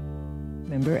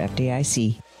 Member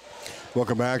FDIC.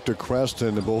 Welcome back to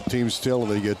Creston. Both teams still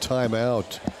in the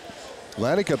timeout.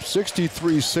 Atlantic up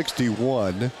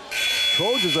 63-61.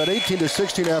 Trojans at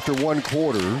 18-16 after 1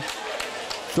 quarter.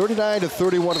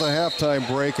 39-31 at the halftime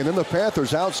break. And then the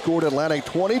Panthers outscored Atlantic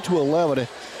 20-11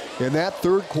 in that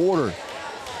 3rd quarter.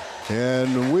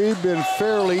 And we've been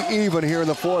fairly even here in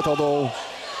the 4th, although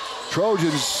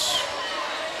Trojans,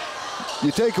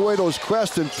 you take away those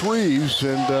Creston threes,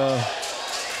 and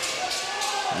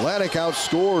Atlantic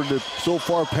outscored so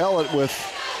far Pellet with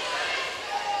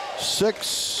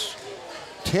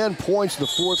 10 points in the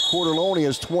 4th quarter. Loney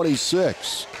has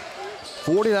 26.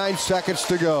 49 seconds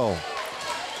to go.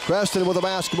 Creston with the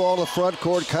basketball in the front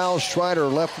court. Kyle Strider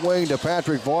left wing to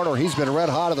Patrick Varner. He's been red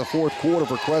hot in the 4th quarter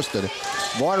for Creston.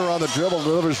 Varner on the dribble,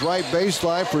 delivers right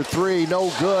baseline for 3. No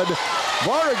good.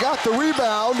 Varner got the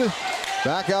rebound.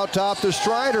 Back out top to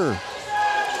Strider.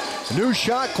 New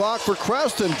shot clock for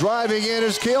Creston. Driving in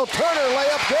is Cale Turner.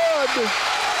 Layup good.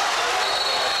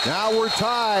 Now we're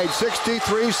tied,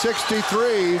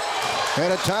 63-63.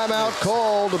 And a timeout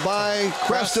called by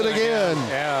Creston again.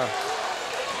 Yeah.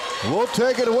 We'll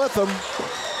take it with them.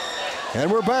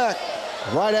 And we're back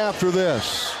right after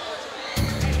this.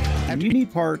 If you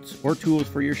need parts or tools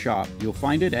for your shop, you'll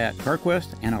find it at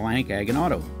CarQuest and Atlantic Ag and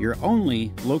Auto, your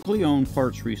only locally owned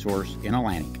parts resource in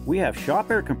Atlantic. We have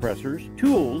shop air compressors,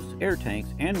 tools, air tanks,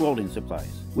 and welding supplies.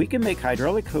 We can make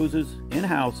hydraulic hoses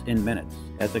in-house in minutes.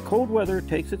 As the cold weather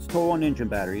takes its toll on engine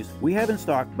batteries, we have in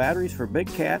stock batteries for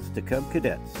Big Cats to Cub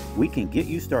Cadets. We can get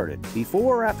you started.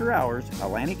 Before or after hours,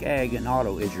 Atlantic Ag and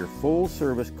Auto is your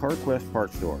full-service CarQuest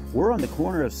parts store. We're on the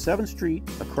corner of 7th Street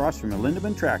across from a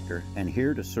Lindemann Tractor and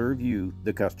here to serve you,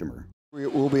 the customer.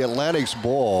 It will be Atlantic's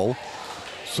ball.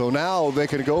 So now they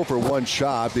can go for 1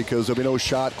 shot because there'll be no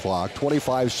shot clock.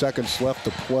 25 seconds left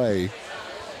to play.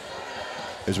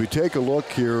 As we take a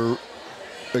look here,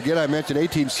 again, I mentioned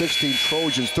 18-16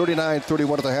 Trojans,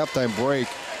 39-31 at the halftime break.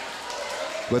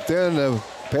 But then the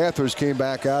Panthers came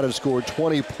back out and scored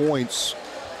 20 points.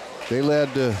 They led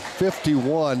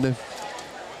 51. It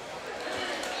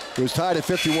was tied at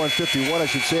 51-51, I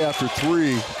should say, after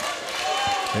 3.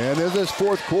 And in this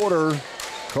 4th quarter,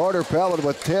 Carter Pellet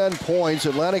with 10 points.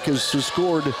 Atlantic has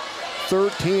scored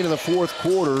 13 in the 4th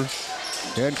quarter.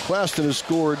 And Creston has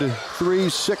scored 3,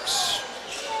 6,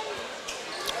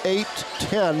 8,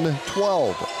 10,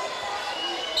 12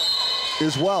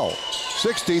 as well.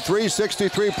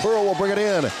 63-63. Pearl will bring it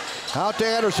in. Out to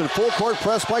Anderson. Full court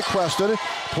press by Creston.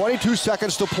 22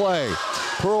 seconds to play.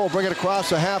 Pearl will bring it across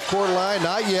the half-court line.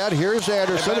 Not yet. Here's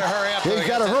Anderson. He's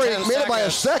got to hurry. He made it by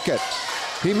a second.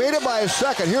 He made it by a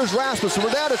second. Here's Rasmussen.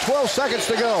 We're down to 12 seconds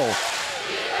to go.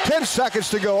 10 seconds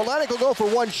to go. Atlantic will go for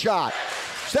 1 shot.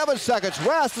 7 seconds.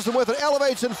 Rasmussen with it.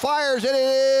 Elevates and fires. And it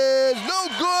is no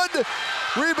good.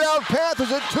 Rebound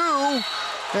Panthers at 2.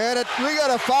 And we got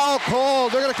a foul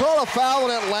call. They're going to call a foul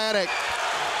in Atlantic.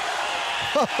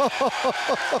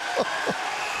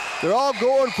 They're all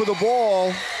going for the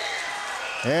ball.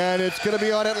 And it's going to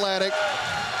be on Atlantic.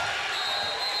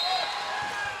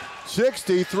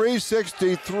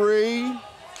 63-63.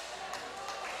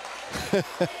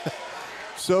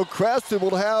 So Creston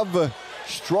will have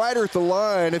Strider at the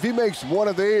line. If he makes one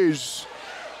of these,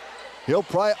 he'll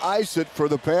probably ice it for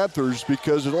the Panthers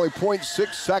because there's only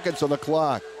 0.6 seconds on the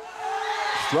clock.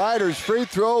 Strider's free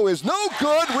throw is no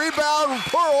good. Rebound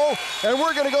Pearl, and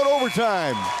we're going to go to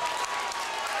overtime.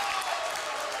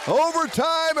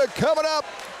 Overtime coming up.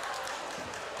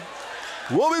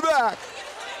 We'll be back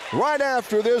right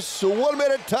after this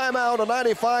 1-minute timeout on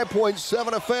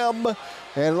 95.7 FM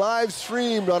and live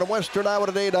streamed on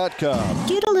WesternIowaToday.com.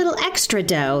 Get a little extra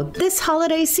dough this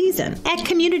holiday season at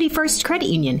Community First Credit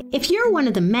Union. If you're one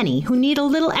of the many who need a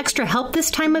little extra help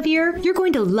this time of year, you're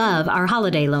going to love our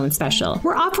holiday loan special.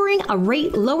 We're offering a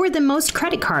rate lower than most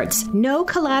credit cards, no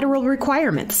collateral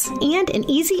requirements, and an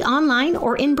easy online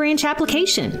or in-branch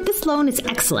application. This loan is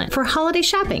excellent for holiday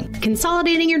shopping,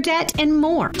 consolidating your debt, and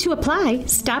more. To apply,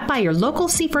 stop by your local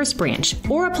C First branch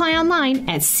or apply online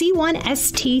at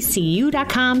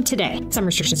c1stcu.com today. Some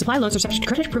restrictions apply. Loans are subject to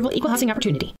credit approval, equal housing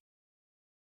opportunity.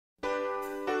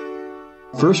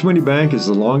 First Windy Bank is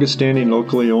the longest standing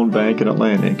locally owned bank in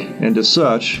Atlantic, and as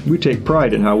such, we take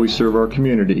pride in how we serve our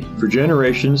community. For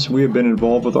generations, we have been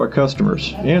involved with our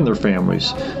customers and their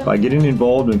families by getting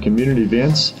involved in community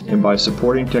events and by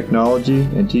supporting technology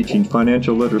and teaching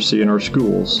financial literacy in our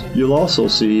schools. You'll also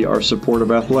see our support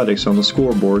of athletics on the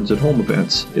scoreboards at home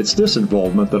events. It's this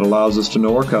involvement that allows us to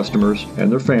know our customers and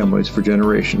their families for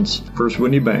generations. First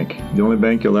Windy Bank, the only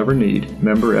bank you'll ever need.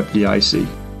 Member FDIC.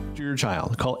 Your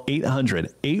child, call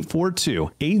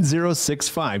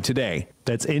 800-842-8065 today.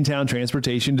 That's in-town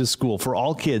transportation to school for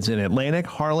all kids in Atlantic,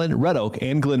 Harlan, Red Oak,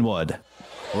 and Glenwood.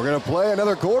 We're going to play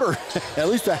another quarter, at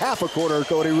least a half a quarter,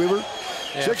 Cody Weaver.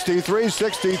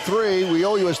 63-63. We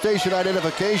owe you a station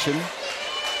identification.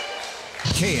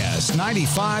 KS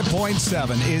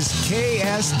 95.7 is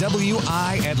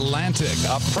KSWI Atlantic,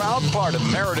 a proud part of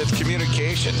Meredith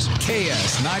Communications.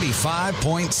 KS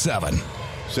 95.7.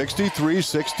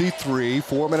 63-63,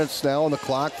 4 minutes now on the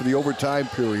clock for the overtime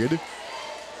period.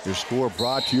 Your score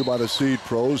brought to you by the Seed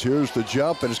Pros. Here's the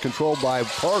jump, and it's controlled by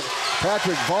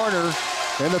Patrick Varner,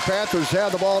 and the Panthers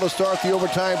have the ball to start the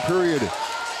overtime period.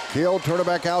 He'll turn it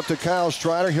back out to Kyle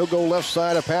Strider. He'll go left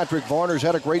side of Patrick Varner's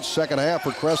had a great second half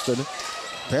for Creston.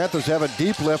 Panthers have a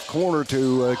deep left corner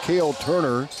to Cale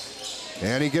Turner.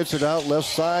 And he gets it out left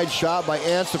side. Shot by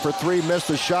Anson for three. Missed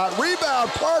the shot. Rebound,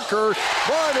 Parker.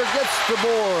 Varner gets the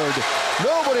board.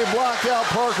 Nobody blocked out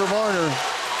Parker Varner.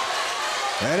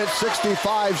 And it's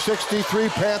 65-63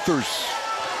 Panthers.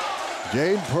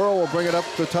 Jade Pearl will bring it up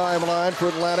the timeline for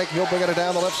Atlantic. He'll bring it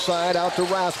down the left side out to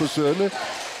Rasmussen.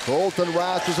 Colton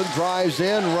Rasmussen drives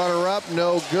in. Runner up.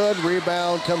 No good.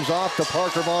 Rebound comes off to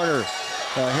Parker Varner.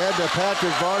 Ahead to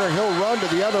Patrick Varner. He'll run to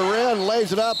the other end,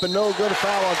 lays it up, and no good.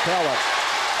 Foul on Pellet.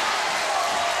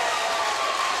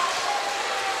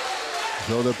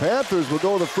 So the Panthers will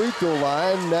go to the free throw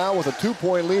line now with a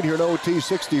 2-point lead here in OT,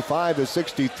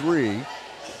 65-63.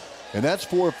 And that's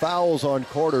 4 fouls on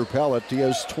Carter Pellet. He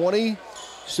has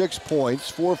 26 points,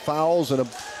 4 fouls, and a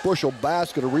bushel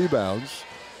basket of rebounds.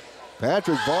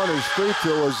 Patrick Varner's free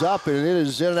throw is up, and it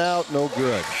is in and out, no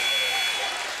good.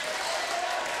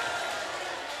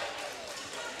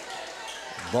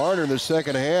 Varner in the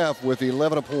second half with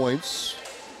 11 points.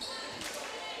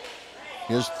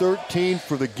 His 13th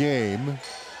for the game.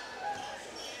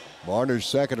 Varner's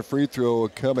second free throw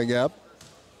coming up.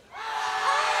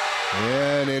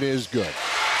 And it is good.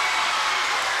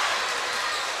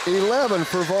 11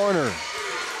 for Varner.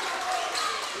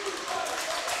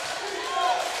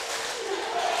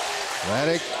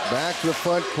 Atlantic back to the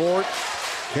front court.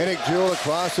 Kennick Jewell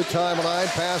across the timeline.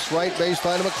 Pass right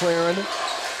baseline to McLaren.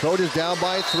 Trojans down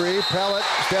by 3. Pellet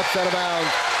steps out of bounds.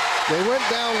 They went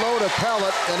down low to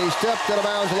Pellet, and he stepped out of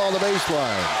bounds along the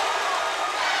baseline.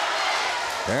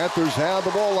 Panthers have the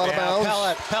ball out of bounds.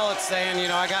 Pellet saying,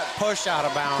 I got pushed out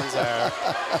of bounds there.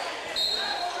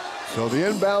 So the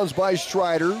inbounds by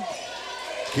Strider.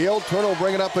 Cale Turner will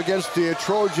bring it up against the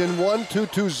Trojan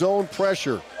 1-2-2 zone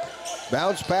pressure.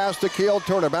 Bounce pass to Cale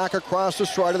Turner. Back across to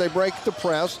Strider. They break the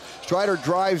press. Strider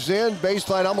drives in.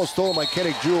 Baseline almost stolen by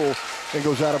Kennick Jewell and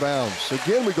goes out of bounds.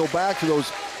 Again, we go back to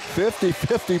those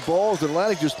 50-50 balls.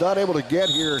 Atlantic just not able to get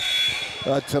here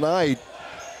tonight.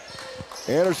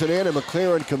 Anderson in and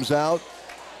McLaren comes out.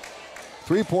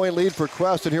 3-point lead for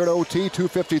Creston here at OT.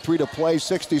 2:53 to play.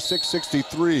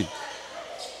 66-63.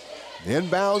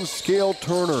 Inbounds, Cale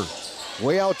Turner.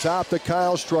 Way out top to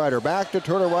Kyle Strider. Back to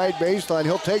Turner right baseline.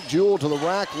 He'll take Jewell to the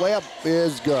rack. Layup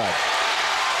is good.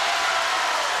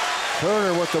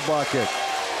 Turner with the bucket.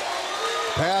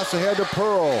 Pass ahead to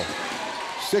Pearl.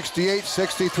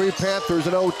 68-63 Panthers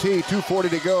in OT. 2:40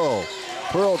 to go.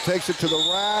 Pearl takes it to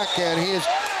the rack, and he is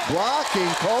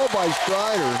blocking call by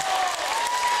Strider.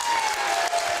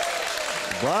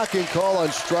 Blocking call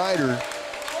on Strider.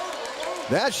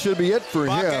 That should be it for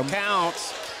bucket him.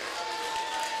 Counts.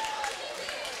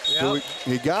 So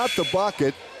he got the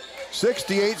bucket.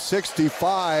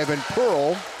 68-65, and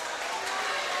Pearl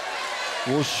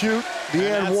will shoot the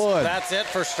and one. That's it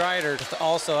for Strider.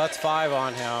 Also, that's 5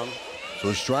 on him.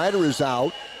 So Strider is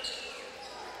out.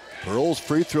 Pearl's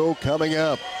free throw coming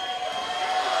up.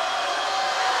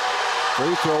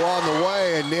 Free throw on the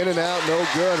way and in and out, no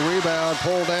good. Rebound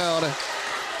pulled down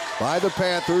by the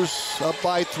Panthers. Up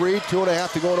by 3,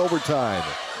 2.5 to go in overtime.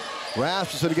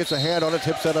 Rasmussen gets a hand on it,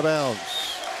 tips out of bounds.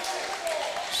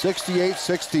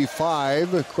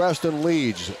 68-65, Creston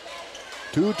leads.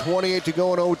 2:28 to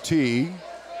go in OT.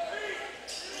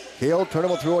 Cale Turner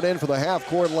will throw it in for the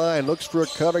half-court line. Looks for a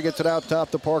cutter, gets it out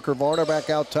top to Parker Varner. Back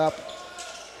out top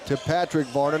to Patrick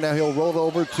Varner. Now he'll roll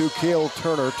over to Cale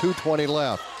Turner. 2:20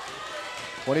 left.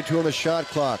 22 on the shot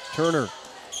clock. Turner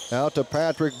out to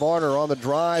Patrick Varner on the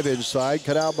drive inside.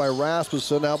 Cut out by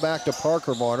Rasmussen. Now back to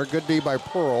Parker Varner. Good D by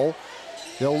Pearl.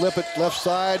 He'll lip it left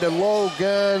side to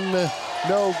Logan.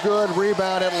 No good.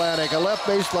 Rebound Atlantic. A left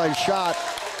baseline shot.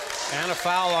 And a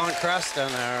foul on Creston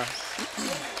there.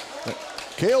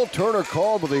 Cale Turner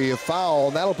called with the foul,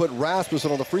 and that'll put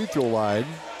Rasmussen on the free throw line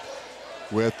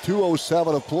with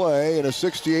 2:07 to play and a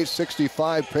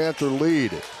 68-65 Panther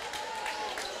lead.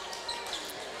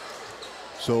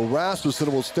 So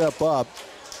Rasmussen will step up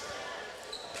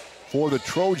for the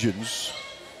Trojans.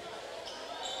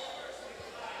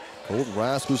 Colton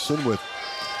Rasmussen with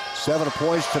 7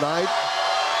 points tonight.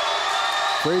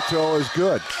 Free throw is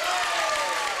good.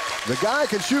 The guy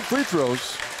can shoot free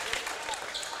throws.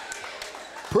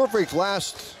 Perfect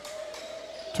last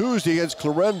Tuesday against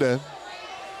Clarendon.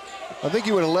 I think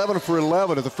he went 11 for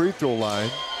 11 at the free throw line.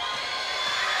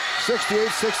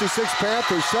 68-66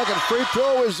 Panthers. Second free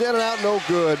throw is in and out, no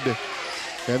good.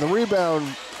 And the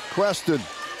rebound, Creston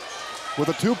with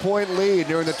a 2-point lead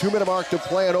nearing the 2-minute mark to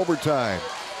play in overtime.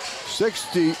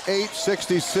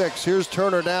 68-66. Here's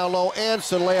Turner down low.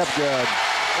 Anson layup good.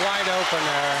 Wide open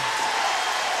there.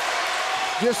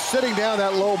 Just sitting down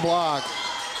that low block.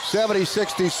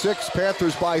 70-66,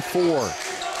 Panthers by 4.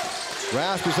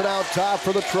 Rasmussen out top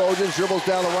for the Trojans. Dribbles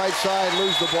down the right side,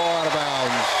 lose the ball out of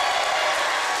bounds.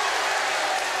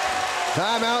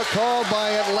 Timeout called by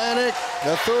Atlantic.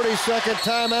 A 30-second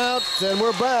timeout, and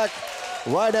we're back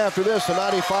right after this on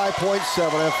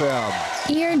 95.7 FM.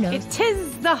 It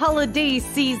is the holiday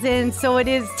season, so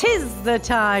tis the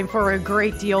time for a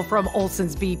great deal from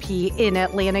Olson's BP in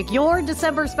Atlantic. Your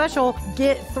December special,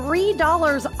 get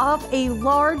 $3 off a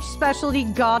large specialty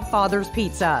Godfather's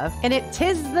pizza. And it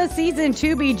tis the season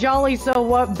to be jolly, so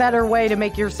what better way to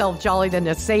make yourself jolly than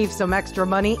to save some extra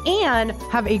money and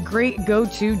have a great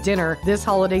go-to dinner this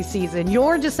holiday season.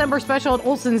 Your December special at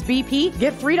Olson's BP,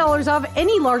 get $3 off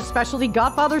any large specialty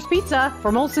Godfather's pizza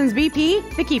from Olson's BP,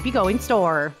 the Keep You Going store.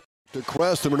 To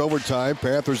Creston in overtime,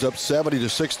 Panthers up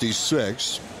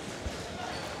 70-66.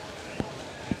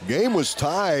 Game was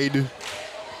tied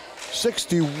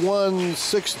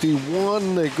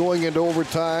 61-61 going into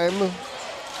overtime.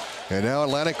 And now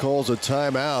Atlantic calls a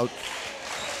timeout.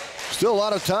 Still a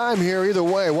lot of time here either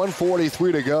way,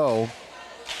 1:43 to go.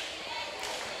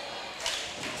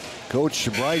 Coach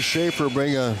Bryce Schaefer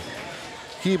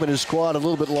keeping his squad a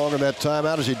little bit longer in that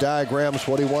timeout as he diagrams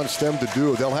what he wants them to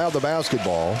do. They'll have the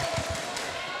basketball.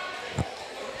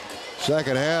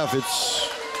 Second half, it's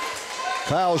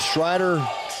Kyle Strider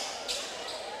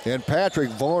and Patrick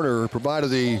Varner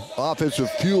provided the offensive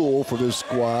fuel for this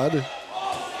squad.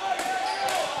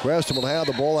 Creston will have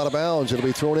the ball out of bounds. It'll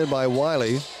be thrown in by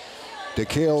Wiley to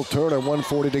Cale Turner,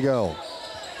 1:40 to go.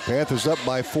 Panthers up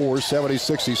by 4,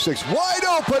 70-66. Wide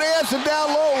open, Anson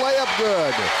down low, layup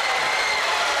good.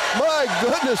 My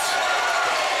goodness.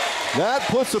 That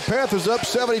puts the Panthers up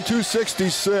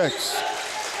 72-66.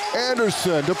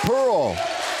 Anderson to Pearl.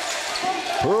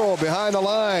 Pearl behind the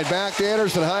line. Back to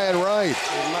Anderson, high and right.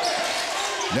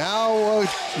 Now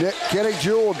Kenny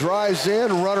Jewell drives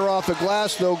in. Runner off the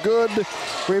glass, no good.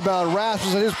 Rebound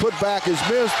Rasmussen. His putback is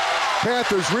missed.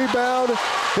 Panthers rebound.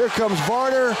 Here comes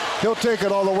Varner. He'll take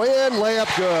it all the way in. Layup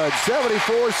good.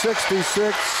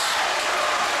 74-66.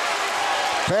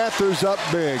 Panthers up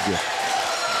big.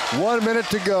 1 minute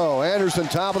to go. Anderson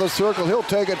top of the circle. He'll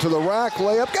take it to the rack.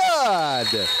 Layup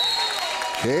good.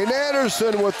 Kane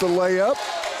Anderson with the layup.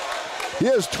 He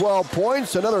has 12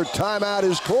 points. Another timeout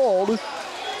is called.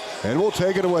 And we'll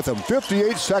take it with him.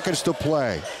 58 seconds to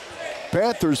play.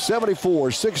 Panthers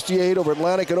 74-68 over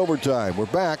Atlantic in overtime. We're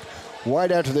back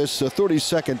right after this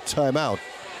 30-second timeout.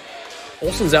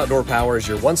 Olson's Outdoor Power is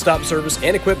your one-stop service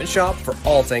and equipment shop for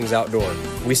all things outdoor.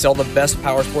 We sell the best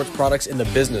power sports products in the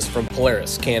business, from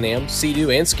Polaris, Can-Am, Sea-Doo,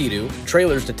 and Ski-Doo,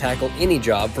 trailers to tackle any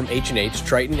job from H&H,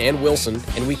 Triton, and Wilson,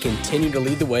 and we continue to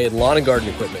lead the way in lawn and garden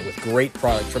equipment with great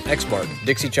products from Exmark,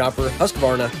 Dixie Chopper,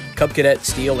 Husqvarna, Cub Cadet,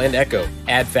 Steel, and Echo.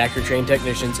 Add factory-trained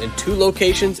technicians in 2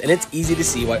 locations, and it's easy to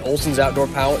see why Olson's Outdoor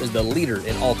Power is the leader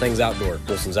in all things outdoor.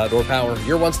 Olson's Outdoor Power,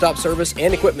 your one-stop service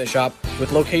and equipment shop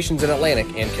with locations in Atlantic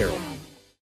and Carroll.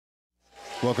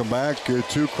 Welcome back to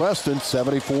Creston,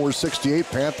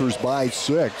 74-68, Panthers by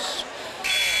 6.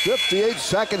 58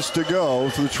 seconds to go.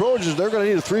 For the Trojans, they're going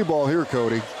to need a 3-ball here,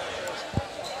 Cody.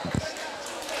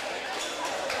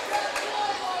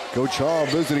 Coach Hall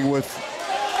visiting with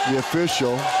the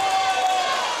official.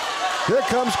 Here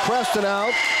comes Creston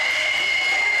out.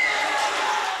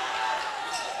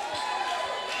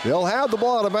 They'll have the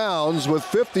ball out of bounds with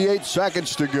 58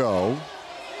 seconds to go.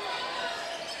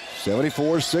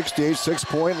 74-68,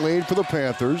 6-point lead for the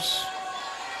Panthers.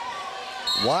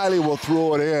 Wiley will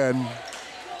throw it in.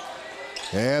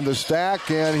 And the stack,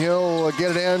 and he'll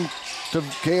get it in to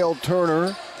Cale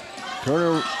Turner.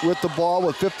 Turner with the ball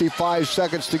with 55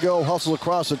 seconds to go. Hustles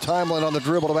across the timeline on the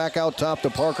dribble to back out top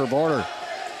to Parker Varner.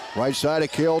 Right side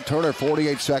of Cale Turner,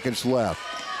 48 seconds left.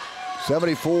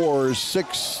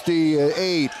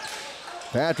 74-68.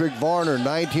 Patrick Varner,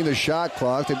 19 the shot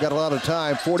clock. They've got a lot of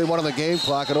time. 41 on the game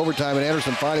clock and overtime, and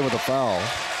Anderson finally with a foul.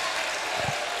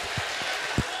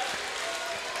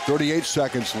 38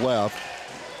 seconds left.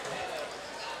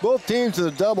 Both teams to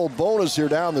the double bonus here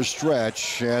down the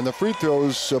stretch. And the free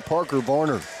throws, Parker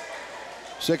Varner,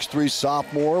 6'3"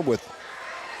 sophomore with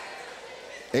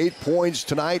 8 points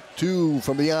tonight, 2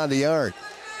 from beyond the arc.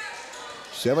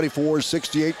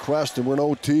 74-68 Creston. We're in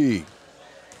OT.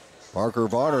 Parker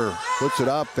Varner puts it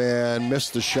up and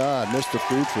missed the shot, missed the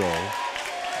free throw.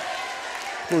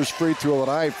 First free throw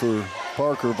tonight for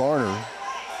Parker Varner.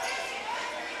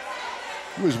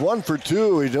 He was 1 for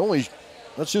 2.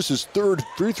 That's just his 3rd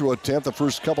free throw attempt the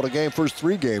first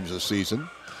 3 games this season.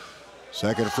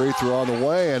 Second free throw on the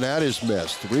way, and that is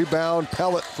missed. Rebound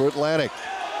Pellet for Atlantic.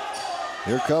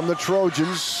 Here come the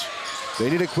Trojans. They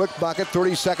need a quick bucket,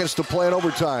 30 seconds to play in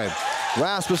overtime.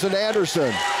 Rasmussen to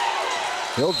Anderson.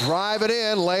 He'll drive it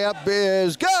in, layup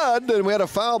is good, and we had a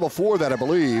foul before that, I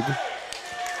believe.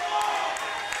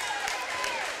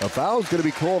 A foul is going to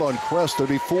be called on Creston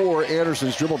before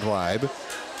Anderson's dribble drive.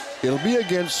 It'll be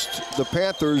against the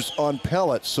Panthers on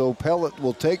Pellet, so Pellet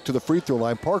will take to the free throw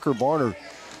line. Parker Varner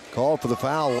called for the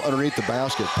foul underneath the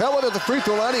basket. Pellet at the free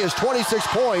throw line, he has 26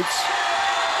 points.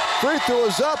 Free throw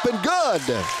is up and good.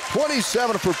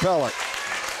 27 for Pellet.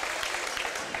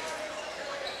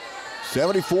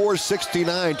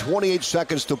 74-69, 28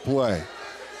 seconds to play.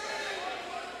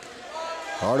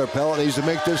 Carter Pellet needs to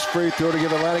make this free throw to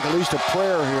give Atlantic at least a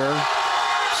prayer here.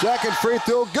 Second free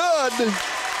throw, good.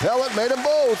 Pellet made them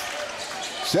both.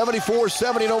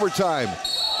 74-70 in overtime.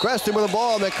 Creston with the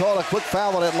ball, and they call a quick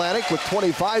foul on Atlantic with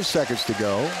 25 seconds to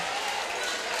go.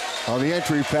 On the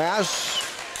entry pass.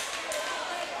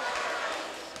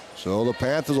 So the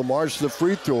Panthers will march to the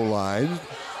free throw line.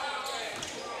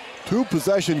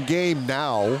 2-possession game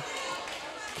now.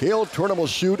 Cale Turner will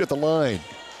shoot at the line.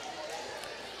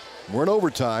 We're in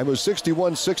overtime. It was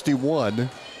 61-61.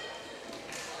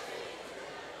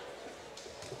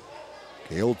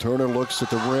 Cale Turner looks at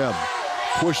the rim.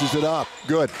 Pushes it up.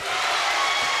 Good.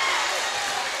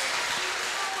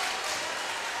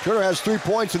 Turner has 3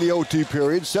 points in the OT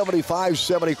period.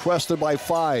 75-70 Creston by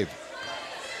 5.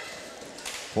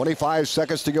 25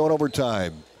 seconds to go in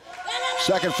overtime.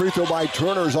 Second free throw by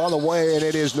Turner is on the way, and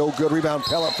it is no good. Rebound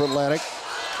Pellet for Atlantic.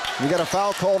 We got a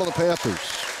foul call to the Panthers.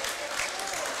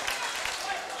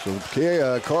 So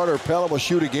Carter Pellet will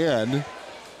shoot again.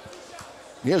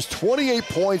 He has 28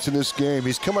 points in this game.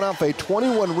 He's coming off a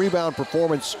 21 rebound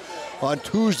performance on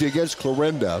Tuesday against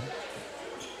Clarinda.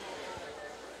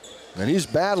 And he's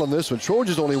battling this one.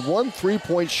 Trojans only 1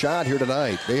 3-point shot here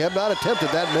tonight. They have not attempted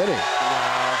that many.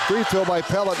 Free throw by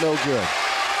Pellet, no good.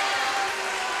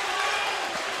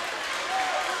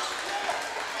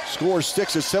 Score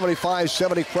sticks at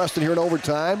 75-70 Creston here in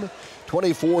overtime.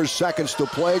 24 seconds to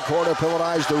play. Carter Pellet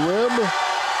eyes the rim.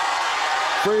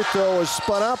 Free throw is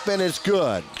spun up and it's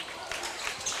good.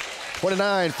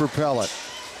 29 for Pellet.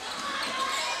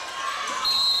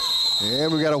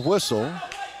 And we got a whistle.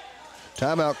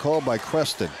 Timeout called by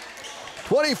Creston.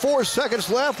 24 seconds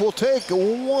left. We'll take a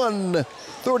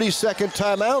 30-second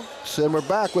timeout. And we're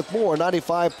back with more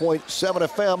 95.7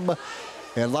 FM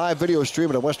and live video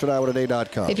streaming at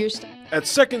westerniowatoday.com. If you're at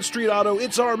 2nd Street Auto,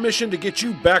 it's our mission to get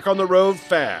you back on the road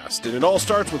fast. And it all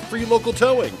starts with free local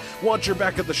towing. Want your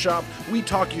back at the shop? We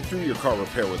talk you through your car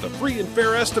repair with a free and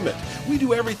fair estimate. We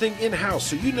do everything in-house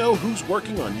so you know who's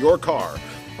working on your car.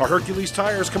 Our Hercules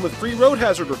tires come with free road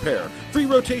hazard repair, free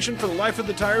rotation for the life of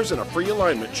the tires, and a free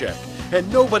alignment check.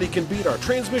 And nobody can beat our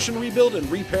transmission rebuild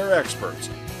and repair experts.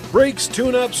 Brakes,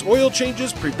 tune-ups, oil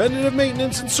changes, preventative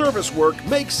maintenance, and service work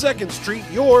make 2nd Street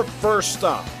your first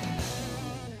stop.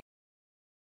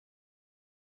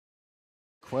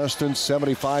 Creston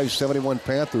 75-71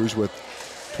 Panthers with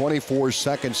 24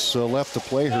 seconds left to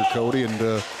play here, Cody.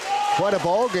 And quite a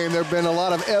ball game. There have been a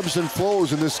lot of ebbs and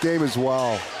flows in this game as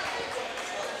well.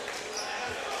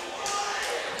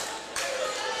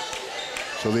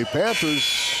 So the Panthers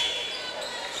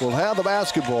will have the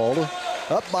basketball,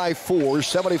 up by 4,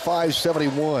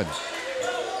 75-71.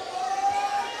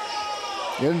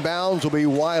 Inbounds will be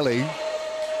Wiley.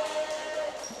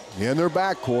 In their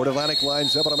backcourt, Atlantic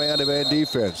lines up on a man-to-man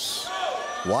defense.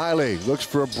 Wiley looks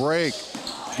for a break.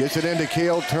 Gets it into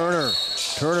Cale Turner.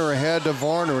 Turner ahead to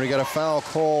Varner, and he got a foul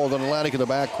called on Atlantic in the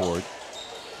backcourt.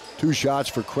 2 shots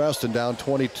for Creston, down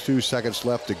 22 seconds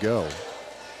left to go.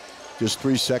 Just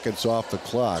 3 seconds off the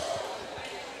clock.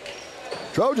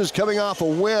 Trojans coming off a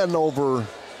win over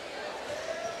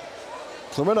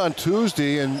Clement on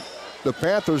Tuesday, and the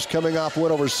Panthers coming off a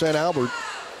win over St. Albert.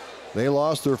 They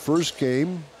lost their first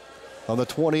game on the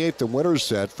 28th, the winner's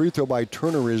set. Free throw by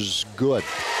Turner is good.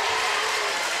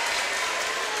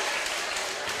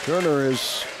 Turner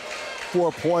is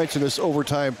 4 points in this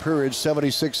overtime period,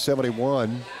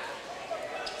 76-71.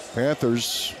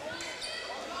 Panthers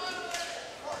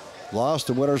lost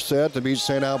the winner's set to beat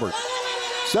St. Albert.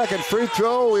 Second free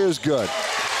throw is good.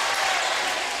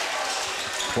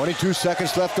 22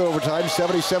 seconds left in overtime,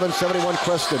 77-71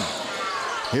 Creston.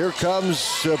 Here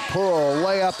comes Pearl.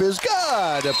 Layup is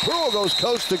good. Pearl goes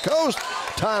coast to coast.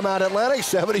 Timeout Atlantic,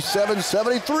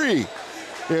 77-73.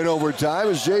 In overtime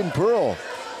is Jaden Pearl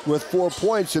with 4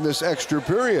 points in this extra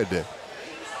period.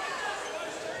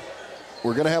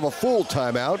 We're going to have a full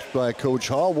timeout by Coach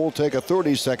Hall. We'll take a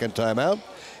 30-second timeout,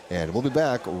 and we'll be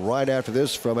back right after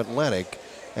this from Atlantic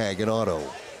Ag and Auto.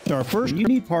 Our first, you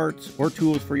need parts or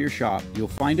tools for your shop, you'll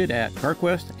find it at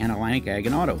CarQuest and Atlantic Ag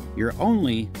and Auto, your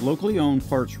only locally owned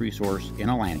parts resource in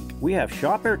Atlantic. We have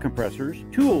shop air compressors,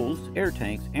 tools, air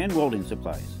tanks, and welding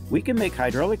supplies. We can make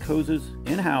hydraulic hoses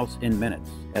in-house in minutes.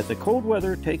 As the cold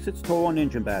weather takes its toll on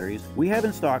engine batteries, we have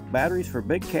in stock batteries for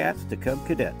big cats to cub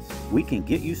cadets. We can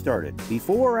get you started.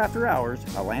 Before or after hours,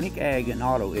 Atlantic Ag and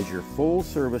Auto is your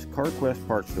full-service CarQuest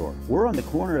parts store. We're on the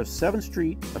corner of 7th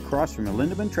Street, across from a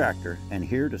Lindemann Tractor, and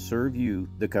here to serve you,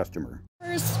 the customer.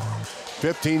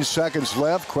 15 seconds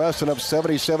left. Creston up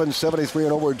 77-73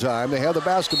 in overtime. They have the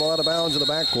basketball out of bounds in the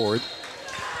backcourt.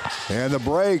 And the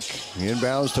break.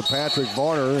 Inbounds to Patrick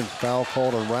Varner, and foul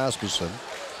called on Rasmussen.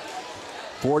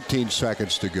 14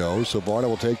 seconds to go, so Varner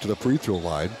will take to the free throw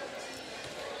line.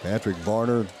 Patrick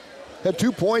Varner had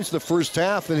 2 points in the first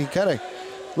half, and he kind of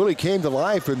really came to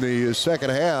life in the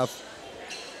second half.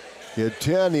 He had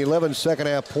 10, 11 second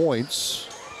half points.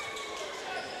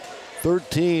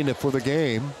 13 for the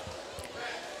game.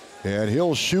 And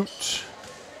he'll shoot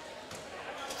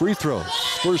free throws.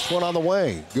 First one on the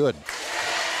way. Good.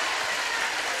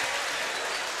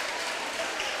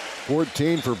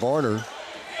 14 for Varner.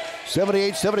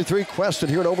 78-73 Creston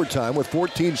here in overtime with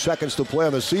 14 seconds to play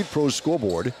on the Seed Pro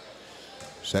scoreboard.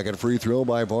 Second free throw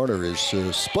by Varner is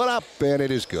split up, and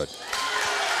it is good.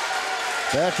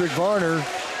 Patrick Varner,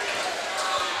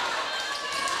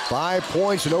 5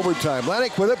 points in overtime.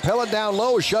 Atlantic with it. Pella down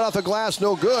low. Shut off the glass.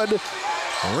 No good.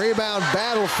 Rebound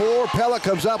battle for. Pella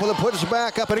comes up with it. Puts it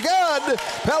back up and good.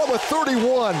 Pella with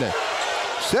 31.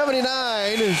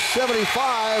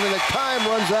 79-75. And the time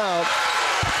runs out.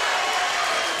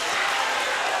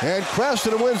 And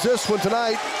Creston wins this one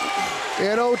tonight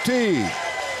in OT.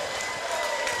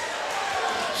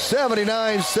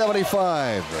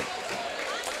 79-75.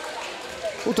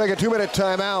 We'll take a 2-minute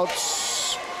timeout.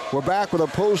 We're back with a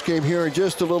post game here in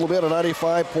just a little bit on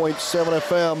 95.7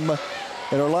 FM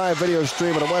and our live video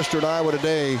stream at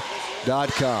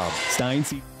WesternIowaToday.com. Stein.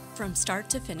 From start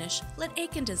to finish, let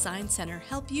Aiken Design Center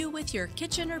help you with your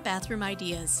kitchen or bathroom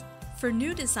ideas. For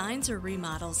new designs or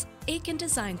remodels, Aiken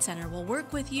Design Center will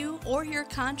work with you or your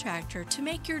contractor to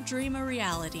make your dream a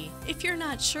reality. If you're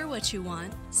not sure what you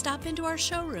want, stop into our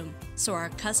showroom so our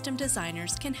custom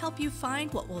designers can help you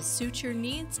find what will suit your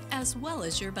needs as well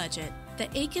as your budget. The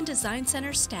Aiken Design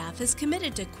Center staff is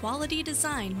committed to quality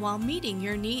design while meeting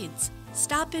your needs.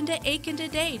 Stop into Aiken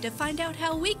today to find out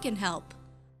how we can help.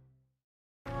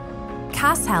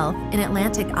 Cass Health in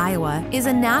Atlantic, Iowa is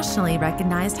a nationally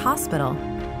recognized hospital,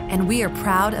 and we are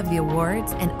proud of the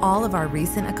awards and all of our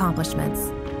recent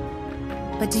accomplishments.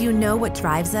 But do you know what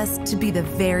drives us to be the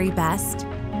very best?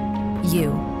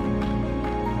 You.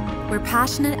 We're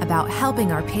passionate about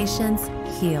helping our patients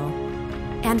heal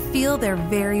and feel their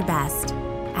very best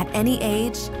at any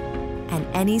age and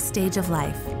any stage of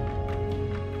life.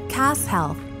 Cass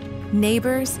Health,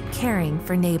 neighbors caring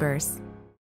for neighbors.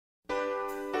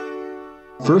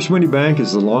 First Winnie Bank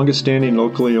is the longest standing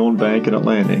locally owned bank in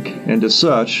Atlantic, and as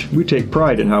such, we take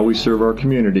pride in how we serve our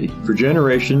community. For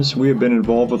generations, we have been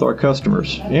involved with our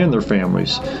customers and their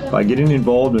families by getting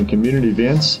involved in community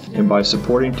events and by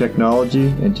supporting technology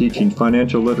and teaching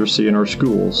financial literacy in our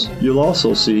schools. You'll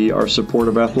also see our support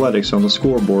of athletics on the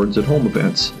scoreboards at home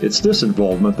events. It's this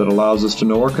involvement that allows us to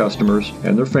know our customers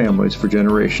and their families for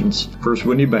generations. First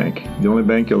Winnie Bank, the only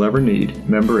bank you'll ever need.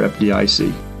 Member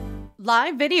FDIC.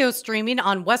 Live video streaming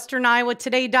on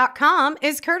westerniowatoday.com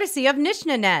is courtesy of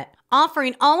NishnaNet,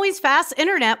 offering always fast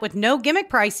internet with no gimmick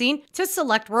pricing to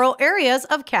select rural areas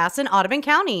of Cass and Audubon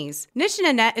counties.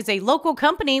 NishnaNet is a local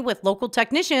company with local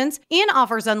technicians and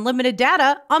offers unlimited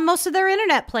data on most of their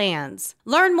internet plans.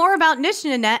 Learn more about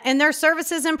NishnaNet and their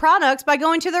services and products by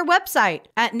going to their website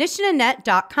at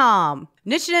nishnanet.com.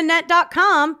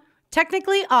 NishnaNet.com,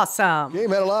 technically awesome.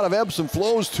 Game had a lot of ebbs and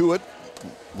flows to it.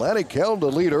 Atlantic held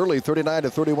the lead early,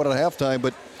 39-31 at halftime,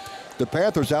 but the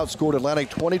Panthers outscored Atlantic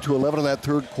 20-11 in that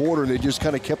third quarter, and they just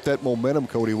kind of kept that momentum,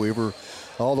 Cody Weaver,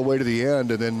 all the way to the end,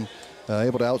 and then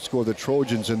able to outscore the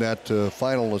Trojans in that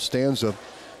final stanza.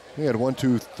 They had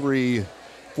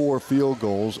 4 field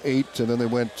goals, 8, and then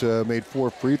they made 4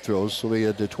 free throws, so they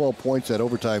had 12 points that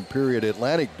overtime period.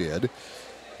 Atlantic did,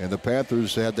 and the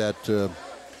Panthers had that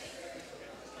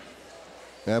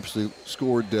absolutely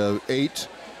scored 8.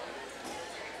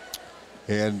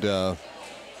 And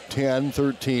 10,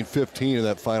 13, 15 in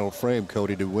that final frame,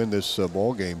 Cody, to win this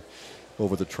ball game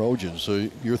over the Trojans. So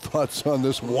your thoughts on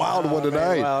this wild one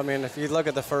tonight? Well, I mean, if you look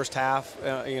at the first half,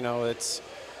 to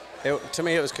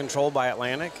me it was controlled by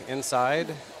Atlantic inside.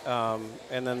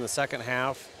 And then the second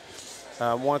half,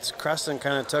 once Creston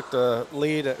kind of took the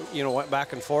lead, went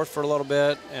back and forth for a little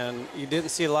bit. And you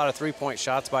didn't see a lot of three-point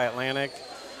shots by Atlantic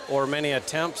or many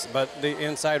attempts, but the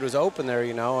inside was open there,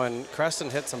 and Creston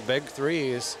hit some big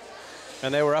threes,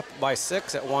 and they were up by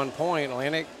 6 at one point.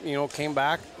 Atlantic, came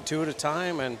back 2 at a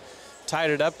time and tied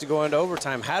it up to go into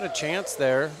overtime. Had a chance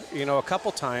there, a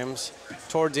couple times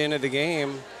towards the end of the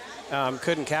game.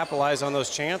 Couldn't capitalize on those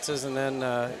chances, and then,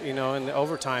 in the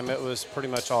overtime, it was pretty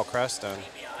much all Creston.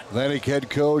 Atlantic head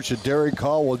coach Derek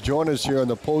Hall will join us here on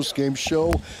the post-game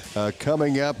show.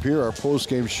 Coming up here, our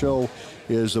post-game show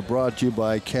is brought to you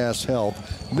by Cass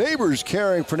Health. Neighbors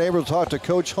caring for neighbors. We'll talk to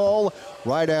Coach Hall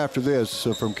right after this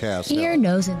from Cass Health. Ear,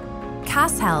 nose, and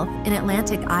Cass Health in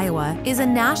Atlantic, Iowa is a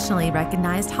nationally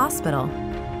recognized hospital,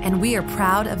 and we are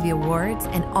proud of the awards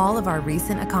and all of our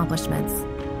recent accomplishments.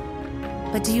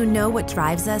 But do you know what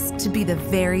drives us to be the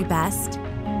very best?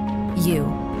 You.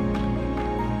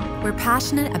 We're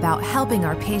passionate about helping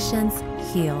our patients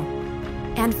heal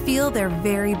and feel their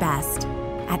very best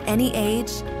at any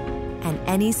age and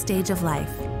any stage of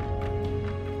life.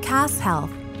 Cass Health,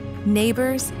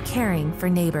 neighbors caring for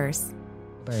neighbors.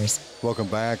 Welcome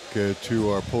back to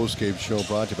our post-game show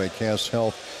brought to you by Cass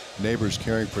Health, neighbors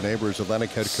caring for neighbors.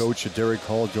 Atlantic head coach Derek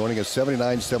Hall joining us,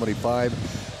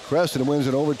 79-75. Creston wins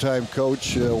in overtime,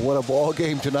 Coach. What a ball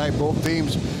game tonight. Both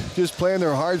teams just playing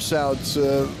their hearts out.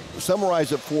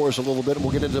 Summarize it for us a little bit, and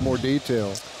we'll get into more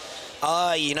detail.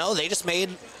 They just made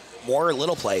more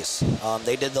little plays.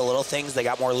 They did the little things. They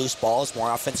got more loose balls,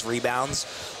 more offensive rebounds.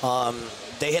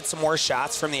 They hit some more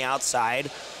shots from the outside.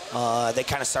 They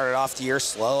kind of started off the year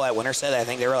slow at Winterset. I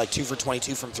think they were like 2 for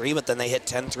 22 from 3, but then they hit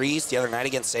 10 threes the other night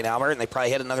against St. Albert, and they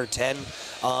probably hit another 10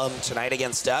 tonight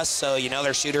against us. So,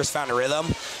 their shooters found a rhythm.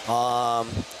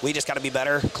 We just got to be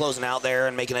better closing out there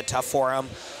and making it tough for them.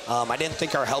 I didn't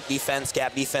think our help defense,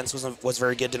 gap defense was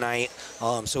very good tonight.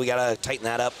 So we got to tighten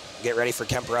that up, get ready for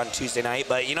Kemper on Tuesday night.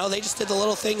 But, they just did the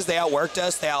little things. They outworked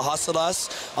us. They out-hustled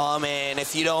us. And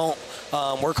if you don't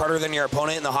work harder than your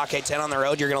opponent in the Hawkeye 10 on the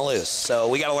road, you're going to lose. So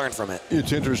we got to learn from it.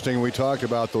 It's interesting. We talk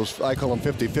about those, I call them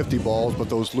 50-50 balls, but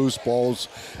those loose balls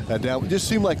down just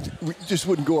seemed like we just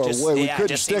wouldn't go our way. We couldn't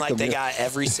just stick seemed like them. They got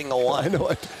every single one. I know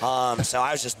it. So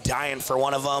I was just dying for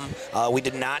one of them. We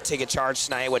did not take a charge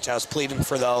tonight, which I was pleading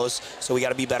for those. So we got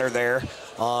to be better there.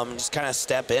 Just kind of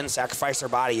step in, sacrifice our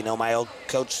body. My old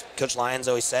Coach Lyons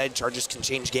always said, charges can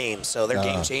change games. So they're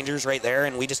game changers right there,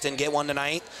 and we just didn't get one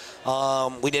tonight.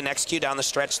 We didn't execute down the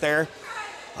stretch there.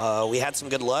 We had some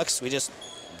good looks. We just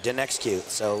didn't execute.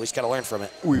 So we just got to learn from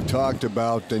it. We've talked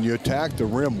about, and you attacked the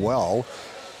rim well.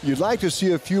 You'd like to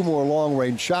see a few more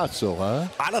long-range shots, though, huh?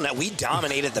 I don't know. We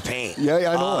dominated the paint. Yeah,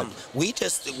 I know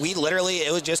it. We literally,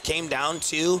 it just came down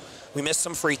to, we missed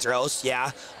some free throws,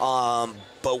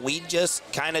 but we just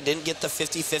kind of didn't get the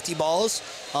 50-50 balls.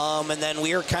 And then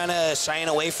we were kind of shying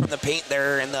away from the paint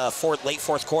there in the late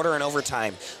fourth quarter and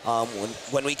overtime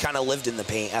when we kind of lived in the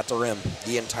paint at the rim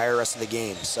the entire rest of the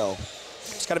game. So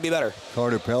just got to be better.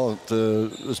 Carter Pellet,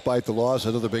 despite the loss,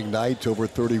 another big night, over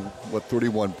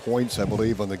 31 points, I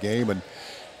believe, on the game, and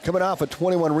coming off a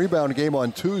 21 rebound game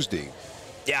on Tuesday.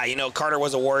 Yeah, you know, Carter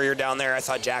was a warrior down there. I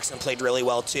thought Jackson played really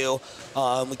well, too. We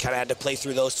kind of had to play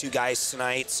through those two guys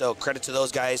tonight, so credit to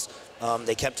those guys.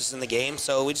 They kept us in the game,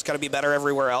 so we just got to be better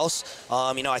everywhere else.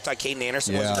 You know, I thought Caden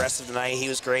Anderson was aggressive tonight. He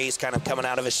was great. He's kind of coming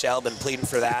out of his shell, been pleading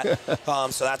for that.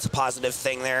 So that's a positive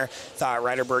thing there. Thought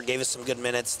Ryderberg gave us some good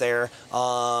minutes there.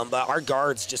 But our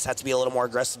guards just have to be a little more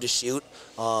aggressive to shoot.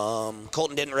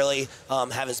 Colton didn't really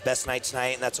have his best night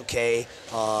tonight, and that's okay.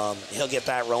 He'll get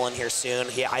that rolling here soon.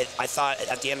 I thought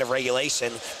at the end of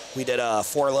regulation, we did a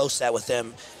 4-low set with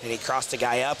him, and he crossed a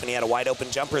guy up, and he had a wide-open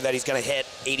jumper that he's going to hit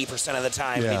 80% of the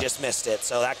time, and he just missed it.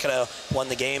 So that could have won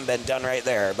the game, been done right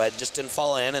there, but just didn't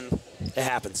fall in, and it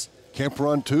happens. Kemper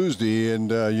on Tuesday, and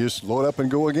you just load up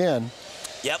and go again.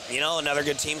 Yep, you know, another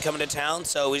good team coming to town,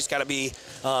 so we just got to be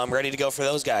ready to go for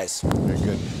those guys. Very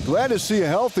good. Glad to see you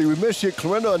healthy. We missed you at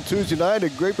Clarinda on Tuesday night. A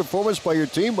great performance by your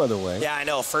team, by the way. Yeah, I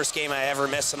know. First game I ever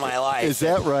missed in my life. Is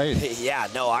that right? Yeah,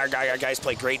 no, our guys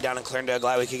played great down in Clarinda.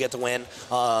 Glad we could get the win.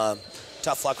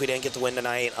 Tough luck we didn't get the win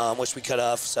tonight. Wish we could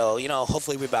have. So, you know,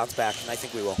 hopefully we bounce back, and I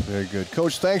think we will. Very good.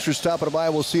 Coach, thanks for stopping by.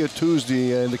 We'll see you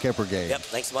Tuesday in the Kemper game. Yep,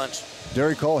 thanks a bunch.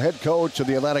 Derek Hall, head coach of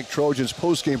the Atlantic Trojans.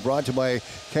 Postgame brought to you by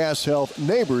Cass Health.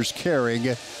 Neighbors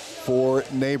caring for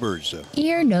neighbors.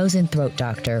 Ear, nose, and throat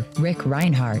doctor Rick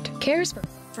Reinhardt cares for.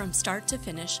 From start to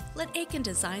finish, let Aiken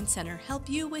Design Center help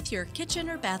you with your kitchen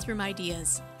or bathroom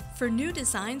ideas. For new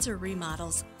designs or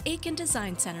remodels, Aiken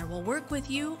Design Center will work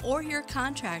with you or your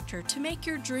contractor to make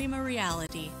your dream a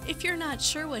reality. If you're not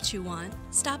sure what you want,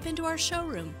 stop into our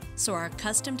showroom so our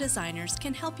custom designers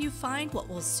can help you find what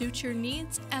will suit your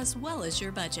needs as well as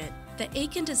your budget. The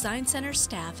Aiken Design Center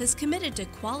staff is committed to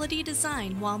quality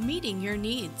design while meeting your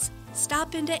needs.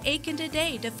 Stop into Aiken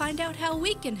today to find out how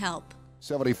we can help.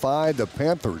 75, the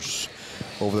Panthers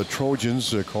over the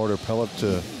Trojans. Carter Pellet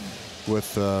with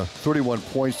 31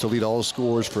 points to lead all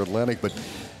scorers for Atlantic. But,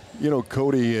 you know,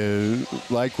 Cody,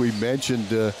 like we mentioned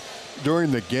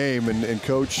during the game, and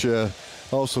Coach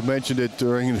also mentioned it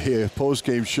during the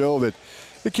post-game show, that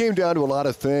it came down to a lot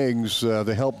of things.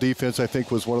 The help defense, I think,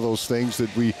 was one of those things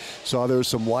that we saw. There were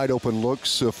some wide-open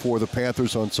looks for the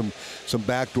Panthers on some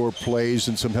backdoor plays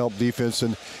and some help defense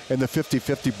and the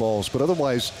 50-50 balls. But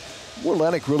otherwise,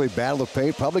 Atlantic really battled the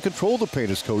paint, probably controlled the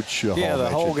paint, as Coach Hall mentioned.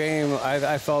 Whole game,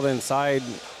 I felt inside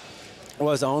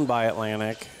was owned by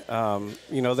Atlantic.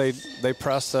 You know, they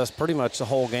pressed us pretty much the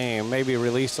whole game, maybe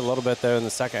released a little bit there in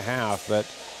the second half, but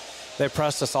they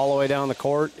pressed us all the way down the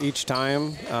court each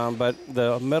time, but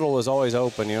the middle was always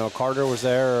open. You know, Carter was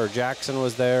there, or Jackson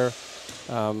was there,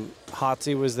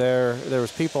 Hotsy was there. There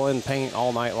was people in paint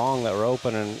all night long that were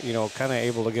open and, you know, kind of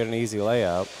able to get an easy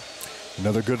layup.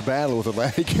 Another good battle with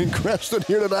Atlantic and Creston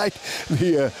here tonight.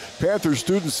 The Panthers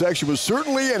student section was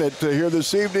certainly in it here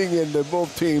this evening, and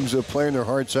both teams playing their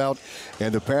hearts out.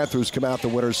 And the Panthers come out the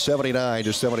winners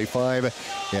 79-75.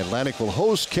 Atlantic will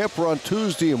host Kemper on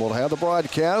Tuesday, and we'll have the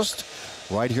broadcast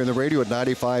right here on the radio at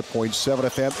 95.7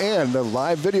 FM and the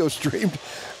live video streamed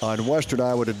on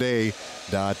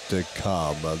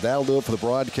WesternIowaToday.com. That'll do it for the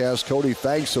broadcast. Cody,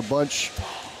 thanks a bunch.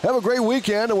 Have a great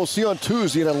weekend, and we'll see you on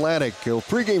Tuesday in Atlantic.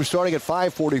 Pregame starting at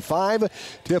 5:45.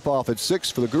 Tip-off at 6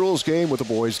 for the girls' game with the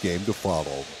boys' game to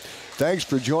follow. Thanks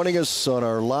for joining us on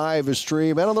our live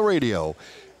stream and on the radio.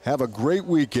 Have a great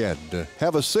weekend.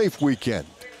 Have a safe weekend.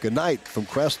 Good night from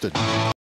Creston.